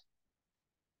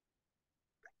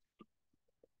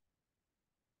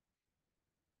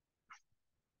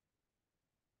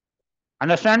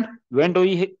 Understand? When do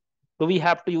we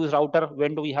have to use router?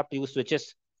 When do we have to use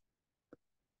switches?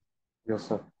 Yes,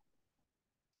 sir.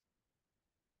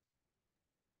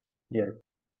 Yeah.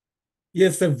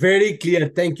 Yes, sir. Very clear.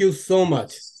 Thank you so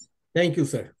much. Thank you,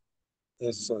 sir.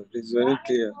 Yes, sir. It is very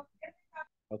clear.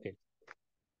 Okay.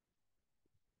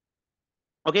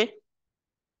 Okay.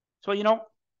 So,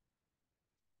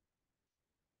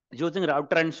 using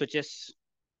router and switches,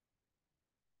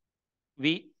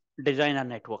 we design a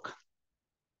network.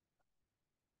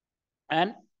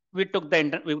 And we took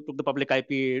the public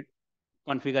IP,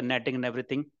 configure netting and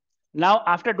everything. Now,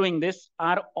 after doing this,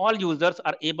 all users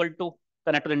are able to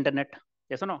connect to the internet?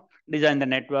 Yes or no? Design the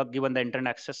network, given the internet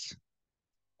access.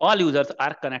 All users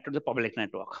are connected to the public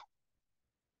network.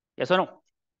 Yes or no?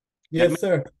 Yes,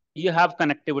 sir. You have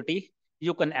connectivity.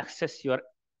 You can access your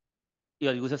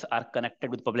users are connected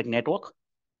with public network.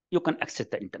 You can access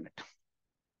the internet.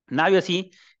 Now you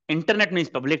see, internet means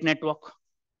public network.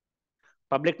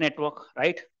 Public network,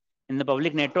 right? In the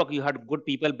public network, you had good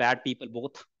people, bad people,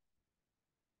 both.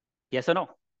 Yes or no?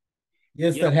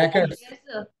 Yes, sir. Hackers. Yes,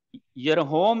 sir.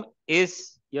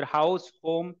 Your house,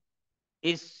 home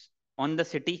is on the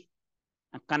city,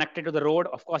 connected to the road.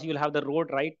 Of course, you will have the road,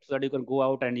 right? So that you can go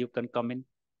out and you can come in.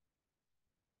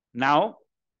 Now,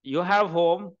 you have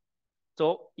home.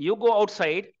 So you go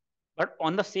outside, but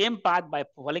on the same path, by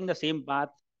following the same path,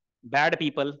 bad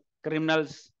people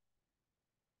criminals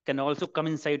can also come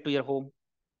inside to your home,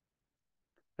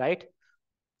 right?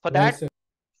 For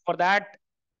that,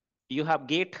 you have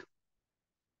gate.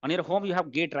 On your home, you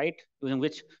have gate, right? Using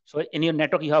which, so in your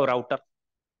network, you have router.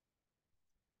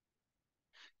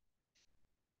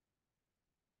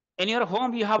 In your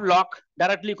home, you have lock.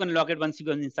 Directly, you can lock it once you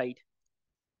go inside.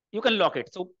 You can lock it.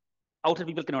 So outside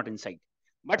people cannot inside.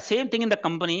 But same thing in the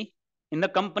company. In the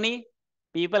company,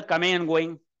 people coming and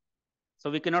going. So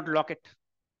we cannot lock it.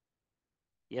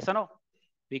 Yes or no?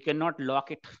 We cannot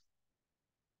lock it.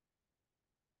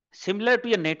 Similar to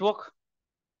your network.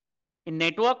 In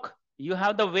network, you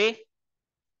have the way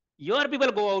your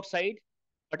people go outside,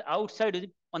 but outside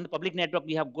on the public network,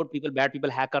 we have good people, bad people,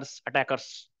 hackers,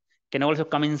 attackers can also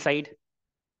come inside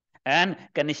and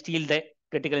can steal the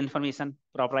critical information,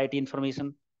 proprietary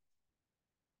information.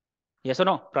 Yes or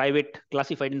no? Private,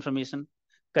 classified information.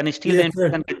 Can steal the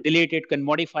information, can delete it, can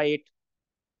modify it.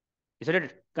 Isn't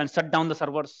it? Can shut down the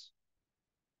servers.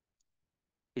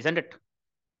 Isn't it?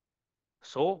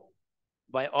 So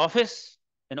by office,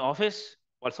 in office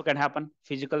also can happen.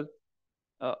 Physical,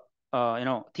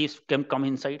 thieves can come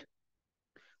inside.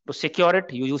 To secure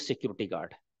it, you use security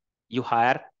guard. You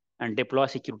hire and deploy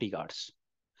security guards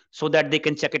so that they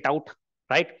can check it out,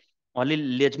 right? Only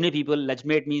legitimate people,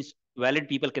 legitimate means valid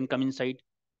people can come inside.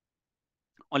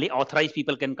 Only authorized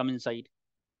people can come inside.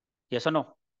 Yes or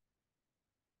no?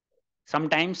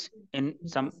 Sometimes in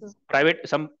some private,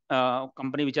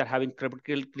 company which are having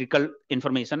critical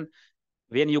information,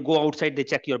 when you go outside, they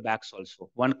check your bags also.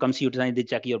 One comes outside, they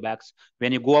check your bags.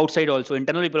 When you go outside also,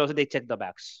 internal people also, they check the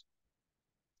bags.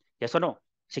 Yes or no?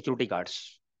 Security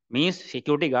guards. Means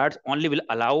security guards only will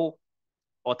allow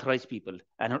authorized people,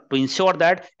 and to ensure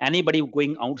that anybody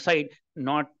going outside,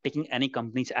 not taking any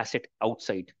company's asset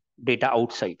outside, data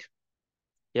outside.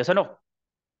 Yes or no?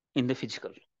 In the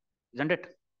physical, isn't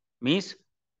it? Means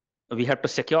we have to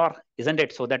secure, isn't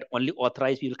it? So that only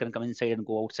authorized people can come inside and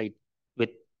go outside with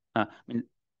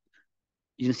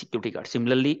using security guard.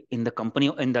 Similarly, in the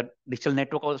company, in the digital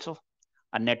network also,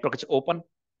 a network is open.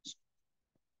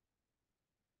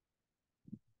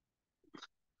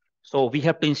 So we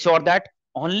have to ensure that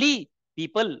only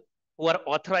people who are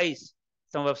authorized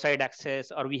some website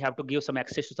access, or we have to give some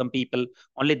access to some people,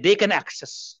 only they can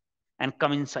access and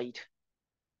come inside.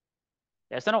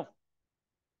 Yes or no?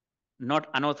 Not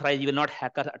unauthorized, even not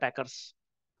hackers, attackers.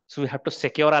 So we have to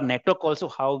secure our network also,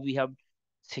 how we have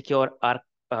secure our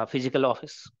physical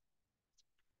office.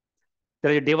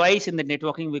 There is a device in the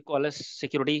networking we call as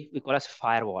security, we call as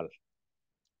firewall.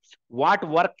 What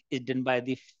work is done by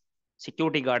the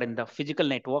security guard in the physical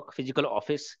network, physical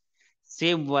office,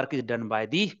 same work is done by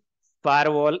the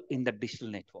firewall in the digital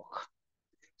network.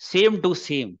 Same to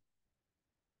same.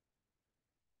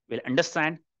 We'll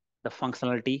understand the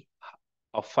functionality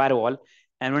of firewall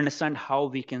and understand how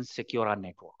we can secure our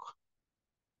network.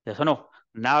 Yes or no?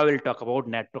 Now we'll talk about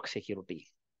network security.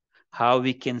 How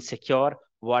we can secure,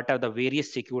 what are the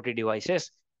various security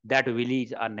devices that will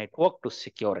use our network to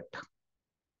secure it.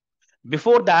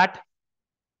 Before that,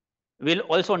 we'll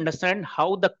also understand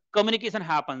how the communication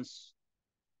happens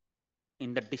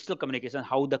in the digital communication,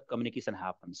 how the communication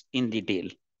happens in detail,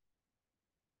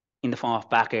 in the form of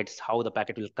packets, how the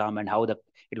packet will come and how it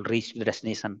will reach the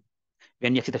destination.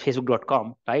 When you access the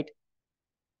facebook.com, right?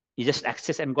 You just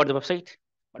access and got the website.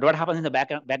 But what happens in the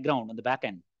background, on the back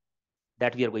end,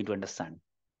 that we are going to understand.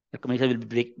 The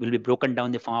communication will be broken down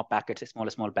in the form of packets,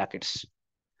 small packets.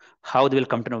 How they will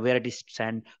come to know where it is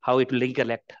sent, how it will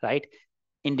recollect, right?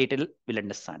 In detail, we'll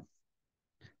understand.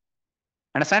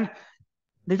 Understand?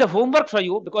 This is a homework for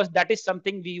you because that is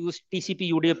something we use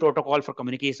TCP/UDP protocol for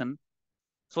communication.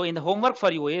 So in the homework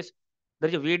for you is, there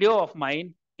is a video of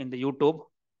mine in the YouTube.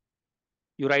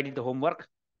 You write in the homework.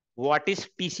 What is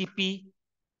TCP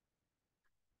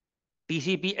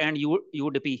and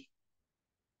UDP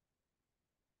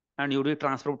and UDP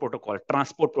transport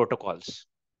protocols.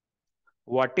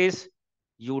 What is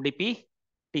UDP,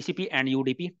 TCP and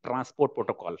UDP transport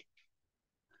protocol?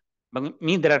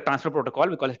 Means there are transport protocol,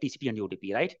 we call it TCP and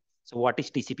UDP, right? So what is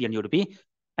TCP and UDP?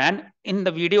 And in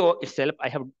the video itself, I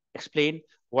have explained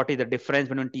what is the difference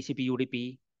between TCP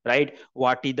UDP, right?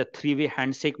 What is the three-way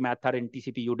handshake method in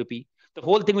TCP UDP? The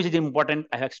whole thing which is important,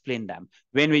 I have explained them.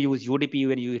 When we use UDP,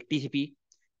 when you use TCP,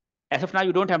 as of now,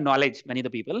 you don't have knowledge, many of the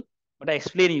people, but I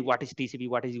explain you what is TCP,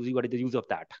 what is UDP, what is the use of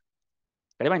that.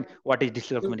 What is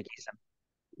digital communication?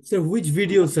 So which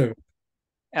video, sir?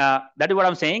 That is what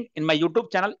I'm saying. In my YouTube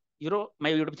channel,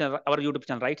 my YouTube channel, our YouTube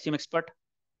channel, right? SIEM Expert.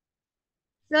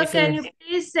 Sir, can you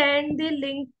please send the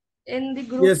link in the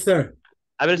group? Yes, sir.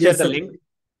 I will share the link.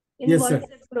 In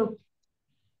WhatsApp group.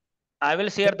 I will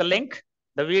share the link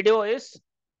The video is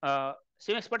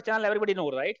SIEM Expert channel. Everybody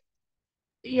know, right?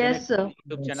 Yes, sir.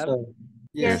 YouTube Yes, channel. sir.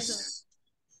 Yes, sir.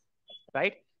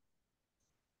 Right.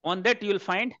 On that, you will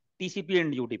find TCP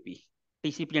and UDP.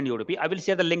 TCP and UDP. I will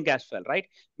share the link as well, right?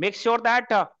 Make sure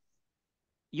that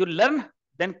you learn,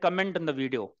 then comment on the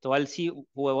video. So I'll see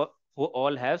who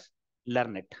all has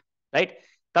learned it, right?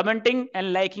 Commenting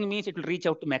and liking means it will reach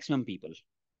out to maximum people.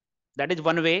 That is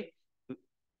one way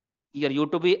your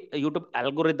YouTube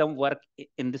algorithm work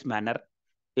in this manner.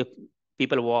 If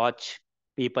people watch,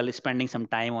 people is spending some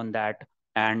time on that,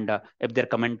 and if they're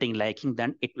commenting, liking,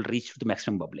 then it will reach to the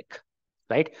maximum public,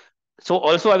 right? So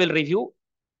also I will review.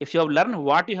 If you have learned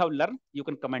what you have learned, you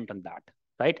can comment on that,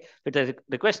 right? It's a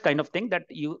request kind of thing that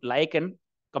you like and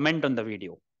comment on the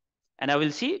video, and I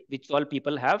will see which all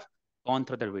people have gone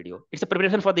through the video. It's a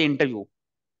preparation for the interview.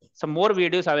 Some more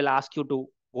videos I will ask you to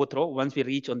go through once we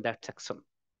reach on that section.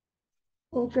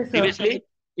 Okay, sir.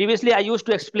 Previously I used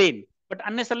to explain, but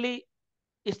unnecessarily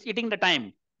it's eating the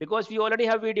time because we already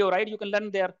have video, right? You can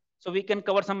learn there. So we can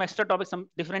cover some extra topics, some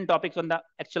different topics on the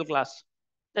actual class.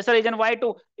 That's the reason why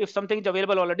to, if something is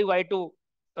available already, why to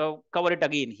cover it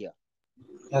again here.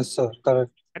 Yes, sir.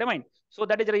 Correct. Get mind. So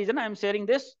that is the reason I'm sharing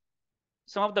this.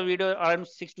 Some of the videos are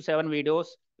 6 to 7 videos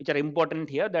which are important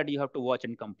here that you have to watch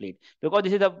and complete, because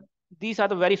these are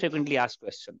the very frequently asked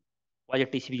questions. Why is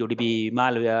TCP, UDP,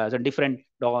 malwares, and different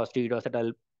DOS, DDoS that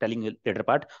I'll telling you later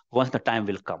part once the time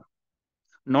will come.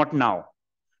 Not now,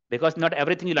 because not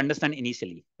everything you'll understand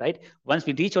initially, right? Once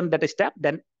we reach on that step,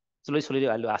 then slowly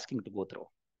I'll be asking to go through.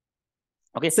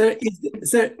 Okay, sir.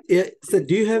 Sir,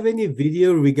 do you have any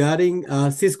video regarding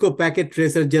Cisco packet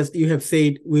tracer? Just you have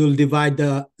said we will divide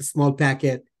the small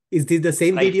packet. Is this the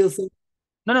same video, sir?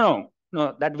 No.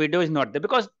 That video is not there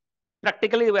because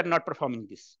practically we are not performing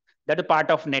this. That is part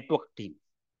of network team.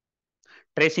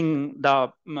 Tracing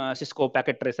the Cisco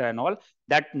packet tracer and all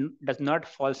that does not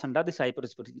fall under the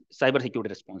cybersecurity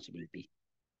responsibility.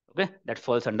 Okay, that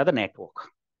falls under the network.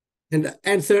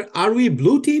 And sir, are we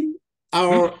blue team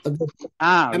or?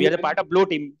 We are the part of blue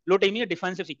team. Blue team is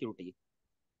defensive security.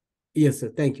 Yes,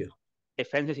 sir. Thank you.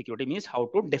 Defensive security means how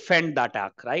to defend the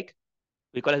attack, right?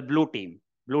 We call it blue team.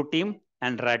 Blue team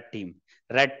and red team.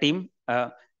 Red team.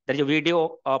 There is a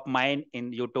video of mine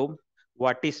in YouTube.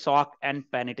 What is SOC and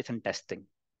penetration testing?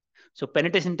 So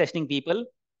penetration testing people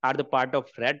are the part of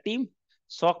red team.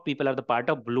 SOC people are the part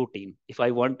of blue team. If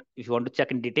you want to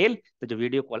check in detail, there's a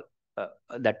video called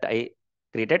that I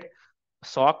created,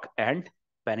 SOC and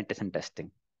penetration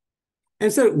testing.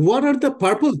 And sir, what are the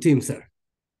purple teams, sir?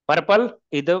 Purple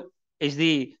is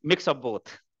the mix of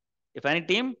both. If any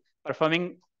team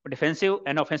performing defensive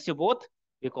and offensive both,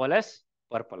 we call as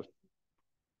purple.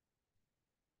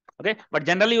 Okay, but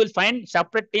generally you will find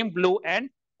separate team blue and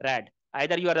red.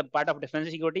 Either you are a part of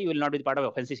defensive security, you will not be part of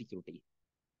offensive security,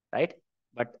 right?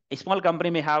 But a small company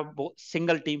may have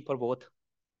single team for both.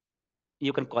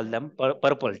 You can call them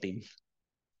purple team.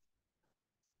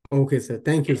 Okay, sir.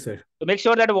 Thank you, sir. So make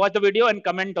sure that you watch the video and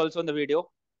comment also on the video.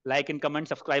 Like and comment,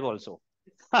 subscribe also.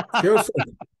 Sure, sir.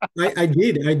 I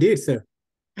did, sir.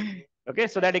 Okay,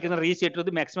 so that you can reach it to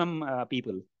the maximum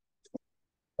people.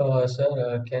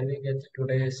 Sir, can we get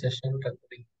today's session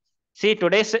recording? See,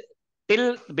 today's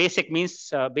till basic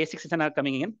means basic session are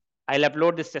coming in. I'll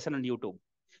upload this session on YouTube.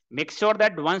 Make sure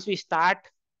that once we start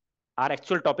our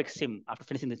actual topic SIEM, after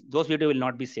finishing this, those video will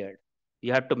not be shared.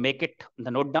 You have to make it the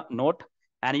note,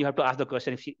 and you have to ask the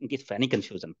question in case of any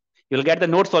confusion. You'll get the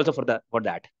notes also for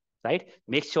that, right?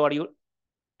 Make sure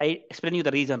I explain you the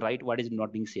reason, right? What is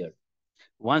not being shared.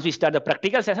 Once we start the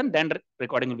practical session, then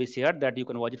recording will be shared that you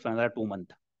can watch it for another 2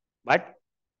 months. But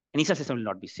initial session will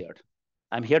not be shared.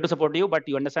 I'm here to support you, but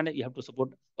you understand that you have to support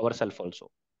ourselves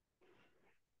also.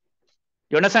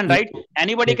 You understand, right?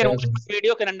 Anybody can watch this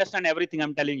video, can understand everything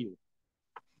I'm telling you.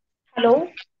 Hello?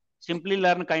 Simply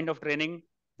learn kind of training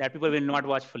that people will not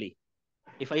watch fully.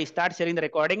 If I start sharing the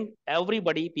recording,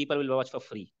 people will watch for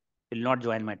free, will not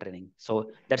join my training.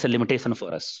 So that's a limitation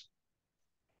for us.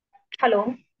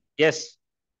 Hello? Yes.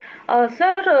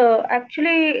 Sir,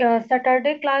 actually,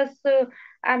 Saturday class,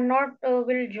 I'm not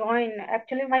will join.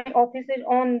 Actually, my office is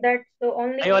on. That's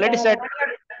only. I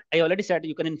already said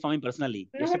you can inform him personally.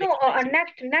 Next week. You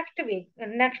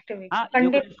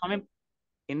can inform him.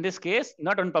 In this case,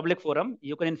 not on public forum,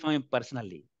 you can inform him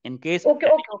personally. In case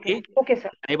Okay,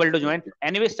 sir. Able to join.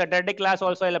 Anyway, Saturday class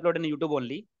also I'll upload on YouTube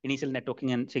only. Initial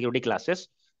networking and security classes.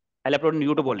 I'll upload on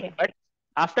YouTube only. But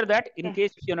after that, in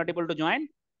case you're not able to join,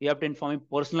 you have to inform him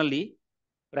personally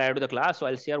prior to the class. So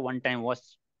I'll share one-time watch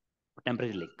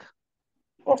temporary link.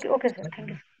 Okay, sir. Thank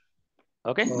you.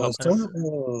 Okay. Sir,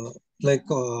 like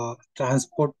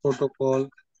transport protocol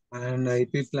and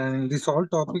IP planning. These all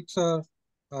topics are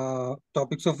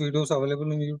topics of videos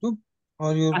available in YouTube,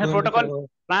 or you're Transfer going to protocol,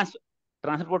 cover?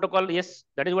 transfer protocol, yes,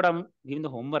 that is what I'm giving the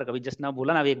homework. अभी just now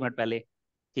बोला ना अभी 1 minute पहले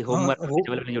कि homework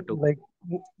available in YouTube. Like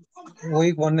वो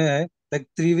एक one है like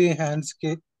three-way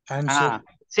handshake. हाँ,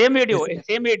 same video,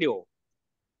 same video.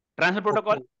 Transfer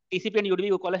protocol, TCP and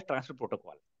UDP we call as transfer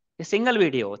protocol. A single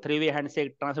video, three-way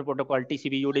handshake, transfer protocol,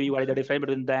 TCP, UDP, what is the difference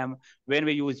between them? When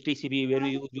we use TCP, when we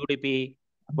use UDP,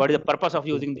 what is the purpose of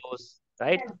using those,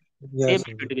 right? Yes,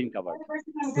 Same video being covered.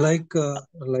 like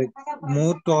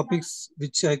more topics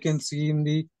which I can see in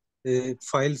the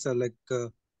files are like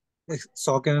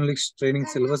SOC analytics training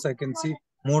syllabus. I can see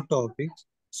more topics.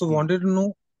 So wanted to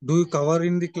know, do you cover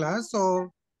in the class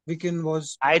or we can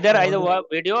watch Either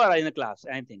video or in the class,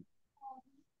 anything.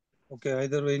 Okay,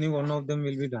 either any one of them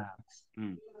will be done.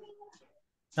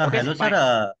 Okay, hello, fine.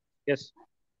 sir. Yes.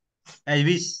 As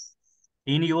we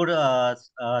in your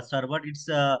server,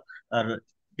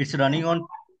 it's running on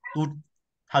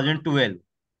 2012.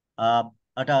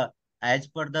 As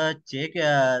per the check,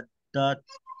 the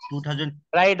 2012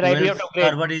 Right. We have to upgrade.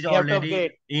 server is We have to already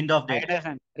upgrade. end of I date.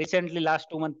 understand. Recently, last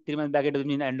 2 months, 3 months back, it was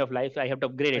in end of life. I have to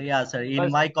upgrade it. Yeah, sir. In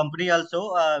my company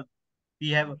also, we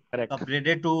have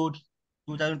upgraded to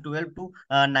 2012 to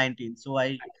 19. So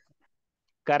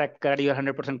Correct. You're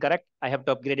 100% correct. I have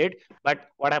to upgrade it. But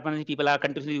what happens is people are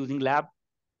continuously using lab.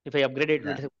 If I upgrade it, it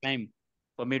will take time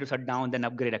for me to shut down, then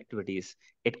upgrade activities.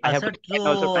 I have to spend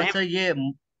also time. sir, ये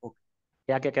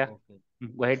क्या?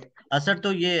 Go ahead. Sir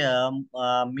तो ये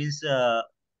means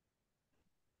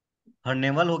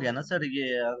vulnerable हो गया ना sir ये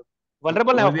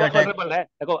vulnerable है, of course vulnerable है.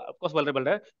 देखो, of course vulnerable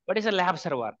है. But it's a lab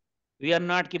server. We are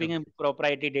not keeping a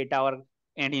proprietary data or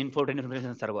any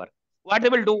information server. What they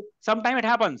will do? Sometime it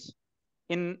happens.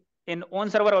 In own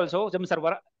server also, some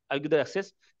server I give the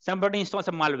access. Somebody installs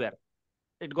some malware.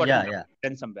 It got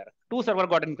ransomware. 2 server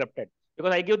got encrypted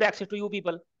because I give the access to you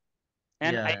people,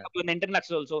 and I have an internet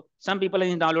access also. Some people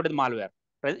downloaded malware.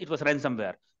 It was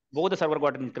ransomware. Both the server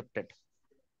got encrypted.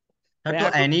 So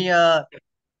any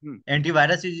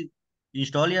antivirus is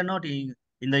installed or not in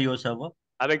your server?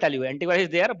 I will tell you, antivirus is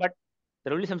there, but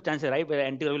there will be some chances, right, where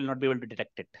antivirus will not be able to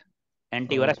detect it.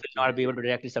 Antivirus will not be able to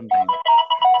detect it sometime.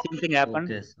 Same thing happened.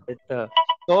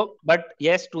 But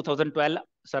yes, 2012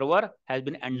 server has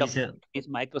been end of. Is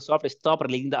Microsoft stop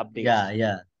releasing the updates.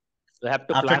 Yeah. So have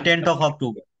to after 10th of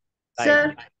October. Right.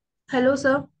 Sir, hello,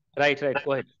 sir. Right.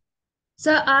 Go ahead.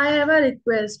 Sir, I have a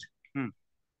request.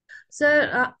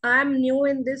 Sir, I'm new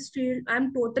in this field.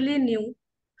 I'm totally new.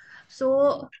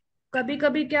 So,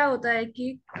 कभी-कभी क्या होता है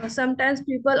कि sometimes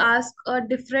people ask a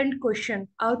different question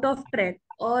out of track,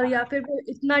 और या फिर वो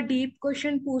इतना deep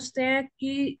question पूछते हैं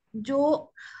कि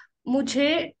जो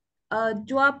मुझे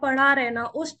जो आप पढ़ा रहे हैं ना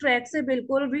उस ट्रैक से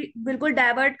बिल्कुल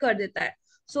डाइवर्ट कर देता है.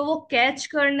 सो वो कैच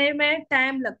करने में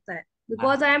टाइम लगता है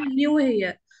because I am new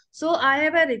here. So I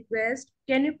have a request.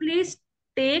 Can you please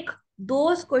take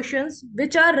those questions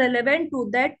which are relevant to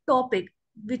that topic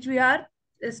which we are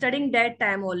studying that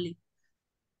time only?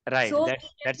 Right. So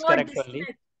that's correct only.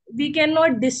 We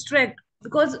cannot distract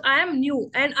because I am new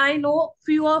and I know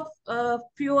few of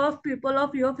people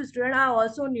of few of students are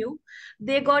also new.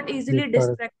 They got easily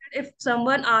distracted if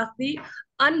someone asks the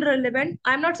unrelevant.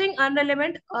 I'm not saying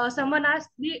irrelevant. Someone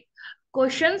asks the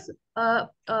questions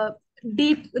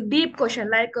deep question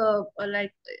like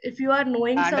if you are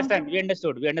knowing something. We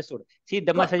understood. See,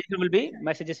 my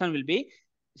suggestion will be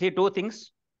see 2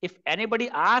 things. If anybody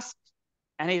asks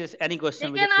any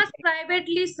question, they can ask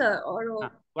privately, sir. Or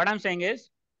what I'm saying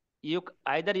is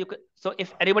so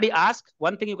if anybody asks,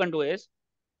 one thing you can do is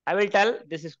I will tell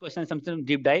this is question something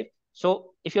deep dive.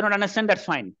 So if you don't understand, that's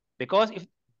fine, because if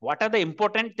what are the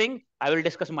important thing, I will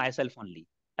discuss myself only.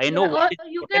 I know what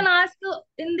you can ask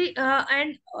in the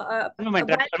one moment,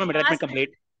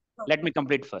 let me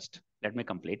complete first.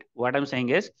 What I'm saying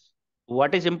is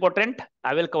what is important,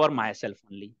 I will cover myself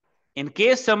only. In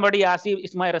case somebody asks you,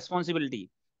 it's my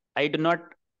responsibility. I do not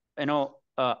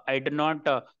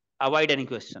avoid any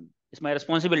question. It's my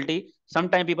responsibility.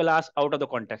 Sometimes people ask out of the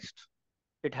context.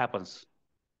 It happens.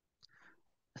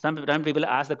 Sometimes people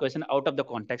ask the question out of the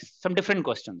context, some different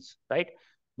questions, right?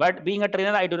 But being a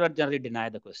trainer, I do not generally deny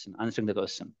the question, answering the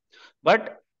question.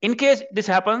 But in case this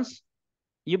happens,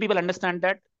 you people understand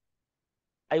that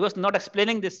I was not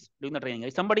explaining this during the training.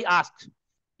 If somebody asks,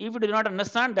 if you do not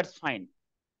understand, that's fine.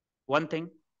 One thing,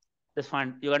 that's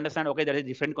fine. You understand, okay, there is a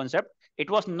different concept. It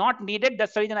was not needed.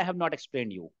 That's the reason I have not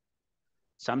explained you.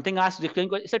 Something asked,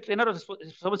 it's a trainer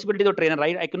responsibility of trainer,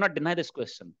 right? I cannot deny this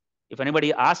question. If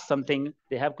anybody asks something,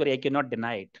 they have query, I cannot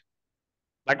deny it.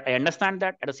 But I understand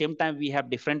that at the same time, we have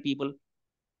different people.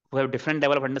 who have different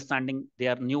level of understanding. They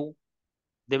are new.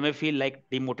 They may feel like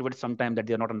demotivated sometimes that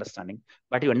they are not understanding.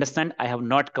 But you understand, I have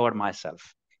not covered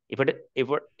myself. If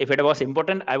it was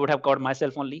important, I would have covered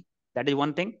myself only. That is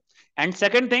one thing. And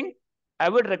second thing, I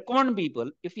would recommend people,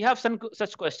 if you have some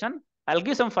such question, I'll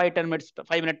give some 5-10 minutes,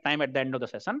 5-minute time at the end of the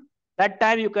session. That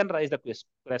time you can raise the question.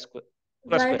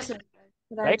 Right, sir.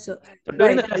 Right? Sir. So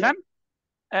during the Right. session,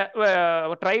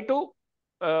 try to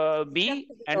be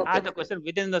and ask the question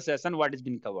within the session what is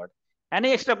being covered.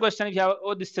 Any extra question if you have,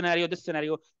 oh, this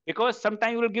scenario, because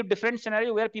sometimes you will give different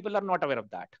scenario where people are not aware of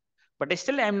that. But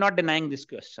still, I'm not denying this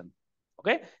question.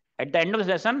 Okay. At the end of the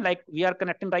session, like we are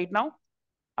connecting right now,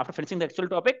 after finishing the actual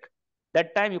topic,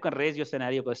 that time you can raise your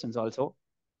scenario questions also.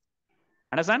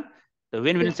 Understand? The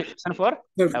win-win situation for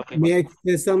everyone. May I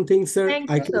say something, sir?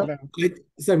 Thank you, sir.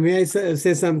 Sir, may I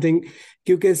say something?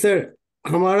 क्योंकि sir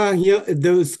हमारा यहाँ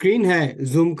जो screen है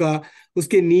zoom का,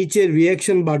 उसके नीचे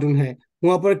reaction button है,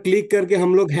 वहां पर क्लिक करके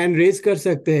हम लोग हैंड रेज कर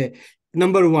सकते हैं.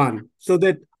 Number 1, so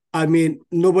that I mean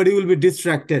nobody will be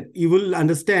distracted. You will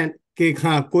understand कि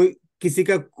हाँ कोई किसी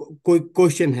का कोई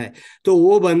क्वेश्चन है, तो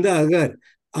वो बंदा अगर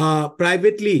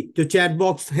प्राइवेटली जो चैट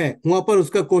बॉक्स है वहां पर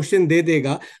उसका क्वेश्चन दे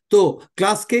देगा, तो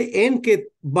क्लास के एंड के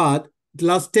बाद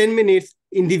लास्ट 10 मिनट्स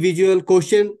इंडिविजुअल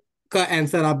क्वेश्चन का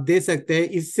आंसर आप दे सकते हैं.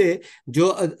 इससे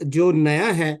जो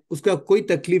नया है उसका कोई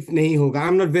तकलीफ नहीं होगा. I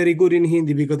am not very good in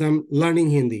Hindi because I am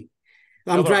learning Hindi.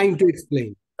 I am trying to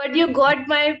explain. But you got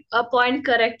my point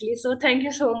correctly, so thank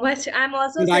you so much. I'm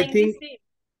also And I saying the think- same.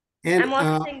 And I'm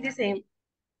also saying the same.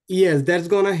 Yes, that's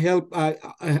gonna help.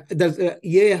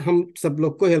 ये हम सब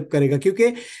लोग को help करेगा, क्योंकि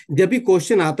जब भी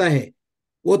question आता है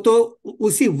वो तो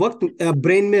उसी वक्त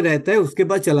ब्रेन में रहता है, उसके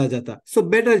बाद चला जाता. सो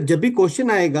बेटर जब भी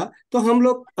क्वेश्चन आएगा तो हम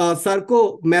लोग सर को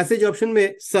मैसेज ऑप्शन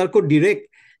में सर को डायरेक्ट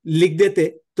लिख देते,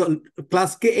 तो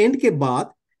क्लास के एंड के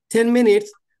बाद 10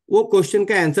 मिनट्स वो क्वेश्चन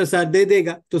का आंसर सर दे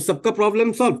देगा, तो सबका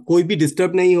प्रॉब्लम सॉल्व, कोई भी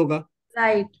डिस्टर्ब नहीं होगा.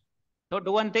 Right. So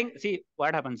do one thing. See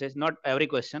what happens is not every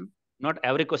question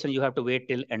you have to wait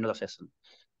till end of the session.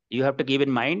 You have to keep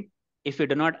in mind, if you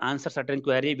do not answer certain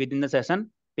query within the session,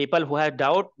 people who have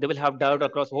doubt, they will have doubt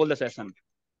across whole the session.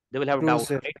 They will have True, doubt,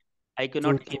 sir. right? I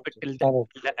cannot keep it till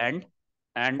the end,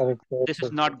 and this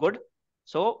is not good.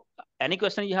 So any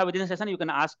question you have within the session, you can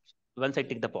ask once I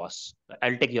take the pause.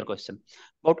 I'll take your question.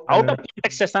 But out of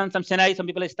context session, some scenario, some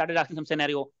people started asking some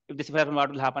scenario. If this happen,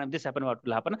 what will happen? If this happen, what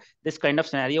will happen? This kind of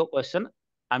scenario question,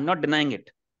 I'm not denying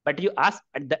it, but you ask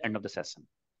at the end of the session.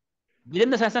 Within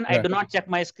the session, I do not check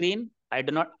my screen. I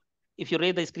do not. If you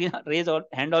raise the screen, raise or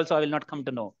hand also, I will not come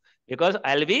to know, because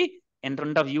I'll be in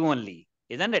front of you only,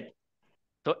 isn't it?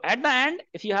 So at the end,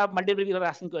 if you have multiple people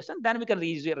asking questions, then we can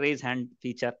raise hand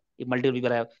feature. If multiple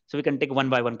people have, so we can take one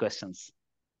by one questions.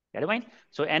 Get it fine?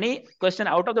 So any question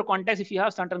out of the context, if you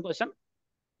have certain question,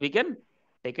 we can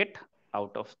take it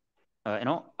out of,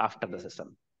 after the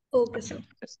session. Okay, sir.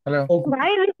 Hello.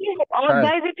 Guys,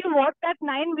 if you watch that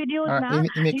 9 videos now,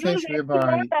 in a you will case get to know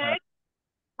whereby that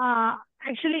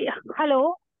actually,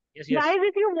 hello. Yes. Guys,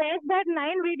 if you watch that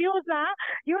 9 videos now,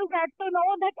 you'll get to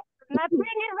know that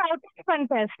nothing is out of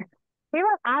contest. They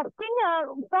were asking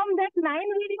from that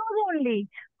 9 videos only.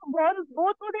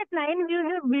 Go through that 9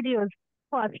 videos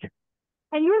first,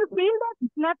 and you will feel that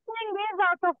nothing is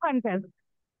out of contest.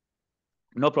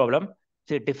 No problem.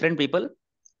 See, different people,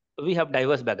 we have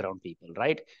diverse background people,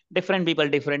 right? Different people,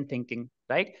 different thinking,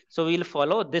 right? So we'll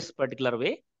follow this particular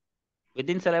way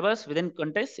within syllabus, within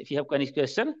context. If you have any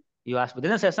question, you ask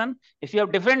within a session. If you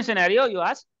have different scenario, you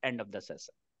ask end of the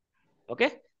session.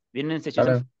 Okay? Win-win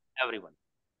situation for everyone.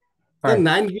 तो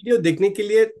 9 video देखने के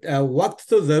लिए वक्त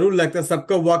तो जरूर लगता है.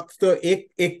 सबका वक्त तो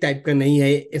एक टाइप का नहीं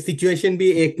है, सिचुएशन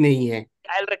भी एक नहीं है.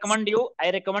 I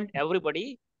recommend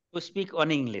everybody to speak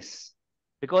on English,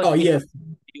 because yes,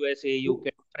 USA, UK,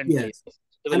 different yes. places.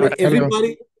 I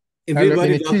mean,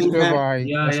 everybody doesn't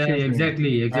have.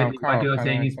 Exactly. What you are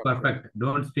saying is Carl, perfect.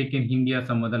 Don't speak in Hindi or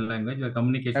some other language. Your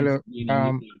communication should be in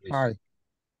English language. Hi.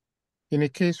 In a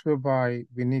case whereby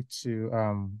we need to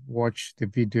watch the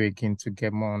video again to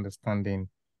get more understanding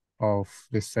of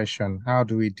the session, how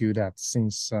do we do that?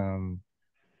 Since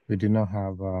we do not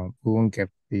have, we won't get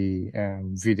the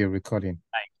video recording.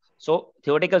 Right. So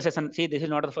theoretical session, see, this is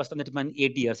not the first time. It's been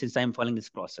 8 years since I'm following this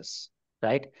process,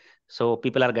 right? So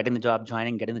people are getting the job,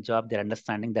 getting the job, they're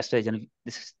understanding. That's the reason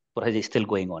this process is still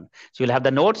going on. So you'll have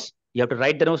the notes. You have to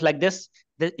write the notes like this.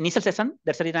 The initial session,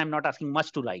 that's the reason I'm not asking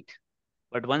much to write.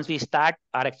 But once we start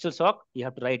our actual SOC, you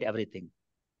have to write everything.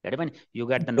 That means you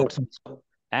get the notes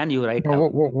and you write. No,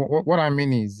 what I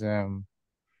mean is,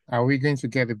 are we going to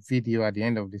get a video at the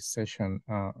end of this session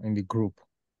in the group?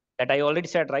 That I already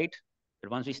said, right?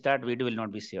 But once we start, video will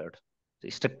not be shared.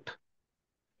 It's strict.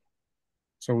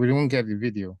 So we won't get the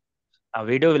video. A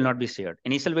video will not be shared.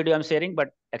 Initial video I'm sharing, but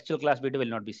actual class video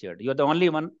will not be shared. You're the only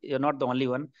one. You're not the only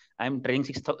one. I'm training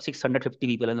 650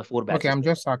 people in the 4 batches. Okay, I'm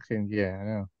just asking. Yeah, I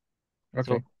know.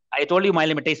 Okay. So I told you my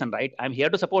limitation, right? I'm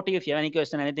here to support you. If you have any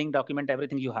question, anything, document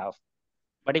everything you have.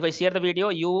 But if I share the video,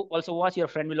 you also watch, your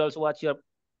friend will also watch, your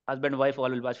husband, wife, all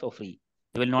will watch for free.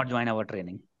 You will not join our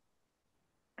training.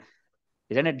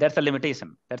 Isn't it? That's a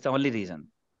limitation. That's the only reason.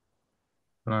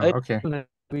 Okay.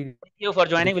 Thank you for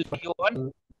joining. We'll see you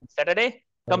on Saturday.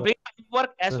 Complete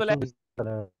work as well as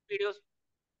videos.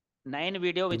 9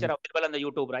 videos which are available on the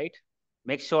YouTube, right?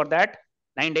 Make sure that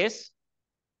 9 days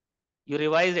you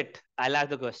revise it. I'll ask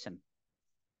the question.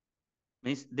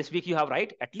 Means this week you have,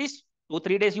 right? At least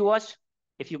 2-3 days you watch.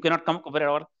 If you cannot come cover it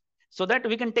all, so that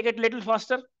we can take it a little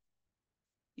faster.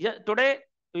 Yeah, today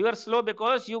we were slow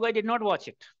because you guys did not watch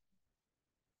it.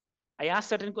 I asked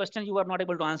certain questions you were not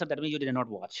able to answer. That means you did not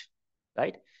watch,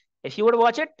 right? If you would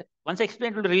watch it, once I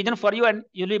explain to the revision for you, and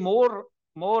you'll be more,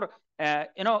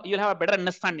 you'll have a better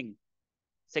understanding.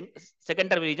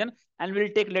 Second revision, and we'll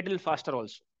take a little faster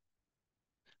also.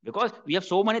 Because we have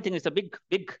so many things. It's a big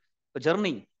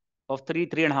journey of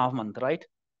 3.5 months, right?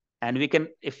 And we can,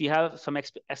 if we have some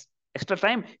extra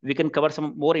time, we can cover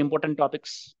some more important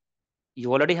topics.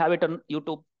 You already have it on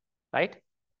YouTube, right?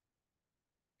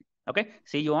 Okay.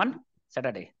 See you on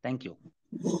Saturday. Thank you.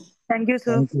 Thank you,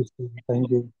 sir. Thank you.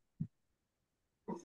 Thank you.